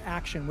bell to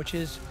action, which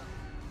is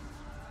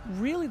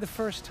really the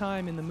first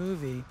time in the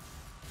movie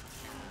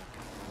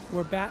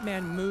where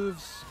Batman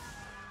moves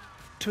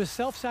to a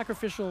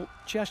self-sacrificial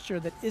gesture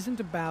that isn't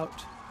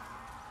about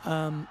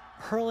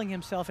hurling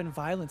himself in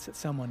violence at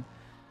someone.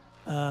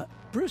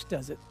 Bruce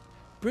does it.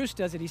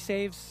 He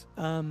saves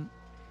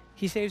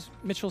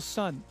Mitchell's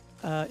son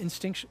in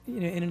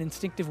an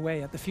instinctive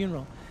way at the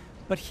funeral.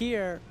 But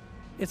here,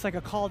 it's like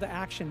a call to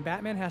action.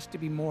 Batman has to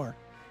be more.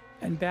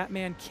 And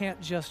Batman can't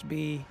just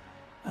be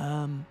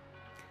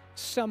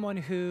someone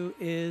who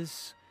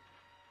is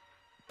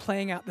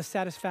playing out the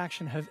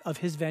satisfaction of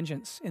his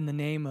vengeance in the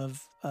name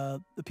of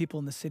the people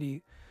in the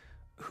city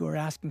who are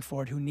asking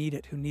for it, who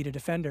need a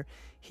defender.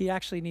 He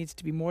actually needs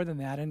to be more than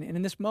that. And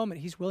in this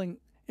moment, he's willing,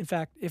 in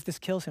fact, if this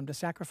kills him, to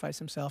sacrifice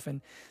himself.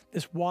 And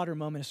this water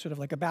moment is sort of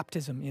like a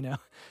baptism,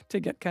 to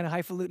get kind of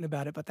highfalutin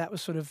about it. But that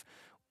was sort of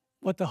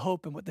what the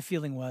hope and what the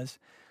feeling was.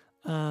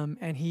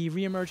 And he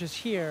reemerges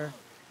here,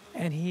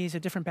 and he's a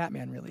different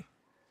Batman, really.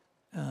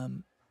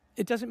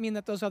 It doesn't mean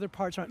that those other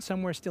parts aren't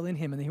somewhere still in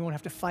him and he won't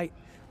have to fight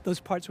those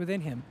parts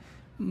within him.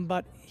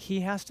 But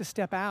he has to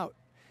step out.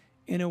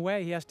 In a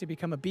way, he has to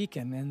become a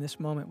beacon, and this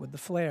moment with the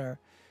flare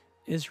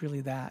is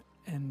really that.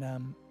 And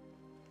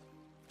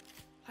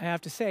I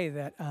have to say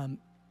that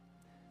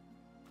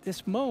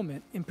this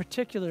moment, in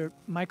particular,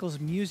 Michael's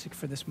music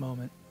for this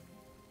moment,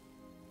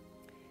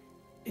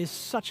 is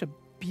such a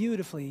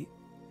beautifully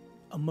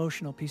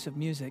emotional piece of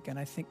music, and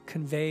I think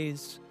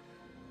conveys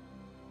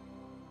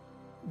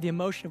the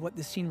emotion of what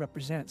this scene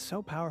represents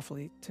so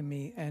powerfully to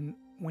me. And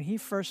when he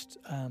first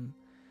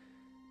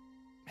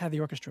had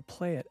the orchestra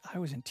play it, I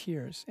was in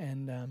tears.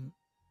 And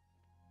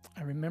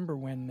I remember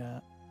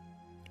when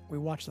we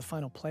watched the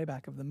final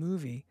playback of the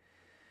movie,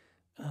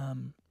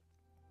 when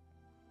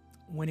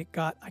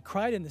I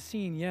cried in the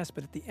scene, yes,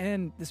 but at the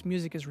end, this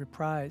music is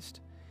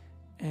reprised.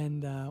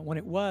 And when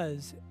it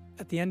was,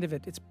 at the end of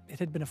it, it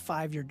had been a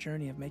 5-year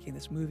journey of making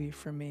this movie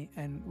for me.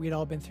 And we'd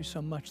all been through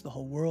so much. The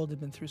whole world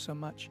had been through so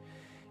much.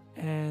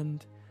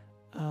 And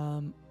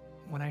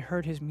when I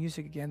heard his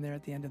music again there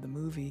at the end of the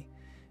movie,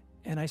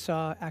 and I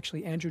saw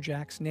actually Andrew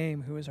Jack's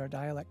name, who is our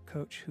dialect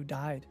coach, who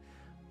died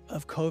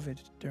of COVID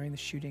during the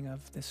shooting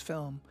of this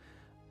film,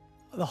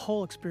 the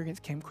whole experience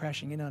came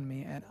crashing in on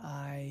me, and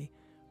I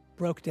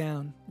broke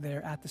down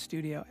there at the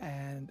studio,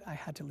 and I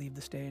had to leave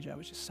the stage. I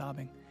was just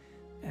sobbing.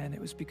 And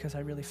it was because I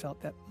really felt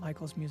that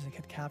Michael's music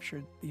had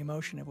captured the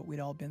emotion of what we'd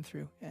all been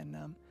through. And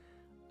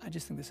I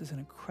just think this is an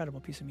incredible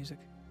piece of music.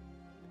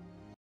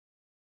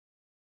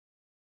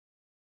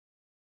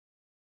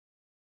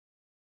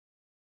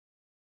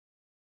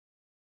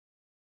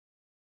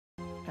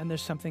 And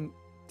there's something,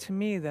 to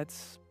me,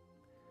 that's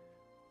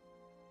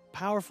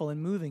powerful and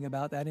moving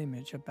about that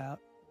image, about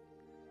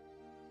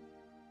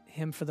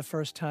him for the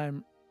first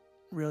time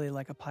really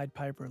like a Pied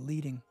Piper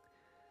leading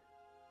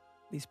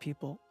these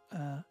people,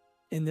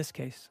 in this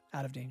case,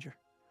 out of danger.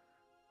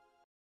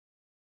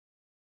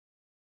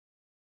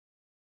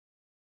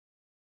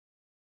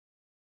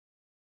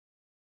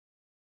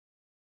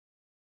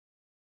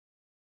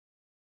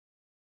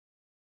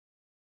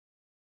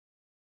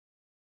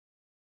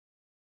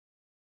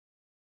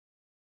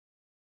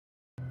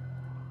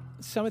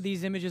 Some of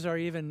these images are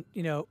even,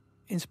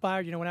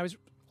 inspired. When I was,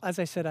 as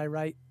I said, I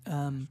write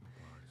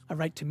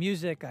to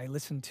music. I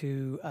listen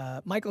to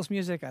Michael's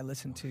music. I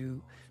listen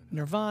to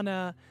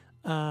Nirvana,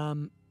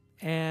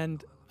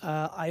 and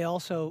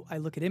I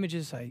look at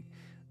images. I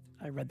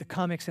read the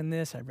comics in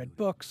this. I read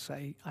books.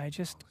 I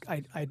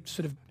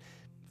sort of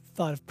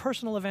thought of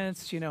personal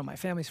events. My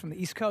family's from the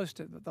East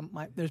Coast.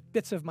 There's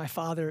bits of my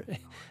father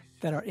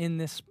that are in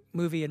this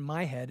movie in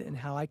my head and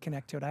how I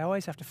connect to it. I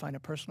always have to find a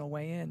personal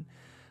way in.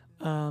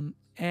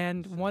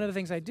 And one of the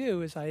things I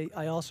do is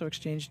I also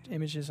exchanged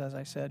images, as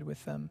I said,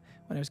 with when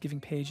I was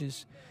giving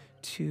pages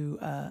to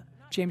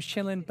James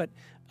Chinlund, but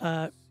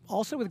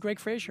also with Greg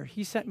Fraser.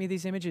 He sent me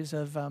these images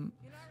of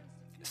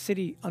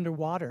city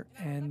underwater,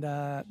 and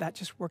that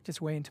just worked its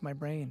way into my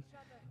brain,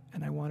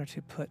 and I wanted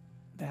to put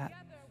that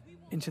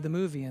into the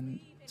movie, and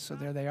so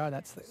there they are.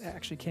 That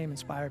actually came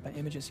inspired by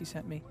images he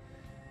sent me.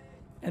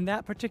 And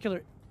that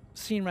particular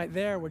scene right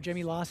there where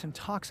Jamie Lawson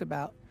talks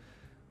about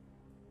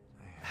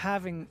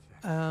having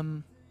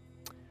the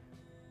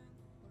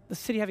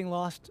city having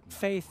lost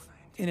faith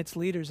in its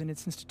leaders and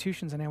its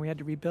institutions and how we had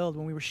to rebuild.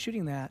 When we were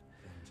shooting that,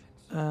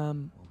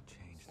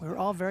 we were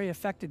all very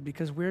affected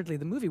because weirdly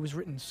the movie was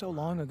written so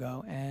long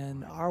ago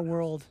and our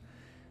world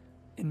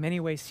in many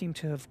ways seemed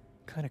to have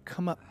kind of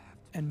come up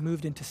and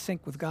moved into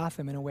sync with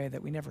Gotham in a way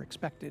that we never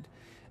expected.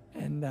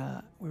 And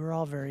we were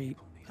all very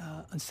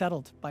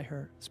unsettled by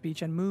her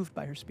speech and moved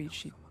by her speech.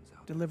 She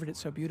delivered it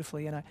so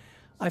beautifully, and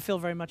I feel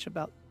very much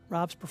about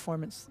Rob's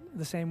performance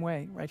the same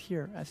way right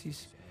here as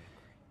he's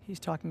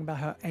talking about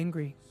how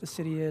angry the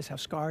city is, how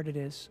scarred it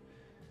is.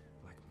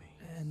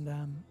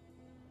 And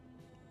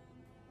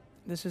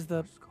this is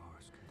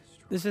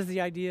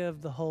the idea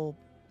of the whole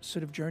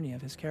sort of journey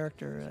of his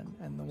character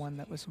and the one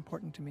that was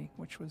important to me,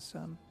 which was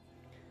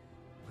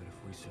But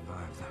if we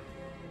survive them,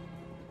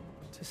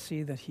 to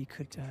see that he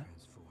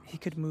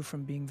could move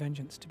from being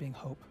vengeance to being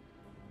hope,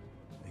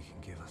 they can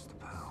give us the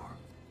power.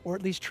 or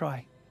at least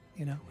try.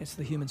 You know, it's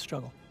the human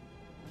struggle.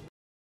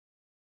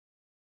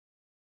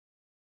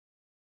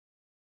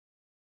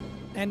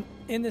 And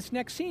in this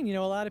next scene, you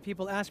know, a lot of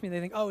people ask me, they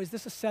think, oh, is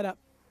this a setup,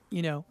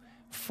 you know,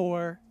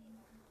 for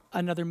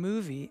another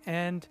movie?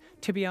 And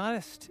to be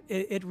honest,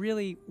 it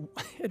really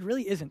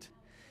isn't.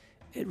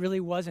 It really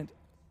wasn't.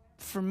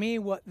 For me,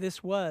 what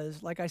this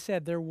was, like I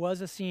said, there was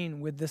a scene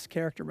with this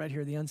character right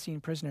here, the unseen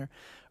prisoner,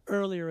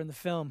 earlier in the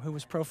film who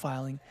was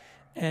profiling.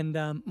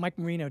 And Mike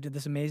Marino did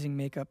this amazing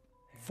makeup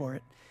for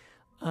it.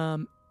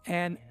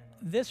 And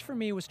this, for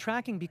me, was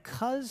tracking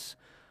because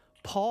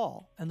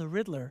Paul and the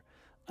Riddler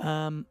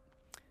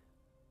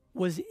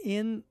was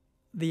in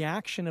the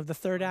action of the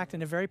third act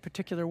in a very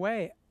particular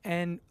way.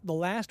 And the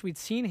last we'd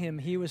seen him,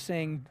 he was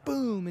saying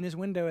boom in his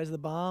window as the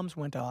bombs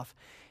went off.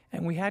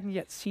 And we hadn't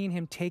yet seen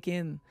him take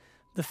in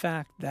the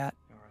fact that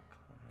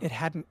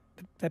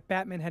that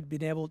Batman had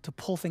been able to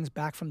pull things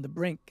back from the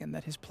brink and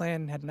that his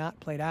plan had not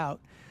played out.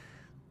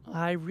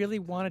 I really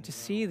wanted to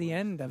see the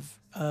end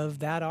of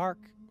that arc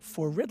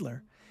for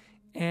Riddler.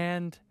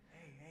 And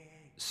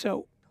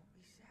so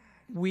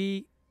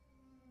we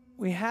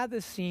had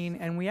this scene,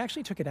 and we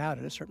actually took it out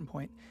at a certain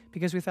point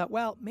because we thought,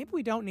 well, maybe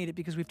we don't need it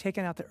because we've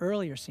taken out the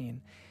earlier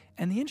scene.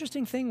 And the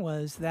interesting thing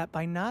was that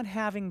by not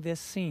having this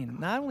scene,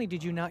 not only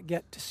did you not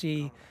get to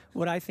see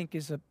what I think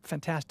is a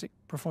fantastic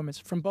performance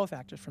from both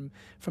actors,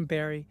 from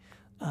Barry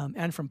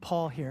and from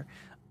Paul here.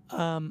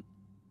 And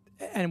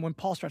when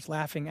Paul starts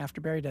laughing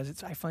after Barry does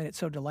it, I find it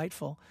so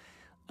delightful.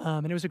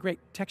 And it was a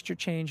great texture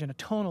change and a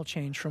tonal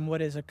change from what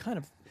is a kind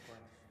of,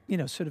 you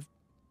know, sort of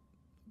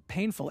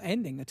painful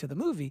ending to the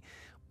movie.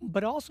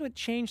 But also it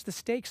changed the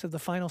stakes of the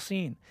final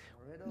scene.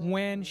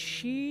 When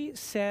she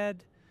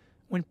said,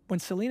 when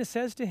Selena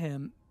says to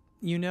him,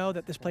 you know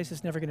that this place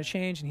is never going to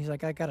change, and he's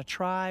like, I got to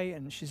try,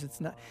 and she says,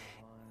 it's not.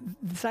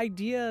 This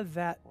idea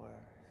that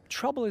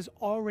trouble is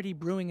already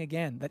brewing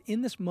again, that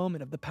in this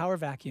moment of the power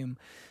vacuum,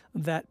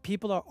 that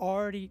people are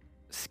already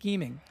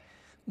scheming.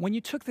 When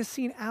you took this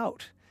scene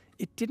out,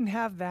 it didn't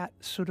have that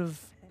sort of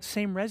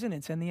same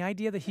resonance, and the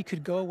idea that he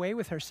could go away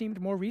with her seemed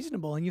more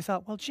reasonable, and you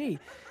thought, well, gee,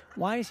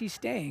 why is he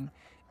staying?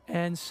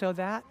 And so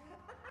that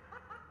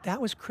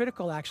was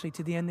critical, actually,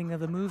 to the ending of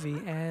the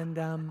movie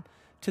and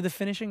to the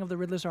finishing of the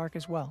Riddler's arc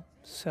as well.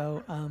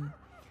 So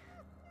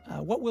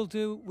what we'll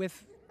do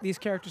with these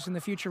characters in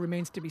the future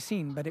remains to be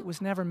seen, but it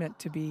was never meant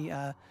to be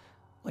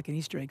like an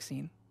Easter egg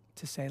scene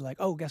to say, like,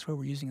 oh, guess what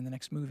we're using in the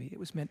next movie. It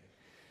was meant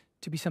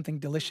to be something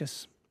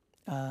delicious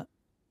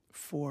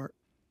for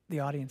the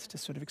audience to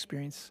sort of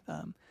experience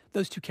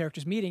those two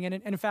characters meeting. And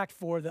in fact,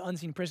 for the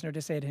unseen prisoner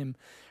to say to him,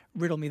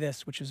 riddle me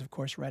this, which is, of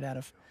course, right out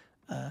of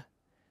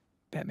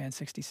Batman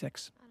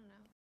 66. I don't know.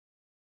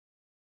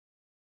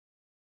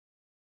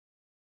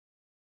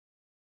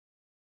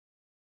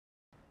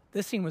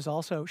 This scene was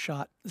also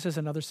shot, this is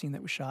another scene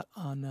that was shot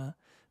on the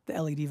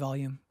LED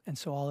volume, and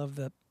so all of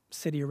the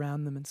city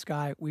around them and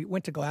sky. We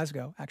went to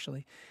Glasgow,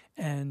 actually,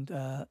 and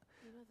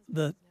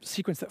the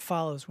sequence that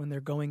follows when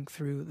they're going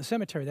through the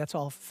cemetery, that's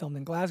all filmed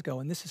in Glasgow,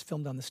 and this is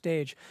filmed on the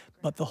stage,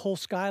 but the whole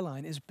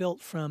skyline is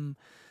built from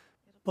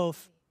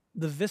both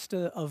the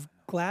vista of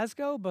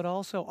Glasgow, but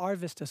also our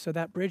vista, so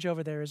that bridge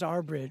over there is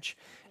our bridge,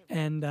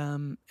 and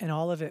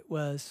all of it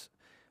was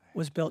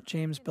built.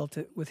 James built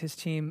it with his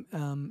team,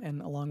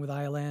 and along with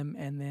ILM,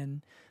 and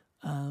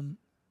then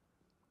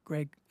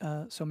Greg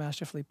so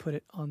masterfully put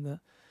it on the,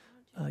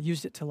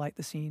 used it to light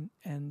the scene,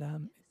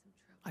 and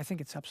I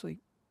think it's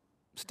absolutely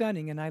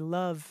stunning, and I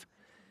love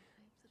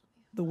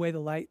the way the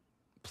light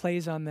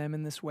plays on them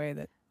in this way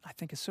that I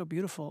think is so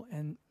beautiful,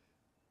 and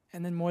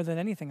then more than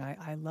anything,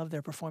 I love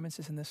their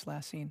performances in this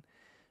last scene.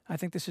 I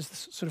think this is the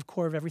sort of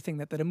core of everything,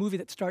 that a movie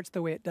that starts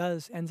the way it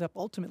does ends up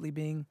ultimately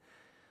being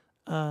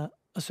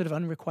a sort of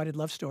unrequited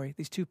love story.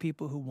 These two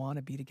people who want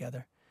to be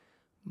together,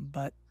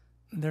 but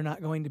they're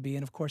not going to be.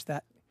 And of course,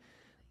 that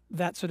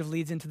sort of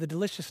leads into the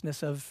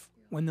deliciousness of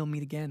when they'll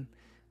meet again,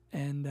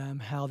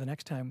 and how the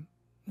next time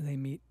they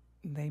meet,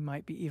 they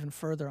might be even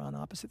further on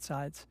opposite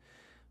sides.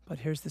 But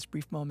here's this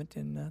brief moment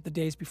in the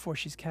days before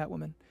she's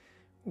Catwoman,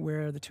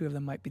 where the two of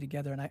them might be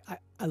together. And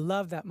I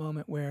love that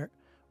moment where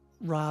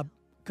Rob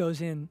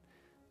goes in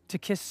to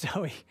kiss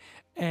Zoe,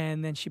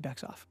 and then she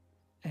backs off.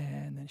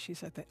 And then she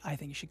said, I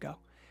think you should go.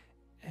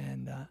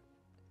 And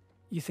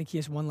you think he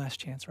has one last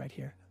chance right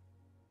here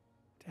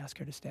to ask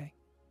her to stay.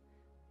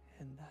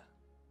 And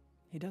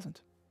he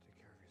doesn't. Take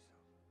care of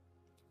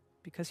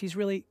yourself. Because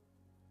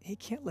he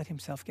can't let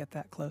himself get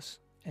that close.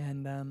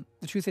 And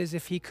the truth is,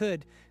 if he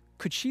could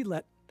she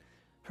let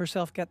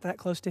herself get that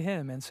close to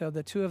him? And so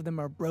the two of them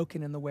are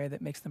broken in the way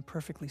that makes them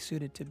perfectly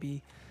suited to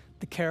be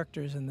the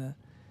characters and the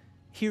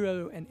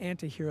hero and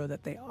anti-hero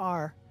that they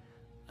are.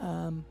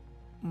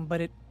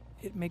 But it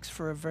makes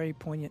for a very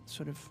poignant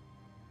sort of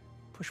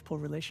push-pull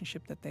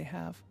relationship that they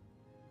have.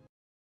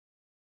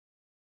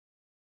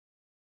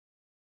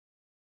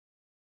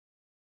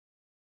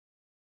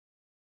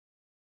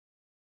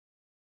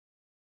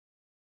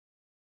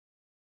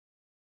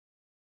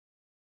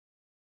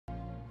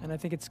 And I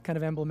think it's kind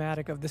of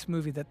emblematic of this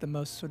movie that the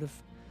most sort of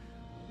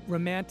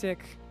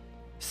romantic,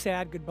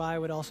 sad goodbye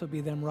would also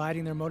be them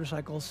riding their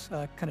motorcycles,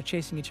 kind of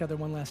chasing each other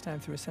one last time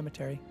through a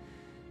cemetery.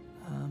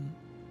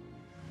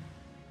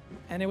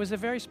 And it was a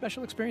very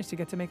special experience to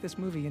get to make this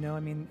movie. You know, I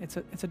mean, it's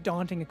a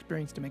daunting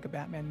experience to make a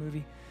Batman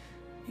movie.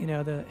 You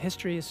know, the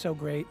history is so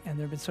great, and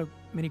there have been so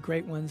many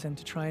great ones, and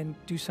to try and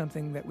do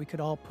something that we could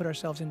all put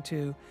ourselves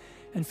into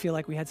and feel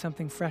like we had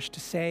something fresh to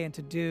say and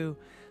to do,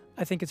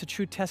 I think it's a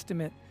true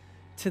testament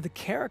to the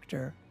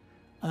character,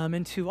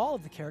 and to all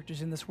of the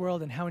characters in this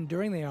world, and how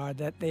enduring they are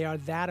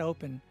that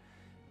open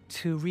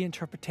to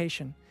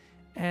reinterpretation,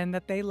 and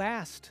that they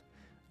last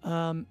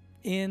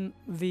in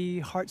the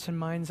hearts and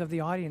minds of the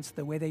audience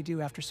the way they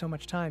do after so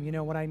much time. You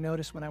know, what I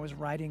noticed when I was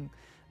writing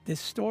this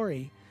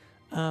story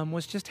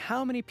was just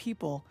how many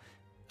people,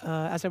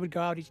 as I would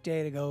go out each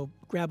day to go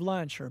grab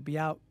lunch or be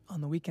out on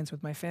the weekends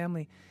with my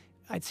family,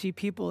 I'd see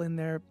people in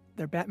their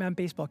Batman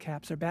baseball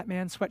caps, their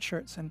Batman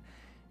sweatshirts,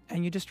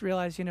 and you just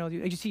realize, you know,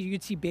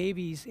 you'd see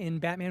babies in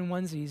Batman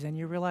onesies, and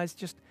you realize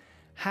just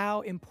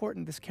how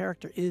important this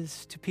character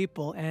is to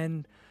people.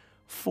 And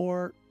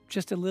for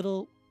just a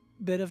little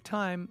bit of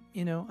time,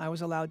 you know, I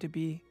was allowed to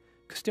be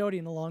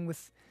custodian along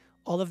with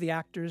all of the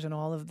actors and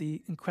all of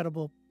the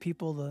incredible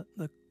people,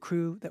 the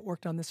crew that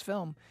worked on this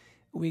film.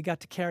 We got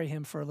to carry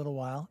him for a little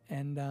while,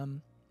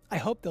 and I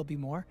hope there'll be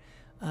more.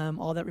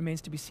 All that remains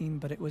to be seen,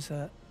 but it was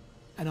an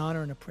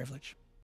honor and a privilege.